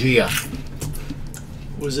Pangea.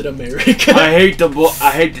 Was it America? I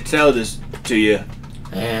hate to tell this to you.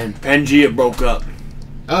 And Pangea broke up.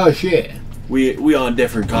 oh shit. We on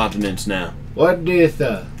different continents now. What is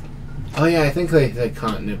the oh yeah, I think they said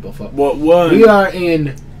continent before. What one? We are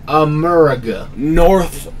in America.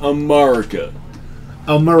 North America.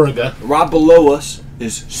 America. Right below us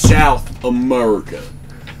is South America.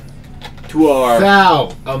 To our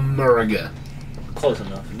South America. Close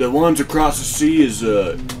enough. the ones across the sea is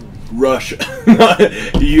Russia.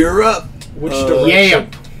 Europe. Which Uh, direction?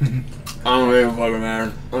 Yep. I don't even fucking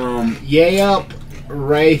matter. Yep.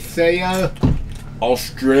 Racea.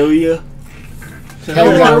 Australia.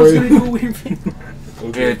 Kangaroo.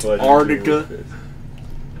 Antarctica.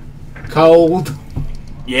 Cold.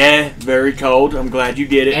 Yeah, very cold. I'm glad you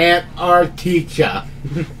get it. Antarctica.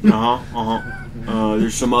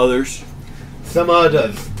 There's some others. Some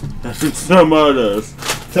others. Some others.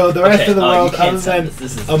 So the rest of the you world, can't other send than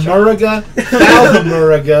this is America, South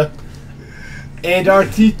America,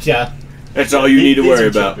 Antarctica, That's all you need to worry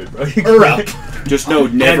about. Europe, Just know,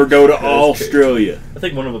 never go to Australia. I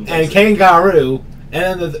think one of them. and kangaroo,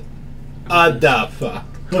 and then the Adapa.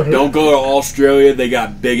 Don't go to Australia. They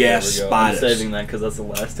got big ass I'm spiders. saving that because that's the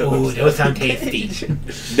last time. Ooh, those sound tasty.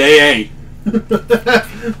 They ain't.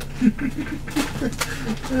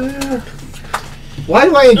 Why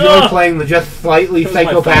do I enjoy playing the just slightly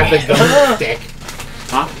psychopathic gun stick?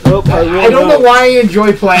 Huh? I don't know why I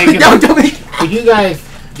enjoy playing it. But you guys,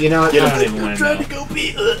 you know what? Get I up. don't even want to know. go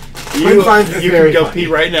pee. You find this can very go funny. pee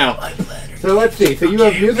right now. So let's see. So you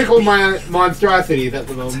have musical monstrosities at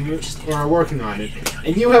the moment, or are working on it,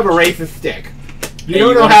 and you have a racist stick. You Hey, don't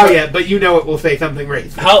you know wanna how try- yet, but you know it will say something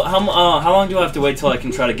racist. How long do I have to wait till I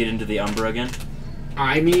can try to get into the Umbra again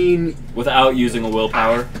I mean, without using a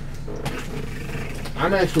willpower?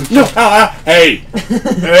 I'm actually No. Hey.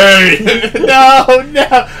 Hey. no,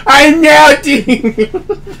 I'm melting. You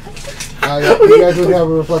guys would have a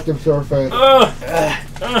reflective surface.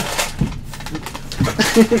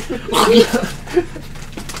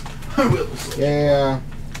 Yeah.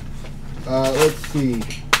 Let's see.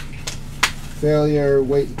 Failure.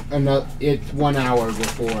 Wait. No, it's 1 hour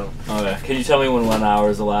before. Okay. Can you tell me when 1 hour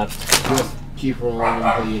is elapsed? Just keep rolling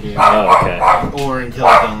until you do, Oh, okay. or until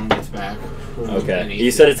Dylan gets back. Okay.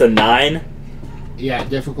 You said it's a 9? Yeah,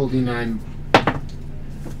 difficulty 9.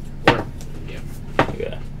 Or,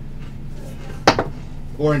 Okay.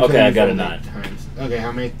 or until Okay, I you got a roll 9. 8 times. Okay,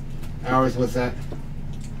 how many hours was that?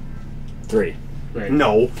 3. Right.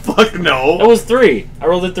 No. Fuck no. That was 3. I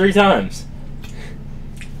rolled it 3 times.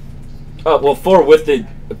 Oh, well, 4 with the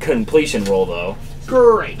completion roll, though.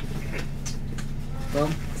 Great. Well,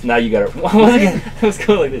 So now you gotta. I was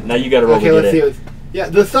going like this. Now you gotta roll okay, to let's get see. it. Yeah,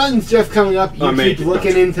 the sun's just coming up. You I made keep it.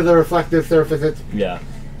 looking into the reflective surface. Yeah.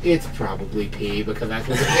 It's probably pee because that's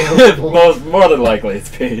what's available. More than likely it's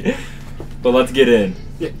P. But let's get in.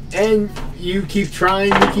 Yeah, and you keep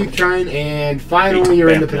trying, and finally you're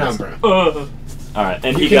in the penumbra. Alright,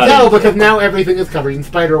 and You he can got tell in. because now everything is covered in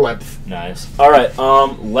spider webs. Nice. Alright,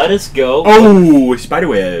 let us go. Oh, spider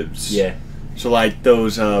webs. Yeah. So like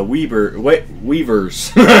those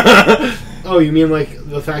weavers. Oh, you mean like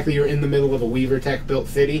the fact that you're in the middle of a Weaver Tech built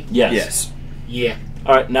city? Yes. Yes. Yeah.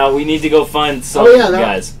 Alright, now we need to go find some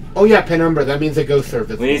guys. Oh yeah, penumbra. That means a ghost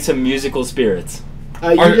service. We need some musical spirits.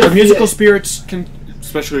 Are musical spirits,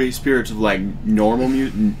 especially spirits of like normal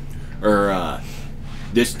music, or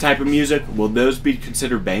this type of music, will those be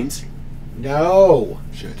considered banes? No.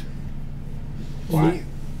 Shit. Why?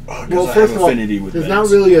 Well, Well, first of all, with there's banes. not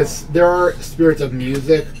really there are spirits of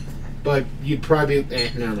music, but you'd probably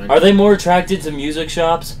never mind. Are they more attracted to music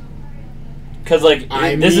shops? Because, like,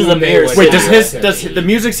 I this is mean, a they mirror would. Wait, city. does the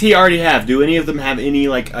musics he already have? Do any of them have any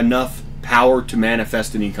like enough power to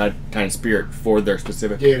manifest any kind of spirit for their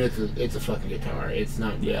specific? Dude, it's a fucking guitar. It's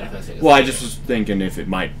not Yeah. manifesting. Well, I just was thinking if it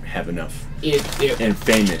might have enough and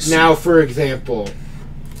famous. Now, for example,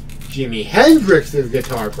 Jimi Hendrix's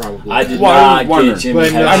guitar probably. I did Well, I not wonder. get Jimi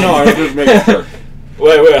But, Hendrix. I know. I was just making sure.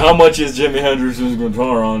 Wait, how much is Jimi Hendrix's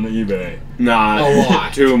guitar on eBay? Nah, A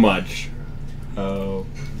lot. too much. Oh.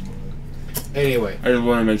 Anyway, I just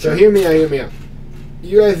want to make so sure. hear me out.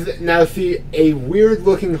 You guys now see a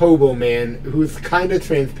weird-looking hobo man who's kind of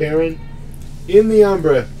transparent in the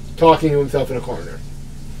Umbra, talking to himself in a corner.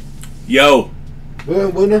 Yo,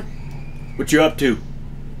 What? what you up to?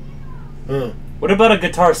 What about a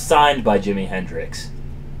guitar signed by Jimi Hendrix?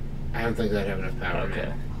 I don't think I'd have enough power, Okay.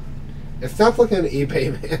 man. Stop looking at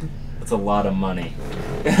eBay, man. That's a lot of money.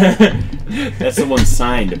 That's the one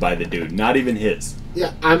signed by the dude, not even his.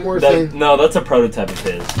 Yeah, I'm more saying. No, that's a prototype of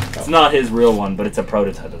his. It's not his real one, but it's a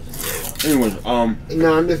prototype of his real one. Anyways,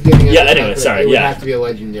 No, I'm just getting at Yeah, the anyway, fact that sorry, it would yeah. have to be a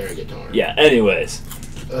legendary guitar. Yeah, anyways.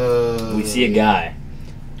 We see a guy.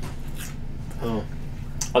 Oh.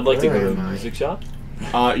 I'd like to Where go to am a I? music shop.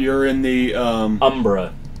 you're in the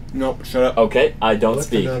Umbra. Nope, shut up. Okay, I don't What's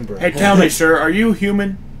speak. the number? Hey, tell me, sir, are you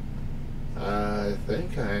human? I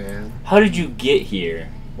think I am. How did you get here?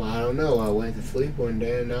 Well, I don't know. I went to sleep one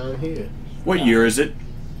day and now I'm here. What year is it?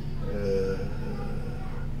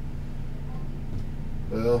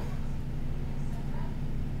 Well.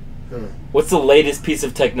 What's the latest piece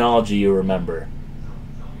of technology you remember?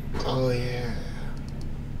 Oh, yeah.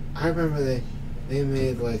 I remember they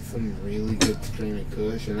made, like, some really good string of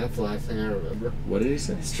kush, and that's the last thing I remember. What did he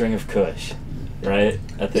say? String of Kush, right?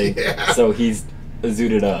 I think. Yeah. So he's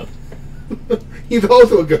zooted up? He's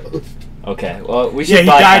also a ghost. Okay, well, we Yeah, should he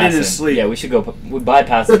bypass died in him. his sleep. Yeah, we should go. We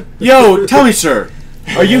bypass him. Yo, tell me, sir,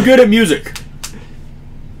 are you good at music?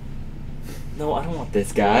 No, I don't want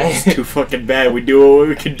this guy. It's too fucking bad. We do what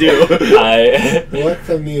we can do. What's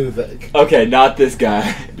the music? Okay, not this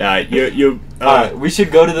guy. Nah, you. Alright, we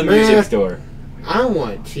should go to the music Man. store. I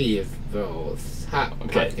want cheese those hot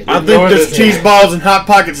Okay. pockets. I think there's cheese balls and hot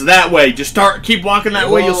pockets that way. Just keep walking that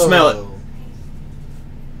way. You'll smell it. Whoa.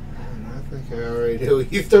 I think I already do.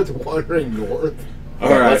 He starts wandering north. All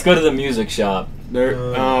Alright, right. let's go to the music shop.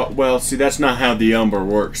 Well, see, that's not how the Umbra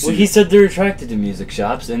works. Well, he said they're attracted to music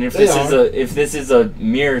shops, and if They this is a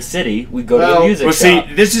mirror city, we go to Well, the music Well, shop.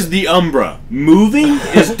 see, this is the Umbra. Moving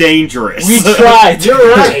is dangerous. We tried. You're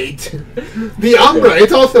right. The Umbra.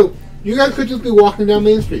 It's also. You guys could just be walking down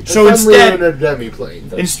Main Street. So That's instead- in a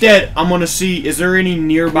demi-plane. Instead, I'm gonna see, is there any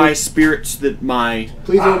nearby spirits that my...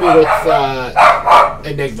 Please hit me with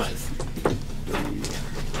enigmas.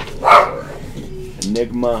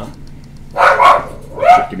 Enigma...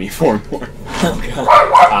 Give me 4 more.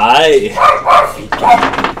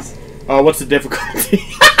 What's the difficulty?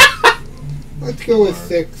 Let's go with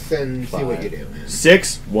 6 and see what you do.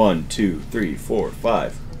 6? 1, 2, 3, 4,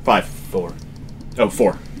 5. 5. 4. Oh,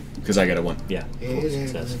 4. Because I got a 1. Yeah. Four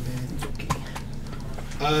success.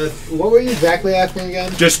 What were you exactly asking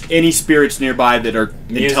again? Just any spirits nearby that are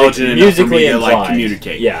intelligent enough for me musically to, like, inclined.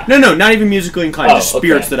 communicate. Yeah. No, not even musically inclined. Oh, Just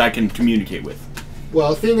spirits okay. that I can communicate with.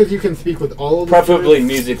 Well, seeing as you can speak with all of the Preferably spirits,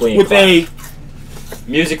 musically With inclined.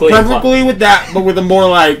 Musically Preferably with that, but with a more,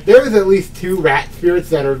 like... there is at least 2 rat spirits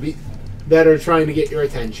that are trying to get your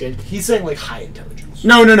attention. He's saying like high intelligence.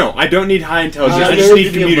 No. I don't need high intelligence. I there just is need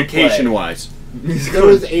to be able to communication-wise. There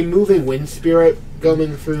is a moving wind spirit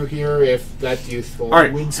coming through here, if that's useful. All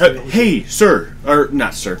right. Wind spirit. Hey, sir. Or,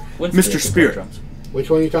 not sir. Wind Mr. spirit Spirit. drums. Which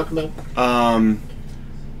one are you talking about?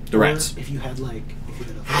 The rats. Or if you had a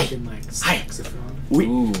fucking like saxophone.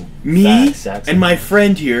 Ooh, Me saxophone. and my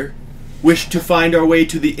friend here wish to find our way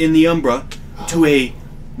to the Umbra to a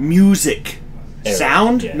music Area,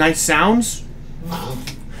 sound, yeah. nice sounds,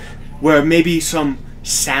 where maybe some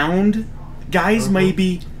sound guys may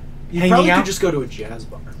be You hanging probably out. could just go to a jazz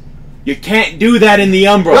bar. You can't do that in the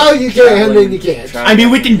Umbra. Well, you can, and then you can't. I mean,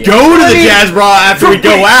 we can go to the jazz bar after we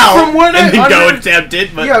go out, and then go and tempt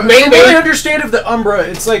it. But Yeah, Maybe. from what I understand of the Umbra,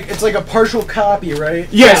 it's like a partial copy, right?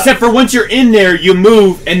 yeah, except for once you're in there, you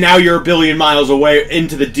move, and now you're a billion miles away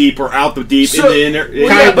into the deep or out the deep. So, in the inner. well,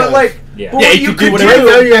 yeah, Kind but of. like, Yeah. but Yeah, what you you could do could whatever Right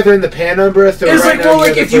now, do you guys are in the Panumbra, so is right like, now well,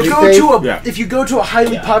 like guys if are you pretty go safe. to a Yeah. if you go to a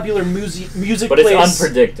highly Yeah. popular music But it's place,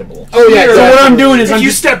 unpredictable. Oh yeah. So what I'm doing is if I'm you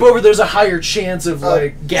just. step over, there's a higher chance of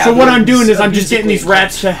like. So what I'm doing is I'm gatherings just getting of these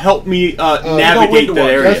rats to help me go navigate window the walk.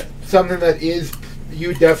 area. Just something that is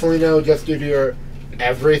you definitely know just due to your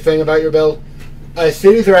everything about your build.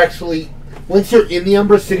 Cities are actually once you're in the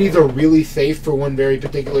Umbra, cities are really safe for one very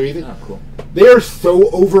particular reason. Oh, cool. They are so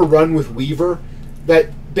overrun with Weaver that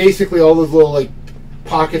basically all those little like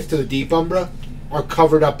pockets to the deep Umbra are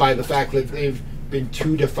covered up by the fact that they've been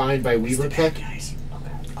too defined by Weaver tech.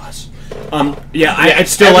 Us. Yeah, I'd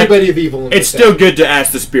still like. everybody is evil. in It's this still set. good to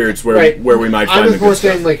ask the spirits where Right. where we might I find was the more good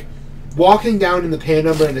saying stuff. like walking down in the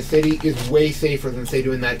Panumbra in the city is way safer than say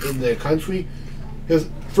doing that in the country. Because,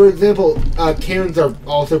 for example, cairns are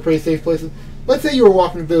also pretty safe places. Let's say you were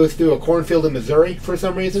walking through a cornfield in Missouri for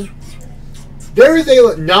some reason. There is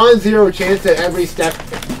a non-zero chance that every step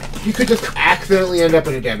you could just accidentally end up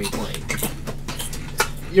in a demi-plane.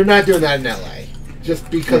 You're not doing that in LA, just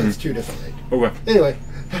because it's too defined. Okay. Anyway,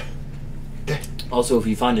 Also, if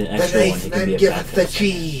you find an the extra one, nice it can men be a give bad us the thing.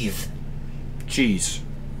 cheese. Cheese.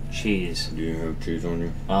 Cheese. Do you have cheese on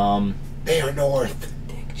you? They are north.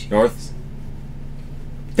 North.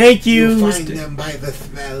 Thank you. You find them by the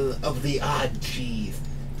smell of the odd cheese.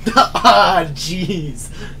 jeez.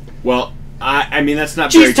 Well, I mean that's not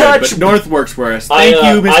Cheese very good, touch. but North works for us. Thank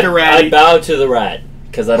you, Mr. I Ratty. bow to the rat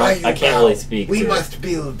because I Why don't. you I can't bow? really speak. We to must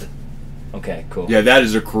build. It. Okay, cool. Yeah, that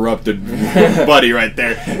is a corrupted buddy right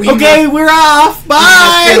there. We Okay, we're off.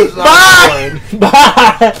 Bye. must build Bye. line.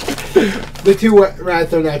 Bye. The two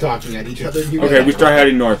rats are now talking at each other. You Okay, guys- we start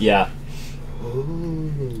heading north. Yeah.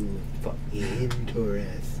 Ooh,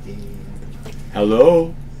 interesting.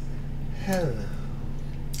 Hello. Hello.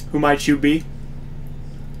 Who might you be?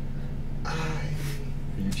 I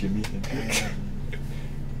You Jimmy. am.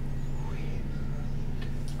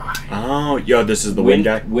 Oh, yo, this is the wind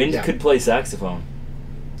guy. Wind Yeah. could play saxophone.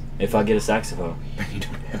 If I get a saxophone. You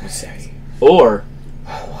don't have a sax. Or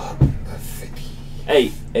Along the city.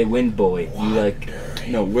 hey, a wind boy. You like?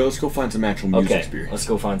 No, well, let's go find some actual music Okay, spirits. let's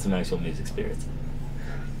go find some actual music spirits.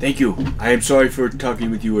 Thank you. I am sorry for talking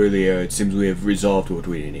with you earlier. It seems we have resolved what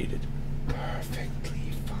we needed. Perfectly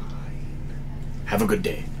fine. Have a good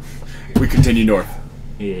day. We continue north.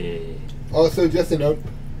 Yeah. Also, just a note.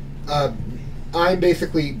 I'm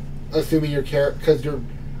basically assuming your character, because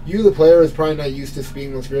you, the player, is probably not used to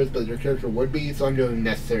speaking with spirits, but your character would be, so I'm doing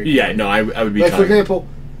necessary. Yeah, no, I would be like, for example,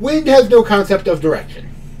 wind has no concept of direction.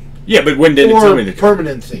 Yeah, but Wind didn't tell me the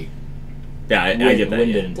permanency. Yeah, I get that.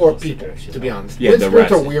 Wind Yeah. didn't Or tell us people, the to be honest. Yeah, Wind the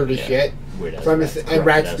spirits rats. are weird as Yeah. shit. Weird as So I'm rats. and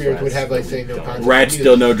rat As spirits would rats, have, like, but say, we no don't. concept. Rats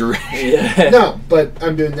still no direction. Yeah. No, but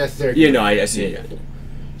I'm doing necessary. Yeah, no, I see. Yeah.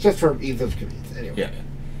 Just for ease of convenience. Anyway. Yeah.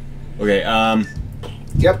 Okay.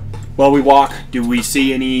 Yep. While we walk, do we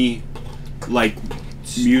see any like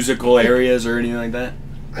musical areas or anything like that?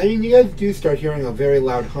 I mean, you guys do start hearing a very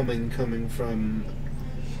loud humming coming from.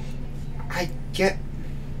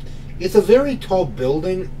 It's a very tall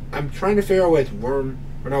building. I'm trying to figure out what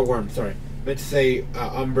its sorry. I meant to say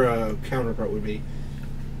Umbra counterpart would be.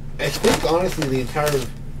 I think, honestly, the entire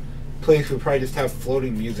place would probably just have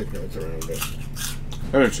floating music notes around it.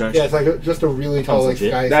 That makes sense. Yeah, it's like just a really tall, like, Sounds legit.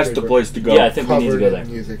 skyscraper. That's the place to go. Yeah, I think we need to covered go in there.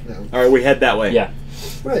 music notes. All right, we head that way. Yeah.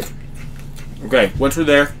 Right. Okay. Once we're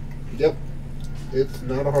there. Yep. It's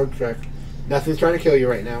not a hard trek. Nothing's trying to kill you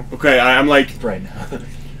right now. Okay, I'm like, Right now.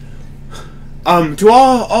 to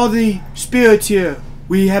all the spirits here,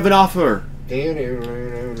 we have an offer.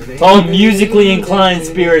 All musically inclined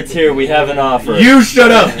spirits here, we have an offer. You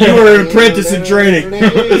shut up. You are an apprentice in training.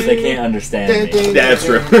 Because they can't understand me. That's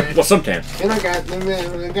true. Well, sometimes. And I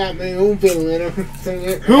got my own fiddle.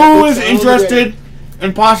 Who is interested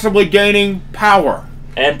in possibly gaining power?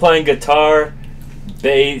 And playing guitar,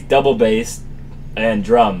 bass, double bass, and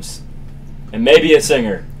drums. And maybe a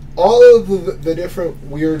singer. All of the different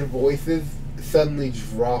weird voices suddenly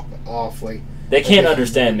drop off. Like They can't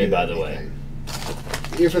understand me, by the way.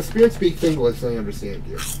 If a spirit speaks English, they understand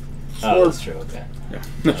you. Oh, Or- that's true, okay. Yeah,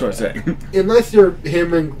 that's what I'm saying. Unless you're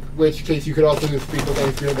him, in which case you could also just speak with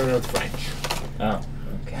any spirit that knows French. Oh,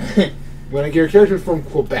 okay. When your character's from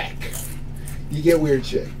Quebec, you get weird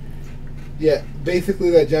shit. Yeah, basically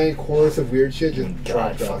that giant chorus of weird shit just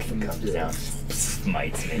God dropped off fucking from the comes down, spirits.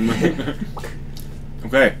 smites me.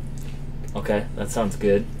 Okay. Okay, that sounds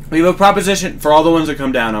good. We have a proposition for all the ones that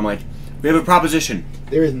come down. I'm like, we have a proposition.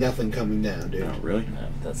 There is nothing coming down, dude. Oh, really? No,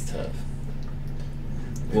 that's tough.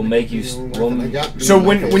 We'll make you. So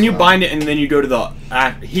when you bind it and then you go to the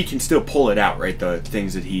he can still pull it out, right? The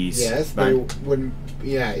things that he's Yes, but it wouldn't.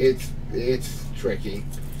 Yeah, it's tricky.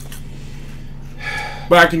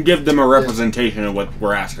 But I can give them a representation of what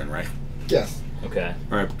we're asking, right? Yes. Okay.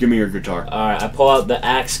 All right, give me your guitar. Alright, I pull out the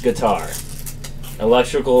axe guitar.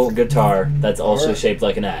 Electrical guitar that's also Alright. shaped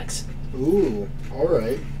like an axe. Ooh. All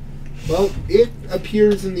right. Well, it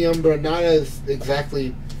appears in the Umbra not as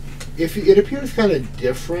exactly. It appears kind of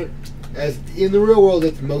different. As in the real world,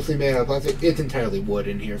 it's mostly made out of plastic. It's entirely wood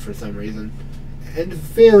in here for some reason, and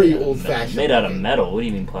very old-fashioned. Made out of looking. metal. What do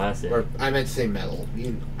you mean plastic? Or I meant to say metal.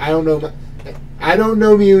 I don't know. I don't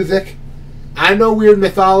know music. I know weird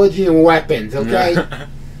mythology and weapons. Okay,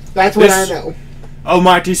 that's what I know.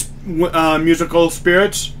 Almighty musical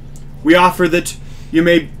spirits, we offer that you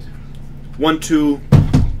may want to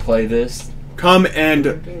Play this. come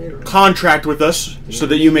and contract with us so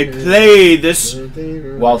that you may play this.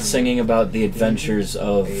 While singing about the adventures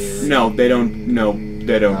of. No, they don't. No,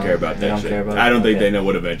 they don't care about that. They don't shit. care about I don't it? think Okay. they know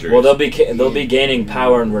what adventure is. Well, they'll be gaining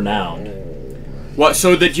power and renown. What?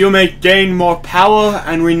 So that you may gain more power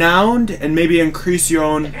and renown, and maybe increase your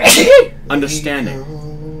own understanding.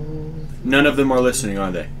 None of them are listening,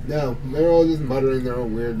 are they? No, they're all just muttering their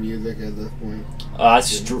own weird music at this point.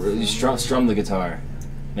 Strum the guitar.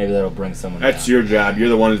 Maybe that'll bring someone. That's down. your job. You're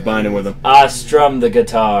the one who's binding with them. I strum the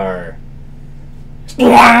guitar.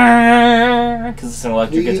 Because it's an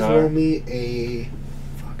electric Please guitar. roll me a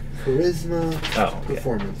charisma Okay.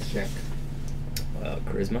 performance check.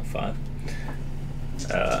 Charisma 5.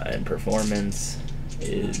 And performance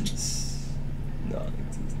is no.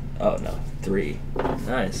 3.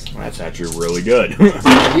 Nice. That's actually really good.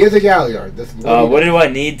 He is a galliard. This is What do I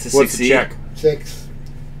need to What's succeed? the check? 6.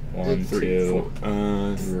 1, 2,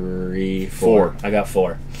 3, 4. 4. I got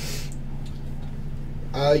 4.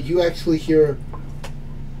 You actually hear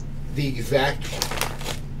the exact.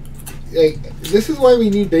 This is why we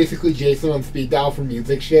need basically Jason on speed dial for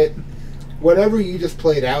music shit. Whatever you just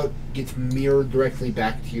played out gets mirrored directly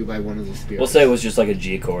back to you by one of the spirits. We'll say it was just like a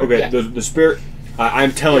G chord. Okay, Yeah. the spirit.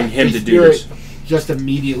 I'm telling him the to do this. spirit just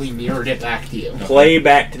immediately mirrored it back to you. Play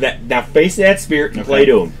back to that. Now face that spirit and Okay. play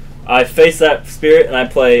to him. I face that spirit and I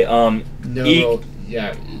play No, E-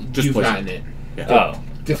 yeah, Just you've push gotten it. Yeah. Oh,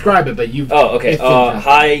 describe it, but you. Oh, okay. it's interesting.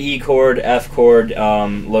 High E chord, F chord,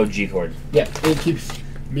 low G chord. Yep, it keeps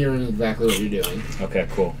mirroring exactly what you're doing. Okay,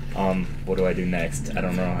 cool. What do I do next? I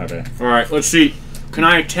don't know how to. All right, let's see. Can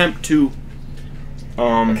I attempt to?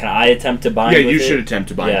 Can I attempt to bind? Yeah, with you it? should attempt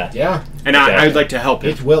to bind. Yeah. Yeah, And Okay. I'd like to help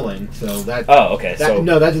it's him. willing, so that. Oh, okay. So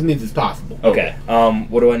no, that just means it's possible. okay.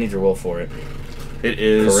 What do I need to roll for it? It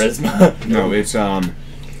is Charisma. No, it's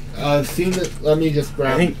Let me just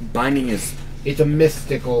grab. I think binding is. It's a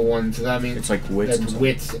mystical one, so that means It's like wits. that's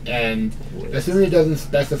wits, and assuming it doesn't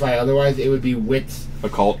specify otherwise, it would be wits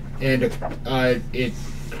Occult. and it's.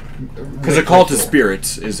 Because occult is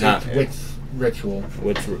spirits. Is how. It's wits ritual.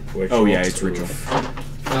 Which Oh yeah, it's ritual.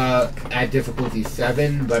 At difficulty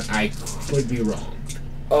 7, but I could be wrong.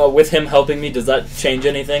 With him helping me, does that change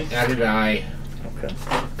anything? Added I. Okay.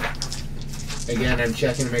 Again, I'm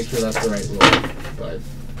checking to make sure that's the right roll, but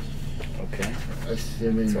Okay.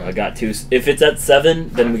 assuming. So I got 2. If it's at 7,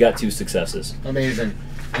 then we got 2 successes. Amazing.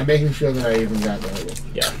 I'm making sure that I even got the right roll.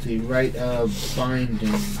 Yeah. See, right,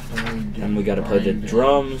 binding. And we got to play the binding.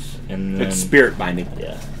 drums, and then It's spirit binding.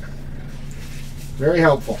 yeah. Very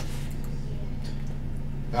helpful.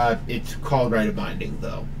 It's called Rite of Binding,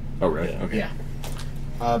 though. Oh right. Yeah. Okay.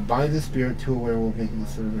 Yeah. Bind the spirit to a werewolf, making the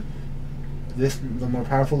servant. The more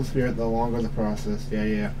powerful the spirit, the longer the process.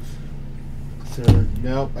 Yeah. So,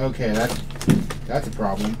 nope. Okay, that's a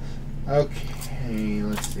problem. Okay,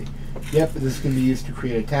 let's see. Yep, this can be used to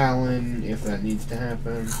create a talon, if that needs to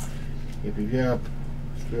happen. Yep.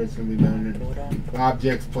 Spirits can be bounded.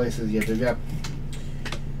 Objects, places, yep.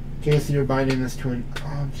 Okay, so you're binding this to an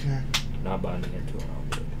object. Not binding it to an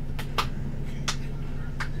object.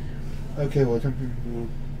 Okay, well,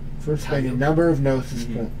 first spend a number of gnosis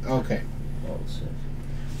points. Okay. Oh, so.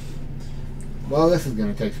 Well, this is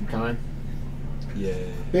going to take some time. Yeah.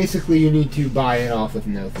 Basically, you need to buy it off with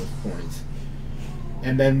gnosis points.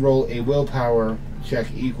 And then roll a willpower check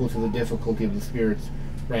equal to the difficulty of the spirit's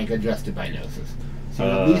rank adjusted by gnosis. So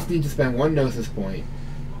you at least need to spend 1 gnosis point.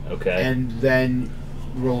 Okay. And then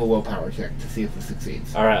roll a willpower check to see if it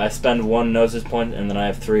succeeds. All right. I spend 1 gnosis point, and then I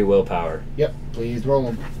have 3 willpower. Yep, please roll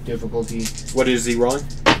them. Difficulty. What is he rolling?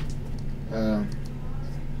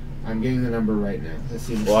 I'm getting the number right now. Let's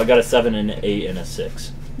see. Well, I got a 7, and an 8, and a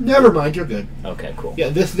 6. Never mind, you're good. Okay. Cool. Yeah,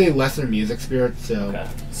 this is a lesser music spirit, so. Okay.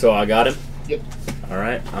 So I got him. Yep. All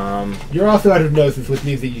right. You're also out of gnosis, which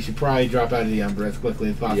means that you should probably drop out of the Umbra as quickly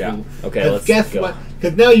as possible. Yeah. Okay. 'Cause Let's guess go. what?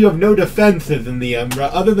 Because now you have no defenses in the Umbra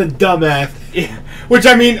other than dumbass. Yeah. Which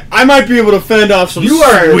I mean, I might be able to fend off some You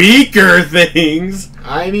are- weaker things.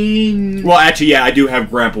 I mean, Well, actually, yeah, I do have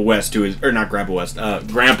Grandpa West, who is, or not Grandpa West,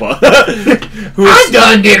 Grandpa. I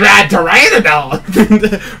done did ride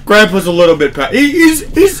Pteranodon. Grandpa's a little bit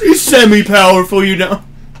he's semi-powerful, you know.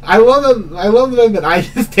 I love them that I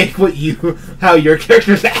just take how your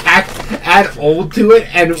characters act, add old to it,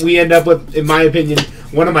 and we end up with, in my opinion,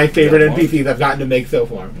 one of my favorite Yeah, one. NPCs I've gotten to make so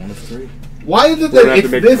far. 1 of 3. Why is it We're that gonna have it's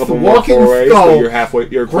to make a this couple more walking forays, so skull, you're halfway.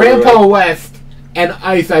 You're a quarter Grandpa way. West, and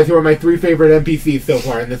Ice Ice, who are my 3 favorite NPCs so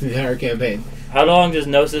far in this entire campaign? How long does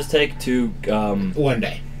Gnosis take to 1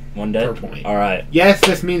 day. 1 day? Per point. All right. Yes,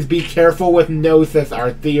 this means be careful with Gnosis,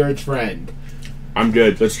 our third friend. I'm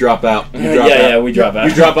good. Let's drop out. You Yeah, drop out. yeah, we drop out.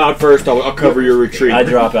 You drop out first. I'll cover your retreat. I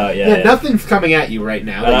drop out. Yeah, Yeah. nothing's coming at you right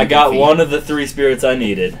now. And I you can got see. 1 of the 3 spirits I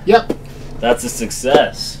needed. Yep. That's a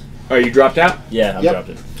success. Oh, you dropped out? Yeah, I Yep. dropped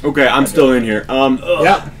it. Okay, I'm still in here.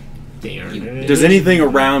 Yep. Does anything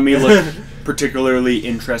around me look particularly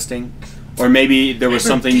interesting? Or maybe there was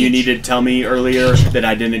something you needed to tell me earlier that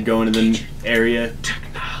I didn't go into the area?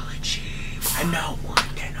 Technology. I know one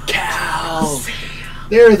can Cow.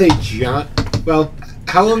 There is a giant. Well,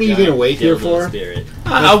 how long are you gonna wait here Dildo for? Spirit.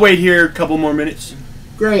 I'll wait here a couple more minutes.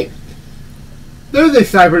 Great. There's a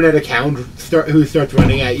cybernetic hound who starts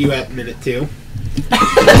running at you at minute 2.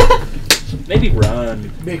 Maybe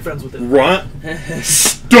run. Make friends with it. Run.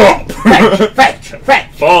 Stop! Fetch!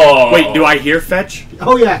 Oh. Wait, do I hear fetch?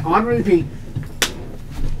 Oh yeah, on repeat.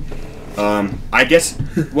 I guess,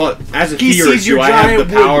 well, as a He theorist, sees your do I have giant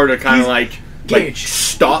the power wood. to kind of He's- like Gage.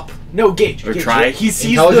 stop? No, Gage. Or Gage. try. He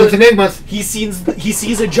sees Intelligence enigmas. He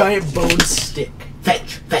sees a giant bone stick.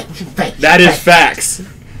 Fetch! That is facts.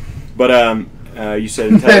 But, you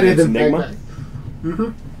said That intelligence is in enigma? fact.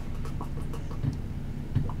 Mm-hmm.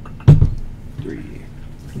 3.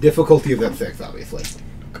 Difficulty is at 6, obviously.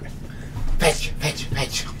 Okay. Fetch!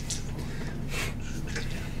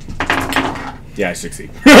 Yeah, I succeed.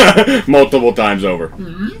 Multiple times over.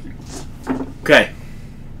 Okay.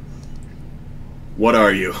 What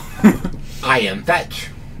are you? I am Fetch.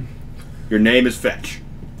 Your name is Fetch.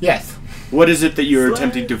 Yes. What is it that you're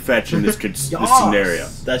attempting to fetch in this scenario?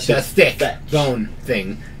 That's The just stick fetch. bone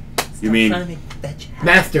thing. You mean Trying to make fetch happen.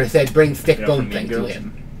 Master said bring stick You know, bone from thing Mean to Girls?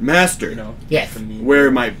 him. master? You know, Yes. from me. Where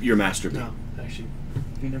might your master be? No, actually.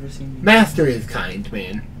 You never seen me? Master is kind,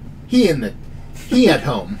 man. He at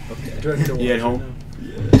home. Director You at watch home?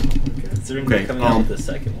 Considering Okay, they're coming out with the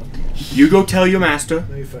second one. You go tell your master Let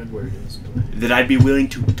me find where it is. that I'd be willing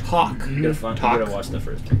to talk. You gotta watch the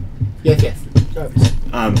first one. Yes, yes.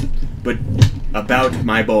 Obviously. But about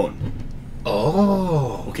my bone.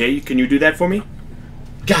 Oh, Okay, can you do that for me?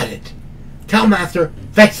 got it. Tell Master,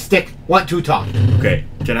 fetch stick, want to talk. Okay,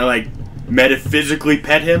 can I like metaphysically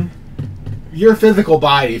pet him? Your physical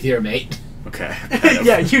body's here, mate. Okay.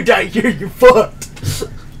 Yeah, you die here. You're fucked.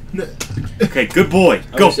 Okay, good boy.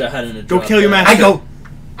 I Go. wish I hadn't Go dropped kill your that. master.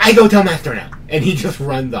 I go tell Master now. And he just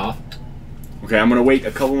runs off. Okay, I'm gonna wait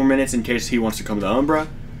a couple more minutes in case he wants to come to Umbra.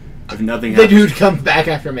 If nothing The happens. dude comes back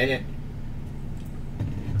after a minute.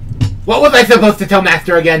 What was I supposed to tell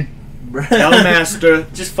Master again? Tell master.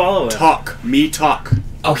 Just follow him. Talk. Me talk.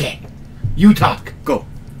 Okay, you talk. Go.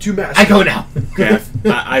 Two masters. I go now. Okay,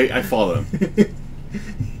 I follow him.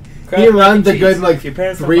 He runs a Cheese. good like Your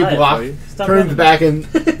parents don't 3 buy it for blocks, you. Stop turns running. back and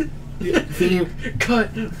see you. Cut.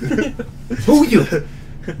 Who you?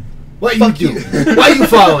 What you do? Why are you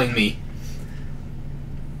following me?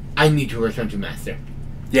 I need to return to Master.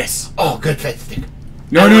 Yes. Oh, good fetch stick.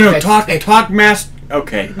 No, I no, want no. fetch Talk, stick. talk, master.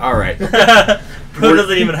 Okay, all right. Bro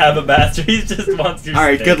doesn't even have a master. He just wants your All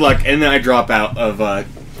right, stick. good luck. And then I drop out of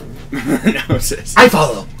analysis. I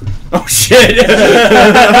follow. Oh shit!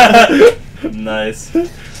 Nice. The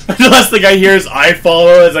last thing I hear is I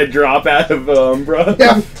follow as I drop out of Umbra.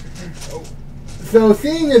 Yeah. So,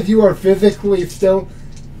 seeing as you are physically still,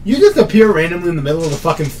 you just appear randomly in the middle of the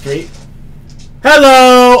fucking street.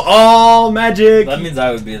 Hello, all magic. That means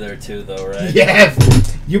I would be there too, though, right?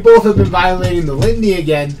 Yes. You both have been violating the litany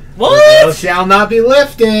again. What? Thou shall not be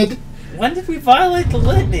lifted. When did we violate the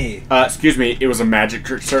litany? Excuse me. It was a magic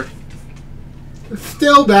trick, sir.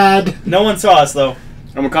 Still bad. No one saw us, though.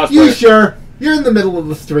 I'm a cosplayer. You sure? You're in the middle of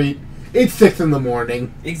the street. It's 6 in the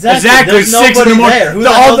morning. Exactly. There's 6 in nobody the morning. there. Who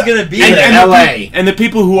the hell's gonna be and, there? and LA. and the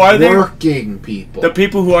people who are there, Working people. the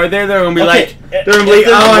people who are there, they're gonna be Okay, like, they're gonna be if like, there's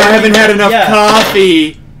oh, I working- haven't had enough yeah.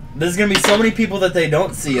 coffee. There's gonna be so many people that they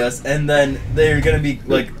don't see us, and then they're gonna be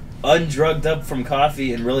like undrugged up from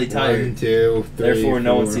coffee and really 1, tired. 2, 3, Therefore,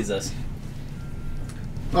 no one 4. sees us.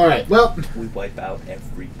 Alright, well, We wipe out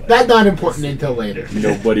everybody. that's not important until later.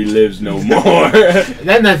 Nobody lives no more.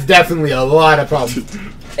 Then that's definitely a lot of problems.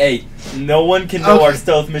 Hey, no one can know Okay. our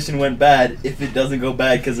stealth mission went bad if it doesn't go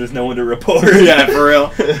bad because there's no one to report. Yeah, for real.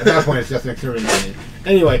 At that point, it's just an extermination.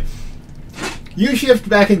 Anyway, you shift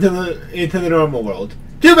back into the normal world.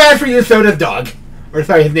 Too bad for you, so does Dog. Or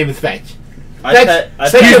sorry, his name is Fetch.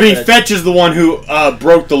 Excuse me, Fetch is the one who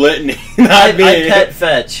broke the litany, not me. I pet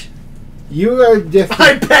Fetch. You are just.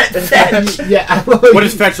 I pet Fetch. Yeah. What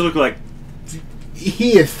does Fetch look like?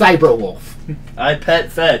 He is Cyberwolf. I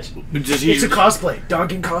pet Fetch. Does he? It's a cosplay.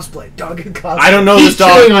 Dog in cosplay. Dog in cosplay. I don't know He's this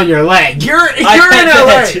dog. chewing on your leg. You're in pet LA.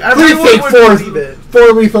 Fetch. Please Everyone take would 4 believe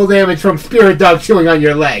it. lethal damage from Spirit Dog chewing on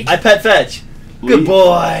your leg. I pet Fetch. Good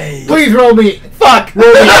boy. Please roll me. Fuck.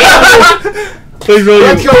 Roll me. Please roll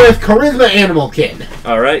Let's your. go with Charisma Animal Kin.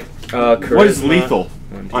 Alright. What is lethal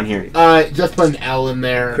on here? Just put an L in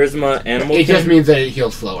there. Charisma animal. It just means that it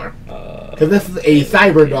heals slower. Because this is a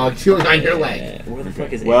cyber dog chewing on your leg. Where the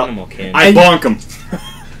fuck is Well, animal kin? I bonk him.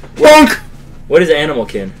 Bonk. What is animal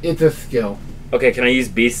kin? It's a skill. Okay, can I use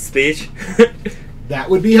beast speech? That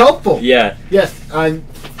would be helpful. Yeah. Yes. I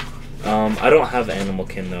don't have animal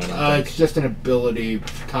kin though. I don't think. It's just an ability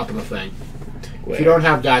top of the thing. Where? If you don't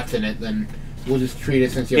have dots in it, then we'll just treat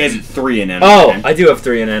it since you He have. has 3 in him. Oh, I do have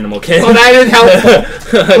 3 in animal kin. Well, that is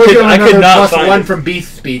helpful. I could not plus find 1 it. from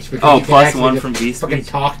beast speech. Because Oh, you can plus actually 1 just from beast fucking speech.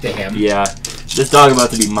 talk to him. Yeah, this dog about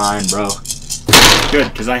to be mine, bro.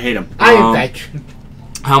 Good, because I hate him. I am Fetch.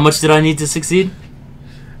 How much did I need to succeed?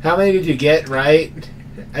 How many did you get right?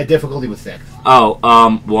 A difficulty was 6. Oh,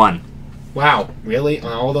 1. Wow, really?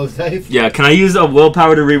 On all those dice? Yeah, can I use a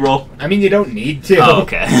willpower to reroll? I mean, you don't need to. Oh,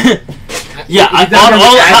 okay. Yeah, It's I not gonna be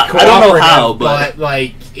as don't know cooperative, how, but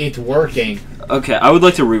like it's working. okay, I would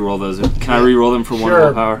like to reroll those. Can I reroll them for 1 Sure.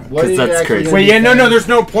 willpower? What are Because you that's actually crazy. gonna Wait, yeah, no, there's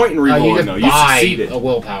no point in You rerolling just though. You buy succeeded. a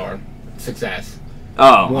willpower success.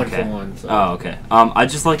 Oh, 1 okay. for 1. So. Oh, okay. I'd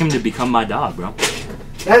just like him to become my dog, bro.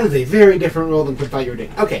 That is a very different role than fight your dick.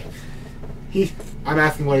 Okay. I'm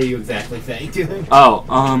asking what are you exactly saying to him? Oh,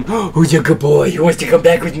 who's your good boy? Who wants to come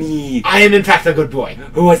back with me? I am in fact a good boy.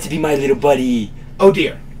 Who wants to be my little buddy? Oh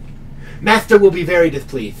dear. Master will be very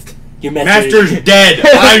displeased. Your Master's dead.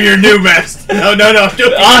 I'm your new master. No.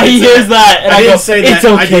 He hears that, and I didn't go, say it's that.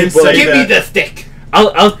 I okay, didn't boy. say Give me that. the stick.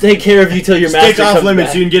 I'll take care of you till your master Stick off comes limits.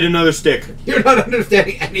 back. You can get another stick. You're not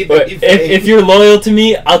understanding anything But he's saying. if you're loyal to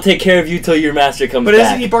me, I'll take care of you till your master comes But back.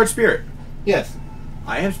 isn't he part spirit? Yes.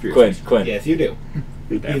 I am spirit. Quinn. Yes, you do.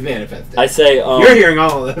 He's manifested. I say, You're hearing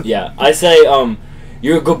all of this. yeah, I say,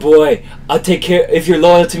 you're a good boy. I'll take care. If you're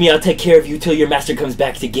loyal to me, I'll take care of you till your master comes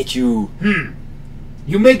back to get you.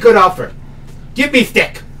 You make good offer. Give me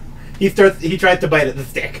stick. He tries to bite at the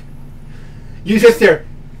stick. You just there.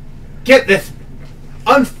 Get this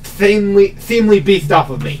unseemly beast off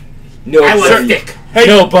of me. No, I want a buddy. stick. Hey,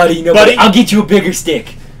 no, buddy. buddy. I'll get you a bigger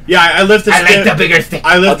stick. Yeah, I lift the I stick. like the bigger stick.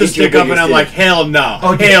 I I'll lift the get you a stick up bigger and I'm stick. like, hell no.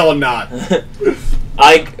 Oh, yeah. Hell not.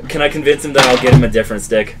 Can I convince him that I'll get him a different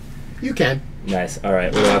stick? You can. Nice. All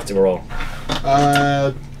right. What do I have to roll?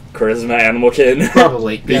 Charisma, animal kin.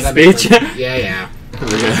 Probably. Beast that makes speech. sense. Yeah.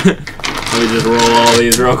 Let me just roll all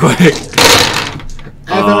these real quick.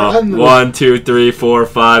 I'm 1, 2, 3, 4,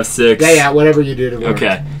 5, 6. Yeah, whatever you do to work.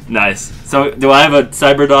 Okay, nice. So, do I have a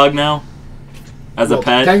cyber dog now? As Well, a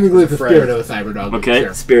pet? Technically, it's the Friend. spirit of a cyber dog. but Okay,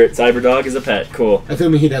 sure. spirit cyber dog is a pet. Cool.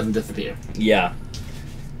 Assuming he doesn't disappear. Yeah.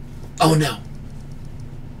 Oh no.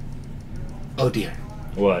 Oh dear.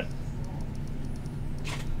 What?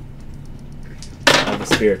 I have a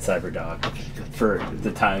spirit cyber dog. Okay, good. For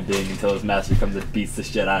the time being until his master comes and beats the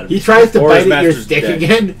shit out of He him. tries to Or bite his at your master's stick dead.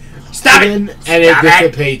 again. Stop it! And Stop it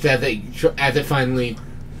dissipates as it finally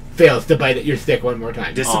fails to bite at your stick one more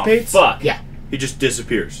time. Dissipates? Oh, fuck. Yeah. He just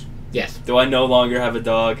disappears. Yes. Do I no longer have a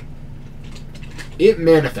dog? It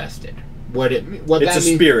manifested. What It's that a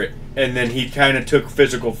means? spirit, and then he kind of took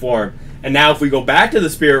physical form. And now, if we go back to the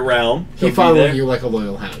spirit realm, He's He'll be following there? you like a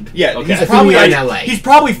loyal hound. yeah, Okay. he's probably in LA. He's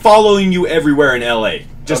probably following you everywhere in LA,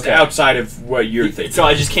 just Okay. outside of what you're thinking. So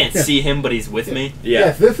I just can't Yeah. see him, but he's with me? Yeah,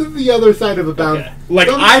 Yes, this is the other side of the bound. Okay. like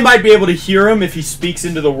Some- I might be able to hear him if he speaks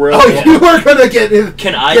into the world. Oh, you are gonna get his.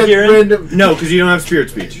 Can I get hear him? random, No, because you don't have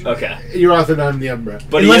spirit speech. Okay. You're also not in the Umbra.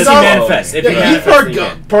 But Unless is he oh, manifests. If Yeah, he he's manifests, part, he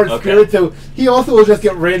can. part Okay. spirit, so he also will just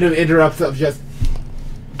get random interrupts of just,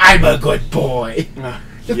 I'm a good boy.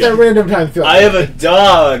 Just Yeah. at random times. I have a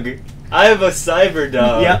dog. I have a cyber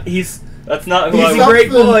dog. Yeah, he's That's not who He's I a want.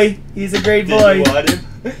 great boy. He's a great Did you want him?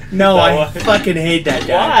 No, That I one? fucking hate that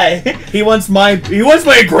guy. Why? He wants my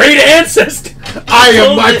great ancestor. I am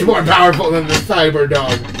told much you. more powerful than the cyber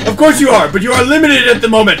dog. Of course you are, but you are limited at the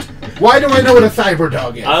moment. Why do I know what a cyber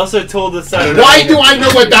dog is? I also told the cyber Why dog. do I know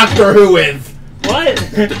what Doctor Who is? What?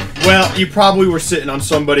 Well, you probably were sitting on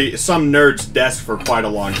some nerd's desk for quite a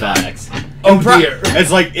long time. Facts. Oh dear. It's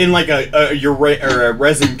like in like a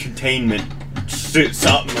resin containment suit,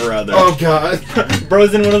 something or other. Oh god.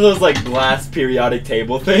 Bro's in one of those like glass periodic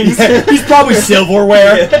table things. He's probably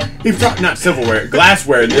silverware. Yeah. He's not silverware,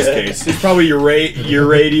 glassware in this Yeah. case. He's probably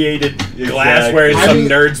irradiated glassware in I some mean-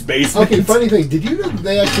 nerd's basement. Okay, funny thing. Did you know that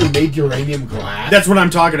they actually made uranium glass? That's what I'm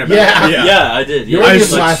talking about. Yeah. Yeah, I did. Yeah, Uranium I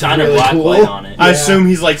just glass like is shine really a black cool. light on it. I Yeah. assume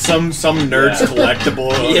he's like some nerd's Yeah.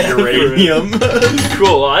 collectible of Yeah, uranium.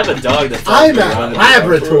 Cool. Well, I have a dog that. I'm follows me at around a the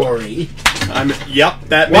laboratory. Yep,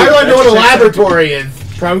 that. Why do I know what a that checks out. laboratory is?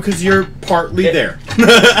 Probably because you're partly there.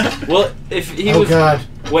 Well, if he Oh was. god.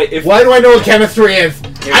 Wait, if Why do I know what chemistry is?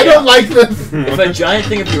 Here I we don't go. like this. if a giant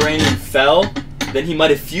thing of uranium fell, then he might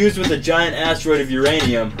have fused with a giant asteroid of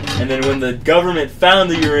uranium, and then when the government found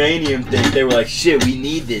the uranium thing, they were like, "Shit, we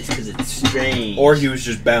need this because it's strange." Or he was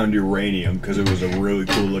just bound uranium because it was a really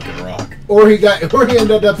cool looking rock. Or he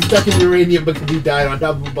ended up stuck in uranium because he died on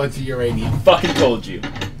top of a bunch of uranium. fucking told you,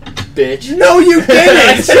 bitch. No, you I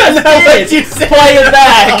didn't. just That's not what did. you said. Play it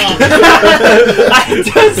back. I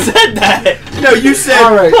just said that. No, you said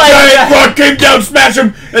All right. giant rock came down, smash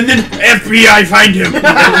him, and then FBI find him.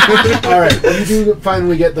 Alright, you do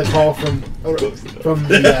finally get the call from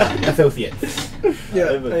the associates. Yeah,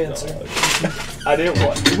 I have a I answered. dog. I didn't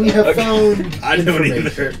want. We have Okay. found I don't information.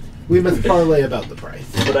 either. We must parlay about the price.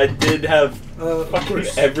 But I did have Of fucking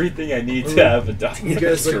course. everything I need to have a dog. You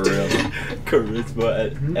guys like to- Charisma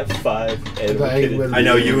at F5. And If I literally- I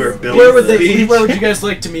know you were Bill. Where would they? Speech. Where would you guys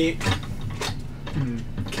like to meet? Can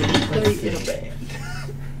you play in a band?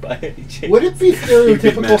 By any chance? Would it be Big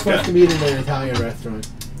stereotypical for us mascot. to meet in an Italian restaurant?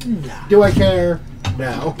 Do I care?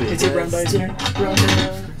 No. Is it run by here?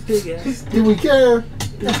 Do we care?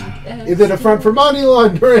 Is it a front for money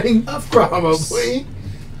laundering? Probably.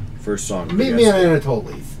 First song. Meet me at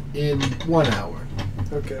Anatoly's in 1 hour.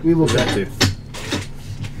 Okay. We will That get too.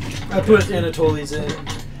 I put Anatoly's in,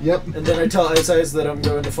 Yep. and then I tell Ice Ice that I'm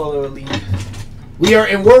going to follow a lead. We are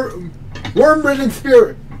in Worm-ridden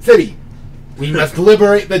Spirit City. We must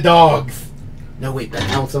liberate the dogs. No, wait, that's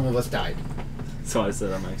how some of us died. So I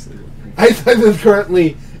said I'm actually. Ice is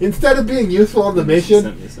currently, instead of being useful on the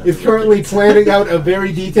mission, is currently planning out a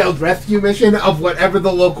very detailed rescue mission of whatever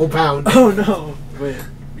the local pound. Oh no! Wait.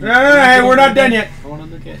 Hey, we're not done yet. I want to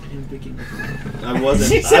look at him picking. I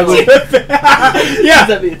wasn't. Yeah.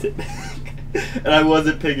 And I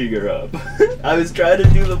wasn't picking her up. I was trying to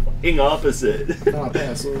do the fucking opposite. Oh,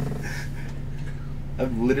 asshole.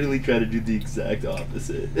 I'm literally trying to do the exact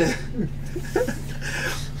opposite.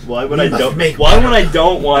 Why would I don't? Why when I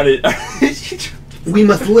don't want it? We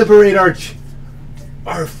must liberate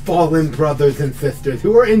our fallen brothers and sisters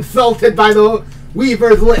who were insulted by the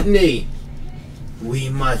Weaver's litany. We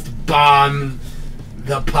must bomb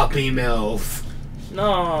the puppy mills.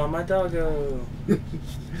 No, my doggo.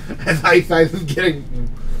 As Ice is getting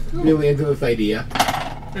really into this idea.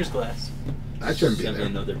 There's glass. That shouldn't be Send me there.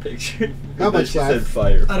 another picture. How much She glass? said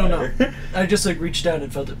fire. I don't know. fire. I just like reached down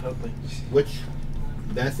and felt it poke me. Which?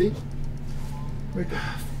 Nasty? Right there.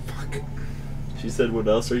 Fuck. She said, "What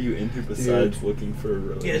else are you into besides looking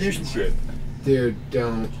for a Yeah, there's- relationship?" Dude,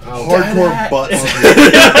 don't. Hardcore butts.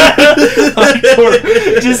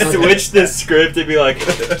 Hardcore. Just switch the script and be like,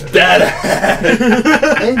 "Dad."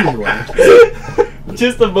 Anyway,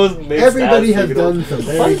 Just the most mixed. everybody ass has signal. done some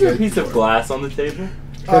Why very is there a good piece of work. glass on the table?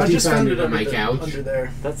 Because I he just found found it it on under, my couch. under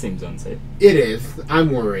there. That seems unsafe. It is.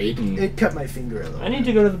 I'm worried. It cut my finger a little. I need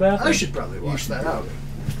to go to the bathroom. I should probably wash that out.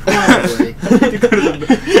 Probably.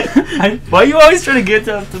 Why are you always trying to get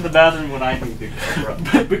to the bathroom when I need to go,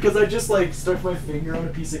 bro? Because I just like stuck my finger on a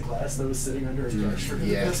piece of glass that was sitting under a brush for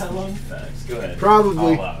yeah. guess how long? Facts. Go ahead.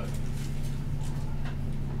 Probably. All out.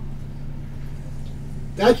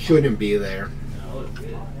 That shouldn't be there. No, it's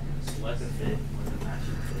good. It's less fit. Wasn't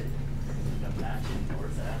matching fit. A matching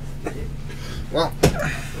north ass fit. Well, I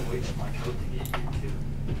have to wait for my coat to get here too.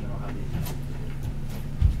 I don't have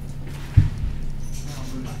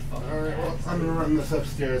alright, well, I'm gonna run this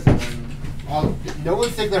upstairs and then no one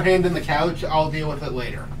stick their hand in the couch. I'll deal with it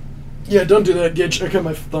later. Yeah, don't do that, Gitch. I cut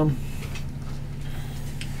my thumb.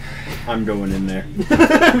 I'm going in there.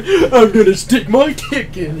 I'm gonna stick my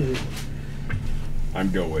dick in it.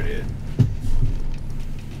 I'm going in.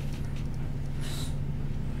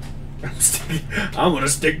 I'm gonna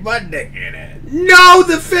stick my dick in it. No,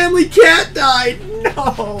 the family cat died.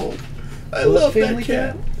 No, I love that family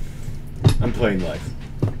cat. I'm playing life.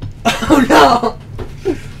 Oh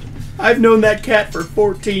no! I've known that cat for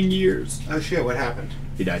 14 years. Oh shit! What happened?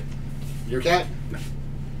 He died. Your cat?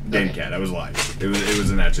 Damn Okay. cat. I was lying. It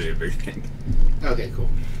wasn't actually a big thing. Okay, cool.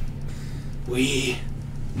 We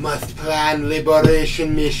must plan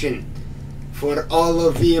liberation mission for all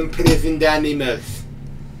of the imprisoned animals.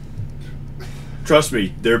 Trust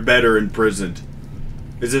me, they're better imprisoned.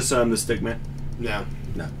 Is this the stick man? No.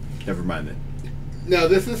 No. Never mind then. No,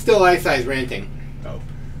 this is still Ice ranting. Oh.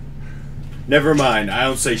 Never mind. I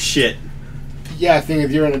don't say shit. Yeah, seeing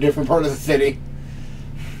as you're in a different part of the city.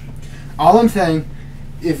 All I'm saying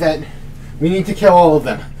is that we need to kill all of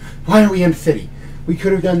them. Why are we in the city? We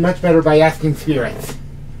could have done much better by asking spirits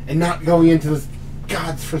and not going into this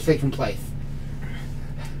God's forsaken place.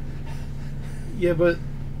 Yeah, but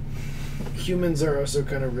humans are also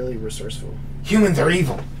kind of really resourceful. Humans are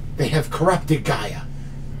evil. They have corrupted Gaia.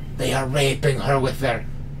 They are raping her with their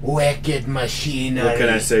wicked machinery. What can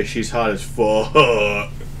I say? She's hot as fuck.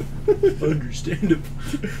 Understandable.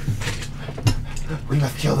 We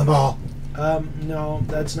must kill them all. No,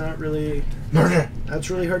 that's not really. Murder. That's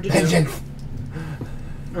really hard to do. Vengeance.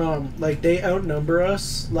 Like they outnumber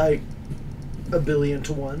us like 1 billion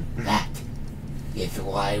to 1. That is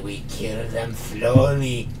why we kill them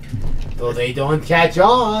slowly, so they don't catch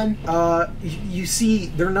on. You see,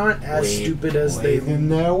 they're not as stupid as they. in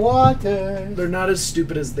their water. They're not as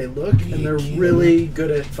stupid as they look, and they're kill really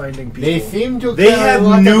good at finding people. They seem to. They care a have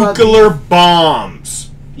lot about nuclear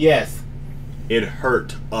bombs. Yes. It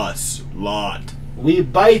hurt us a lot. We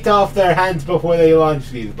bite off their hands before they launch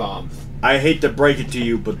these bombs. I hate to break it to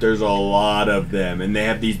you, but there's a lot of them, and they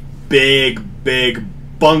have these big, big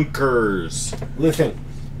bunkers. Listen,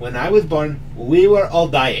 when I was born, we were all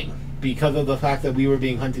dying because of the fact that we were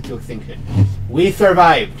being hunted to extinction. We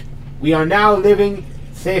survived. We are now living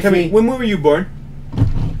safely. Tell me, when were you born?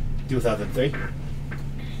 2003.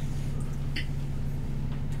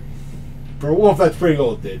 For a wolf, that's pretty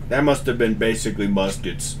old, dude. That must have been basically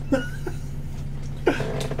muskets.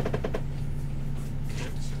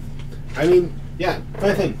 I mean, yeah,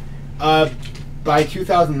 funny thing. By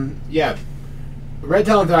 2000, yeah, Red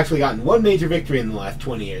Talons have actually gotten one major victory in the last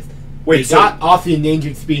 20 years. Wait, they so- got off the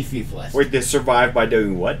endangered species list Wait, they survived by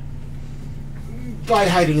doing what? by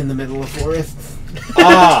hiding in the middle of forests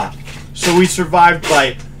Ah, so we survived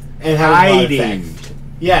by and having a lot of hiding. sex.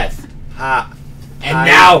 Yes. Ha. And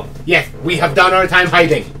now, yes, we have done our time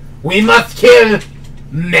hiding. We must kill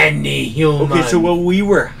many humans. Okay, so while we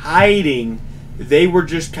were hiding, they were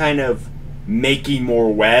just kind of making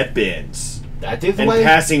more weapons. That is And why.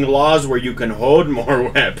 passing laws where you can hold more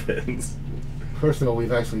weapons. First of all,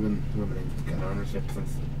 we've actually been limiting gun ownership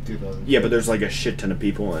since 2000. Yeah, but there's like a shit ton of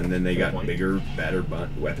people, and then they Good got point. bigger, better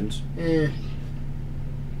weapons.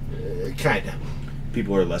 Kinda.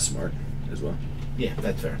 People are less smart as well. Yeah,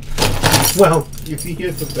 that's fair. Well, you see,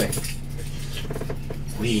 here's the thing.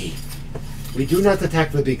 We do not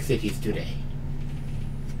attack the big cities today.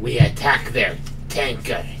 We attack their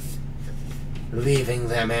tankers, leaving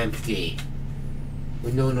them empty.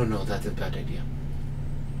 No, that's a bad idea.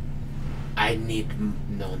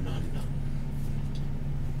 No.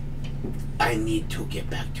 I need to get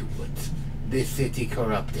back to woods. This city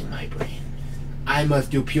corrupting my brain. I must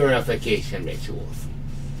do purification rituals.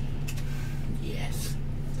 Yes.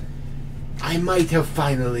 I might have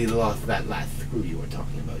finally lost that last screw you were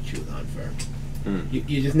talking about, Chulon Fur.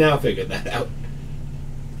 You just now figured that out.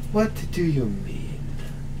 What do you mean?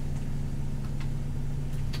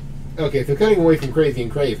 Okay, so cutting away from crazy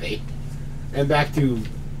and crazy, and back to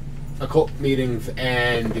occult meetings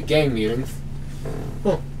and gang meetings.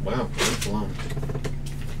 Oh, wow, that's long.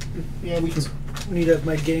 Yeah, we can. Need to have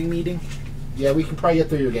my gang meeting. Yeah, we can probably get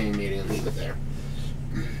through your gang meeting and leave it there.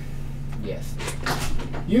 Yes.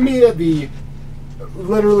 You meet at the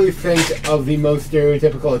literally think of the most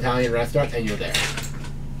stereotypical Italian restaurant, and you're there.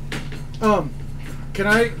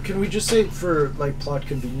 Can we just say for like plot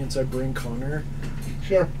convenience, I bring Connor,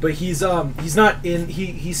 Sure. but he's not in.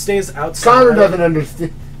 He stays outside. Connor doesn't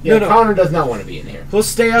understand. Yeah, No. Connor does not want to be in here. He'll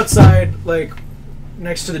stay outside, like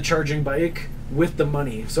next to the charging bike with the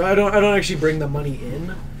money. So I don't actually bring the money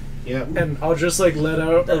in, Yep. and I'll just like let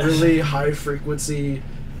out a really high frequency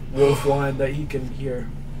wolf whine that he can hear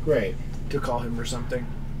Great. to call him or something.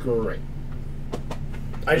 Great.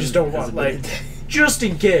 I just don't want like just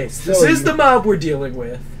in case. This So is you- the mob we're dealing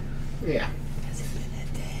with. Yeah.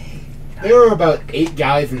 There are about 8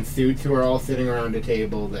 guys in suits who are all sitting around a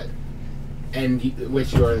table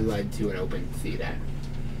which you are led to an open seat at.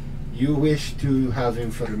 You wish to have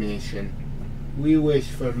information. We wish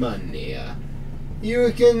for money.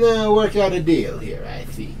 You can work out a deal here, I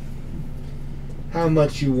see. How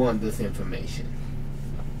much you want this information?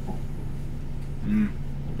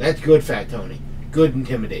 That's good, Fat Tony. Good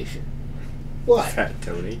intimidation. What? Fat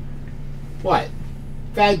Tony. What?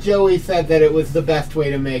 Fat Joey said that it was the best way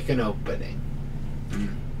to make an opening.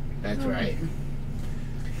 That's right.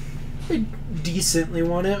 I decently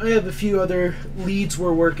want it. I have a few other leads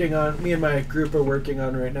we're working on. Me and my group are working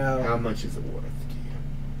on right now. How much is it worth to you?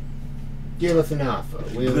 Give us an offer.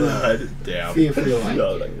 We'll Damn. see if we like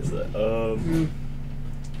No, it. like I said,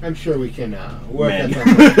 I'm sure we can work Man. at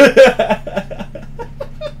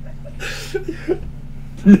something.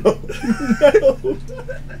 No.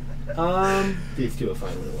 These two have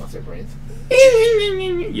finally lost their brains.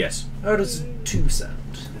 Yes. How does 2 sound?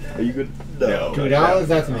 Are you good? No. $2,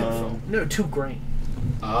 that's an info. No, 2 grand.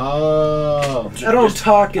 Oh. I don't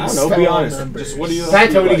talk in I don't know, small be honest. numbers. Just what do you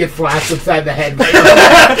Fat Tony gets slashed upside the head.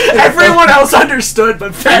 Everyone else understood,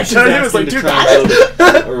 but Fat Tony was like, to dude, try and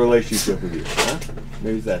build a relationship with you. Huh?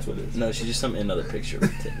 Maybe that's what it is. No, she just sent me another picture of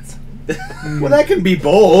her tits. Well, that can be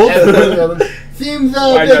bold. Seems a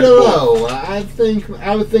Why bit not low.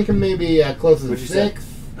 I was thinking maybe close to What'd you say? 6.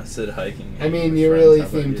 I said hiking. I mean, with you friends. really How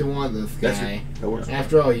about seem you? to want this That's guy. it. That works.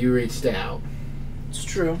 After all, you reached out. it's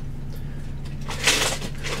true.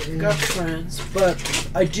 Got friends, but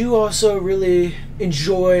I do also really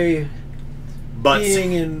enjoy Butts.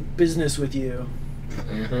 being in business with you.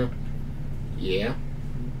 Uh-huh. Yeah.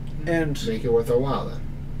 And Make it worth our while then.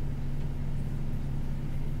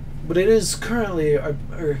 but it is currently our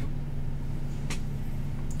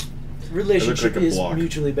relationship like a is block.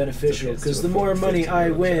 mutually beneficial It's because to the a more 50 money I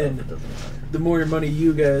euro win, job, it doesn't matter. the more money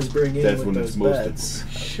you guys bring in That's with when those it's most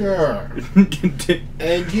bets. Sure. Do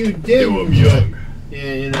And you did. him young.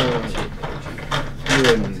 Yeah, you know. You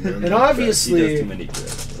wouldn't. And He does obviously, too many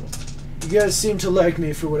trips, bro. you guys seem to like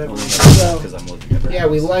me for whatever Only reason. So because I'm looking at her Yeah,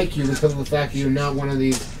 we house. like you because of the fact that you're not one of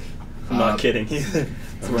these. I'm not kidding either.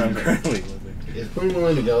 That's where I'm currently living. Is pretty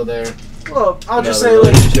willing to go there. well, I'll No, just the say like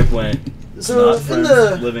relationship went so not in friends,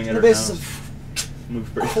 the living at the her basis house. of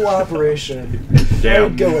Move pretty cooperation, I Damn.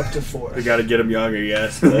 would go up to 4. We gotta get him young, I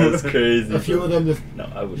guess. That's crazy. A few of them just No,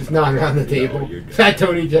 I would knock on the No, table. you're good. Fat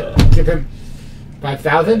Tony Uh, give him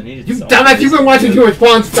 5,000. I needed You some- dumbass! You've been watching too much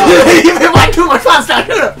Pawn Star. You've been watching too much Pawn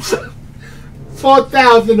Star.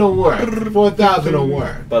 4,000 a word. 4,000 a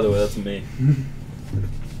word. By the way, that's me.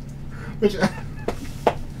 Which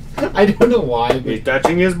I don't know why, He's but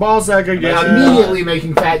touching his ball sack again. immediately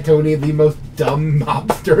making Fat Tony the most dumb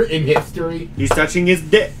mobster in history. He's touching his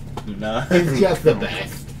dick. Nah. It's just the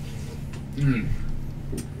best.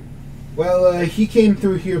 Well, he came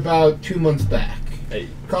through here about 2 months back. Hey,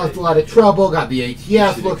 Caused a lot of trouble, got the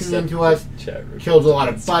ATF should looking accept into us, the chat request. killed a lot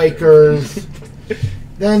of bikers.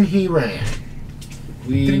 Then he ran.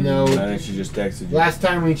 We know. I think she just texted you. Last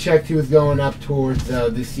time we checked, he was going up towards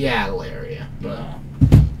the Seattle area. But, No,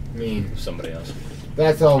 I mean, somebody else.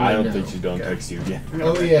 that's all we I don't know. think she's done text you yet.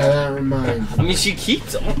 Oh yeah, that reminds I me. mean, she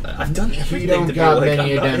keeps on. I've done everything We don't to got be like,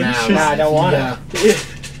 many I'm of not them interested. out. I don't wanna.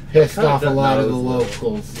 Pissed off a done lot of the those.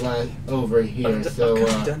 locals over here, I've so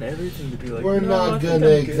done everything to be like. we're no, I not think gonna I'm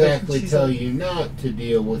good. exactly She's tell like, you not to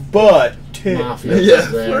deal with But mafia Yeah,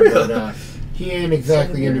 stuff there, for real. but he ain't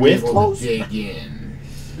exactly gonna be With able clothes? to dig in.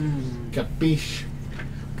 Capiche?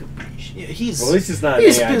 Yeah, he's Well, at least it's not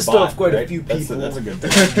he's an AI pissed bot, off quite a right? few That's people. that's a good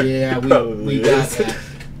thing. Yeah, we Probably got is. that.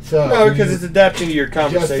 So No, because it's adapting to your just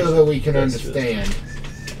conversation. so that we can That's just- understand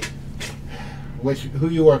who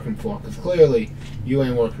you working for, because clearly you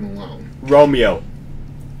ain't working alone. Romeo.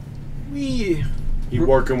 we You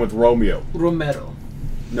working with Romeo. Romero.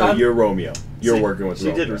 No, you're Romeo. You're She- working with She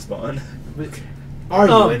Romeo. did respond. Are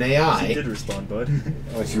you an She AI? did respond, bud.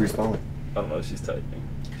 Oh, she responded. I don't know. She's typing.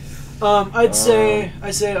 I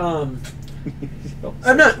say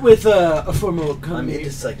I'm not with a formal I'm company.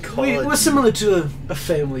 into psychology. We're similar to a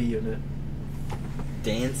family unit.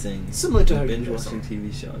 Dancing. Similar to how you binge do watching something.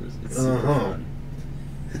 TV shows. It's super Uh-huh. fun.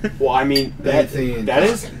 Well, I mean, that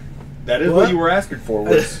is talking. what you were asking for,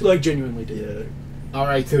 was Like genuinely did. All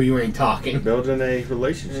right, so you ain't talking. building a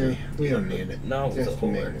relationship. We don't need it. No, it's a Just a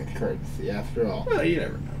whore. minute courtesy, after all. Well, you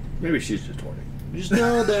never know. Maybe she's just horny. Just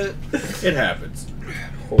know that It happens.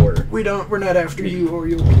 Whore. we're not after you or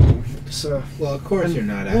your people. So Well, of course and you're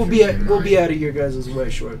not. we'll after be me, we'll be mine. out of your guys' way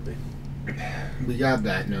shortly. We got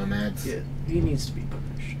that, nomads. Yeah, he needs to be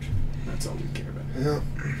punished. That's all we care about.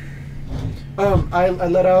 Yeah. I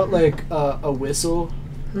let out like a whistle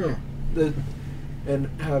Huh. that, and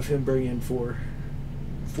have him bring in four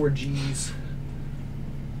G's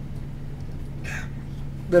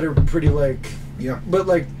that are pretty like Yeah. but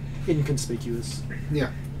like inconspicuous. Yeah.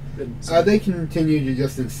 And so- They continue to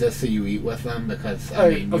just insist that you eat with them because I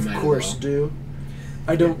mean, you of might as course well. do.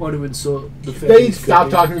 I don't want to insult the They family's stop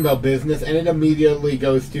cooking. talking about business, and it immediately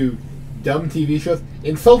goes to dumb TV shows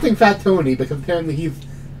insulting Fat Tony because apparently he's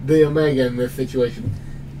the Omega in this situation.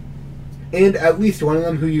 And at least one of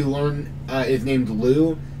them, who you learn is named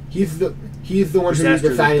Lou. He's the one Just who ask her the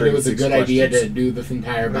decided it was a 36 good idea to questions. do this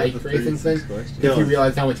entire About bike the racing 36 thing. questions. If you Dylan.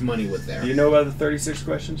 realize how much money was there. Do you know about the 36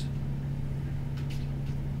 questions?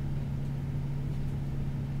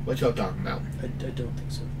 What y'all talking about? I don't think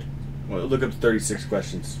so. Well, look up the 36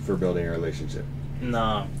 questions for building a relationship.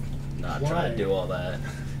 No, not Why? trying to do all that.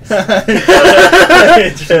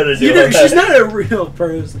 Trying to do You know, all she's that. not a real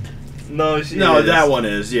person. No, she No, is. that one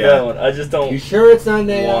is, yeah. That one. I just don't You sure it's not an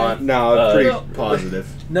AI? want. No, pretty No. positive.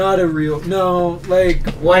 Not a real. No, like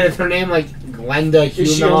What is her name? Like Glenda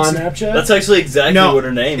is she on Human? Snapchat? That's actually exactly No, what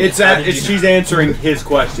her name It's is. How did you she's know? answering his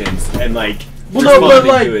questions and like Well, no, but,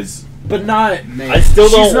 responding like- to his. but not. I still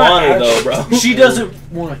She's don't not want her actually- though, bro. She doesn't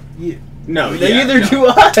want you. No, Neither yeah, do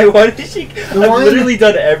I. Why did she? I've one- literally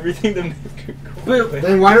done everything to make her But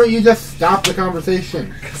Then why don't you just stop the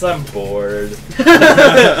conversation? Because I'm bored.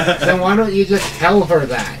 Then why don't you just tell her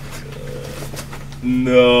that?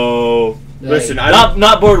 No. Listen, I don't,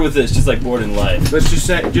 Not bored with this, just like bored in life. let's just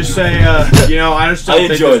say, you know, I just I don't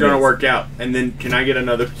think enjoy it's gonna this. work out. And then, can I get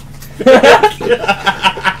another?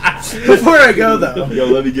 before I go though, Yo,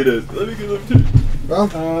 let me get a too. Well,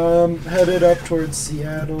 headed up towards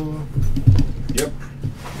Seattle. yep.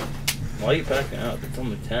 Why are you backing out? It's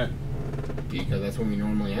only 10. Because that's when we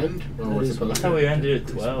normally end, or That we're is supposed I thought we ended at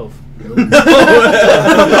 12. No.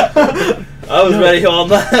 I was ready all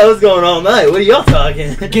night. I was going all night. What are y'all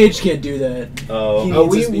talking? Gage can't do that. Oh. He- Oh,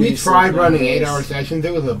 we needs to be tried something running else. 8-hour sessions.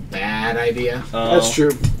 It was a bad idea. That's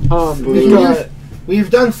true. We've, we've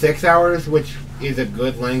done 6 hours, which is a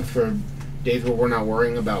good length for days where we're not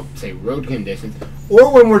worrying about, say, road conditions,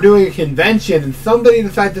 or when we're doing a convention and somebody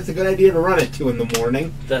decides it's a good idea to run at 2 in the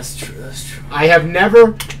morning. That's true. That's true.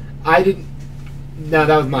 I didn't. No,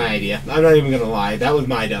 that was my idea. I'm not even gonna lie. That was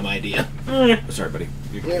my dumb idea. Sorry, buddy.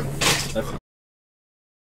 Yeah. That's